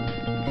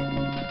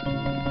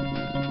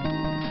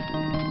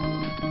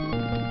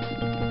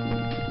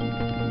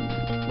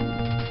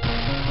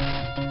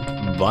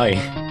 Bye.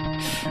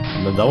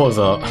 That was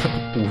a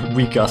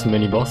weak-ass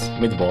mid-boss.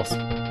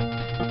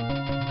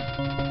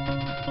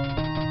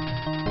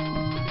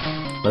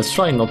 Let's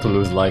try not to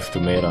lose life to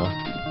Mera.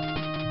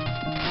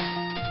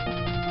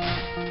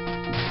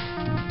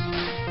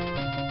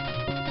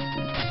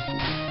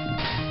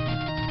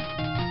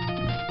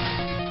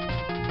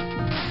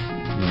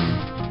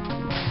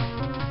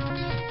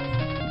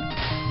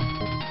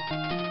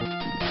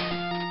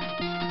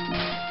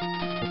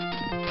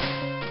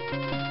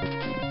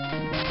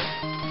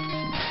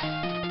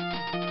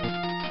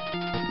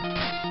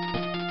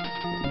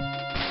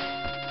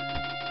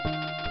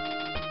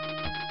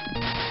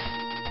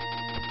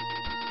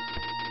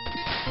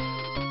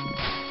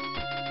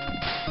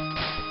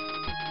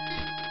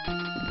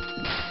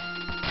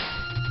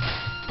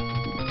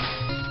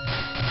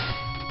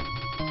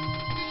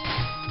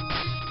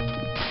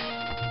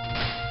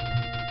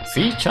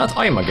 See, chat,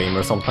 I'm a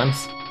gamer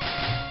sometimes.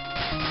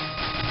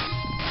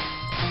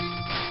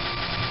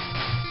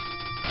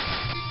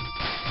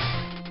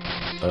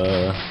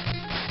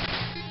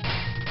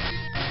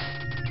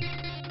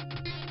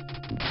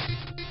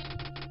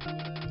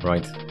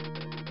 Right.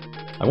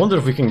 I wonder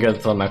if we can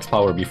get max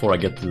power before I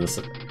get to this.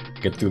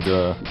 Get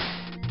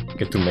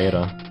to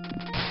Mera.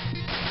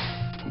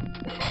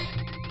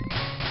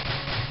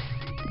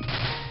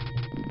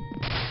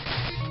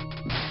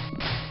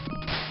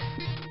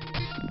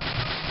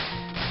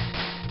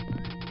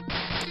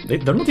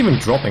 They're not even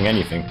dropping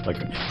anything.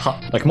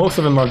 Like most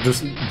of them are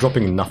just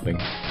dropping nothing.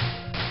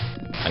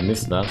 I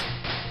missed that.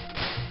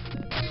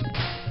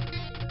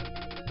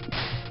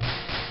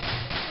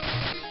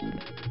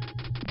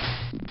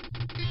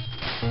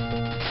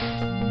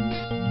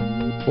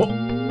 Whoa!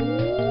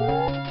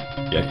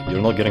 Yeah,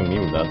 you're not getting me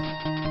with that.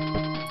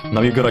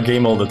 Now you got a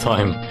game all the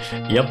time.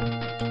 Yep.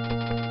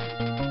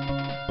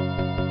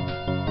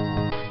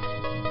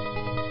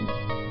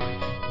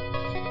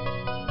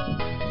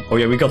 Oh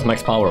yeah, we got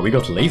max power, we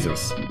got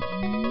lasers.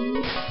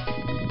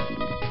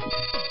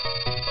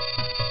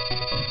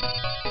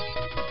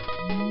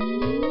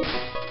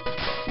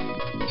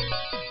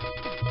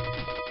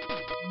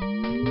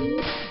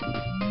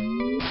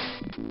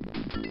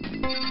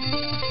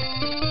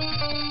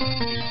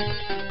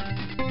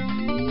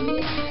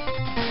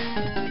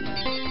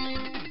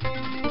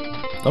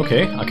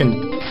 Okay, I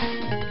can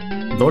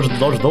dodge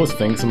those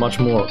things much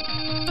more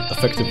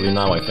effectively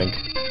now, I think.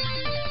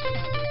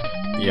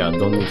 Yeah,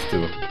 don't need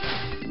to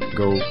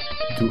go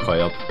too high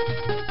up.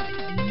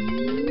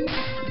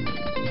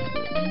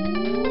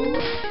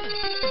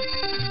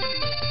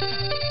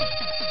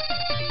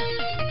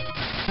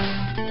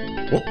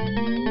 Whoa.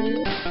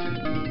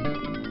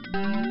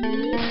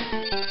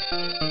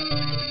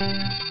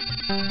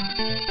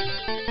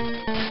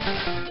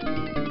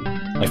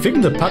 I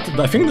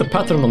think the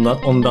pattern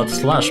on that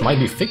slash might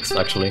be fixed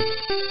actually.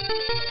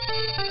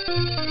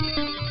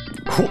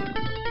 Cool.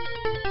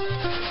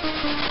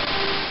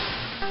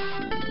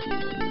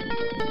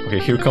 Okay,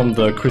 here come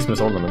the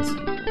Christmas ornaments.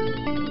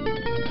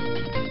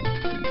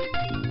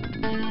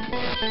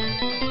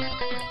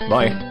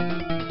 Bye.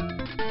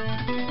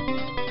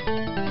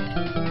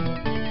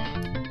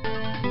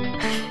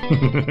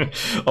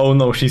 Oh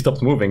no, she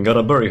stopped moving,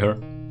 gotta bury her.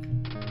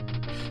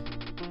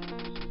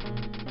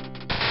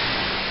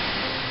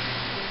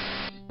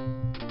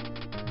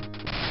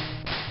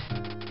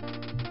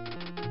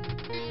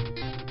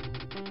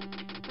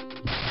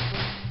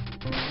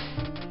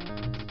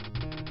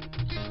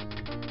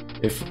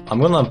 if I'm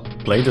gonna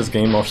play this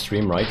game off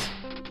stream, right?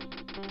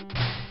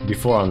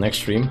 Before our next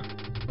stream,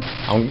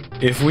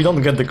 if we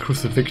don't get the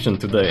crucifixion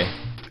today,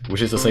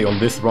 which is to say on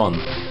this run,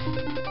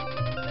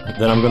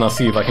 then I'm gonna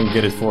see if I can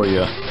get it for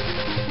you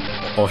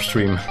off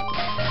stream.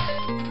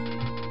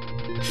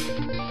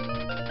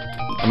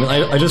 I mean,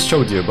 I just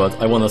showed you, but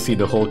I wanna see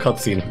the whole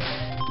cutscene.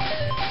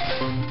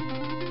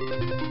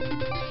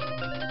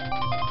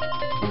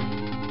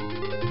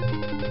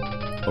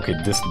 Okay,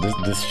 this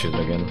shit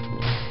again.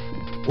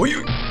 Oh,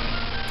 you!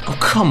 Oh,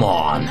 come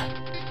on!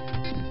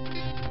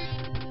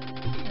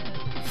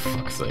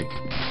 Fuck's sake.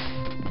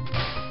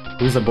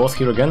 Who's the boss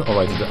here again?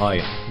 Alright,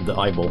 the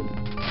eyeball.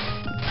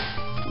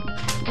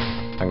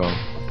 Hang on.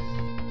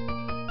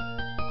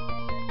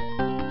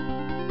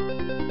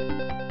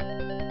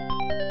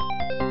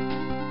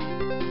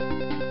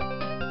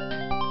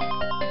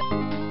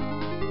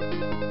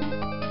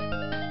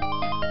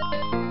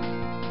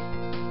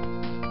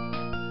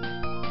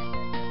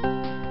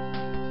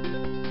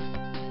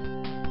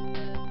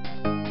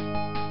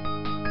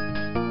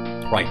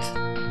 Right.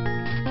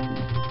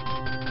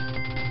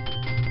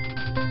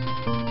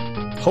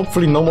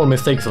 Hopefully no more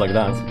mistakes like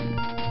that.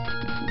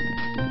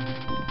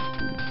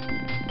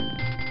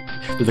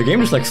 Did the game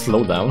just like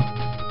slow down?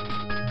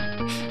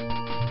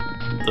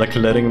 Like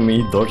letting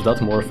me dodge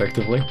that more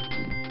effectively?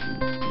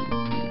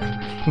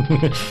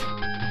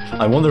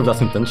 I wonder if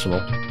that's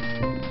intentional.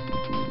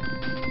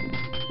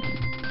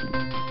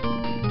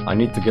 I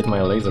need to get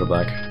my laser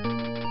back.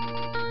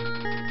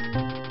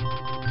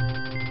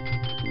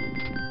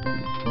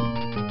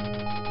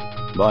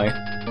 Bye.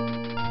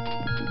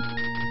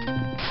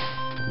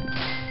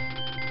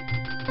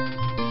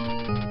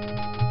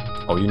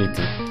 Oh, you need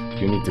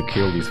to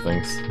kill these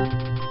things,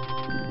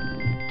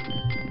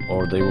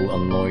 or they will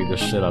annoy the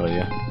shit out of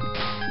you.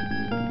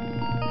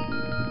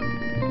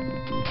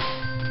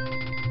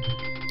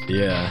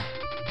 Yeah.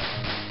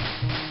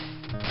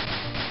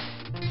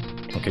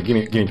 Okay,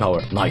 give me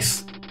power.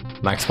 Nice,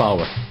 max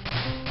power.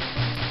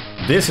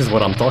 This is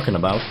what I'm talking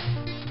about.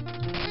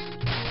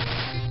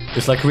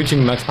 It's like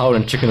reaching max power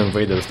in Chicken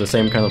Invaders, the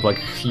same kind of like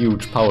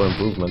huge power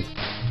improvement.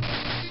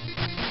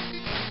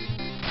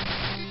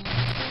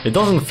 It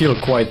doesn't feel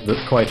quite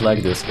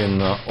like this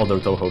in other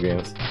Touhou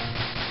games.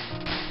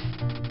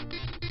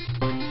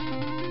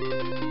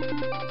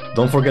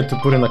 Don't forget to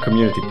put in a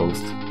community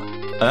post.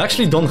 I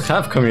actually don't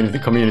have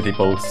community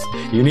posts.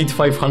 You need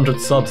 500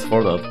 subs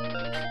for that.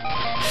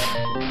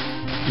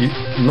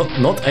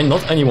 Not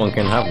anyone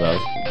can have that.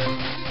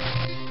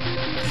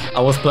 I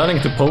was planning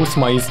to post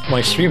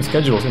my stream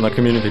schedules in a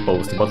community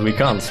post, but we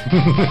can't.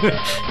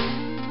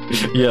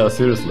 Yeah,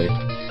 seriously.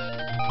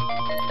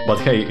 But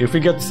hey, if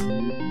we get...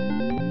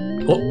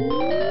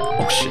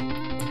 Oh shit.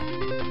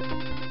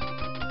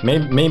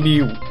 Maybe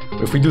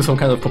if we do some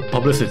kind of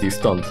publicity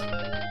stunt,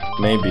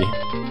 maybe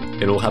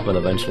it'll happen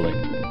eventually.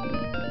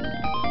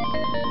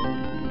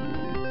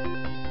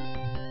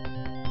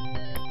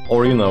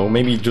 Or, you know,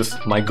 maybe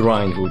just my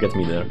grind will get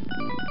me there.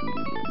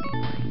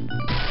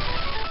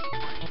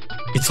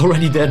 It's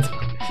already dead.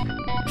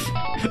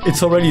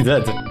 It's already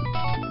dead.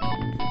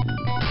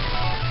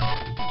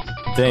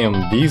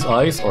 Damn, these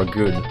eyes are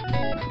good.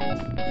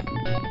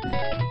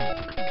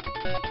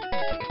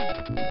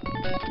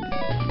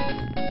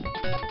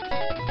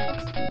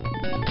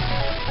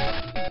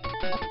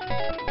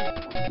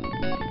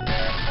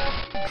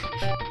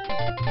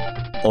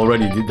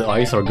 Already, the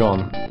eyes are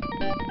gone.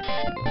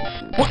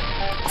 What?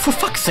 For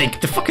fuck's sake,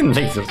 the fucking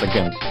lasers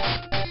again.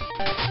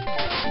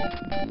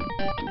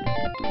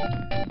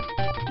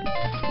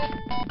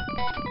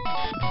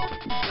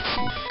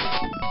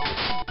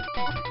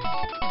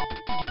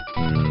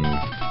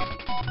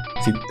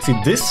 See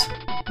this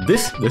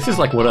is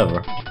like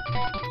whatever.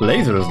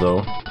 Lasers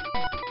though.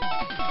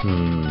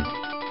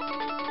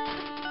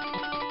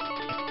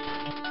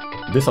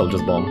 This I'll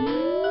just bomb.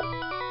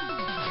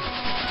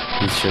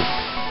 This shit.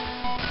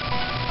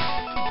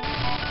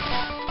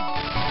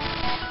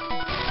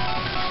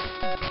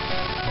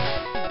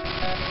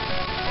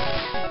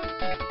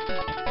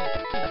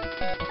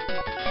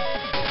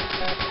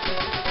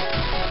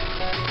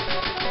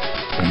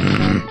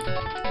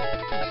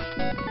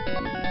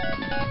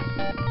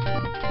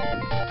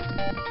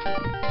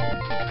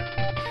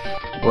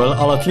 Well,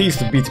 I'll at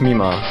least beat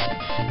Mima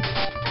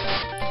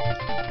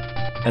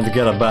and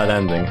get a bad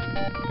ending.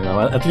 You know,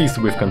 at least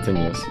with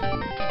continuous.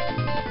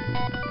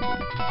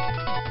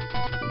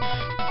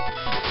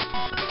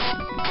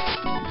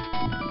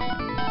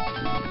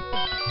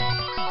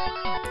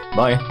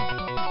 Bye.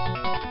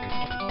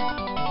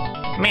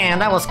 Man,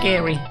 that was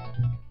scary.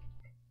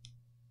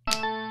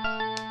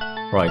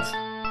 Right.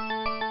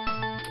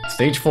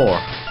 Stage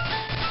 4.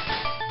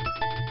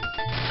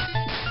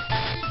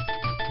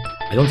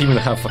 I don't even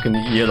have fucking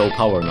yellow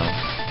power now.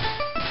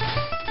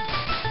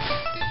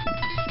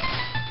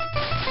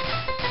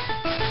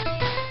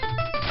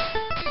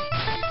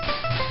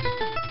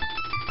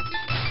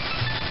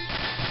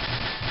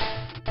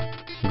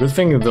 Good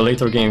thing the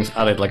later games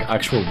added like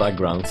actual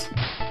backgrounds,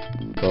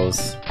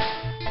 because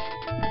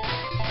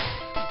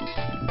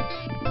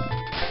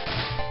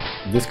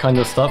This kind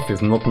of stuff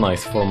is not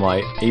nice for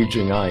my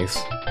aging eyes.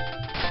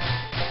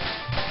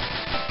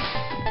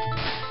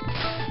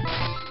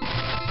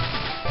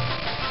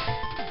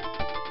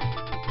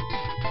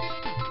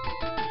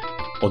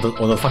 Or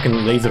the fucking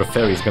laser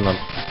fairy is gonna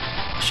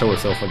show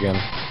herself again.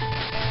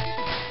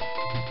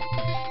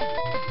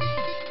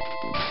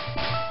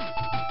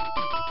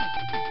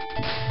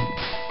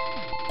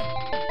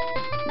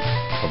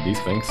 Of these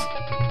things.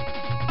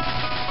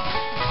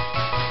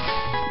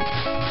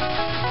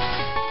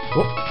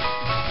 Oh.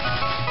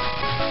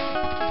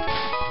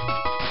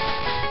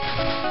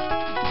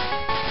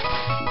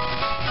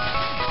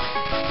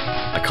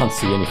 I can't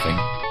see anything.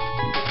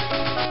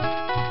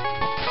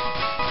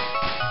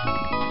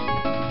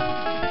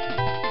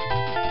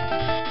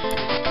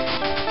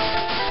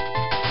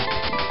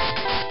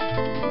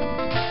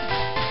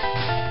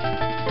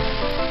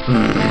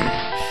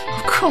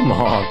 Oh, come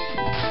on.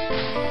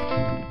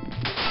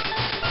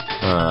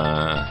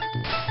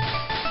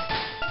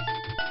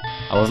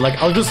 I was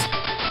like, I'll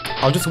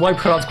just wipe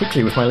her out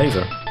quickly with my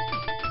laser.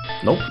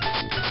 Nope.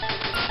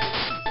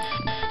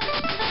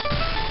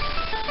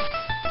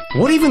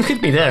 What even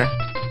hit me there?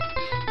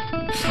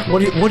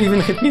 What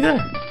even hit me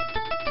there?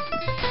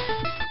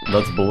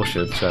 That's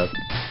bullshit, chat.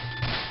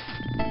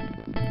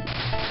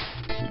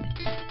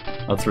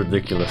 That's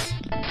ridiculous.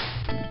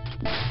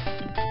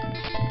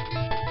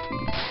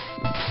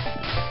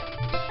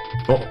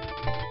 Oh.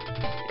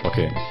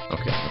 Okay.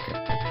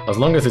 As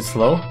long as it's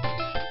slow,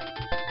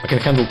 I can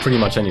handle pretty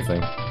much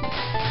anything.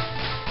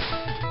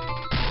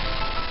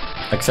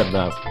 Except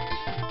that.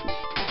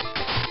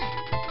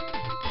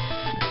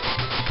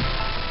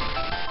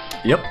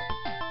 Yep.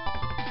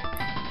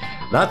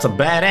 That's a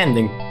bad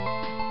ending.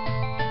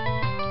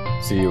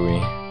 See you.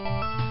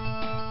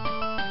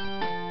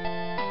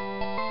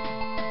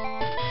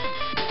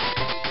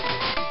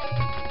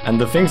 And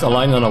the things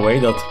align in a way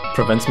that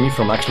prevents me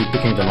from actually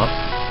picking them up.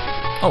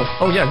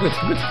 Oh yeah, good.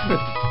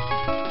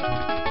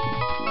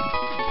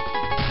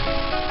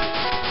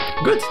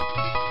 Good.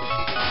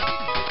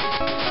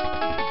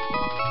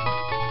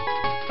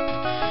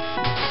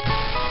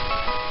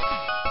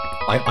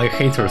 I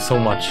hate her so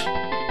much.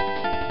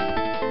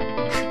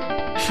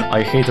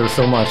 I hate her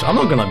so much. I'm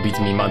not gonna beat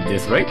Meme at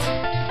this, right?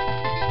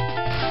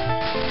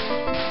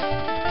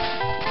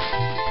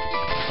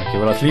 Okay,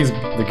 well at least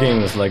the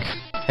game is like,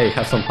 hey,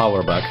 have some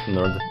power back,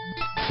 nerd.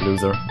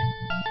 Loser.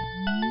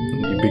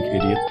 You big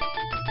idiot.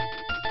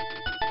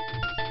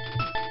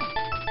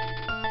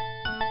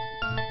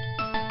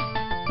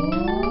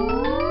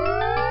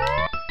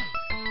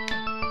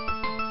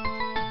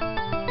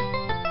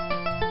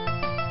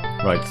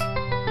 Right.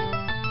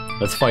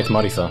 Let's fight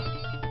Marisa.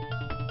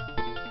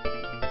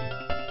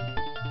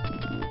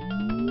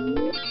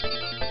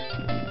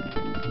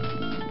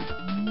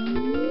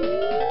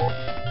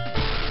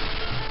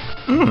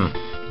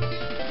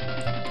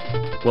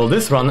 Well,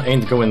 this run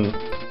ain't going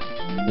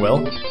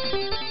well.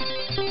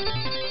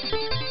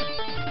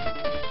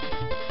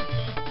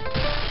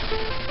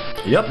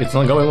 Yep, it's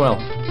not going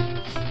well.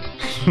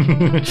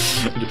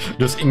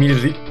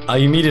 I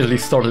immediately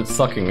started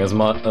sucking as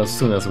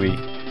soon as we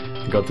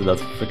got to that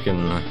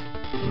freaking.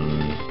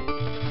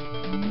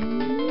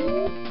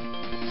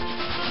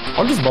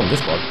 I'll just bomb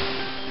this part.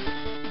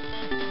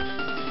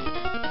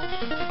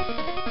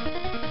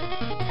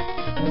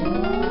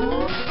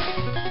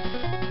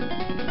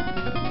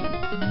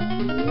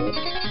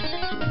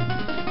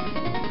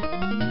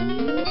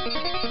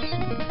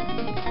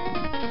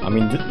 I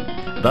mean,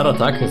 that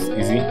attack is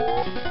easy.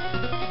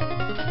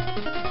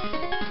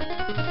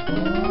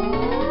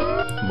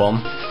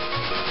 Bomb.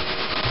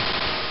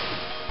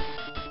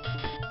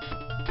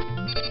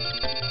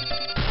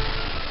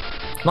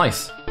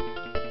 Nice.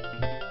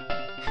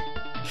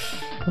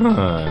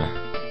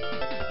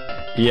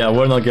 Yeah,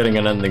 we're not getting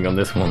an ending on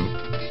this one.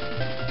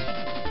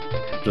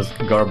 Just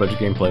garbage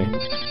gameplay.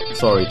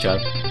 Sorry, chat.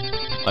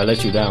 I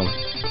let you down.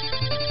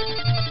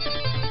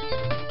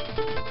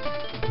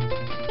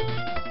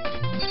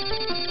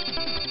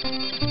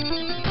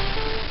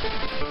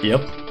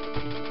 Yep.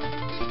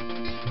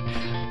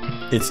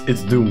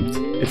 It's doomed.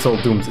 It's all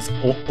doomed. It's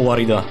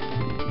owarida.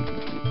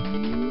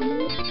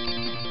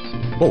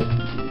 Whoa.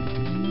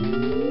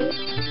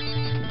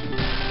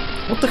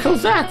 What the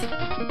hell's that?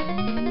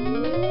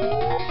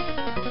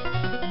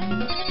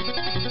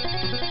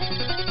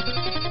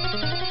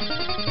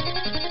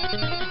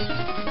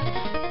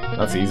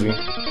 That's easy.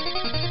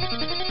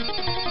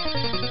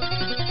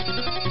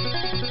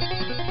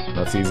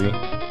 That's easy.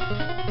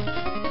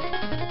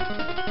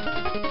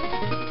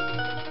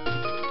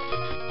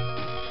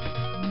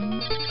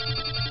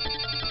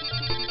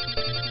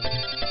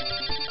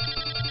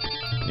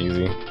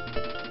 Easy.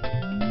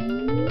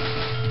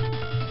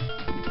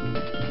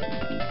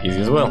 Easy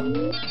as well.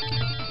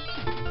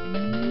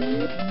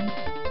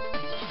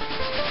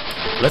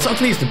 Let's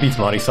at least beat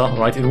Marisa,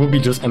 right? It would be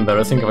just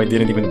embarrassing if I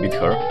didn't even beat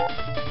her.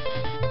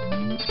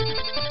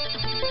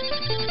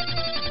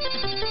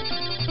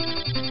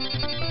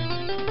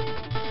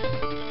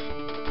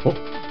 Oh.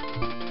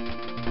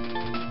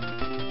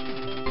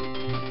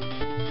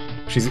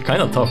 She's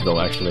kind of tough though,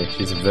 actually.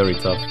 She's very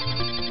tough.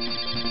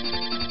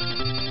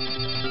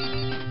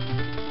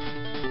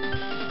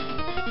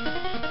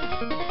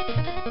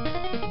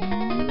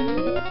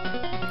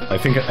 I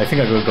think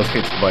I got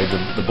hit by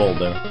the ball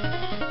there.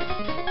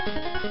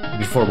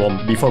 Before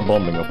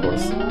bombing, of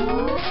course.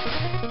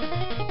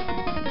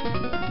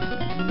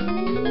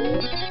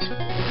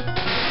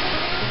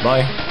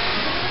 Bye.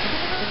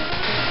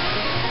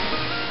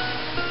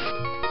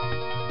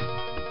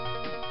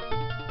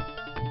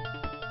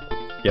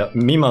 Yeah,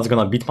 Mima's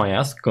gonna beat my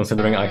ass,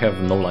 considering I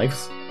have no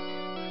lives.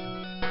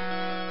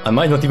 I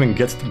might not even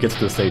get to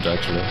the stage,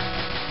 actually.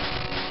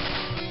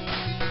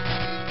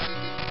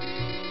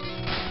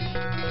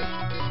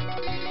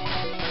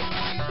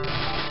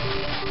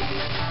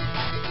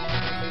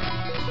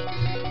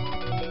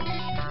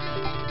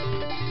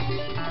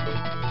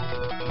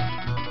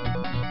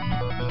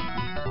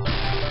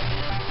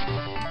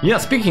 Yeah,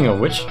 speaking of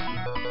which...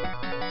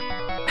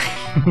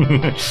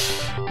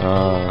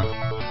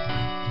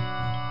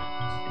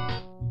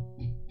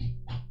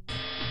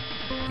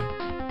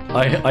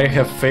 I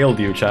have failed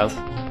you, chat.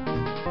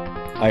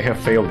 I have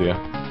failed you.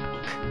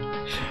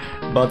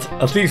 But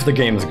at least the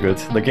game is good.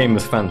 The game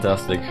is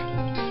fantastic.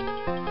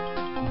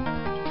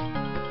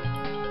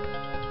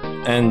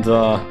 And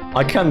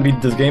I can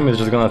beat this game. It's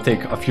just gonna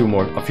take a few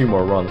more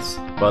runs.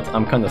 But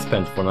I'm kind of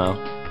spent for now.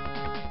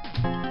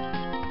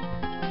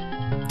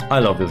 I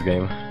love this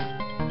game.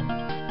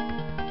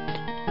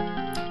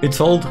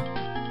 It's old,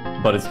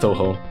 but it's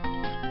Touhou.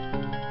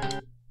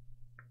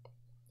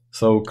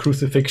 So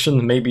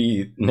Crucifixion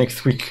maybe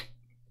next week.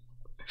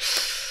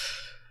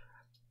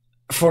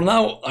 For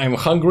now, I'm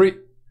hungry.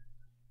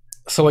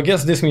 So I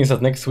guess this means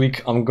that next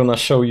week I'm gonna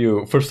show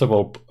you, first of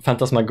all,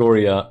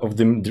 Phantasmagoria of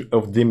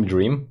Dim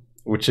Dream,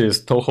 which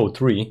is Touhou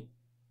 3.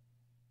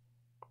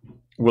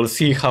 We'll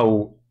see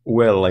how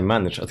well I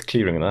manage at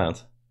clearing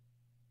that.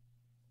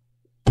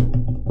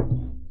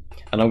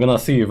 And I'm gonna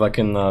see if I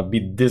can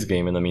beat this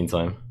game in the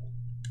meantime.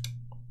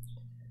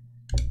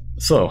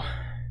 So,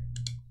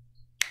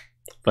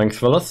 thanks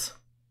fellas.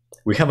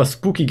 We have a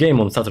spooky game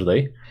on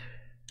Saturday.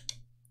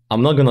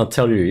 I'm not gonna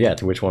tell you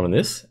yet which one it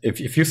is.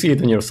 If you see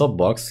it in your sub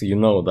box, you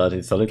know that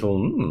it's a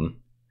little...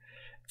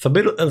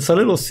 it's a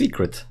little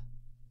secret.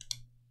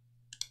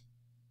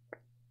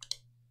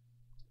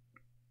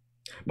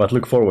 But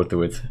look forward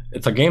to it.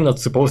 It's a game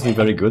that's supposedly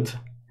very good.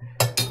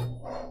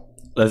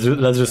 Let's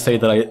just say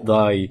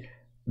that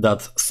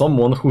that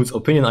someone whose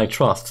opinion I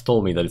trust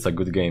told me that it's a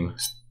good game.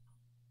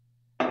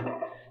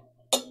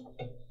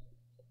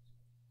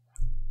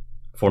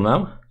 For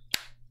now,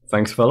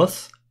 thanks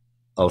fellas,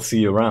 I'll see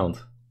you around.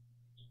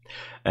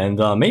 And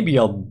maybe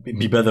I'll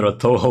be better at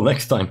Touhou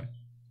next time.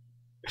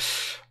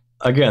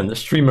 Again,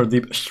 streamer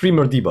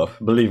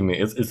debuff, believe me,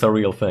 it's a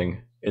real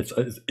thing. It's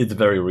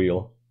very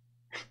real.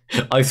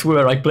 I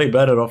swear I play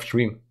better off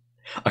stream.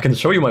 I can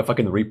show you my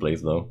fucking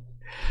replays though.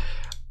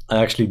 I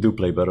actually do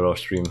play better off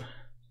stream.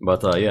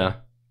 But yeah,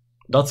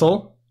 that's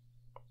all.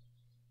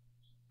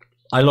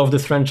 I love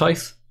this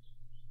franchise.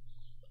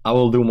 I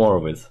will do more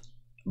of it.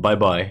 Bye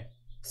bye.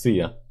 See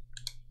ya.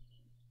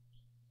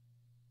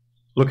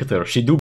 Look at her, she do